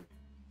lifted.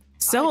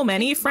 So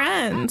many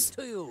friends.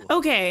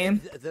 Okay.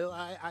 Though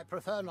I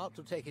prefer not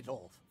to take it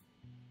off.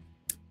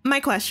 My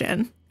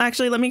question.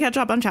 Actually, let me catch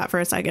up on chat for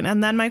a second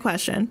and then my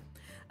question.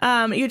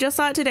 You just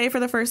saw it today for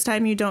the first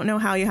time. You don't know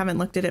how, you haven't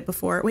looked at it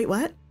before. Wait,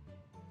 what?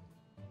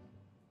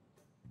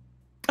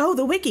 Oh,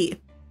 the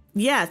wiki.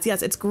 Yes,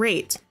 it's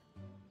great.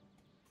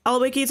 All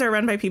wikis are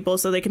run by people,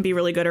 so they can be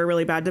really good or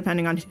really bad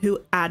depending on who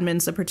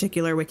admins a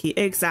particular wiki.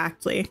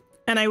 Exactly.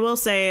 And I will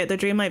say the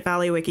Dreamlight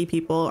Valley wiki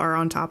people are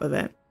on top of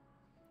it.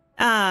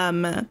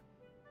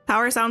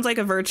 Power sounds like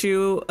a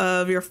virtue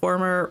of your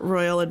former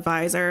royal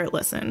advisor.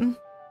 Listen.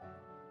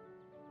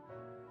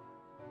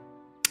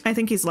 I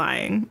think he's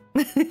lying.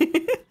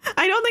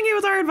 I don't think he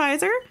was our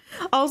advisor.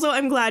 Also,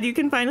 I'm glad you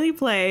can finally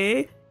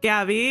play.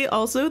 Gabby,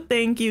 also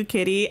thank you,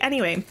 Kitty.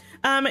 Anyway,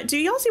 do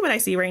y'all see what I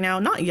see right now?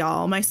 Not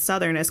y'all, my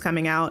southern is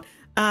coming out.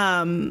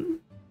 Does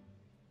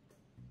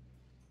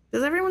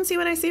everyone see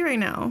what I see right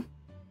now?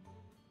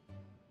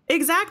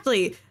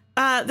 Exactly.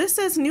 This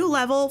says new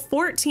level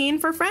 14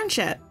 for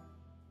friendship.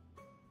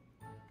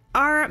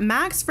 Our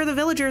max for the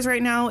villagers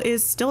right now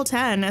is still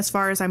 10 as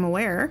far as I'm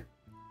aware.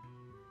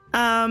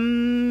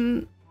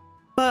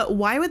 But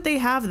why would they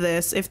have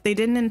this if they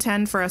didn't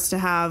intend for us to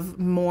have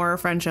more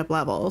friendship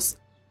levels?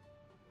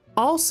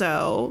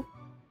 Also,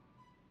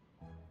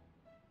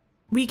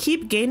 we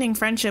keep gaining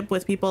friendship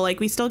with people.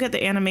 Like, we still get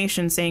the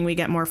animation saying we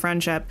get more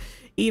friendship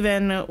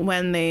even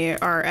when they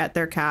are at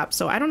their cap.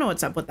 So I don't know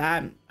what's up with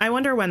that. I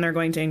wonder when they're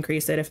going to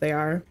increase it, if they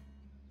are.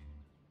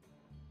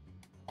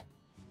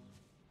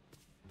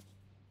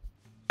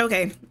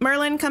 Okay,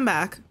 Merlin, come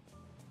back.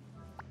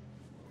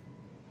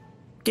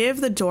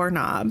 Give the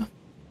doorknob.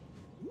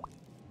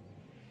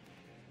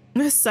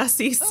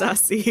 Sussy,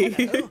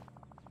 sussy.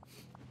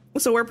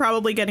 So we're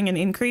probably getting an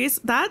increase.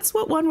 That's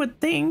what one would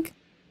think.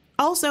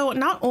 Also,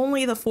 not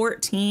only the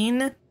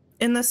 14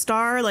 in the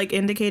star, like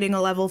indicating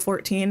a level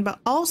 14, but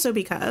also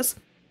because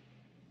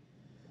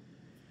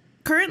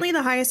currently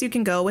the highest you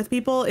can go with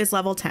people is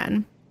level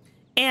 10.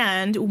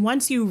 And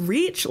once you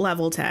reach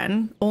level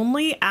 10,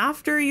 only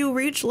after you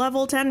reach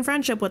level 10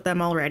 friendship with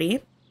them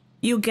already,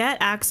 you get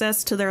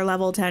access to their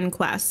level 10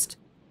 quest.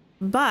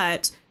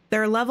 But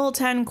their level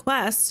 10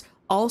 quest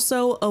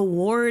also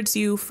awards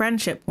you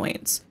friendship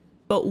points.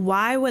 But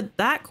why would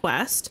that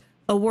quest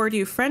award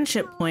you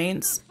friendship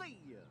points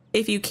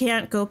if you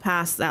can't go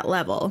past that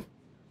level?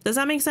 Does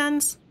that make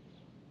sense?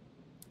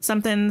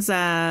 Something's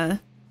not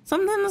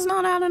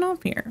adding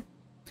up here.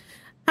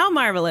 How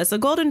marvelous, a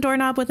golden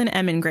doorknob with an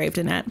M engraved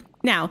in it.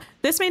 Now,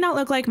 this may not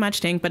look like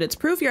much, Tink, but it's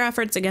proof your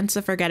efforts against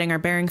the forgetting are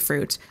bearing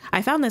fruit.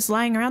 I found this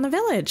lying around the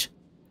village.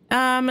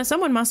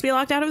 Someone must be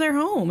locked out of their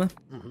home.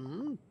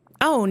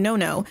 Oh,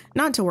 no,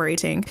 not to worry,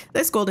 Tink.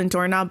 This golden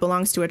doorknob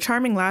belongs to a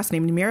charming lass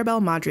named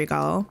Mirabelle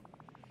Madrigal.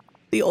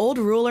 The old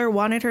ruler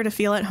wanted her to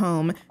feel at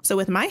home, so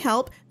with my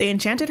help, they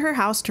enchanted her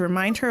house to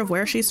remind her of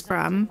where she's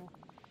from.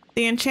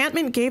 The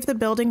enchantment gave the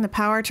building the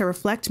power to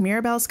reflect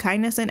Mirabelle's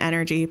kindness and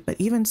energy, but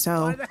even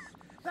so,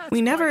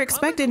 we never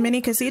expected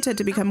Mini Casita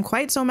to become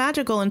quite so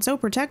magical and so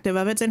protective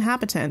of its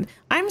inhabitant.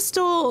 I'm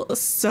still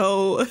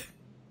so...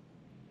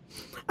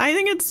 I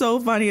think it's so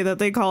funny that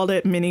they called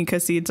it Mini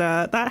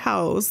Casita. That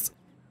house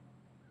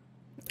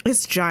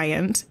is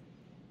giant.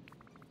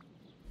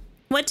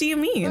 What do you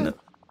mean?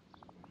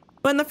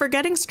 When the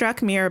forgetting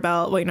struck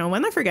Mirabelle,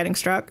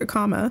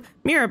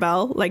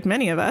 Mirabelle, like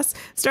many of us,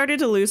 started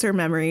to lose her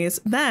memories.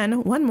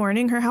 Then, one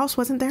morning, her house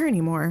wasn't there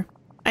anymore.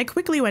 I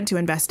quickly went to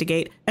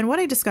investigate, and what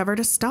I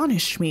discovered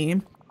astonished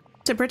me.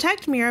 To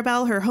protect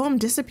Mirabelle, her home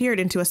disappeared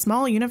into a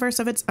small universe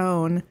of its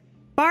own.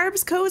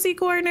 Barb's Cozy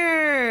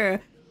Corner!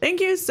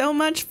 Thank you so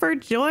much for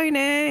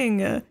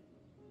joining.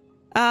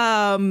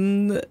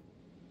 I'm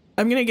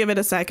gonna give it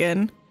a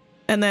second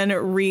and then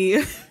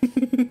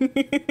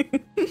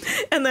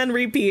and then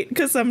repeat,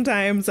 because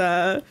sometimes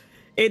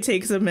it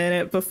takes a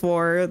minute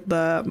before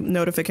the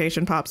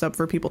notification pops up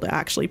for people to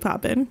actually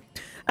pop in.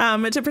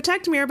 To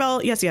protect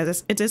Mirabelle, yes,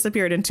 it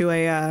disappeared into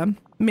a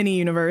mini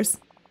universe.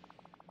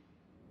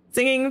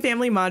 Singing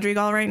Family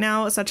Madrigal right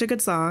now, such a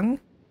good song.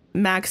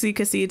 Maxi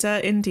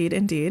Casita,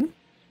 indeed.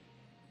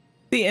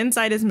 The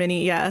inside is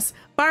mini, yes.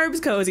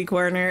 Barb's Cozy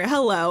Corner,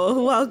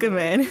 hello, welcome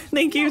in.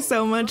 Thank you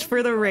so much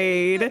for the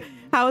raid.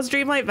 How's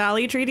Dreamlight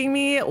Valley treating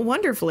me?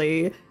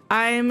 Wonderfully.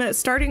 I'm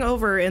starting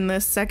over in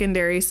this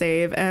secondary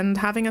save and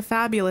having a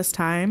fabulous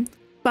time.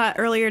 But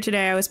earlier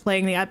today I was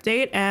playing the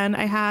update and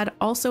I had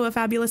also a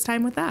fabulous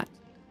time with that.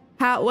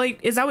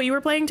 Is that what you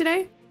were playing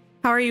today?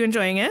 How are you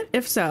enjoying it?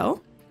 If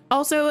so.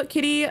 Also,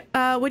 Kitty,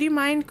 would you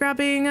mind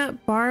grabbing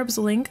Barb's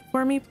link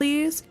for me,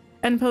 please?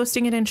 And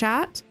posting it in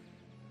chat?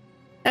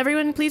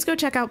 Everyone, please go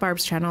check out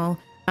Barb's channel.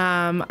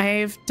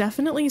 I've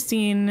definitely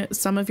seen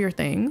some of your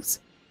things.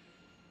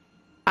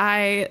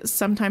 I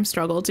sometimes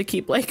struggle to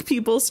keep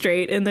people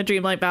straight in the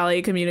Dreamlight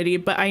Valley community,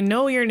 but I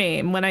know your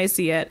name when I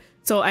see it.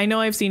 So I know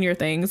I've seen your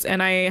things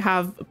and I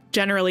have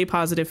generally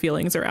positive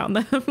feelings around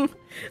them.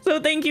 So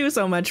thank you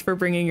so much for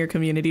bringing your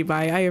community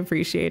by. I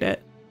appreciate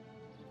it.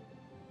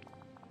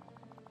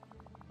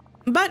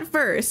 But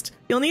first,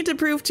 you'll need to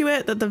prove to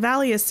it that the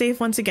valley is safe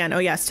once again. Oh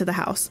yes, to the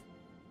house.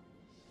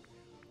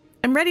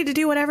 I'm ready to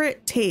do whatever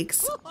it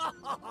takes.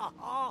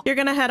 You're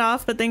gonna head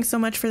off, but thanks so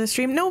much for the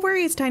stream. No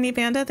worries, Tiny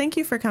Panda. Thank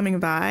you for coming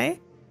by.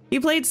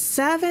 You played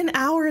 7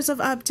 hours of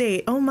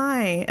update. Oh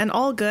my, and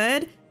all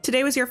good?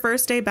 Today was your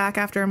first day back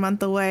after a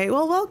month away.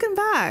 Well, welcome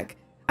back.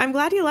 I'm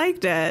glad you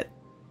liked it.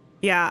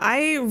 Yeah,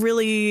 I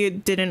really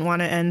didn't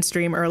want to end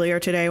stream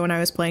earlier today when I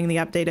was playing the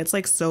update.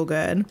 It's so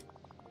good.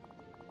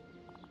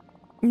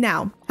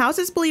 Now,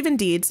 houses believe in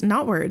deeds,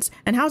 not words,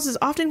 and houses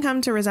often come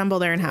to resemble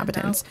their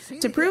inhabitants.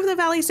 To prove the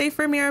valley safe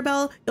for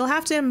Mirabelle, you'll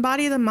have to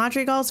embody the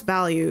Madrigal's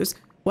values.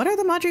 What are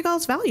the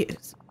Madrigal's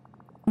values?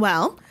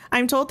 Well,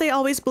 I'm told they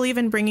always believe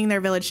in bringing their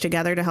village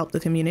together to help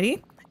the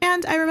community.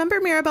 And I remember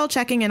Mirabelle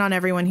checking in on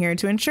everyone here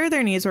to ensure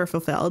their needs were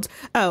fulfilled.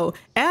 Oh,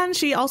 and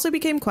she also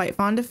became quite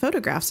fond of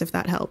photographs, if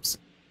that helps.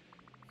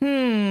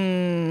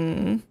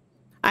 I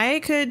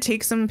could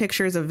take some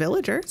pictures of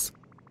villagers.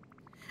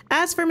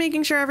 As for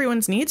making sure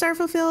everyone's needs are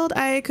fulfilled,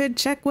 I could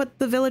check what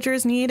the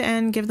villagers need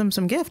and give them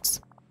some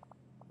gifts.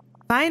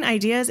 Fine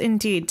ideas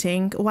indeed,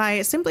 Tink.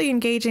 Why, simply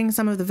engaging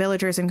some of the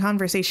villagers in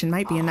conversation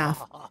might be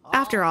enough.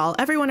 After all,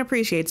 everyone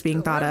appreciates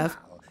being thought of.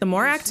 The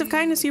more acts of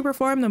kindness you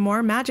perform, the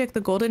more magic the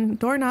golden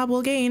doorknob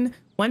will gain.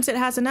 Once it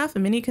has enough, a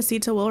Mini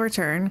Casita will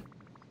return.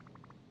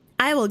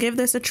 I will give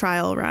this a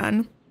trial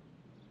run.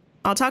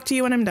 I'll talk to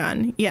you when I'm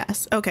done.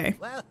 Yes, okay.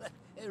 Well,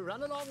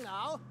 run along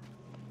now.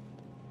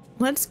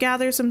 Let's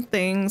gather some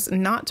things,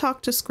 not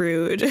talk to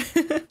Scrooge.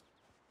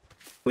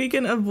 We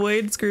can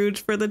avoid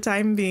Scrooge for the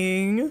time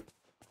being.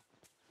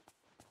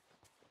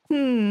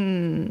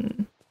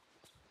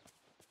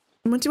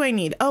 What do I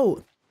need?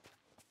 Oh,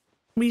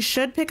 We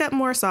should pick up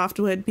more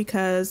softwood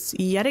because,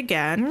 yet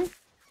again,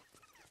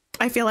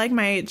 I feel like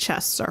my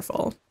chests are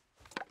full.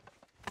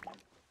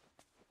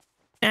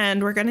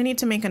 And we're gonna need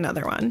to make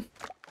another one.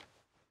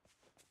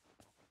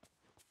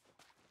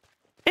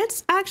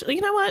 It's actually,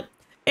 you know what?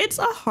 It's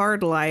a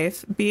hard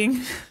life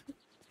being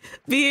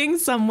being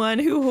someone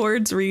who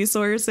hoards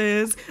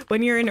resources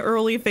when you're in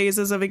early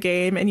phases of a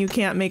game and you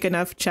can't make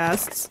enough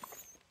chests.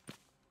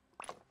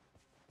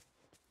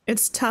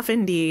 It's tough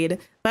indeed,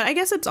 but I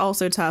guess it's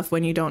also tough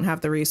when you don't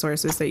have the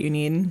resources that you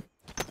need.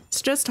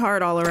 It's just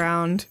hard all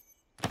around.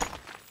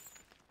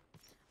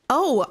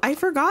 Oh, I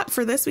forgot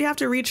for this we have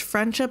to reach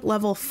friendship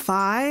level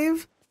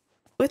 5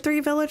 with 3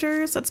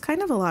 villagers. That's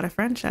kind of a lot of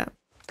friendship.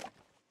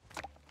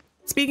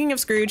 Speaking of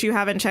Scrooge, you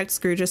haven't checked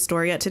Scrooge's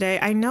store yet today.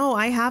 I know,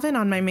 I haven't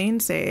on my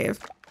main save.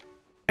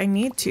 I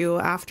need to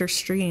after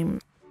stream.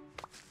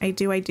 I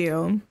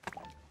do.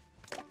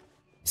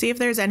 See if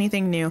there's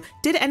anything new.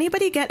 Did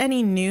anybody get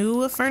any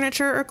new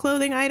furniture or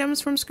clothing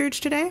items from Scrooge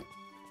today?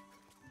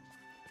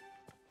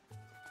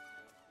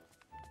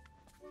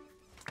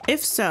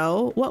 If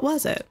so, what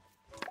was it?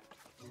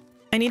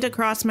 I need to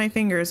cross my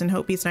fingers and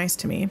hope he's nice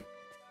to me.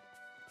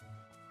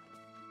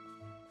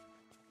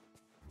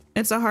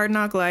 It's a hard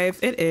knock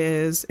life. It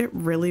is. It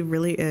really,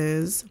 really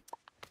is.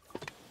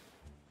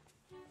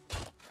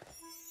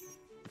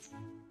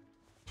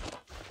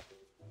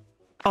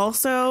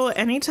 Also,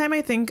 anytime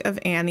I think of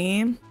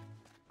Annie,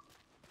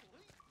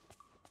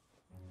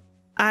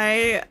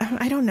 I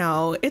don't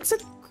know. It's a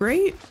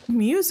great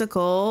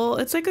musical.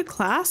 It's like a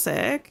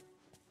classic.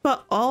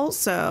 But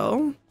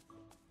also,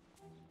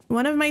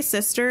 one of my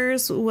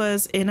sisters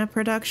was in a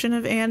production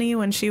of Annie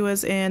when she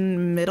was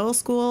in middle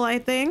school, I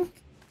think.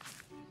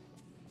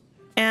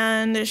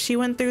 And she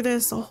went through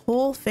this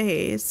whole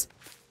phase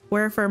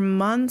where for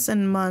months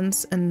and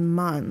months and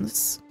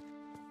months,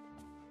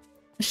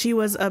 she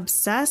was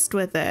obsessed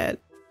with it.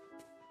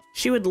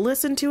 She would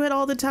listen to it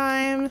all the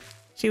time.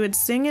 She would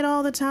sing it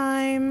all the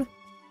time.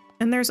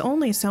 And there's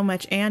only so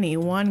much Annie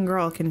one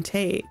girl can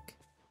take.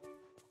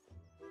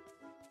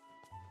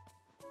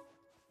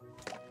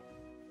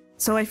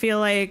 So I feel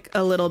like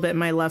a little bit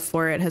my love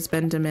for it has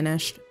been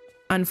diminished,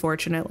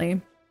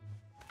 unfortunately.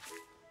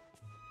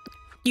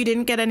 You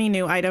didn't get any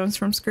new items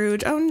from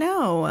Scrooge? Oh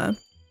no.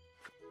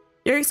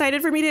 You're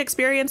excited for me to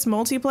experience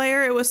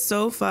multiplayer? It was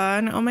so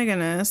fun. Oh my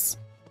goodness.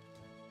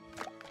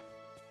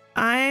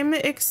 I'm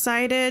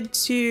excited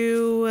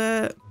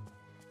to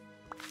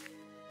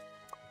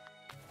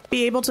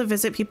be able to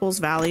visit people's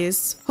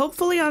valleys,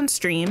 hopefully on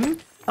stream.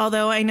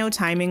 Although I know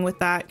timing with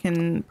that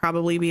can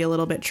probably be a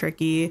little bit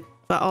tricky,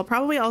 but I'll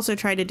probably also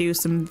try to do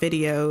some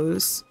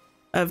videos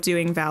of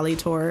doing valley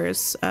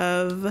tours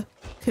of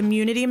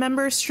community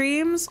member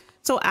streams.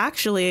 So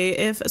actually,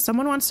 if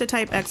someone wants to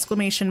type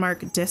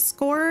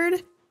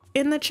 !Discord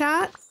in the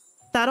chat,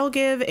 that'll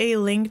give a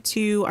link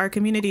to our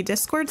community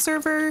Discord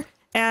server.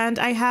 And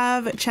I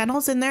have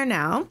channels in there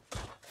now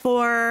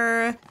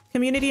for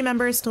community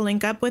members to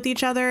link up with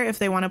each other if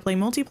they want to play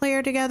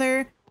multiplayer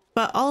together.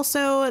 But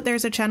also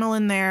there's a channel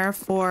in there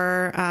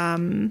for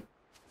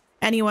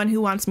anyone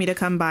who wants me to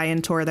come by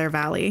and tour their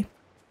valley.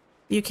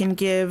 You can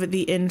give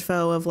the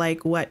info of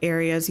like what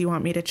areas you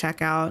want me to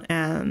check out,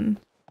 and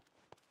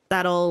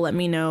that'll let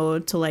me know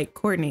to like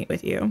coordinate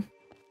with you.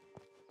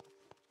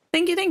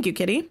 Thank you,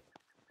 Kitty.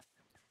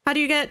 How do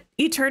you get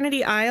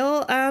Eternity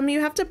Isle?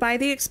 You have to buy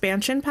the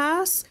expansion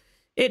pass.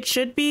 It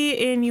should be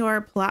in your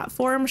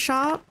platform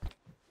shop,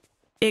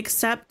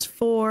 except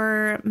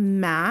for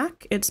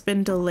Mac. It's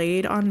been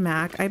delayed on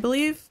Mac, I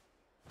believe,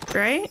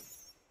 right?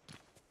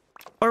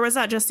 Or was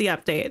that just the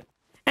update?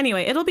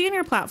 Anyway, it'll be in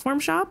your platform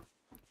shop.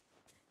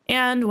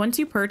 And once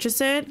you purchase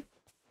it,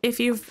 if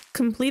you've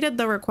completed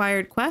the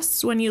required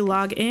quests, when you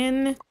log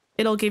in,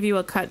 it'll give you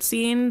a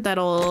cutscene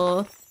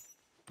that'll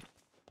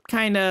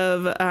kind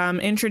of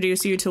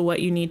introduce you to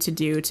what you need to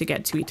do to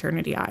get to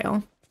Eternity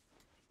Isle.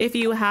 If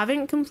you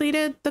haven't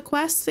completed the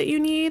quests that you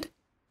need,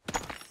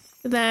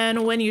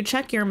 then when you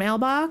check your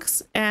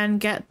mailbox and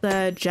get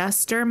the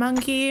Jester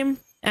Monkey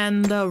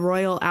and the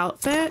Royal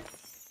Outfit,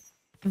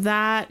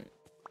 that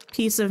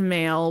piece of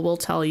mail will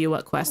tell you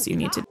what quests you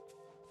need to do.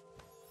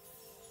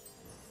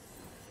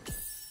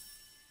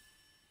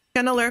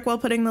 Gonna lurk while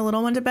putting the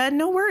little one to bed?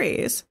 No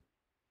worries.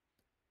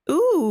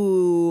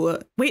 Ooh,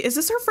 wait, is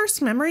this her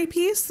first memory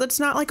piece? That's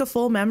not like a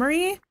full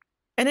memory?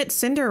 And it's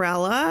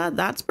Cinderella?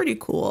 That's pretty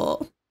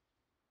cool.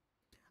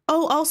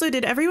 Oh, also,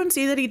 did everyone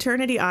see that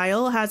Eternity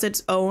Isle has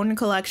its own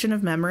collection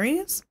of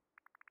memories?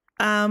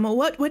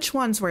 Which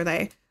ones were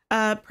they?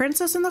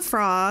 Princess and the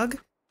Frog,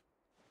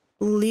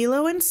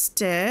 Lilo and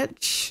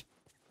Stitch,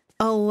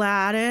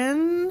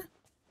 Aladdin.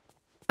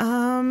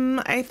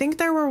 I think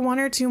there were 1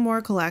 or 2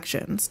 more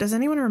collections. Does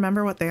anyone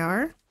remember what they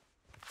are?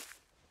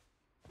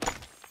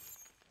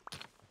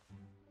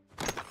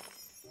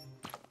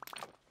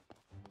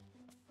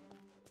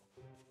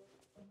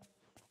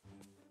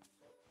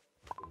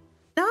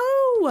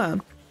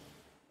 No!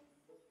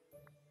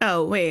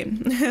 Oh, wait.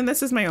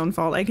 This is my own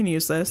fault. I can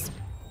use this.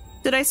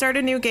 Did I start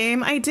a new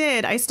game? I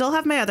did. I still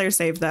have my other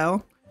save,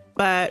 though.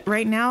 But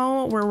right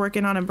now we're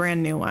working on a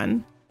brand new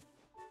one.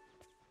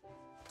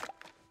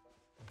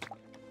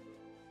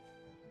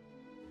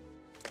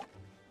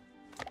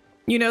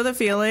 You know the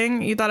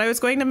feeling? You thought I was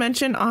going to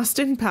mention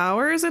Austin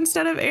Powers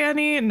instead of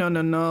Annie? No,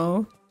 no,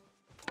 no.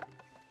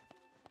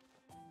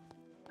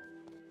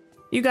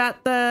 You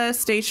got the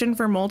station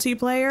for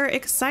multiplayer?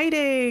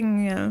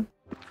 Exciting!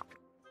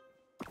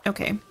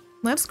 Okay,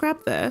 let's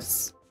grab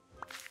this.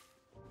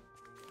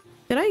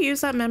 Did I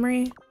use that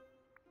memory?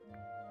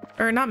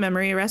 Or not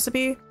memory,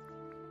 recipe?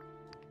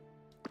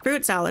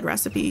 Fruit salad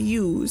recipe,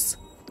 use.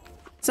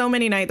 So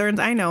many night thorns,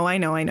 I know, I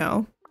know, I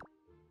know.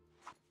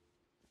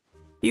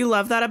 You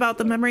love that about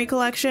the memory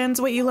collections?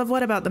 Wait, you love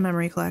what about the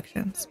memory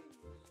collections?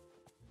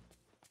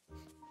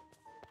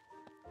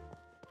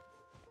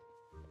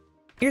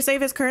 Your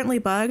save is currently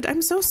bugged?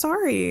 I'm so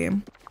sorry.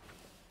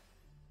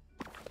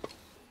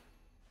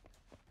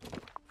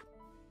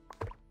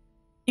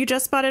 You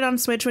just bought it on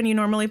Switch when you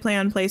normally play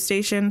on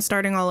PlayStation,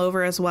 starting all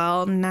over as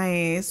well.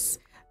 Nice.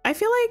 I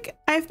feel like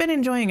I've been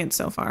enjoying it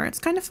so far. It's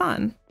kind of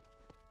fun.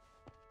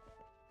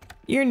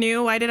 You're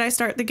new. Why did I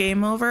start the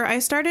game over? I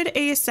started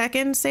a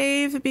second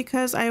save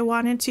because I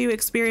wanted to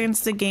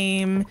experience the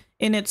game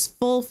in its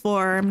full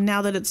form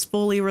now that it's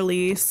fully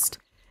released,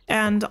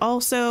 and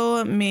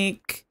also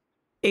make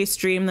a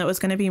stream that was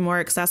going to be more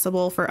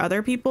accessible for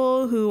other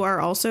people who are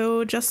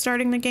also just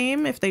starting the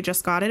game if they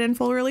just got it in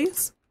full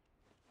release.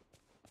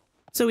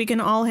 So we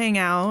can all hang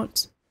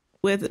out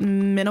with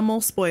minimal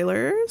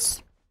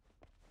spoilers.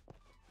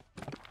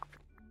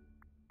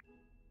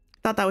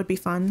 Thought that would be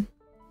fun.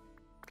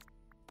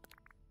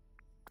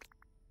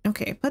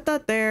 Okay, put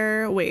that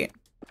there. Wait.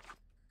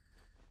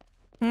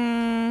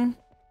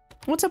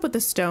 What's up with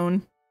the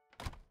stone?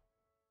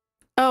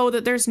 Oh,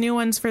 that there's new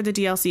ones for the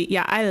DLC.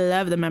 Yeah, I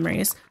love the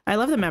memories. I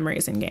love the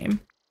memories in game.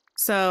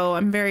 So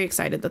I'm very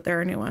excited that there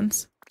are new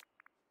ones.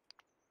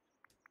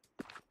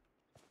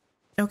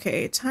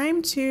 Okay,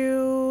 time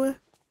to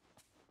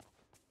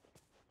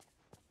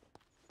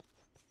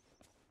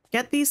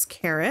get these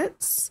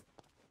carrots.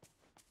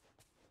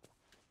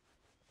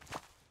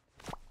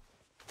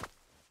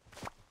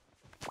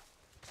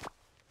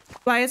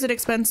 Why is it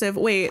expensive?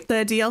 Wait,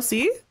 the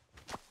DLC?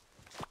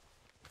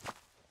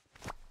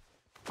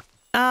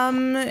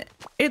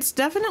 It's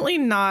definitely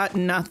not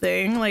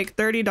nothing. Like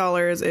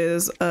 $30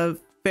 is a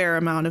fair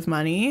amount of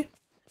money.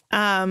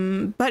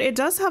 But it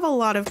does have a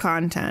lot of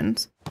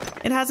content.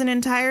 It has an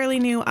entirely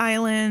new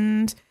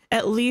island,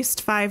 at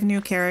least 5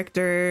 new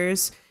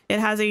characters. It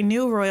has a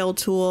new royal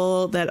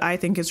tool that I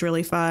think is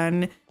really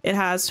fun. It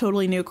has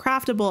totally new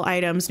craftable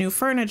items, new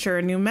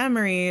furniture, new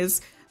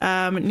memories,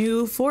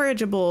 new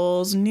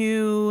forageables,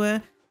 new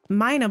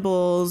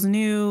minables,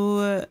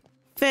 new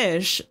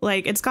fish.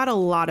 Like, it's got a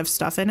lot of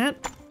stuff in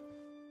it.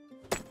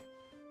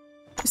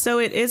 So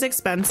it is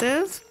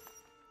expensive,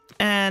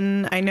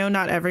 and I know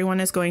not everyone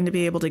is going to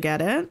be able to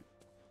get it.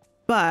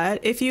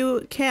 But if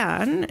you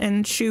can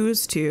and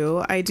choose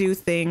to, I do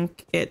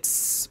think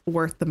it's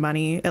worth the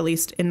money, at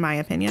least in my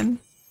opinion.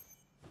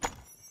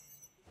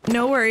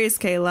 No worries,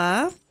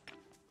 Kayla.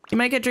 You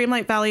might get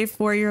Dreamlight Valley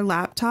for your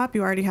laptop.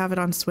 You already have it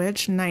on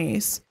Switch.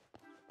 Nice.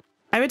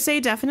 I would say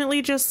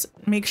definitely just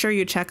make sure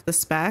you check the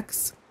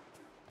specs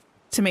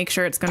to make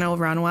sure it's going to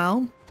run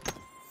well.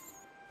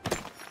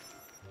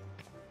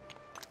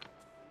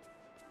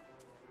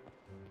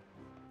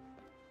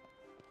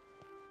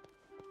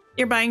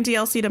 You're buying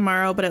DLC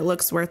tomorrow, but it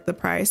looks worth the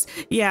price.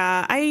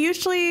 Yeah, I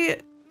usually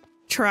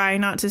try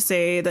not to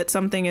say that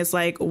something is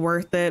like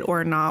worth it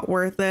or not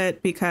worth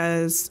it,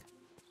 because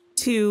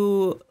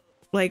to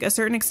like a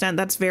certain extent,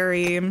 that's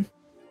very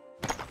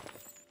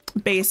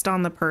based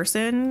on the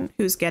person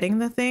who's getting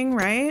the thing,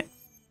 right?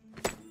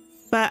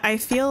 But I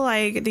feel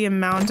like the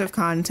amount of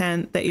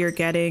content that you're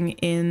getting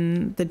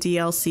in the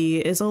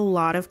DLC is a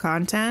lot of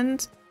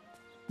content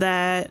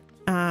that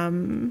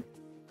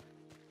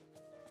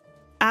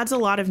adds a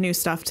lot of new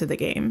stuff to the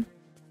game.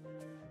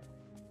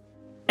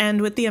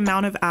 And with the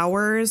amount of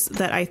hours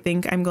that I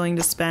think I'm going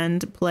to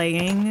spend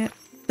playing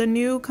the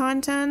new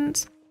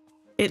content,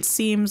 it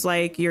seems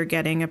like you're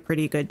getting a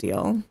pretty good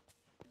deal.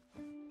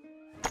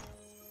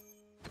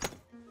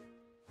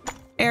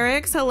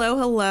 Eric's, hello,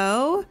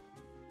 hello.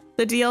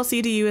 The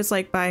DLC to you is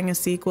like buying a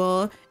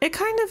sequel. It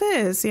kind of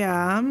is,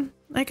 yeah.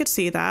 I could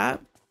see that.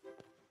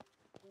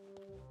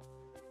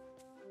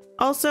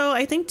 Also,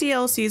 I think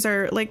DLCs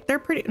are like, they're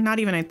pretty, not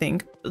even I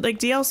think, like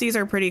DLCs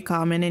are pretty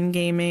common in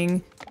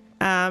gaming.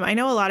 I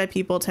know a lot of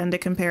people tend to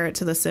compare it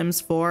to The Sims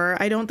 4.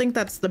 I don't think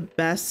that's the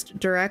best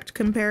direct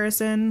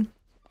comparison.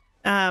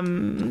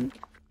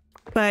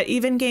 But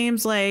even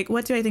games like,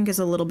 what do I think is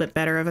a little bit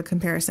better of a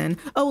comparison?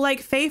 Oh, like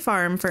Fae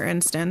Farm, for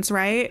instance,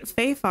 right?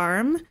 Fae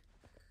Farm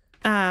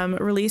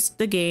released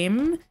the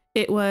game.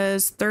 It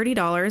was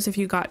 $30 if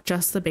you got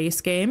just the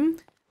base game.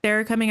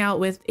 They're coming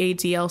out with a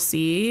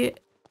DLC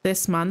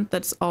this month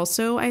that's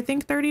also, I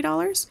think,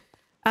 $30.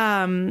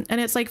 And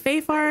it's like Fae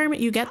Farm,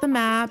 you get the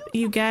map,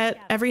 you get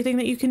everything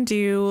that you can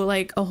do,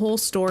 like a whole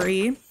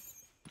story.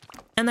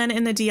 And then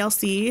in the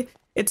DLC,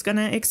 it's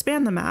gonna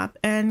expand the map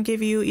and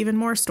give you even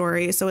more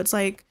story. So it's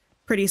like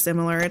pretty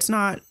similar. It's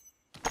not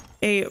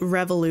a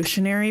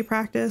revolutionary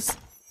practice.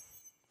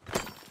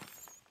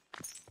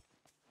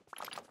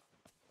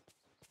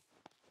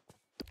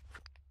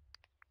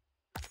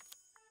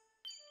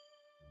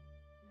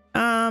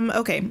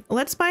 Okay,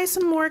 let's buy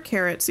some more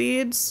carrot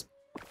seeds.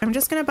 I'm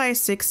just gonna buy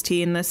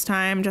 16 this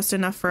time, just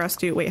enough for us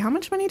to, wait, how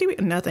much money do we,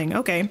 nothing,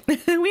 okay.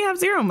 We have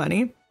 0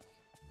 money.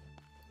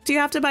 Do you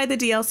have to buy the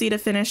DLC to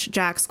finish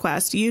Jack's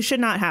quest? You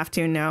should not have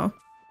to, no.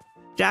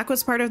 Jack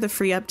was part of the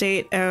free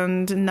update,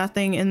 and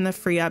nothing in the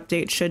free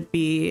update should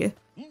be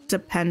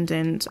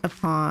dependent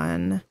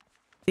upon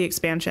the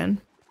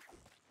expansion.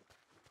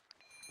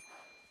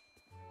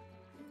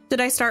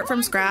 Did I start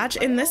from scratch?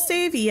 In this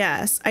save,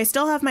 yes. I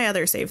still have my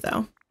other save,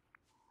 though.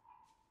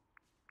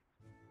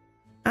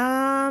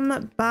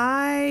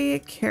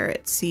 Buy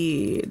carrot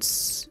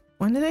seeds.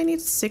 When did I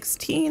need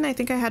 16? I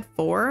think I had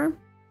 4.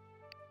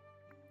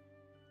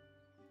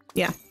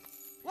 Yeah.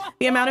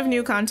 The amount of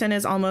new content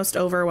is almost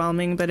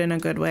overwhelming, but in a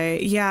good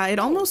way. Yeah, it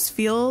almost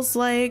feels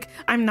like,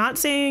 I'm not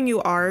saying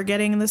you are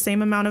getting the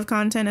same amount of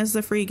content as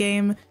the free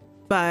game,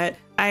 but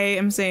I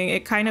am saying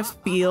it kind of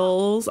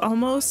feels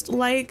almost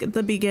like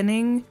the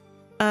beginning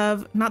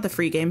of, not the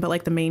free game, but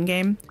like the main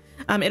game.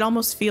 It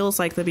almost feels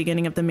like the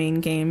beginning of the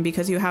main game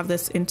because you have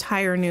this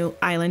entire new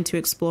island to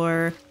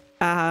explore,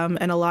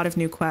 and a lot of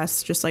new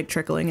quests just like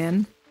trickling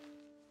in.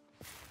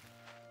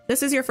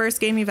 This is your first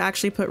game you've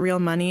actually put real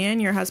money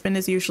in. Your husband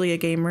is usually a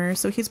gamer,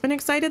 so he's been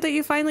excited that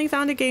you finally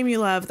found a game you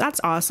love.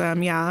 That's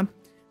awesome, yeah.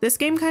 This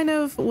game kind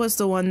of was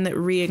the one that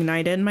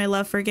reignited my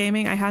love for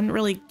gaming. I hadn't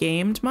really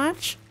gamed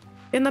much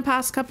in the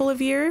past couple of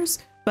years,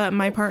 but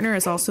my partner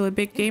is also a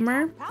big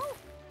gamer.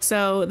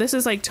 So this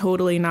is like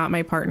totally not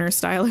my partner's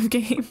style of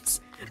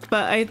games,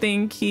 but I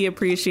think he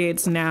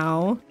appreciates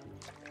now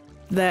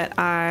that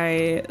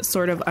I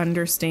sort of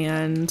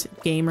understand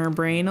gamer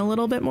brain a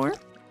little bit more.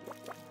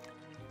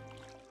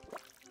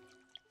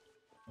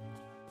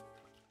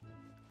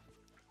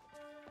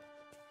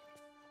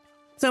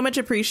 So much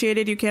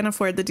appreciated. You can't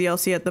afford the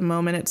DLC at the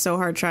moment. It's so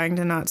hard trying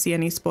to not see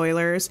any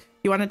spoilers.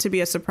 You want it to be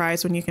a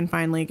surprise when you can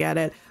finally get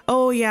it.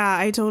 Oh yeah,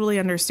 I totally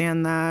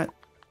understand that.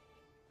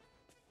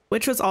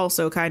 Which was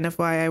also kind of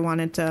why I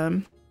wanted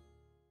to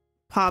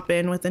pop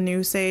in with a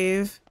new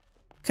save,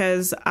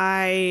 because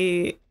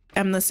I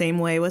am the same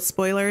way with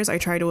spoilers. I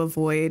try to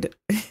avoid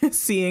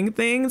seeing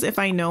things if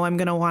I know I'm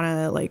gonna want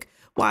to like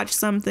watch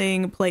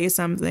something, play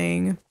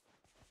something.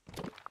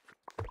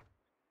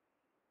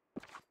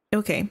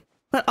 Okay,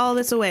 put all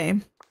this away.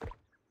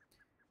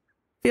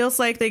 Feels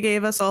like they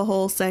gave us a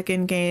whole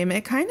second game.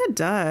 It kind of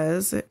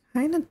does. It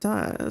kind of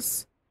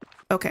does.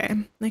 Okay,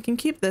 I can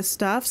keep this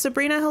stuff.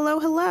 Sabrina, hello,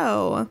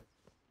 hello.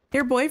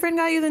 Your boyfriend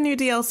got you the new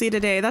DLC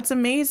today. That's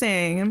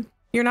amazing.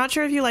 You're not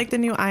sure if you like the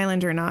new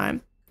island or not.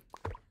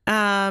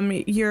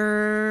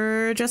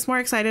 You're just more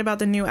excited about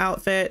the new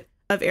outfit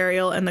of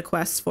Ariel and the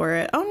quests for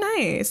it. Oh,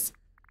 nice.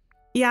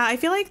 Yeah, I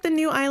feel like the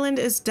new island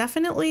is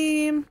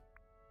definitely...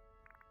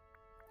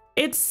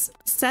 It's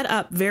set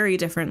up very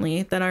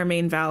differently than our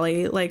main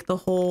valley, like the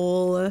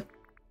whole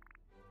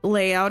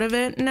layout of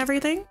it and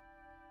everything.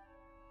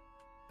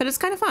 But it's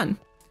kind of fun.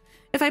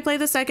 If I play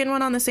the second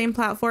one on the same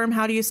platform,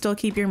 how do you still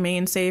keep your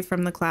main save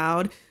from the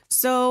cloud?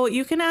 So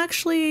you can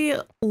actually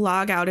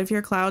log out of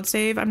your cloud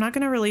save. I'm not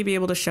going to really be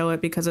able to show it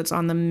because it's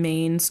on the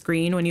main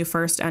screen when you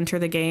first enter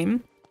the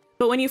game.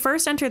 But when you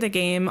first enter the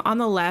game, on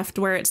the left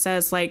where it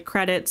says like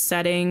credits,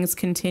 settings,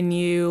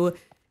 continue,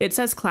 it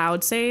says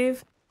cloud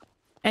save.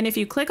 And if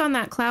you click on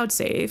that cloud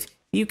save,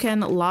 you can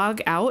log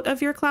out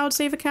of your cloud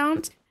save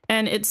account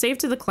and it's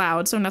saved to the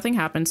cloud, so nothing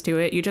happens to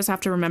it. You just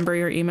have to remember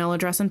your email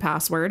address and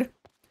password.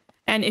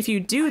 And if you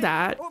do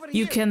that,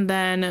 you can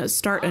then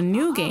start a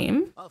new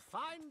game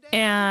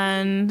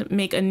and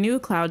make a new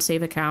cloud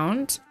save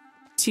account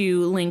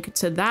to link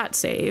to that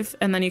save,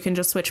 and then you can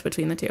just switch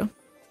between the two.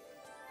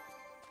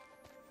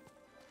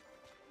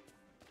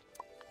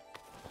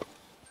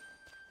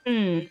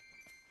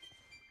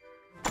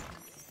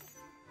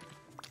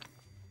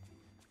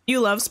 You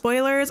love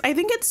spoilers? I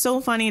think it's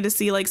so funny to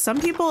see, like, some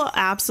people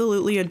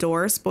absolutely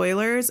adore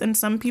spoilers and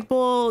some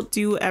people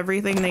do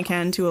everything they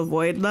can to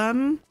avoid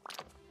them.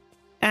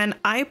 And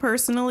I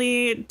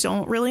personally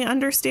don't really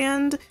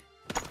understand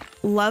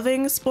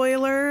loving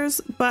spoilers,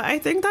 but I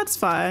think that's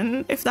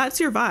fun. If that's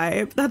your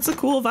vibe, that's a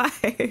cool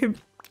vibe.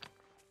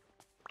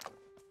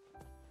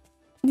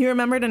 You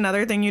remembered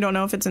another thing. You don't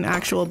know if it's an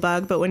actual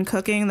bug, but when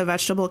cooking, the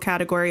vegetable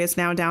category is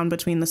now down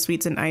between the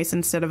sweets and ice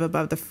instead of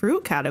above the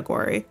fruit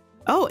category.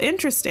 Oh,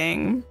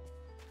 interesting.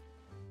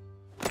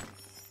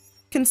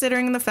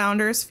 Considering the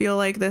founders feel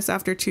like this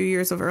after 2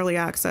 years of early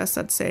access,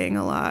 that's saying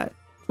a lot.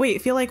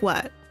 Wait, feel like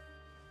what?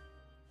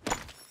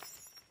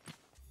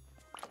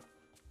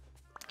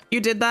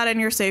 You did that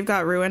and your save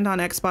got ruined on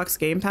Xbox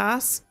Game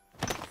Pass?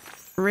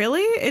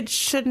 Really? It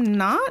should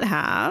not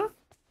have.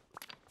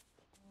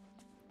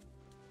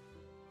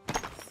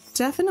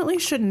 Definitely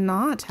should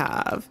not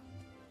have.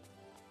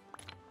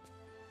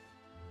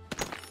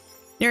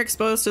 You're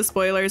exposed to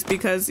spoilers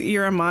because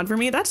you're a mod for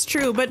me. That's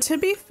true, but to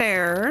be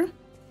fair,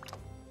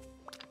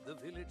 The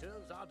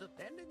villagers are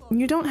depending on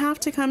You don't have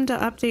to come to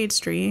update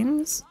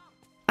streams.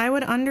 I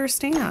would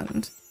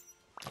understand.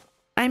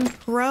 I'm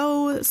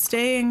pro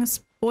staying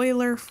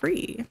spoiler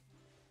free.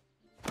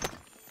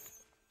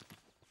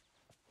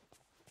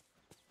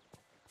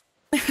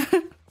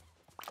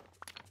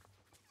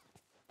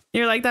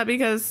 You're like that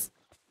because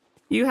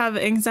you have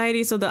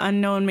anxiety, so the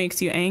unknown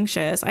makes you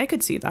anxious. I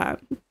could see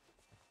that.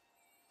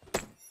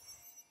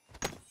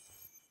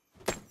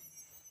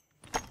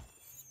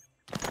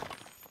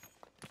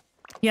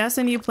 Yes,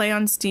 and you play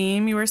on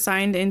Steam. You were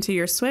signed into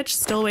your Switch,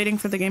 still waiting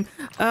for the game.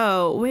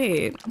 Oh,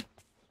 wait.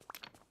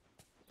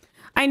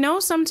 I know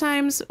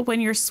sometimes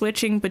when you're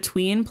switching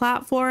between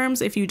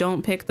platforms, if you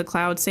don't pick the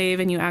cloud save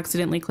and you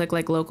accidentally click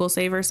like local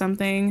save or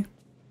something,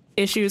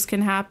 issues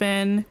can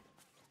happen.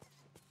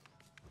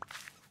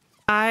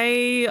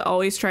 I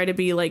always try to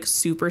be like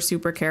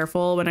super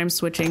careful when I'm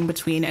switching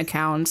between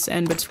accounts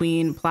and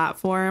between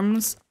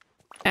platforms.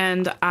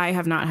 And I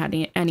have not had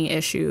any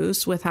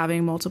issues with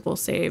having multiple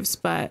saves,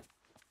 but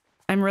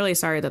I'm really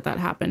sorry that that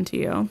happened to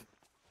you.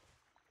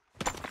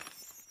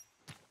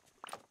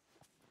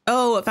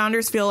 Oh,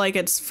 founders feel like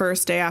it's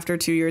first day after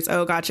 2 years.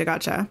 Oh,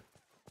 gotcha.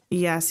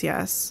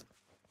 Yes.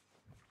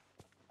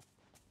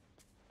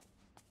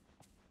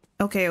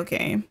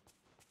 Okay.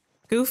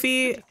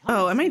 Goofy.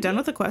 Oh, am I done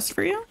with the quest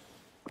for you?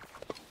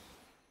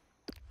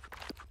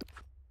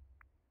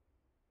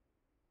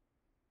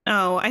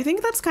 Oh, I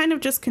think that's kind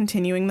of just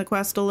continuing the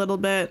quest a little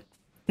bit.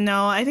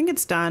 No, I think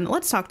it's done.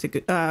 Let's talk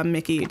to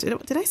Mickey.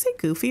 Did I say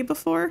Goofy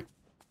before?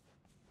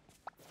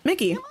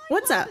 Mickey,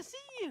 what's up?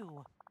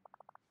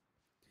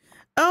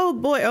 Oh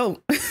boy.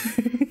 Oh. Why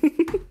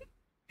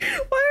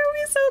are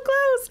we so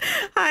close?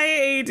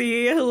 Hi, AD.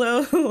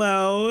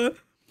 Hello.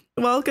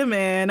 Welcome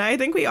in. I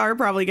think we are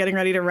probably getting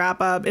ready to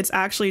wrap up. It's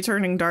actually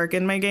turning dark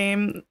in my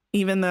game,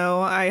 even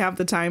though I have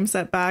the time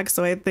set back.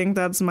 So I think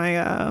that's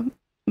my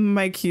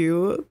my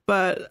cue,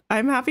 but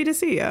I'm happy to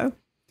see you.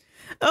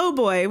 Oh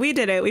boy, we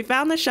did it. We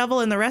found the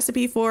shovel in the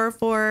recipe for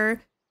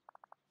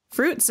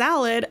fruit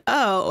salad.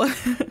 Oh,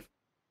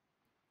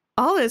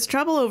 all this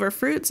trouble over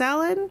fruit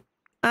salad.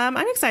 I'm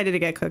excited to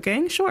get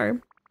cooking. Sure.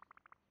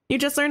 You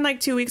just learned like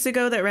 2 weeks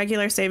ago that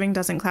regular saving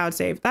doesn't cloud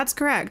save. That's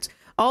correct.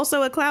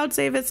 Also, a cloud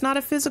save, it's not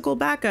a physical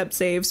backup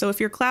save. So if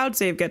your cloud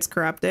save gets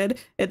corrupted,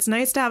 it's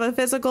nice to have a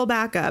physical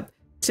backup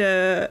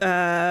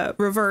to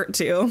revert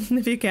to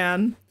if you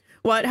can.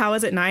 What? How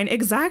is it 9?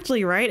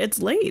 Exactly right.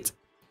 It's late.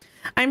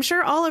 I'm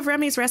sure all of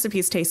Remy's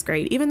recipes taste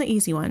great, even the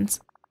easy ones.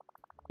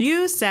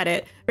 You said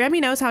it.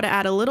 Remy knows how to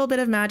add a little bit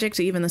of magic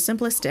to even the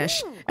simplest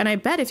dish. And I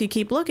bet if you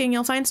keep looking,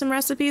 you'll find some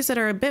recipes that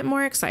are a bit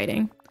more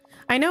exciting.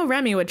 I know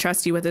Remy would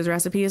trust you with his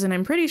recipes, and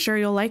I'm pretty sure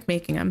you'll like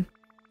making them.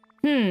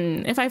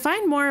 If I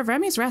find more of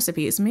Remy's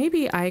recipes,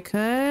 maybe I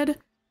could,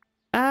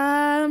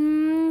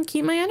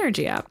 keep my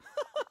energy up.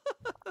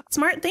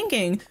 Smart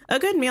thinking. A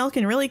good meal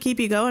can really keep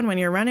you going when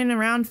you're running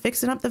around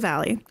fixing up the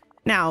valley.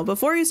 Now,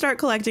 before you start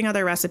collecting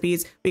other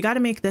recipes, we gotta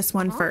make this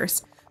one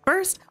first.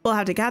 First, we'll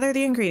have to gather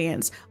the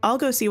ingredients. I'll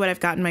go see what I've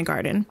got in my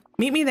garden.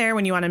 Meet me there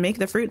when you want to make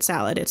the fruit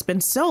salad. It's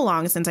been so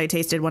long since I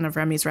tasted one of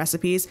Remy's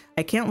recipes.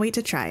 I can't wait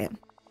to try it.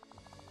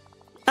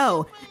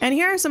 Oh, and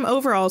here are some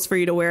overalls for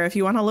you to wear if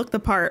you want to look the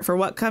part for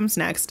what comes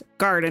next,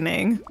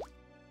 gardening.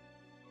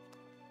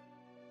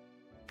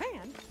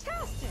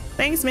 Fantastic.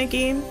 Thanks,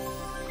 Mickey.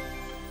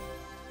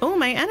 Oh,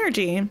 my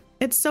energy.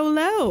 It's so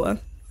low.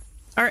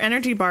 Our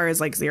energy bar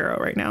is like 0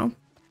 right now.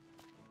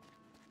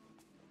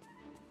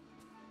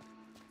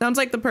 Sounds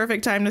like the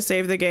perfect time to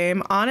save the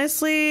game.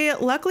 Honestly,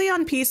 luckily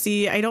on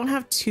PC, I don't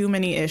have too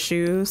many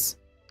issues.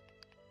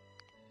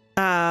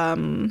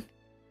 Hello.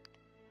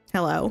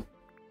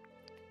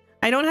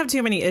 I don't have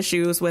too many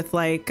issues with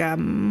like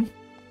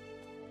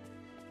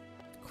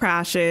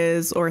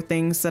crashes or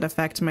things that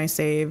affect my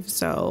save,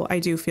 so I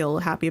do feel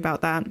happy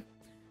about that.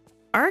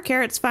 Are our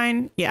carrots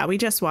fine? Yeah, we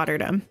just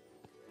watered them.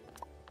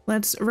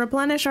 Let's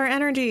replenish our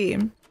energy.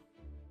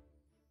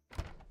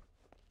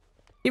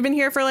 You've been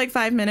here for like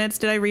 5 minutes.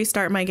 Did I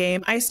restart my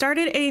game? I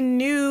started a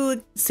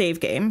new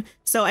save game,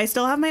 so I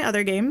still have my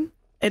other game.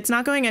 It's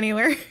not going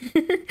anywhere.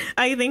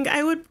 I think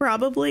I would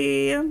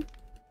probably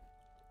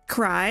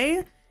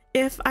cry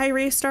if I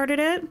restarted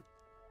it.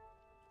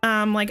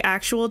 Like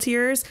actual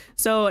tears.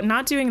 So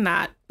not doing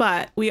that,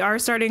 but we are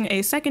starting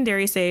a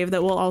secondary save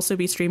that will also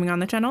be streaming on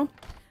the channel.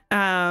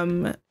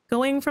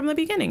 Going from the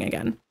beginning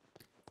again.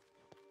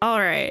 All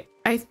right.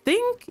 I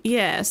think,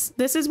 yes,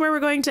 this is where we're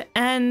going to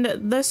end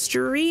the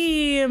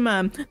stream.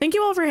 Thank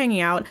you all for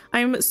hanging out.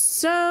 I'm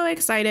so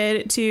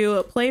excited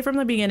to play from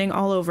the beginning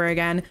all over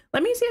again.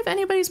 Let me see if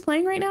anybody's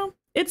playing right now.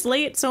 It's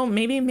late, so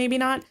maybe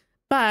not,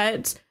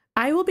 but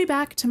I will be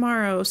back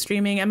tomorrow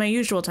streaming at my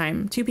usual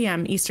time, 2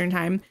 p.m. Eastern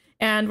time,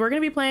 and we're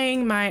going to be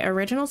playing my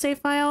original save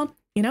file.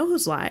 You know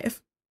who's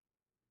live?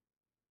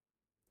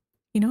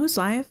 You know who's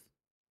live?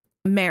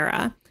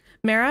 Mara.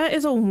 Mara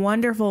is a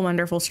wonderful,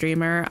 wonderful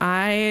streamer.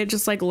 I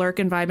just like lurk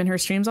and vibe in her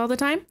streams all the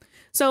time.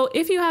 So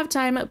if you have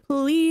time,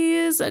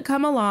 please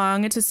come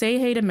along to say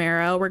hey to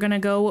Mara. We're going to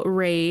go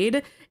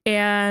raid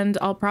and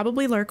I'll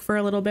probably lurk for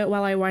a little bit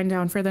while I wind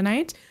down for the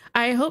night.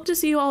 I hope to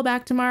see you all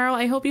back tomorrow.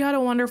 I hope you had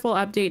a wonderful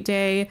update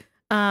day.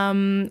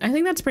 I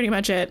think that's pretty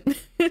much it.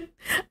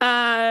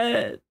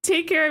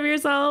 Take care of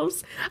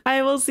yourselves.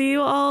 I will see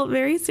you all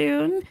very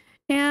soon.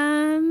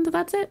 And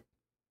that's it.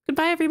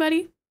 Goodbye,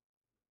 everybody.